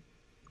mountain,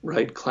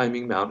 right?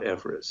 Climbing Mount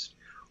Everest.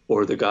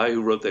 Or the guy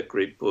who wrote that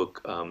great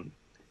book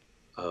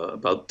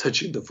about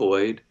touching the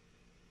void,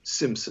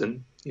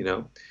 Simpson,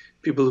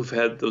 people who've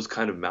had those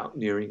kind of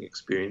mountaineering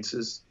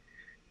experiences.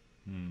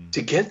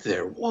 To get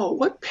there, whoa,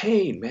 what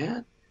pain,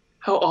 man.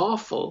 How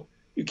awful.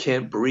 You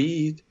can't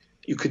breathe.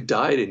 You could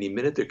die at any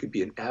minute. There could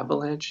be an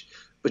avalanche.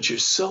 But you're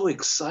so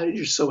excited.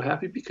 You're so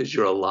happy because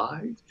you're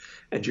alive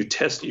and you're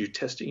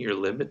testing your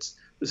limits.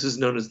 This is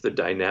known as the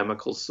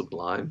dynamical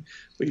sublime,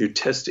 where you're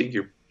testing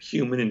your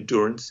human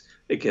endurance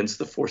against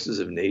the forces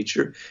of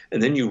nature.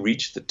 And then you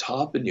reach the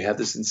top and you have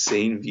this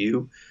insane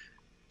view.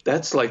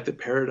 That's like the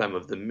paradigm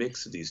of the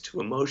mix of these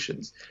two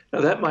emotions.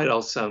 Now, that might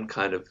all sound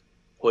kind of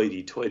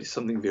hoity-toity,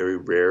 something very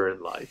rare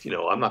in life.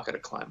 I'm not going to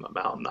climb a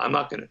mountain. I'm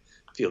not going to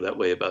feel that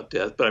way about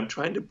death. But I'm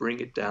trying to bring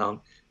it down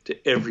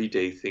to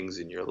everyday things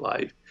in your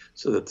life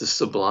so that the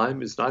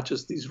sublime is not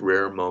just these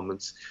rare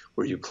moments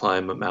where you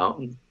climb a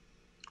mountain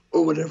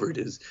or whatever it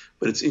is,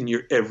 but it's in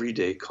your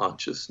everyday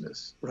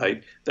consciousness,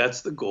 right?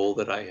 That's the goal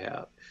that I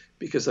have.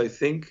 Because I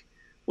think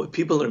what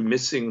people are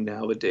missing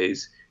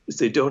nowadays is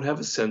they don't have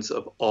a sense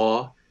of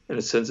awe and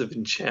a sense of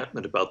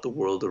enchantment about the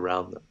world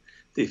around them.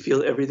 They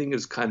feel everything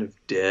is kind of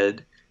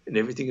dead and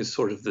everything is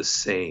sort of the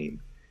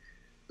same.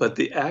 But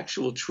the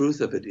actual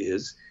truth of it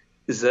is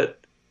that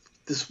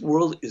this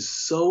world is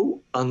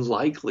so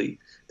unlikely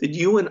that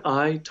you and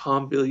I,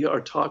 Tom Bilyeu,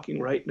 are talking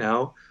right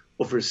now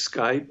over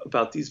Skype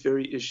about these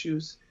very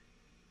issues.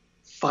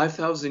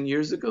 5,000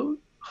 years ago,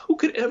 who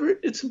could ever?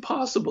 It's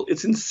impossible.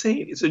 It's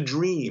insane. It's a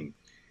dream.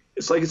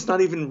 It's like it's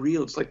not even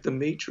real. It's like the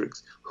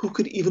Matrix. Who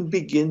could even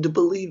begin to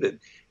believe it?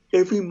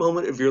 Every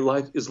moment of your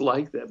life is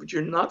like that, but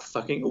you're not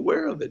fucking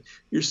aware of it.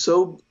 You're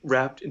so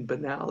wrapped in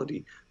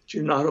banality that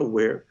you're not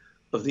aware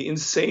of the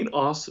insane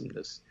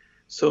awesomeness.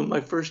 So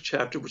my first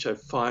chapter, which I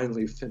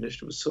finally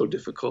finished, was so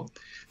difficult,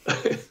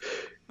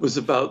 was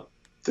about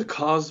the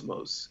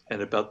cosmos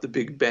and about the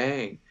Big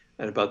Bang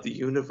and about the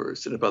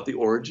universe and about the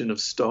origin of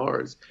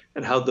stars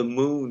and how the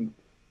moon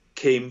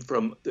came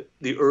from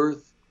the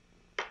Earth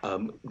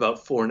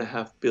about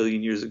 4.5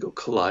 billion years ago,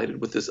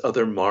 collided with this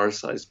other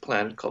Mars-sized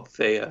planet called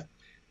Theia.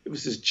 It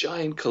was this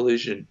giant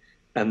collision,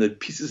 and the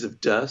pieces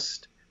of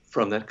dust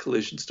from that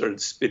collision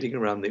started spinning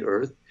around the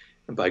Earth,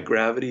 and by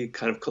gravity it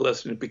kind of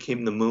coalesced and it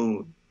became the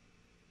moon.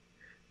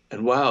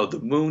 And wow,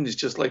 the moon is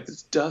just like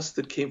this dust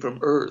that came from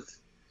Earth,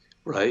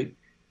 right?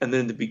 And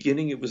then in the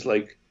beginning it was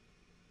like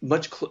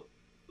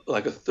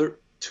like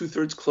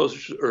two-thirds closer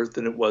to Earth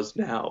than it was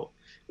now.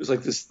 It was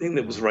like this thing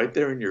that was right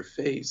there in your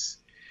face.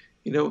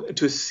 And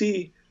to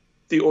see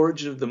the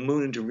origin of the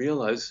moon and to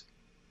realize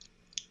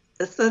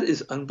that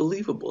is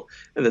unbelievable.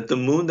 And that the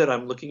moon that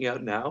I'm looking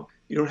at now,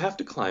 you don't have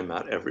to climb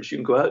Mount Everest. You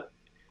can go out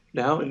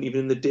now, and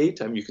even in the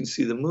daytime, you can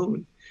see the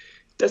moon.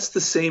 That's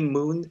the same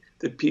moon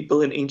that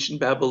people in ancient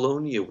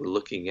Babylonia were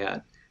looking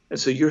at. And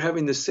so you're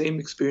having the same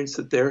experience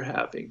that they're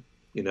having.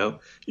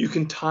 You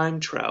can time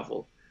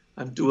travel.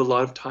 I do a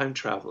lot of time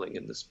traveling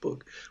in this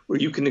book, where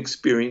you can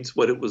experience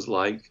what it was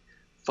like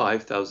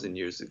 5,000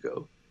 years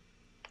ago,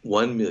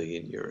 1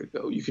 million years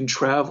ago. You can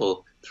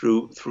travel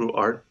through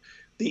art.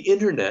 The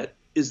internet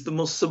is the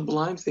most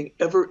sublime thing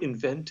ever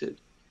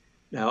invented.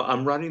 Now,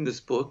 I'm writing this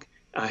book.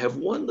 I have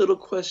one little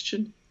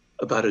question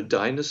about a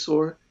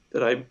dinosaur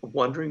that I'm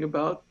wondering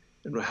about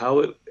and how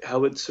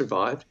it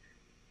survived.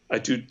 I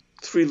do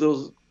 3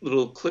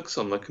 little clicks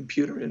on my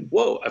computer, and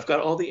whoa, I've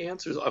got all the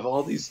answers of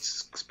all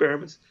these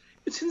experiments.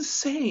 It's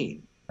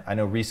insane. I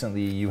know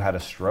recently you had a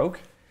stroke,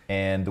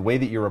 And the way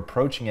that you're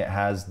approaching it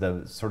has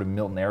the sort of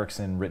Milton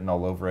Erickson written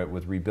all over it,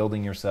 with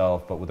rebuilding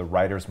yourself, but with a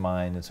writer's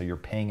mind. And so you're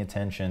paying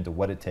attention to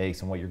what it takes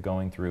and what you're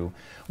going through.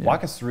 Yeah.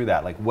 Walk us through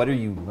that. Like, what are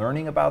you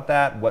learning about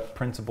that? What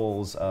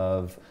principles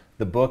of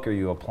the book are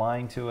you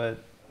applying to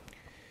it?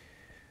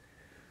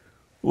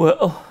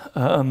 Well,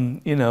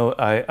 you know,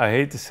 I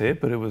hate to say it,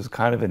 but it was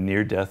kind of a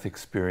near-death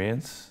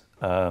experience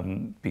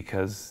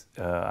because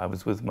I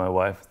was with my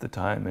wife at the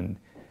time, and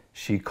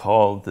she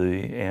called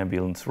the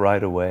ambulance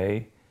right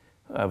away.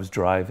 I was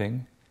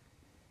driving,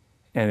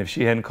 and if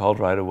she hadn't called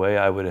right away,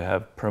 I would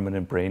have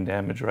permanent brain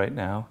damage right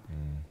now,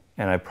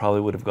 and I probably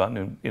would have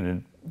gotten in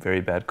a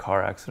very bad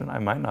car accident. I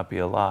might not be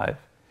alive.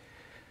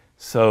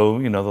 So,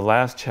 you know, the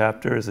last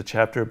chapter is a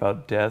chapter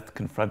about death,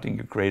 confronting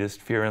your greatest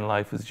fear in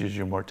life, which is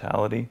your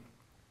mortality.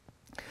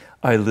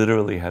 I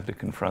literally had to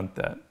confront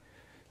that.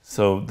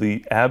 So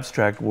the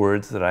abstract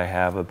words that I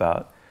have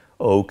about,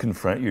 oh,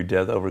 confront your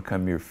death,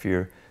 overcome your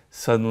fear,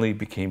 suddenly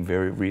became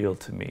very real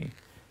to me.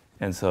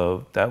 And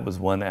so that was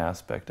one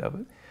aspect of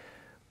it.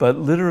 But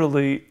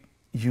literally,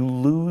 you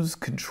lose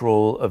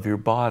control of your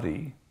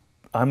body.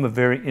 I'm a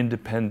very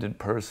independent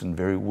person,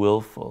 very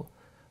willful.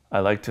 I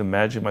like to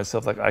imagine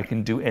myself like I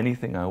can do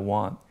anything I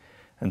want.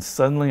 And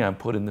suddenly I'm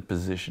put in the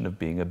position of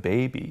being a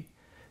baby,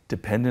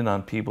 dependent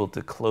on people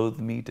to clothe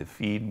me, to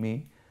feed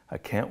me. I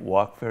can't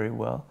walk very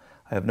well.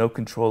 I have no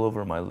control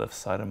over my left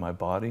side of my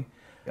body.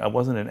 I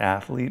wasn't an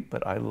athlete,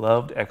 but I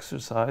loved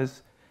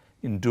exercise,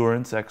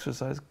 endurance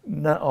exercise.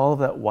 Not all of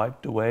that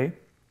wiped away.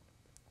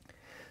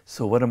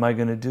 So what am I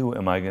going to do?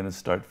 Am I going to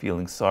start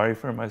feeling sorry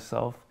for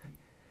myself?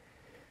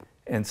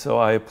 And so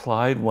I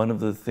applied one of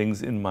the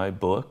things in my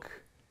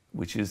book,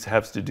 which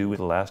has to do with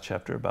the last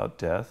chapter about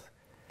death,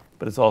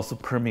 but it also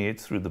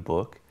permeates through the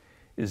book,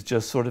 is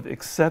just sort of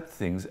accept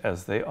things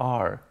as they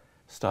are.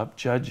 Stop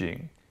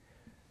judging.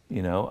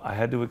 You know, I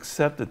had to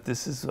accept that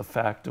this is a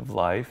fact of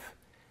life,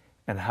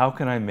 and how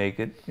can I make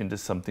it into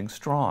something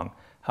strong?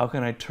 How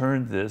can I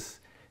turn this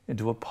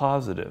into a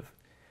positive?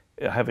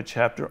 I have a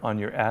chapter on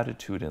your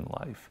attitude in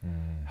life,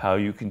 how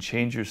you can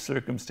change your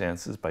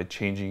circumstances by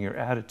changing your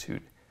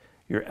attitude.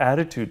 Your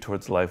attitude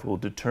towards life will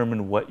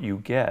determine what you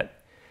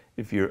get.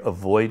 If you're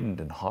avoidant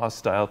and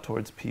hostile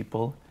towards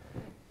people,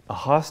 a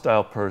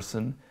hostile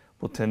person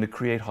will tend to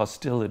create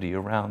hostility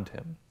around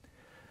him.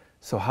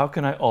 So how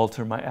can I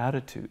alter my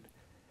attitude?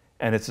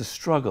 And it's a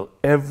struggle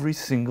every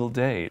single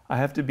day. I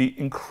have to be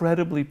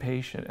incredibly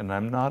patient, and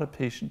I'm not a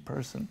patient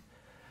person.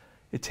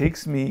 It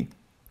takes me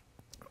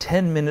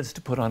 10 minutes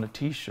to put on a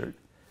t-shirt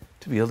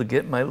to be able to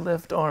get my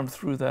left arm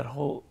through that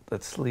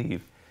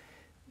sleeve.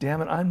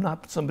 Damn it, I'm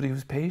not somebody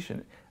who's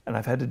patient. And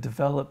I've had to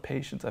develop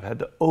patience. I've had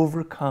to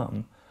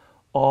overcome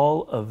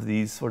all of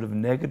these sort of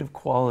negative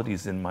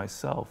qualities in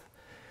myself.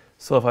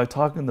 So if I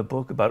talk in the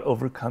book about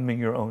overcoming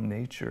your own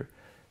nature,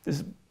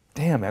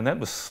 damn man, that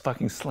was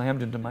fucking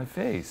slammed into my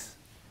face,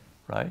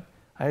 right?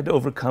 I had to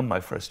overcome my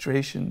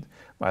frustration,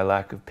 my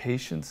lack of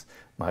patience,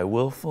 my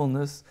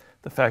willfulness,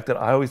 the fact that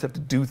I always have to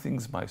do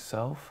things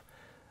myself,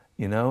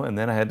 you know, and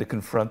then I had to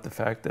confront the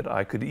fact that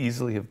I could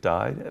easily have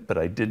died, but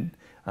I didn't.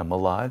 I'm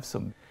alive,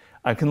 so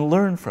I can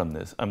learn from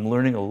this. I'm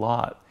learning a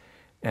lot,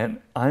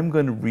 and I'm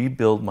going to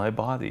rebuild my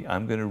body.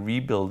 I'm going to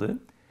rebuild it.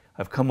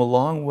 I've come a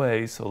long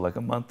way, so like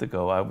a month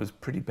ago, I was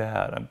pretty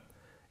bad. I'm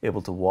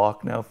able to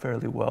walk now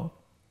fairly well.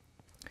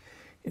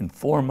 In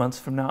 4 months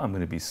from now, I'm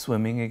going to be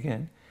swimming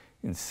again.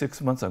 In 6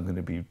 months, I'm going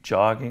to be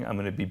jogging. I'm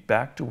going to be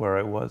back to where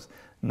I was.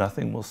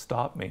 Nothing will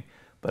stop me.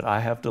 But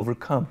I have to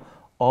overcome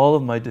all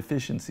of my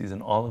deficiencies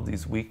and all of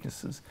these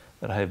weaknesses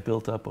that I have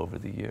built up over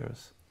the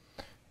years.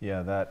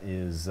 Yeah, that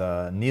is,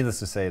 needless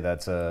to say,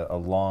 that's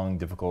a long,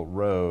 difficult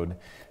road.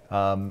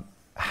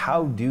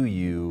 How do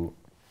you,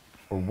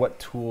 or what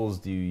tools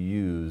do you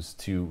use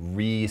to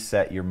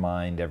reset your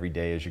mind every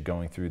day as you're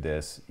going through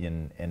this,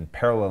 and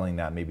paralleling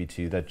that maybe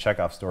to the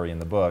Chekhov story in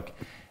the book,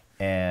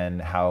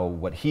 and how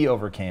what he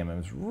overcame, it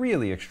was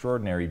really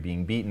extraordinary,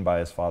 being beaten by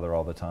his father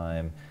all the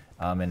time,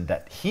 and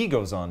that he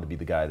goes on to be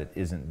the guy that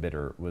isn't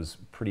bitter, was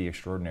pretty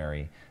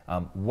extraordinary.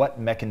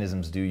 What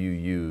mechanisms do you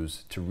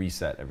use to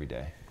reset every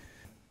day?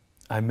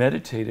 I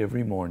meditate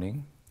every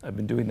morning. I've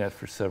been doing that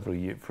for several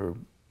years, for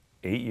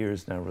 8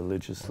 years now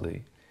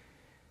religiously.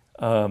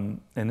 And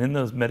in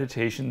those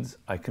meditations,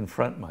 I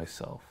confront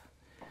myself.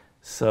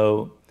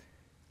 So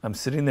I'm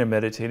sitting there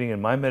meditating,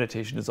 and my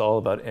meditation is all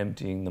about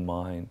emptying the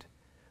mind,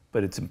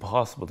 but it's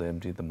impossible to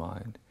empty the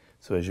mind.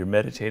 So as you're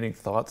meditating,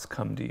 thoughts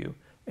come to you,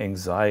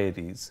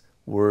 anxieties,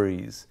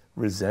 worries,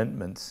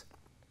 resentments.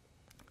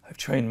 I've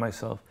trained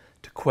myself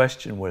to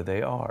question where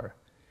they are.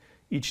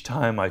 Each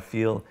time I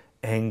feel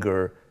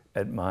anger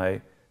at my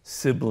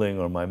sibling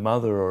or my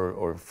mother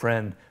or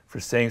friend for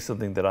saying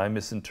something that I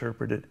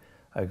misinterpreted,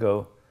 I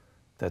go,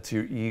 that's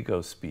your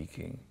ego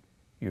speaking.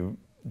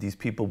 These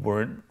people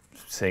weren't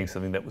saying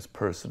something that was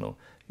personal.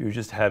 You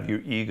just have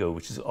your ego,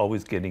 which is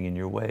always getting in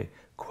your way.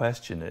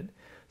 Question it.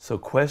 So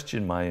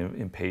question my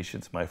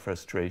impatience, my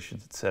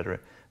frustrations, etc.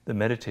 The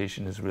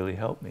meditation has really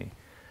helped me.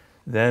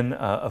 Then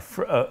a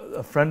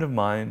friend of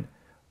mine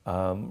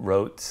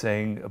wrote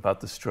saying about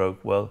the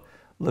stroke, well,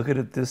 look at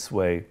it this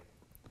way,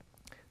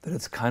 that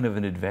it's kind of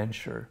an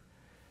adventure,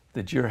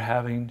 that you're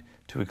having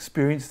to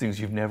experience things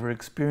you've never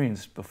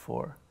experienced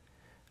before.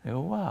 I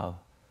go, wow.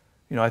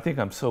 You know, I think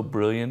I'm so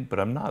brilliant, but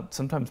I'm not.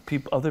 Sometimes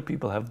other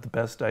people have the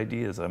best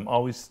ideas. I'm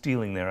always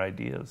stealing their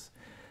ideas.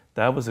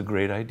 That was a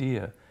great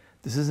idea.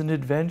 This is an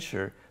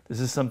adventure. This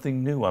is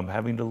something new. I'm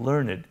having to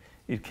learn it.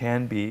 It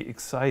can be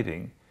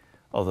exciting.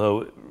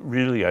 Although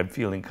really I'm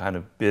feeling kind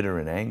of bitter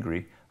and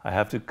angry. I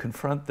have to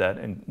confront that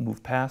and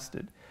move past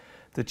it.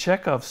 The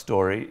Chekhov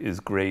story is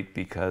great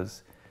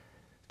because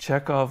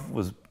Chekhov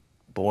was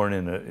born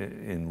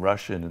in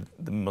Russia, in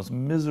the most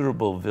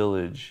miserable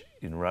village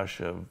in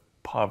Russia,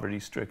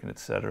 poverty-stricken,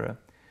 etc.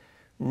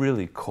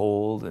 Really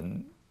cold,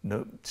 and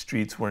no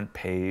streets weren't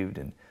paved,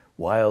 and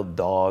wild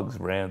dogs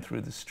ran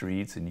through the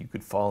streets, and you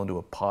could fall into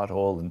a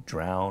pothole and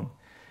drown.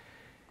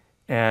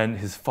 And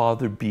his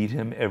father beat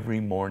him every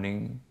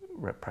morning,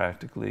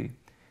 practically,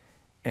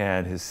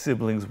 and his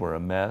siblings were a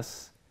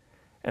mess.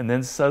 And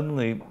then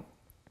suddenly,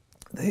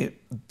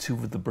 two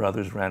of the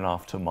brothers ran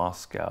off to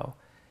Moscow,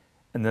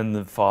 and then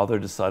the father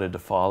decided to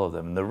follow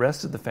them. And the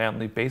rest of the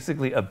family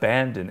basically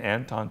abandoned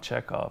Anton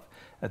Chekhov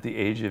at the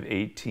age of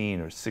 18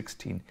 or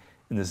 16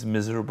 in this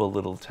miserable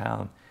little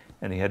town,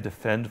 and he had to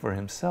fend for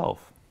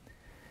himself.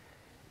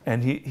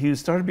 And he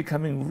started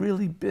becoming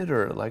really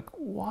bitter, like,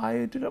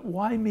 why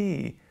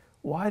me?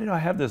 Why did I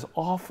have this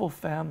awful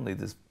family,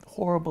 this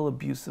horrible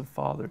abusive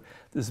father,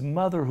 this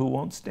mother who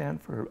won't stand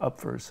up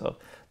for herself,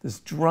 this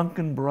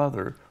drunken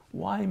brother,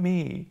 why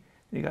me?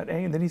 And he got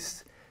angry, and then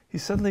he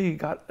suddenly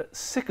got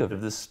sick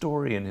of this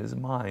story in his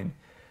mind,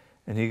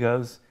 and he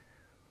goes,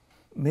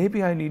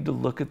 maybe I need to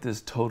look at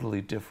this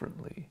totally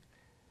differently.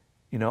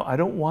 You know, I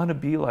don't want to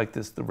be like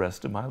this the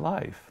rest of my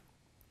life.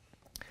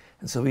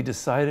 And so he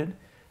decided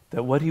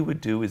that what he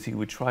would do is he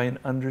would try and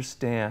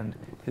understand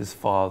his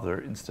father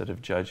instead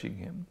of judging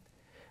him.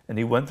 And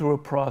he went through a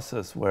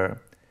process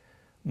where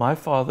my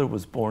father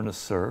was born a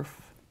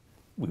serf.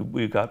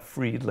 We got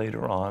freed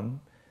later on,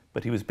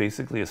 but he was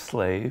basically a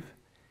slave.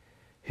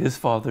 His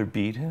father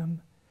beat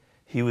him.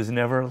 He was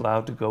never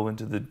allowed to go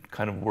into the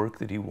kind of work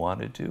that he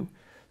wanted to.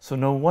 So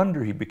no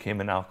wonder he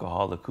became an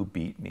alcoholic who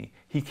beat me.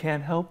 He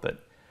can't help it.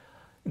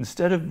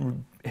 Instead of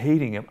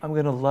hating him, I'm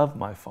going to love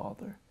my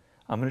father.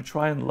 I'm going to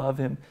try and love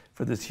him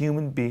for this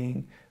human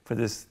being, for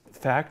this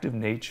fact of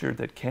nature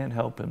that can't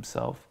help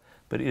himself,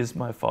 but is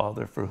my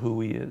father for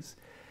who he is.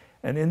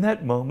 And in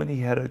that moment, he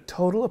had a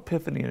total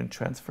epiphany and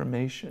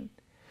transformation,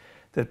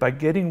 that by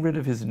getting rid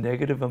of his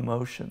negative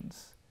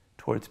emotions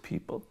towards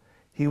people,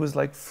 he was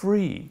like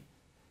free.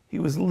 He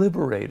was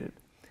liberated.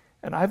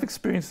 And I've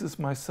experienced this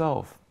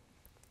myself.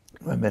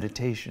 My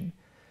meditation,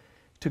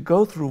 to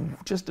go through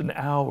just an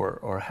hour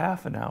or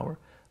half an hour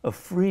of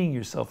freeing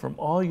yourself from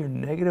all your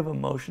negative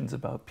emotions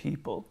about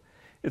people.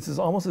 It's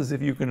almost as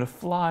if you're going to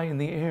fly in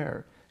the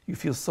air. You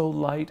feel so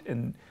light,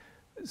 and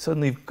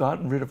suddenly you've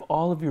gotten rid of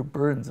all of your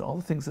burdens and all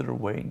the things that are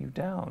weighing you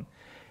down.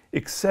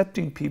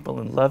 Accepting people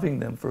and loving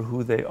them for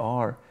who they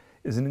are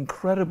is an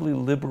incredibly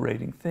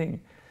liberating thing.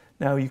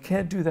 Now, you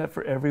can't do that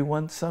for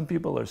everyone. Some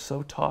people are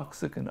so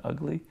toxic and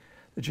ugly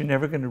that you're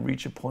never going to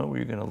reach a point where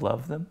you're going to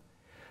love them.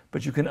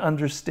 But you can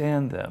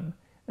understand them,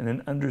 and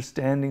in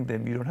understanding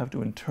them, you don't have to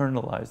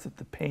internalize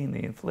the pain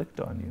they inflict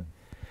on you.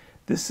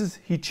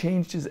 He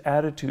changed his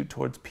attitude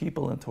towards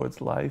people and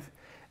towards life,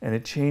 and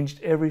it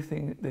changed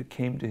everything that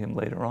came to him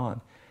later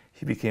on.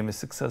 He became a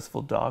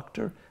successful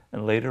doctor,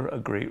 and later a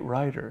great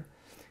writer.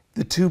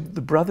 The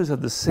brothers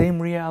had the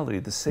same reality,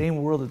 the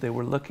same world that they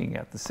were looking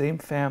at, the same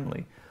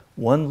family.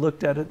 One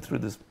looked at it through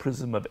this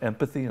prism of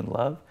empathy and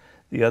love.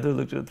 The other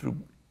looked at it through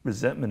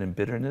resentment and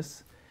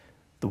bitterness.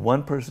 The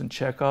one person,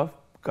 Chekhov,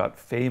 got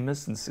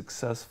famous and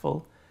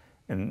successful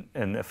and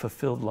a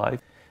fulfilled life.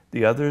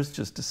 The others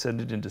just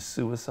descended into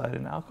suicide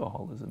and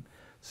alcoholism.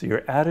 So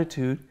your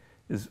attitude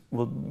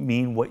will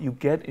mean what you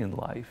get in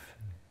life,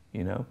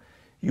 you know?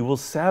 You will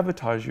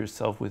sabotage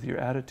yourself with your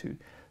attitude.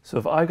 So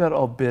if I got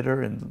all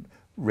bitter and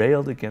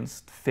railed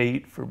against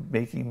fate for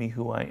making me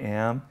who I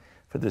am,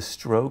 for the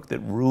stroke that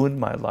ruined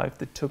my life,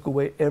 that took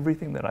away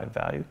everything that I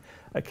valued,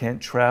 I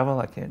can't travel,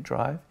 I can't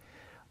drive,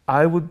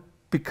 I would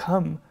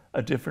become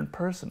a different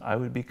person. I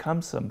would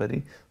become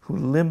somebody who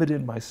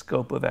limited my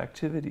scope of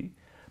activity.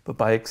 But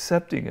by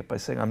accepting it, by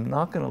saying, I'm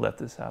not going to let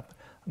this happen,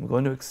 I'm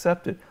going to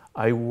accept it,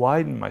 I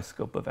widen my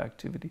scope of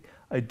activity.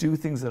 I do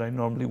things that I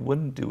normally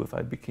wouldn't do if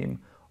I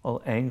became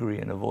all angry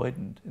and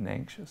avoidant and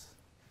anxious.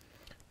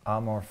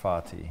 Amor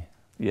fati.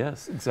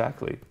 Yes,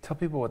 exactly. Tell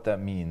people what that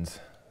means.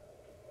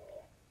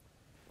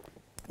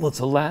 Well, it's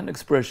a Latin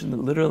expression that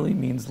literally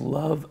means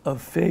love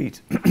of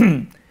fate.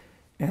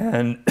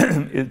 And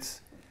it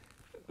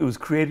was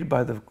created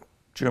by the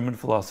German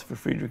philosopher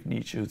Friedrich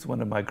Nietzsche, who's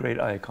one of my great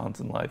icons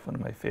in life, one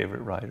of my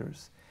favorite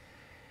writers.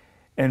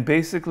 And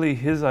basically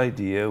his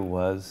idea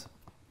was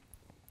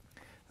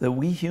that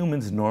we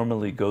humans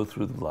normally go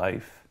through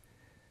life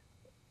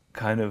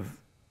kind of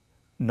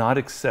not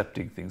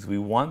accepting things. We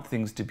want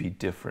things to be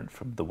different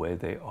from the way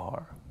they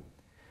are.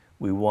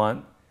 We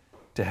want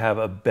to have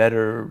a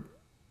better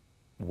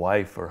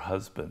wife or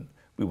husband.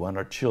 We want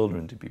our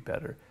children to be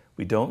better.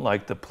 We don't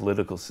like the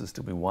political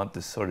system. We want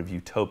this sort of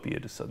utopia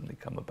to suddenly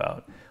come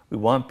about. We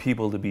want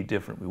people to be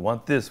different. We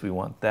want this, we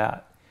want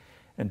that.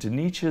 And to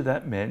Nietzsche,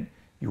 that meant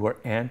you are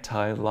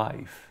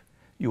anti-life.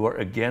 You are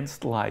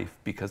against life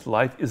because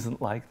life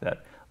isn't like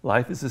that.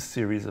 Life is a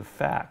series of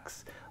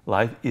facts.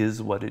 Life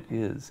is what it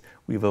is.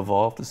 We've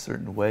evolved a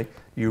certain way.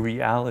 Your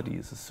reality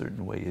is a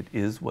certain way. It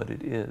is what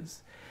it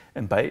is.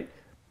 And by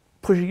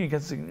pushing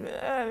against it,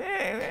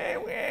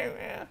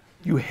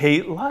 you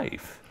hate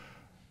life.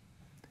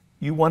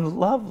 You want to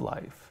love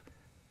life.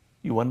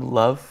 You want to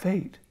love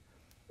fate.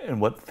 And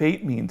what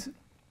fate means,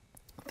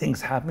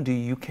 things happen to you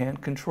you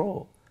can't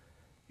control.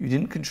 You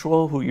didn't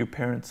control who your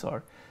parents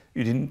are.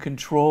 You didn't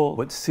control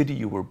what city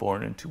you were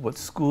born into, what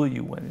school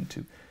you went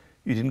into.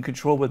 You didn't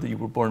control whether you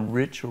were born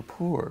rich or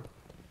poor,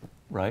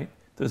 right?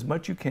 There's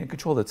much you can't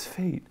control. That's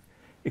fate.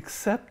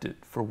 Accept it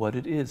for what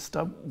it is.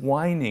 Stop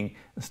whining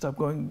and stop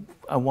going,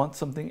 I want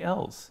something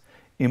else.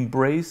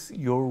 Embrace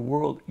your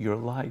world, your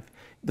life.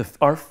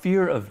 Our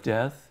fear of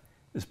death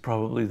is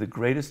probably the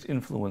greatest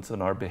influence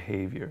on our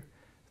behavior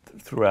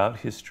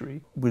throughout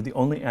history. We're the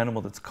only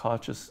animal that's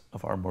conscious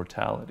of our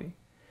mortality.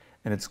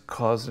 And it's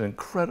caused an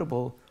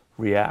incredible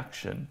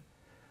reaction.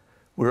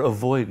 We're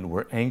avoidant,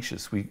 we're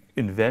anxious. We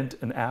invent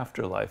an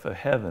afterlife, a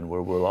heaven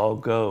where we'll all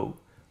go,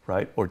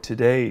 right? Or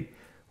today,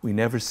 we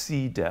never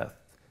see death.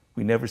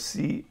 We never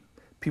see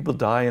people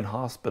die in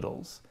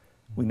hospitals.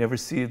 We never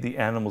see the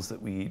animals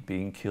that we eat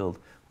being killed.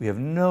 We have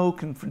no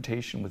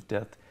confrontation with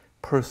death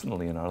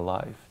personally in our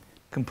life,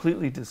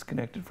 completely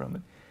disconnected from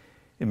it.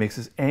 It makes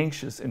us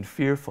anxious and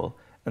fearful,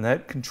 and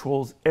that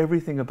controls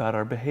everything about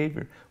our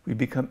behavior. We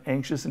become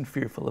anxious and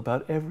fearful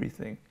about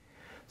everything.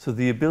 So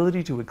the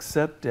ability to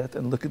accept death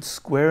and look it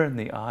square in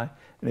the eye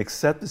and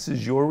accept this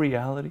is your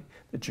reality,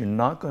 that you're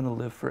not going to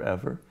live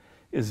forever,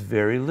 is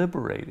very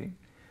liberating.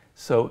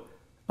 So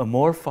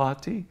amor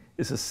fati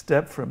is a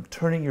step from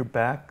turning your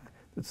back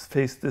that's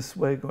faced this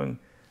way, going,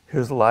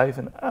 here's life,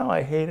 and oh,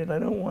 I hate it, I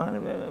don't want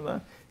it, blah, blah, blah,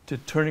 to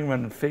turning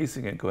around and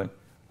facing it, going,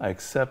 I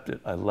accept it,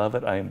 I love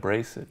it, I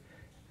embrace it.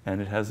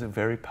 And it has a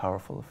very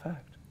powerful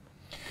effect.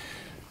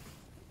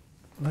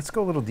 Let's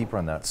go a little deeper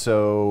on that.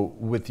 So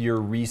with your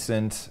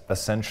recent,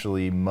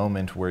 essentially,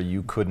 moment where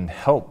you couldn't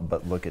help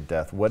but look at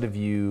death, what have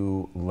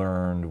you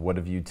learned? What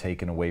have you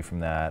taken away from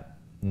that?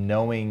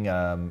 Knowing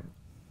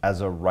as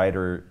a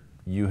writer,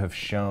 you have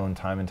shown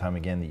time and time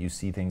again that you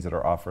see things that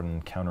are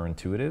often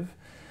counterintuitive.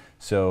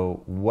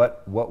 So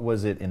what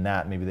was it in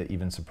that maybe that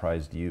even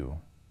surprised you?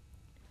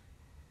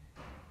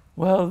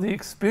 Well, the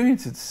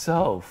experience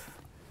itself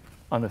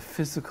on a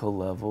physical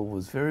level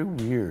was very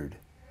weird,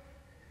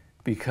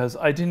 because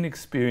I didn't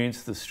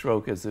experience the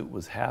stroke as it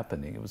was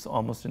happening. It was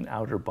almost an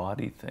outer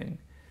body thing.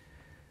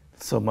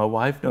 So my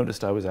wife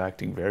noticed I was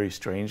acting very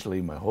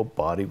strangely. My whole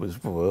body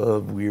was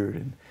weird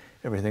and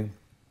everything.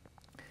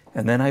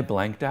 And then I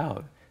blanked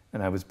out,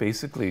 and I was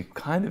basically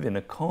kind of in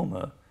a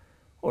coma,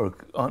 or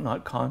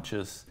not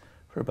conscious,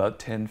 for about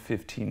 10,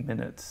 15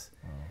 minutes.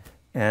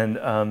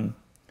 Wow.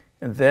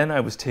 And then I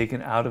was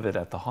taken out of it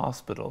at the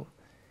hospital,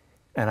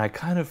 and I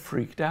kind of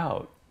freaked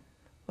out.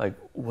 Like,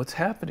 what's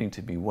happening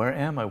to me? Where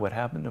am I? What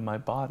happened to my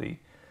body?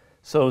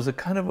 So it was a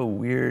kind of a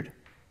weird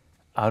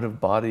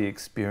out-of-body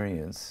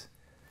experience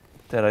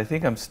that I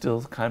think I'm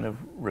still kind of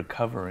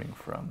recovering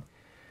from.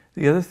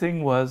 The other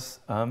thing was,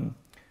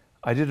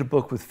 I did a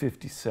book with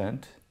 50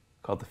 Cent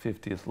called The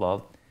 50th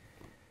Law,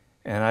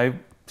 and I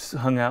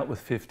hung out with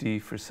 50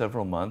 for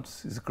several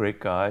months. He's a great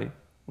guy.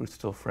 We're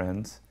still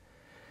friends.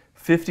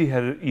 50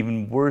 had an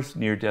even worse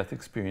near-death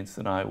experience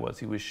than I was.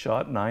 He was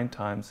shot 9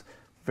 times,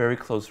 very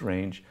close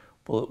range.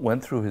 Bullet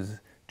went through his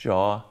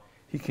jaw.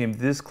 He came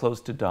this close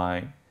to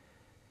dying.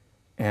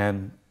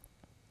 And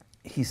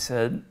he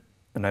said,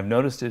 and I've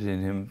noticed it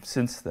in him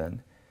since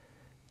then,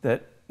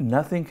 that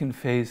nothing can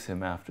faze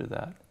him after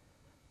that.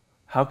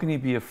 How can he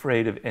be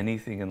afraid of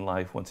anything in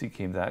life once he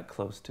came that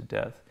close to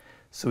death?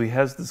 So he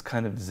has this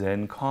kind of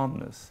Zen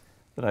calmness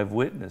that I've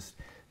witnessed.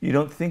 You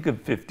don't think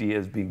of 50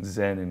 as being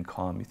Zen and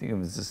calm. You think of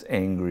him as this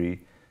angry,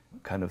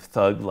 kind of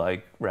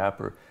thug-like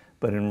rapper.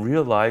 But in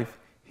real life,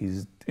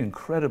 he's an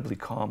incredibly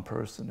calm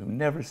person who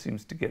never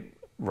seems to get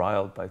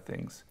riled by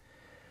things.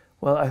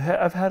 Well,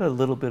 I've had a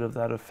little bit of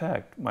that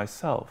effect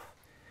myself.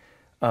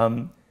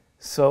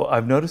 So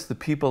I've noticed the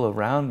people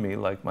around me,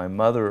 like my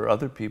mother or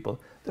other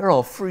people, they're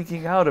all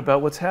freaking out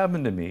about what's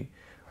happened to me.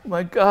 Oh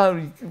my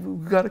God,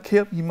 we got to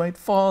keep, he might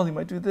fall, he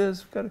might do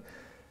this.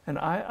 And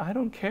I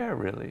don't care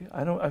really.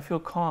 I feel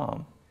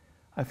calm.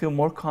 I feel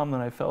more calm than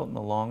I felt in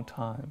a long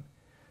time.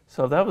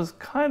 So that was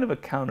kind of a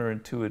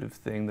counterintuitive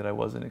thing that I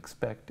wasn't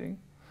expecting.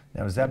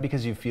 Now, is that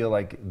because you feel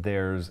like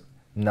there's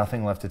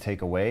nothing left to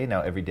take away?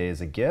 Now every day is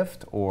a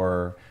gift?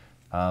 Or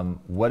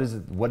what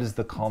is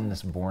the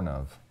calmness born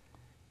of?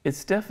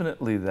 It's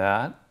definitely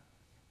that.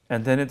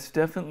 And then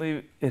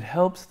it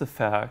helps the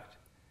fact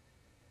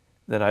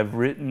that I've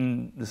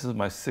written, this is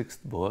my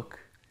 6th book.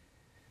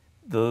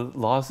 The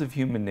Laws of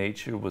Human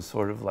Nature was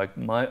sort of like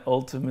my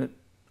ultimate,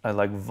 I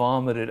like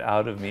vomited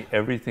out of me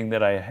everything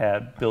that I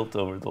had built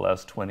over the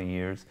last 20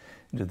 years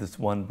into this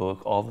one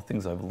book, all the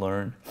things I've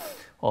learned,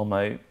 all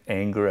my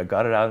anger, I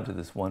got it out into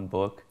this one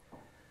book.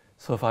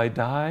 So if I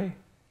die,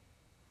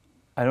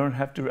 I don't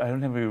have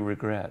any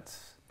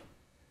regrets.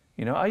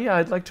 You know, yeah,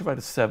 I'd like to write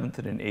a 7th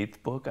and an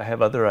 8th book. I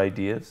have other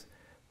ideas,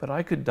 but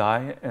I could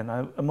die and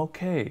I'm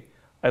okay.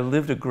 I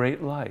lived a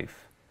great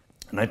life.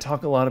 And I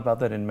talk a lot about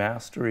that in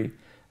Mastery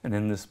and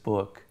in this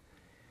book,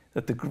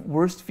 that the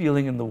worst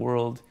feeling in the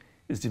world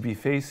is to be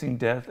facing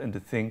death and to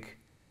think,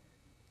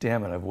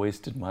 damn it, I've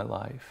wasted my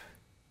life.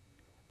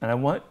 And I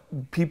want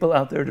people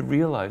out there to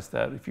realize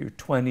that if you're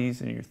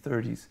 20s and your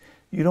 30s,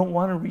 you don't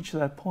want to reach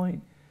that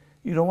point.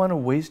 You don't want to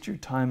waste your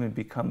time and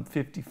become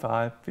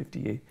 55,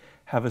 58,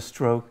 have a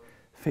stroke,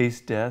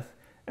 face death,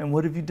 and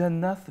what have you done?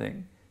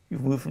 Nothing.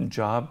 You've moved from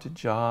job to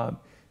job.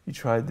 You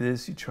tried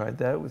this, you tried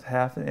that with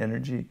half an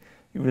energy.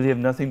 You really have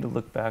nothing to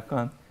look back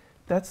on.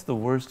 That's the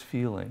worst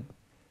feeling.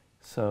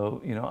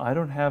 So, you know, I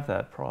don't have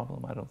that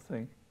problem, I don't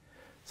think.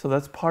 So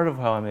that's part of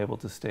how I'm able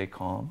to stay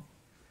calm.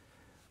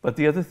 But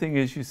the other thing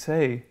is you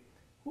say,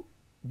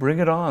 bring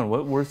it on,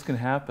 what worse can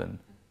happen?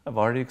 I've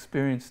already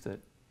experienced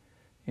it,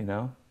 you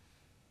know?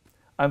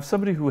 I'm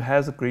somebody who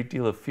has a great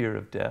deal of fear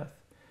of death,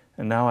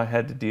 and now I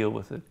had to deal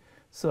with it.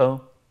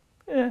 So,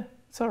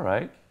 it's all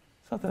right.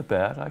 It's not that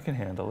bad, I can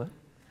handle it.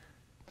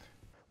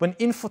 When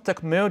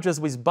infotech merges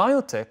with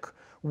biotech,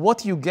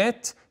 what you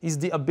get is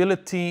the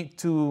ability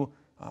to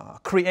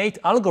create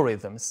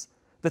algorithms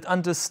that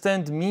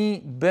understand me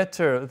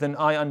better than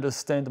I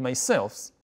understand myself.